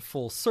world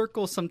full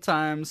circle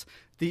sometimes.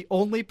 The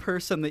only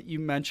person that you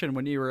mentioned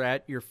when you were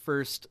at your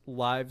first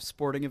live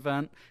sporting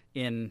event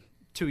in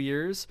 2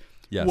 years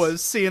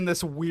was seeing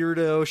this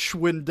weirdo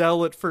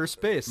Schwindel at first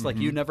base. Mm-hmm. Like,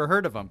 you never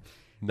heard of him.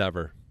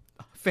 Never.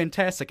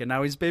 Fantastic. And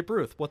now he's Babe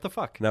Ruth. What the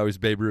fuck? Now he's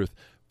Babe Ruth.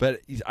 But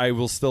I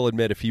will still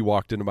admit, if he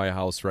walked into my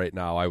house right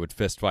now, I would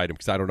fist fight him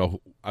because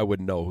I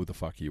wouldn't know who the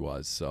fuck he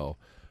was. So,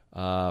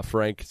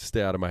 Frank,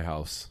 stay out of my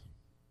house.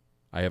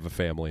 I have a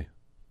family.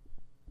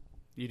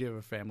 You do have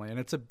a family, and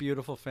it's a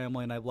beautiful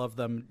family, and I love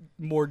them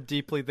more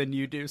deeply than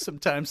you do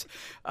sometimes.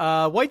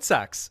 White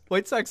Sox.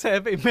 White Sox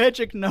have a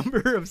magic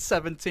number of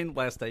 17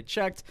 last I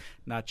checked.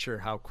 Not sure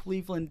how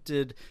Cleveland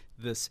did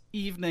this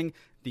evening.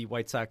 The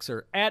White Sox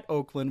are at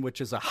Oakland, which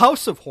is a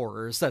house of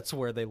horrors. That's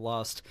where they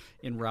lost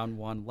in round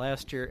one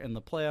last year in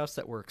the playoffs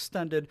that were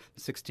extended,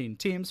 16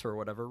 teams for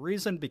whatever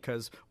reason,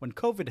 because when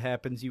COVID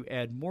happens, you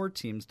add more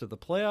teams to the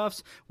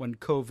playoffs. When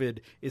COVID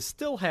is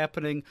still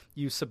happening,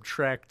 you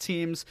subtract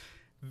teams.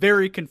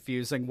 Very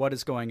confusing what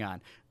is going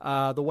on.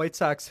 The White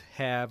Sox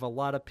have a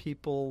lot of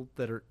people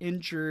that are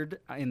injured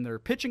in their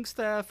pitching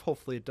staff.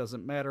 Hopefully it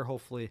doesn't matter.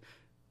 Hopefully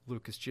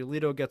Lucas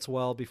Giolito gets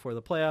well before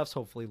the playoffs.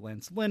 Hopefully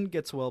Lance Lynn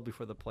gets well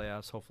before the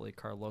playoffs. Hopefully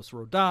Carlos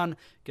Rodon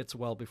gets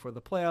well before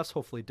the playoffs.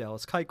 Hopefully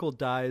Dallas Keuchel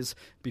dies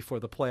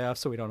before the playoffs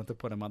so we don't have to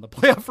put him on the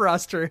playoff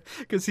roster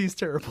because he's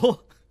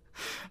terrible.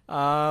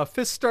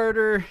 Fifth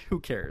starter,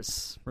 who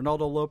cares?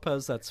 Ronaldo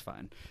Lopez, that's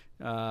fine.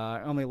 I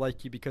only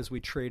like you because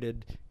we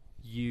traded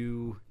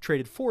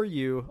for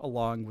you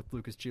along with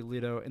Lucas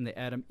Giolito in the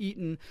Adam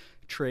Eaton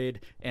trade,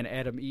 and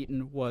Adam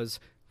Eaton was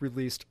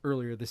released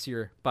earlier this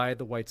year by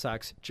the White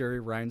Sox. Jerry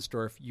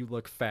Reinsdorf, you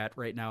look fat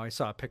right now. I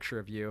saw a picture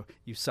of you.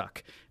 You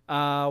suck.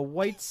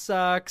 White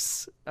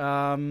Sox,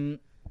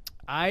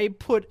 I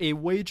put a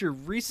wager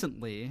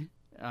recently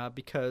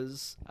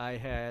because I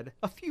had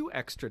a few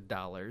extra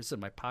dollars in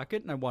my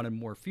pocket and I wanted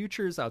more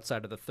futures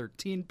outside of the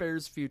 13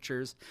 Bears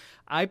futures.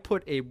 I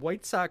put a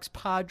White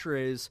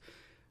Sox-Padres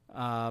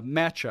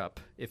matchup,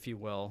 if you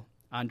will,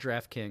 on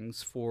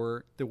DraftKings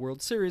for the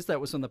World Series.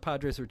 That was when the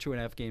Padres were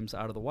 2.5 games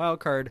out of the wild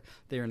card.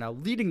 They are now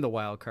leading the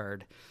wild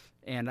card,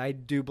 and I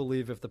do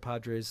believe if the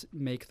Padres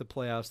make the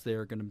playoffs, they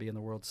are going to be in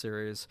the World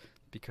Series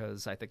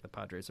because I think the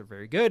Padres are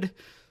very good.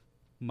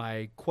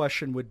 My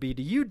question would be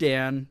to you,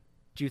 Dan,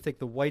 do you think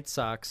the White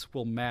Sox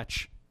will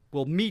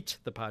meet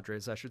the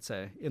Padres, I should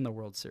say, in the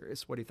World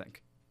Series? What do you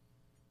think?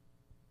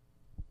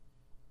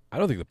 I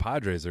don't think the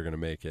Padres are going to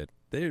make it.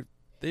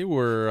 They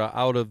were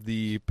out of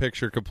the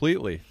picture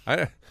completely. I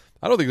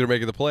don't think they're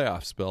making the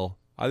playoffs, Bill.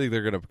 I think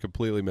they're going to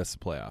completely miss the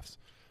playoffs.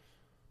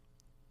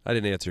 I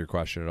didn't answer your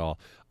question at all.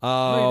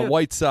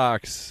 White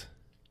Sox.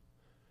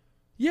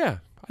 Yeah,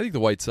 I think the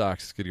White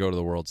Sox could go to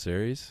the World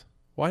Series.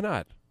 Why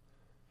not?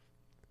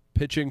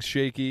 Pitching's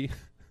shaky.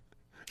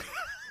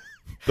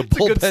 The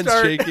bullpen's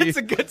shaky. It's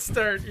a good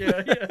start,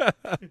 yeah.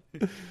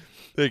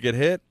 They get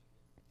hit.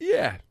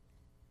 Yeah.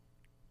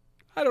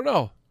 I don't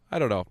know.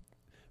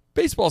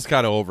 Baseball's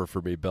kind of over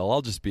for me, Bill.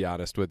 I'll just be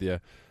honest with you.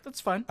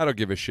 That's fine. I don't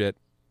give a shit.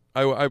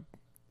 I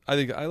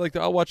think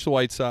I'll watch the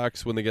White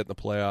Sox when they get in the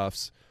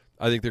playoffs.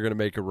 I think they're going to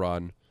make a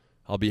run.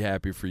 I'll be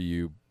happy for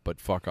you,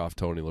 but fuck off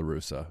Tony La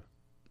Russa.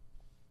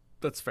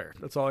 That's fair.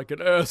 That's all I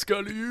could ask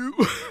out of you.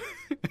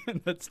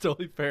 That's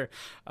totally fair.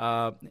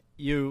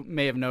 You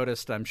may have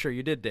noticed, I'm sure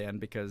you did, Dan,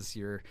 because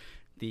you're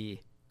the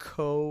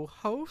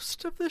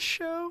co-host of this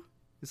show.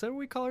 Is that what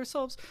we call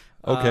ourselves?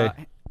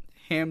 Okay.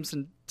 Hams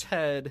and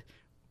Ted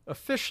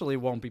officially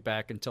won't be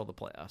back until the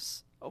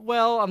playoffs.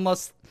 Well,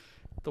 unless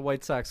the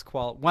White Sox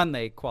when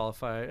they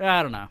qualify.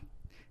 I don't know.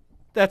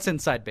 That's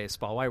inside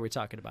baseball. Why are we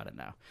talking about it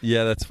now?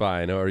 Yeah, that's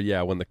fine. Or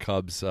when the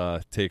Cubs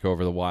take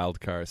over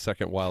the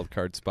second wild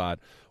card spot,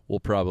 we'll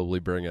probably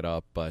bring it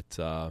up. But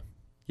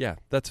yeah,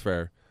 that's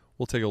fair.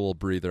 We'll take a little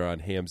breather on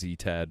Hamsy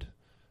Ted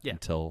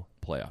until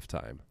playoff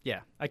time.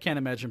 Yeah, I can't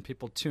imagine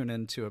people tune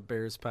into a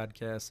Bears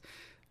podcast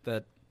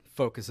that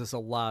focuses a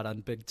lot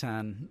on Big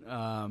Ten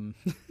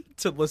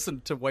to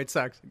listen to White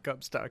Sox and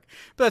Cubs talk.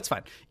 But that's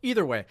fine.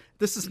 Either way,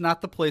 this is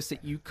not the place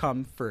that you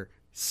come for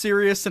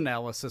serious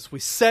analysis. We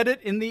said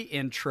it in the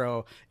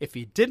intro. If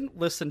you didn't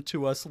listen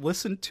to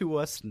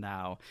us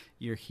now.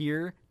 You're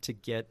here to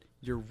get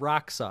your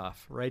rocks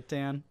off, right,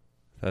 Dan?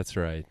 That's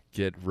right.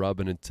 Get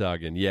rubbing and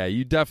tugging. Yeah,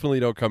 you definitely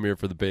don't come here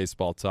for the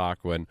baseball talk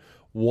when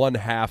one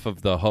half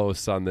of the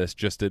hosts on this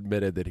just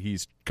admitted that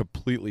he's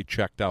completely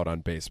checked out on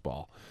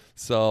baseball.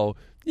 So,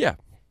 yeah,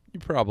 you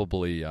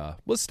probably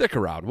let's stick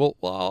around.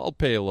 I'll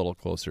pay a little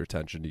closer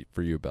attention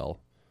for you, Bill.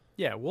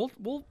 Yeah, we'll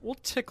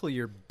tickle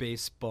your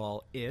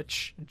baseball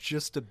itch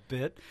just a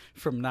bit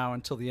from now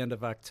until the end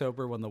of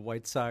October when the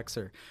White Sox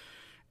are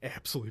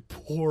absolutely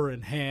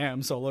pouring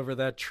hams all over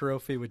that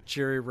trophy with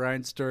Jerry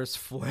Reinsdorf's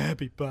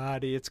flabby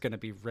body. It's going to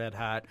be red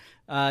hot.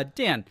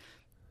 Dan,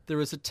 there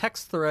was a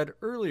text thread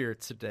earlier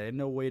today.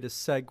 No way to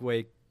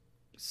segue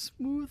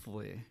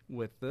smoothly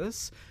with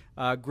this.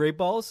 Gray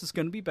Balls is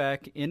going to be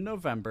back in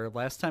November.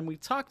 Last time we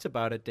talked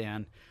about it,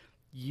 Dan,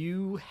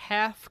 you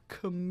half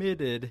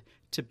committed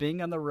to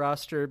being on the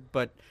roster,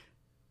 but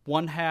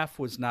one half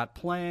was not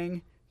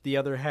playing. The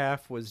other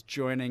half was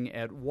joining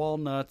at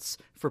Walnuts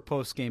for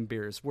post-game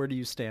beers. Where do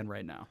you stand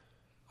right now?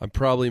 I'm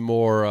probably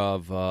more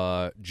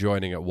of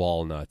joining at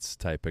Walnuts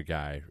type of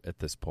guy at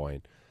this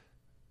point.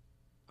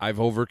 I've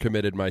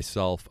overcommitted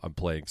myself. I'm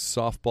playing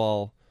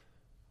softball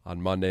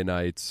on Monday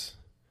nights.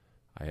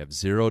 I have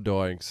 0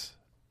 doinks.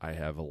 I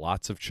have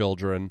lots of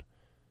children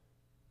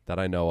that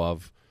I know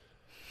of.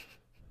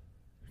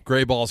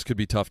 Gray Balls could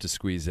be tough to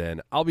squeeze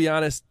in. I'll be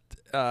honest,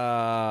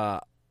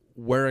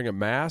 wearing a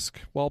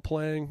mask while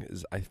playing,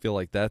 I feel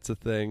like that's a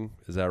thing.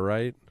 Is that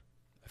right?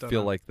 I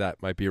feel like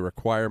that might be a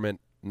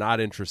requirement. Not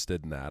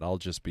interested in that. I'll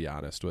just be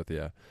honest with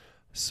you.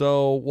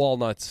 So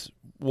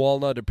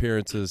walnut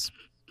appearances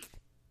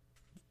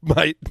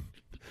might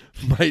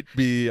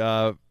be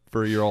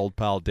for your old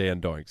pal Dan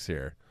Doinks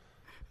here.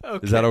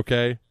 Okay. Is that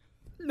okay?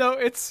 No,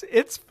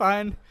 it's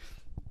fine.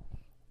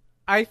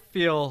 I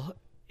feel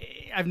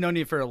I've known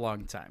you for a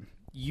long time.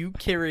 You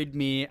carried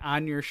me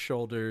on your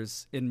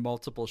shoulders in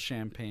multiple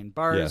champagne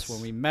bars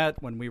when we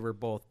met, when we were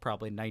both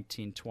probably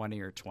 19,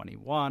 20, or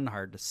 21.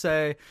 Hard to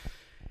say.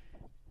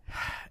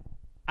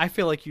 I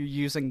feel like you're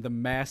using the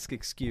mask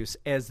excuse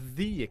as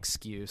the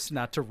excuse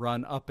not to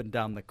run up and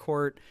down the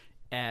court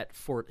at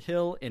Fort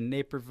Hill in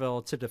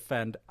Naperville to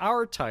defend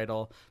our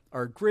title,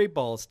 our Gray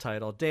Balls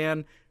title.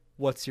 Dan,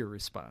 what's your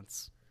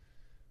response?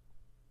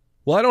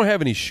 Well, I don't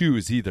have any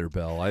shoes either,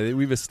 Bill.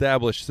 We've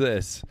established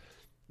this.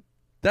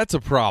 That's a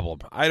problem.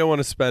 I don't want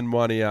to spend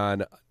money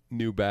on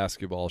new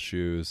basketball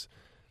shoes.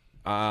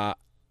 I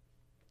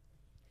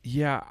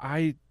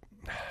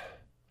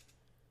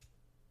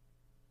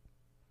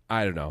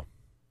don't know.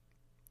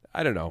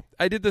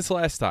 I did this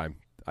last time.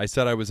 I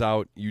said I was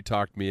out. You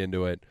talked me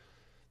into it.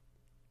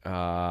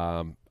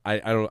 I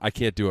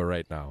can't do it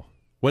right now.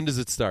 When does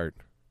it start?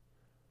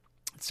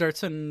 It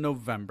starts in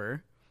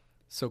November.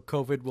 So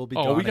COVID will be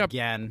gone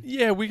again.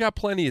 Yeah, we got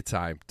plenty of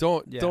time.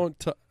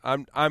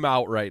 I'm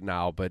out right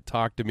now, but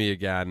talk to me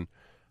again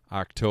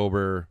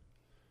October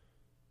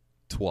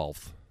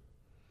 12th.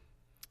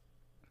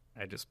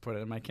 I just put it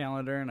in my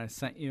calendar and I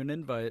sent you an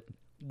invite.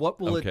 What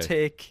will it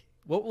take?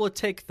 What will it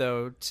take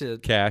though to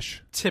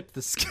tip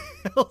the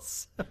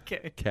scales?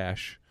 Okay.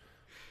 Cash.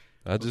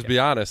 I'll just be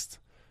honest.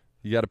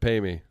 You got to pay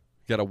me.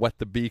 You got to wet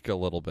the beak a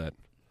little bit.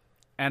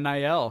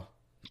 NIL.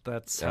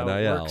 That's how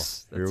it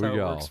works. That's how it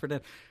works for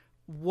Dan.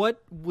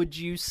 What would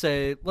you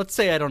say? Let's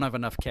say I don't have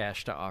enough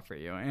cash to offer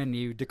you, and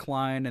you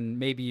decline, and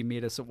maybe you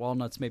meet us at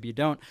Walnuts, maybe you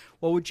don't.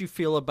 What would you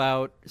feel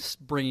about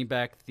bringing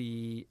back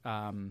the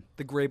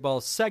Gray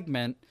Balls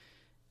segment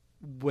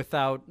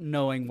without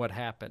knowing what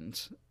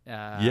happened?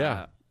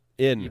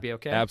 You'd be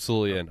okay?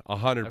 Absolutely in.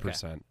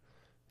 100%. Okay.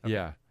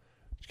 Yeah,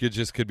 it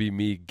just could be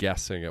me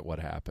guessing at what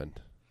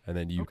happened, and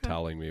then you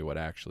telling me what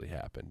actually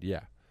happened.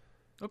 Yeah.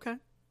 Okay.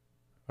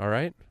 All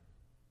right.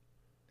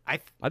 I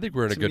think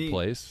we're in a good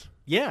place.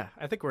 Yeah,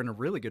 I think we're in a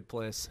really good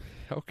place.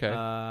 Okay.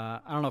 I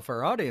don't know if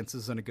our audience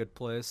is in a good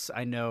place.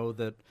 I know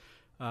that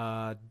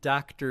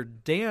Dr.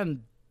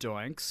 Dan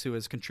Doinks, who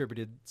has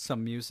contributed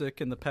some music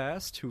in the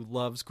past, who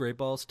loves Gray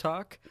Balls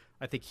talk,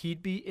 I think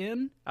he'd be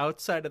in.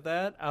 Outside of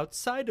that,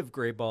 outside of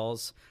Gray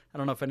Balls, I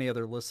don't know if any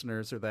other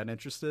listeners are that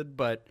interested,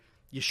 but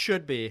you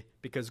should be,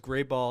 because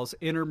Gray Balls,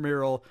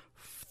 intramural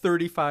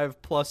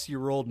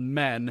 35-plus-year-old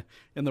men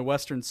in the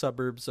western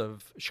suburbs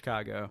of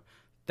Chicago.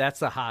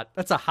 That's a hot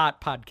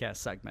podcast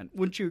segment.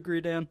 Wouldn't you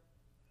agree, Dan?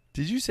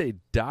 Did you say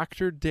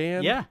Dr.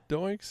 Dan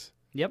Doinks?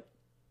 Yep.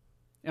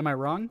 Am I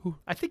wrong?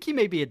 I think he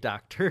may be a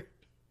doctor.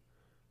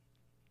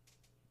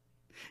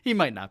 He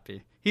might not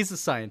be. He's a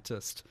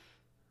scientist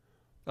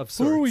of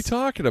sorts. Who are we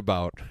talking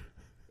about?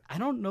 I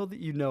don't know that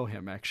you know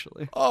him,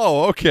 actually.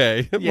 Oh,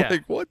 okay. I'm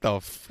like, what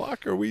the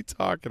fuck are we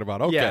talking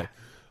about? Okay. Yeah.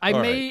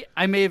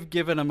 I may have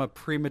given him a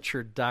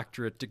premature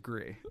doctorate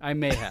degree. I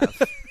may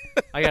have.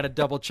 I got to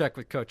double check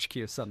with Coach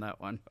Cuse on that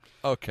one.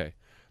 Okay,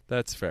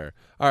 that's fair.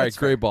 All right,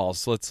 Gray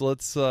Balls. Let's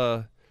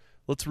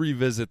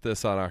revisit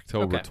this on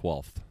October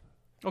 12th.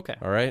 Okay.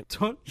 All right.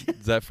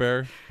 Is that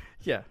fair?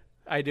 Yeah,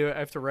 I do. I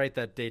have to write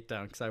that date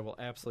down because I will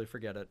absolutely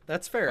forget it.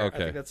 That's fair. Okay. I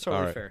think that's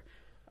totally fair.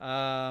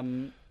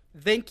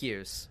 thank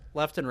yous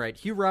left and right.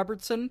 Hugh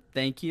Robertson,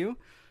 thank you.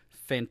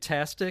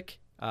 Fantastic.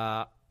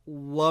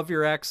 Love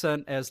your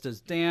accent, as does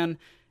Dan.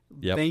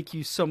 Yep. Thank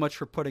you so much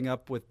for putting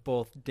up with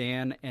both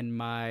Dan and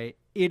my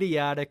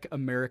idiotic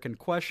American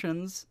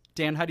questions.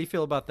 Dan, how do you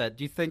feel about that?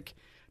 Do you think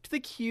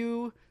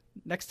Hugh,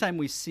 next time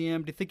we see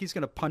him, do you think he's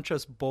going to punch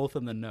us both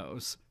in the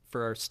nose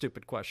for our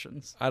stupid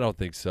questions? I don't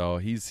think so.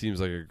 He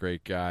seems like a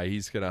great guy.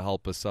 He's going to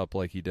help us up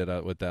like he did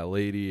with that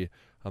lady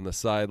on the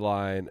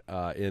sideline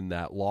in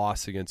that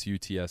loss against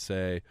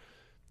UTSA.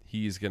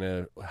 He's going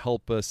to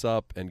help us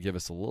up and give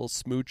us a little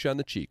smooch on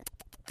the cheek.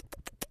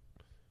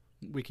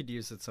 We could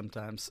use it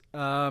sometimes.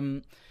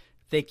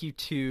 Thank you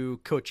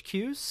to Coach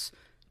Cuse,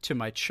 to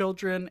my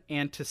children,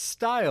 and to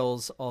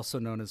Styles, also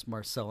known as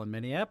Marcel in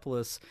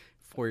Minneapolis,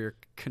 for your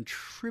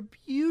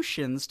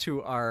contributions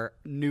to our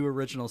new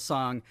original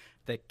song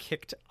that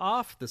kicked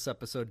off this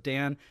episode.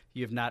 Dan,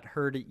 you have not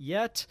heard it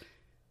yet.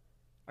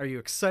 Are you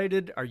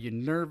excited? Are you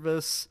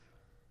nervous?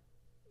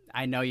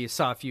 I know you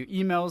saw a few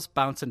emails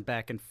bouncing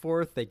back and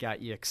forth. They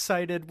got you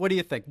excited. What do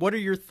you think? What are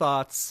your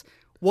thoughts?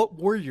 What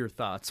were your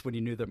thoughts when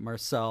you knew that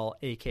Marcel,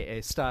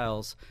 a.k.a.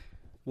 Styles,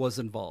 was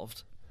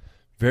involved?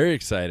 Very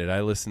excited.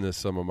 I listened to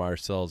some of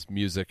Marcel's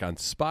music on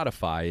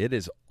Spotify. It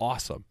is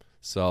awesome.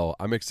 So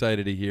I'm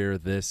excited to hear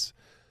this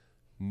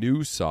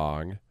new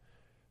song.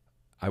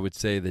 I would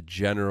say the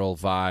general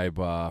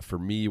vibe for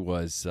me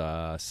was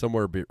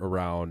somewhere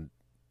around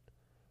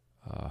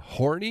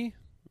horny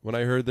when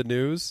I heard the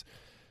news.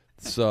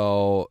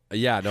 So,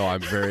 yeah, no,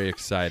 I'm very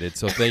excited.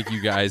 So thank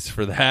you guys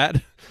for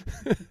that.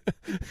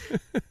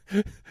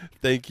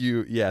 Thank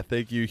you. Yeah,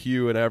 thank you,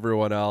 Hugh, and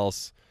everyone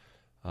else.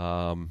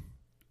 Thank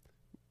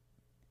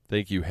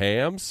you,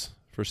 Hams,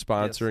 for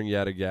sponsoring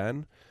yet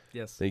again.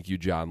 Yes. Thank you,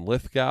 John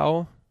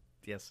Lithgow.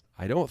 Yes.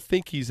 I don't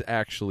think he's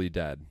actually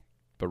dead,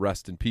 but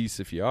rest in peace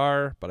if you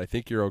are, but I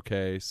think you're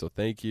okay. So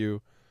thank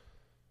you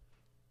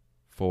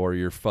for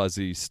your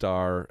fuzzy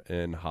star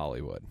in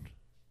Hollywood.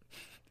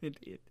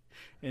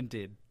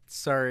 Indeed.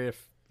 Sorry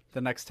if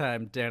the next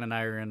time Dan and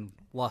I are in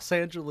Los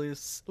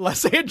Angeles,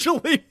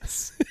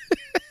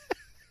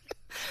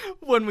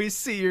 when we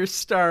see your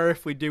star,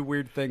 if we do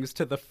weird things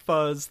to the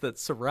fuzz that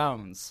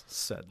surrounds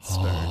said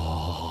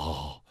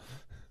star.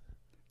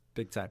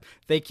 Big time.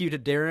 Thank you to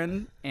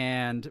Darren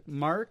and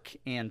Mark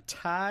and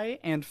Ty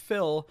and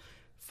Phil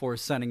for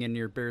sending in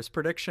your Bears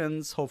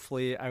predictions.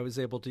 Hopefully I was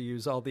able to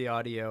use all the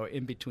audio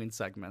in between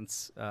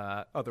segments.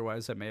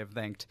 Otherwise I may have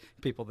thanked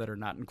people that are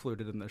not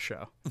included in the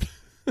show.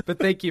 But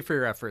thank you for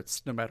your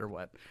efforts, no matter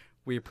what.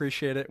 We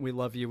appreciate it. We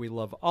love you. We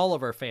love all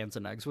of our fans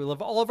and eggs. We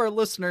love all of our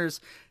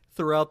listeners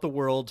throughout the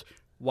world.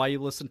 Why you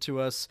listen to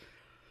us,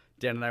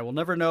 Dan and I will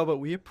never know, but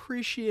we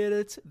appreciate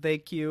it.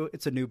 Thank you.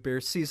 It's a new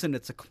Bears season.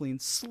 It's a clean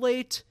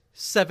slate.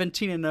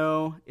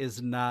 17-0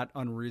 is not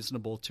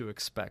unreasonable to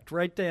expect.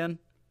 Right, Dan?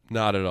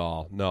 Not at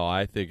all. No,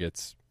 I think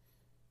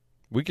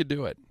we could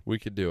do it. We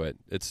could do it.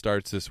 It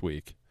starts this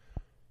week.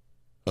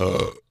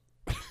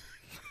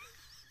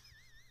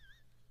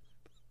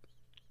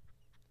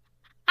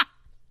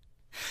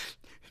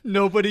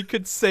 Nobody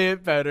could say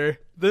it better.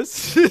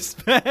 This has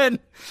been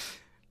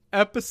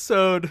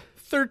episode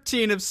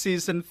 13 of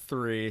season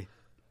 3.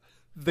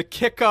 The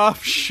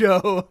kickoff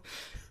show.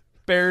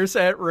 Bears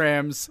at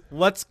Rams.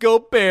 Let's go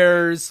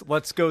Bears.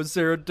 Let's go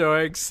Zero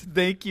Doinks.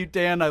 Thank you,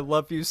 Dan. I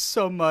love you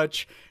so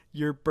much.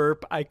 Your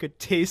burp, I could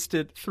taste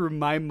it through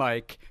my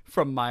mic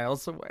from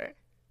miles away.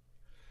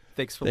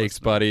 Thanks for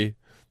listening.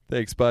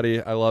 Thanks, buddy.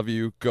 I love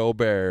you. Go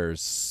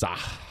Bears.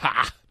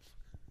 Ha!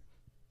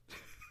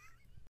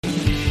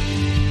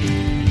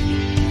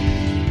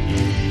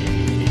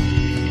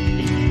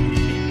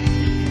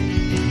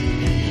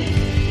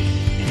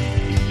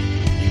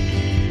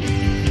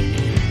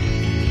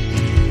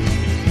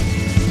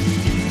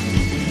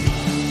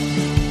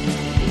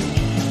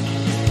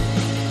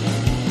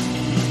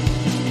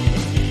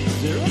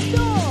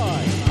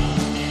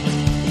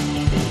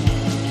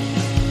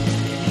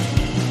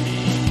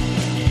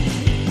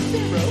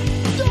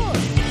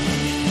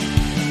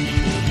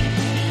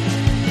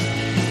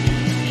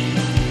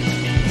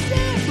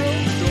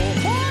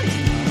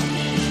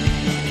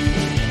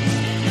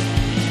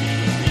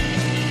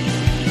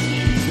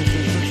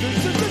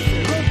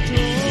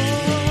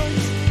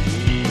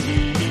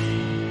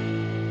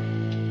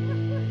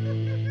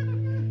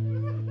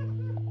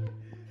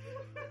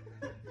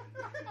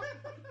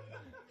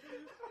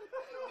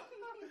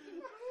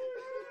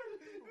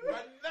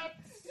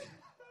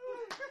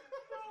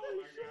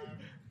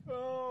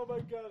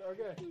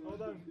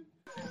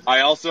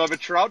 I also have a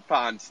trout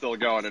pond still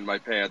going in my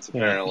pants,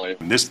 apparently.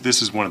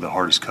 This is one of the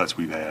hardest cuts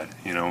we've had,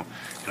 and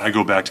I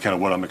go back to kind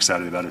of what I'm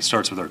excited about. It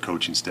starts with our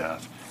coaching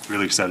staff.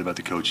 Really excited about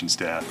the coaching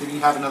staff. Did he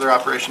have another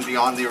operation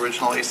beyond the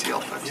original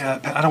ACL fix?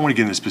 Yeah, I don't want to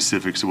get into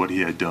specific of what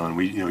he had done.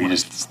 You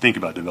just think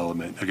about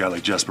development. A guy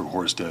like Jesper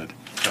Horsted,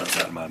 that's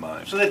out of my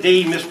mind. So that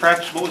day he missed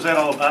practice, what was that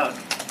all about?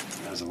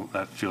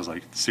 That feels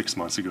like 6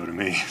 months ago to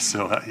me.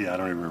 So, I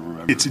don't even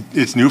remember.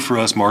 It's new for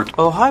us, Mark.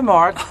 Oh, hi,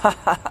 Mark.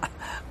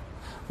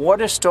 What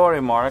a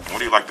story, Mark. What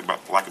do you like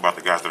about like about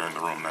the guys that are in the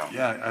room now?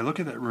 Yeah, I look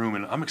at that room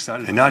and I'm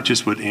excited. And not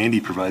just what Andy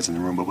provides in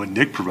the room, but what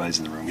Nick provides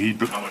in the room.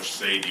 How much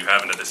say do you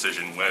have in a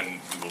decision when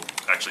we will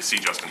actually see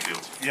Justin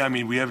Fields? Yeah, I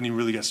mean, we haven't even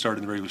really got started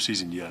in the regular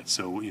season yet.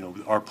 So,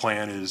 our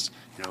plan is,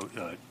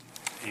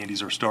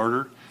 Andy's our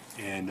starter,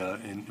 and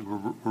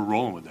we're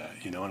rolling with that,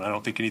 and I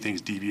don't think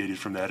anything's deviated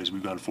from that as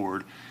we've gone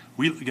forward.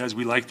 We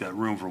like that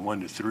room from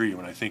 1 to 3.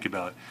 When I think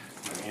about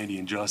Andy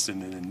and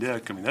Justin and then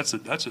Nick, I mean, that's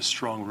a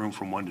strong room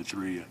from 1 to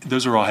 3.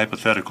 Those are all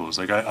hypotheticals.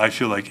 Like, I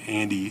feel like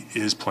Andy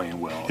is playing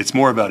well. It's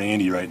more about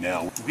Andy right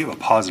now. We have a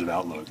positive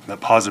outlook. That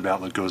positive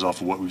outlook goes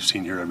off of what we've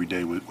seen here every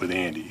day with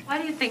Andy.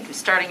 Why do you think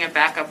starting at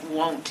backup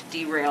won't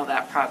derail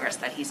that progress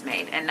that he's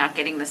made, and not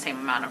getting the same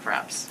amount of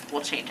reps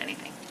will change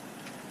anything?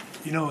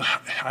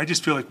 I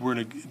just feel like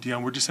we're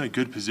just in a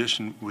good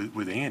position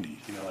with Andy.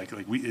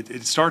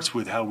 It starts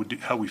with how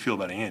we feel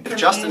about Andy.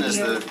 Justin is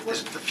the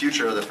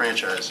future of the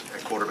franchise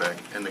at quarterback,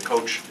 and the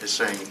coach is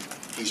saying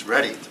he's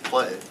ready to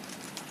play.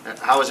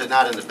 How is it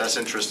not in the best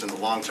interest in the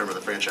long term of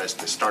the franchise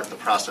to start the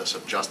process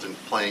of Justin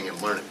playing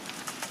and learning?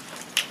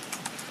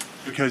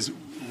 Because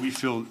we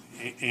feel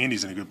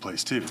Andy's in a good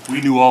place too.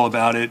 We knew all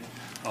about it.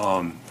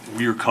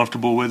 We were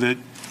comfortable with it.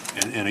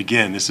 And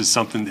again, this is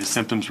something, the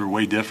symptoms were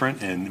way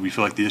different, and we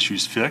feel like the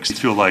issue's fixed. I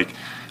feel like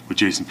with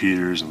Jason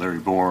Peters and Larry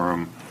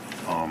Borum,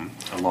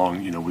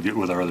 along,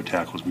 with our other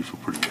tackles, we feel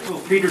pretty good. Well,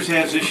 Peters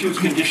has issues,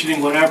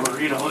 conditioning, whatever.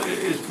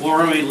 Is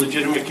Borum a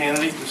legitimate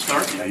candidate to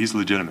start? Yeah, he's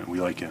legitimate.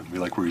 We like him. We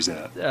like where he's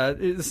at.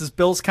 This is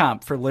Bill's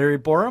comp for Larry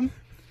Borum.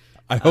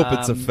 I hope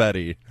it's a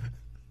Fetty.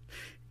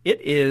 It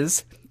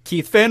is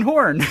Keith Van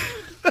Horn.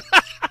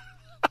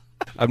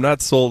 I'm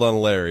not sold on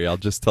Larry. I'll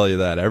just tell you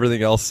that.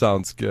 Everything else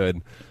sounds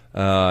good.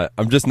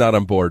 I'm just not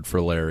on board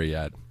for Larry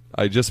yet.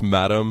 I just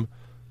met him,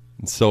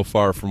 and so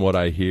far from what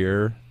I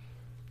hear,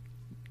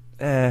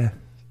 You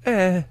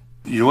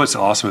know what's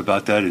awesome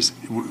about that is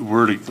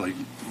we're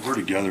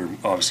together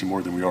obviously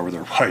more than we are with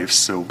our wives.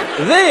 So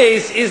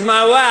this is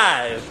my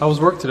wife. How was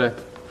work today?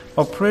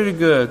 Oh, pretty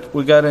good.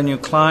 We got a new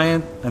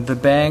client at the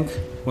bank.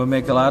 We'll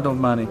make a lot of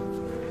money.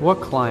 What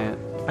client?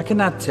 I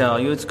cannot tell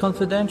you. It's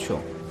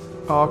confidential.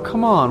 Oh,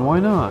 come on. Why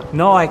not?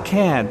 No, I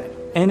can't.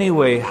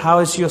 Anyway, how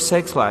is your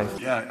sex life?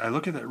 Yeah, I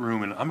look at that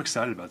room and I'm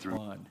excited about the room.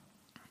 1,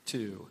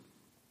 2,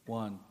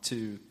 1,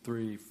 2,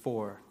 3,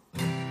 4.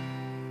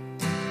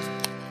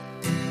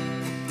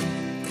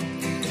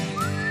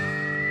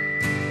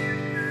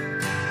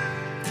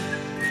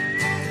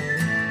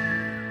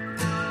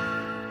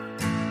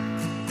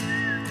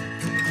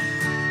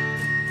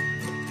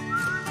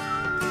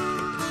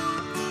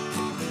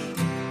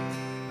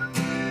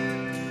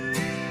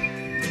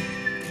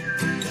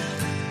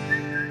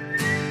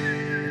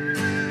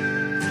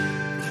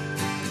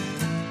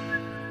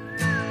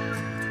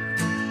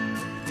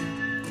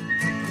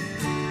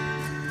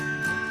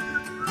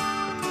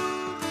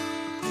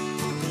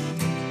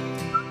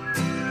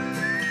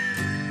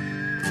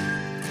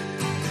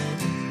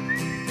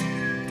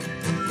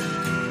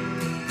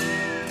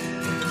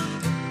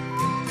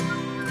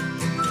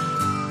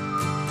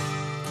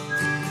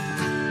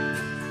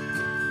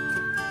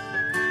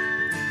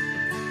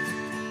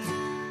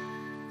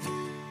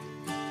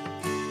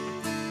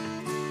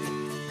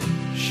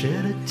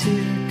 Shed a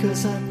tear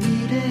 'cause I'm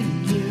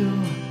needing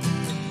you.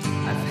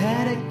 I've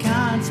had a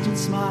constant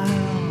smile.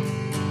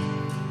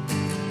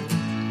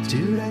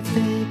 Dude, I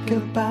think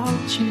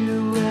about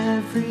you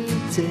every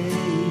day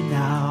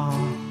now.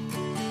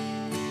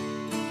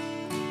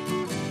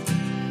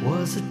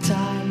 Was a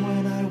time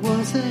when I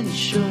wasn't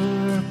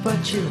sure,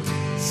 but you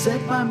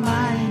set my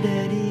mind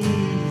at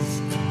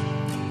ease.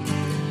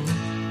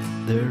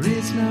 There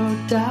is no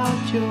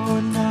doubt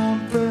you're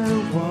number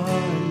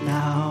one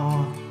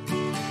now.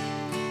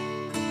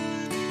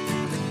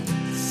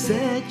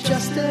 Said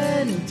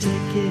Justin,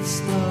 take it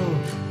slow,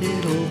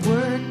 it'll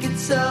work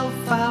itself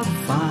out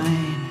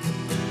fine.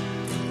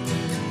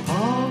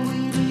 All we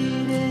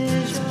need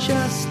is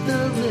just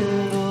a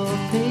little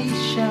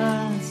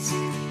patience.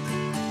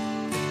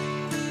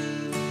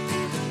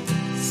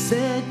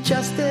 Said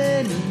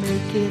Justin,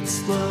 make it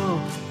slow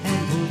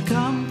and we'll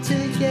come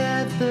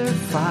together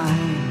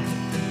fine.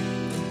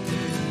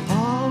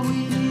 All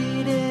we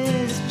need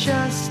is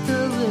just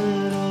a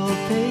little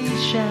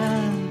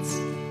patience.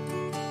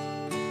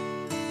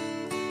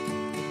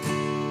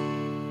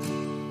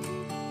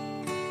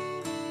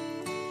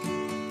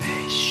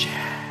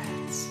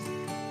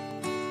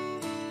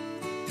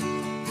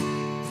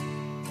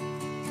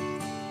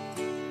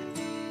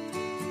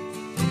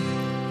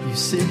 You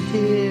sit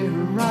here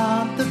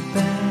on the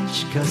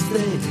bench 'cause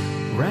they'd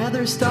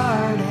rather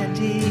start at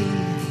D.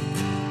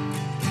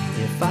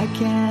 If I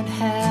can't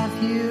have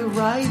you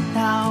right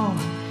now,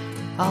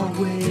 I'll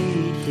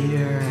wait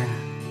here.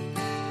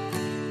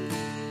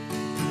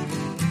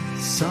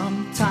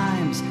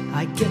 Sometimes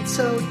I get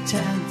so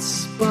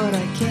tense, but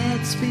I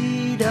can't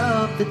speed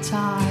up the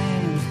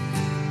time.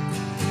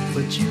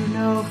 But you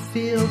know,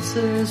 Fields,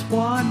 there's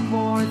one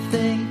more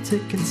thing to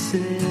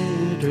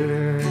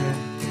consider.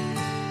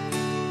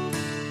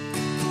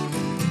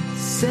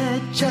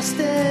 Said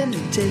Justin,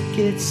 take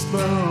it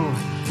slow,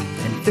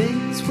 and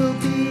things will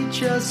be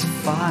just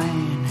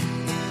fine.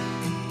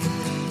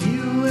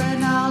 You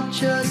and I'll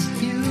just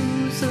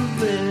use a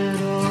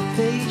little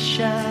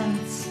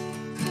patience.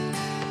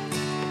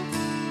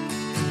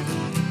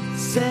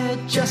 Said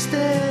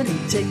Justin,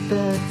 take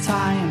the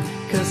time,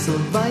 'cause the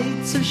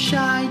lights are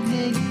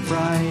shining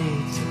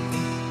bright.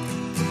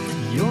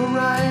 Your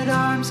right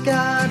arm's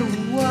got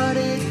what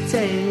it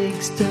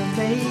takes to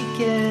make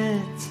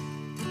it.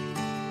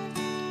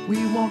 We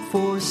won't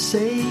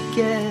forsake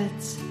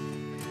it.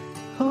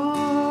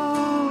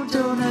 Oh,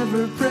 don't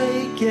ever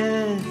break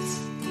it,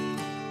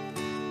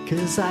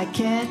 'cause I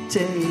can't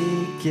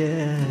take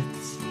it.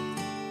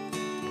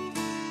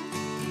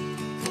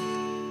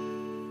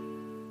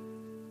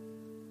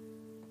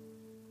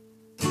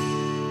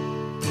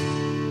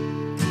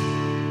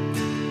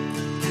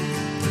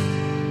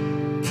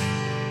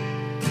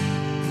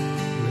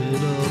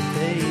 Little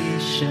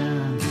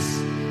patience,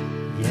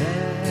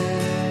 yeah.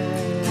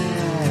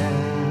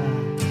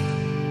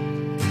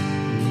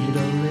 Need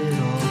a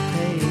little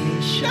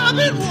patience. I've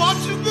been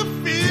watching the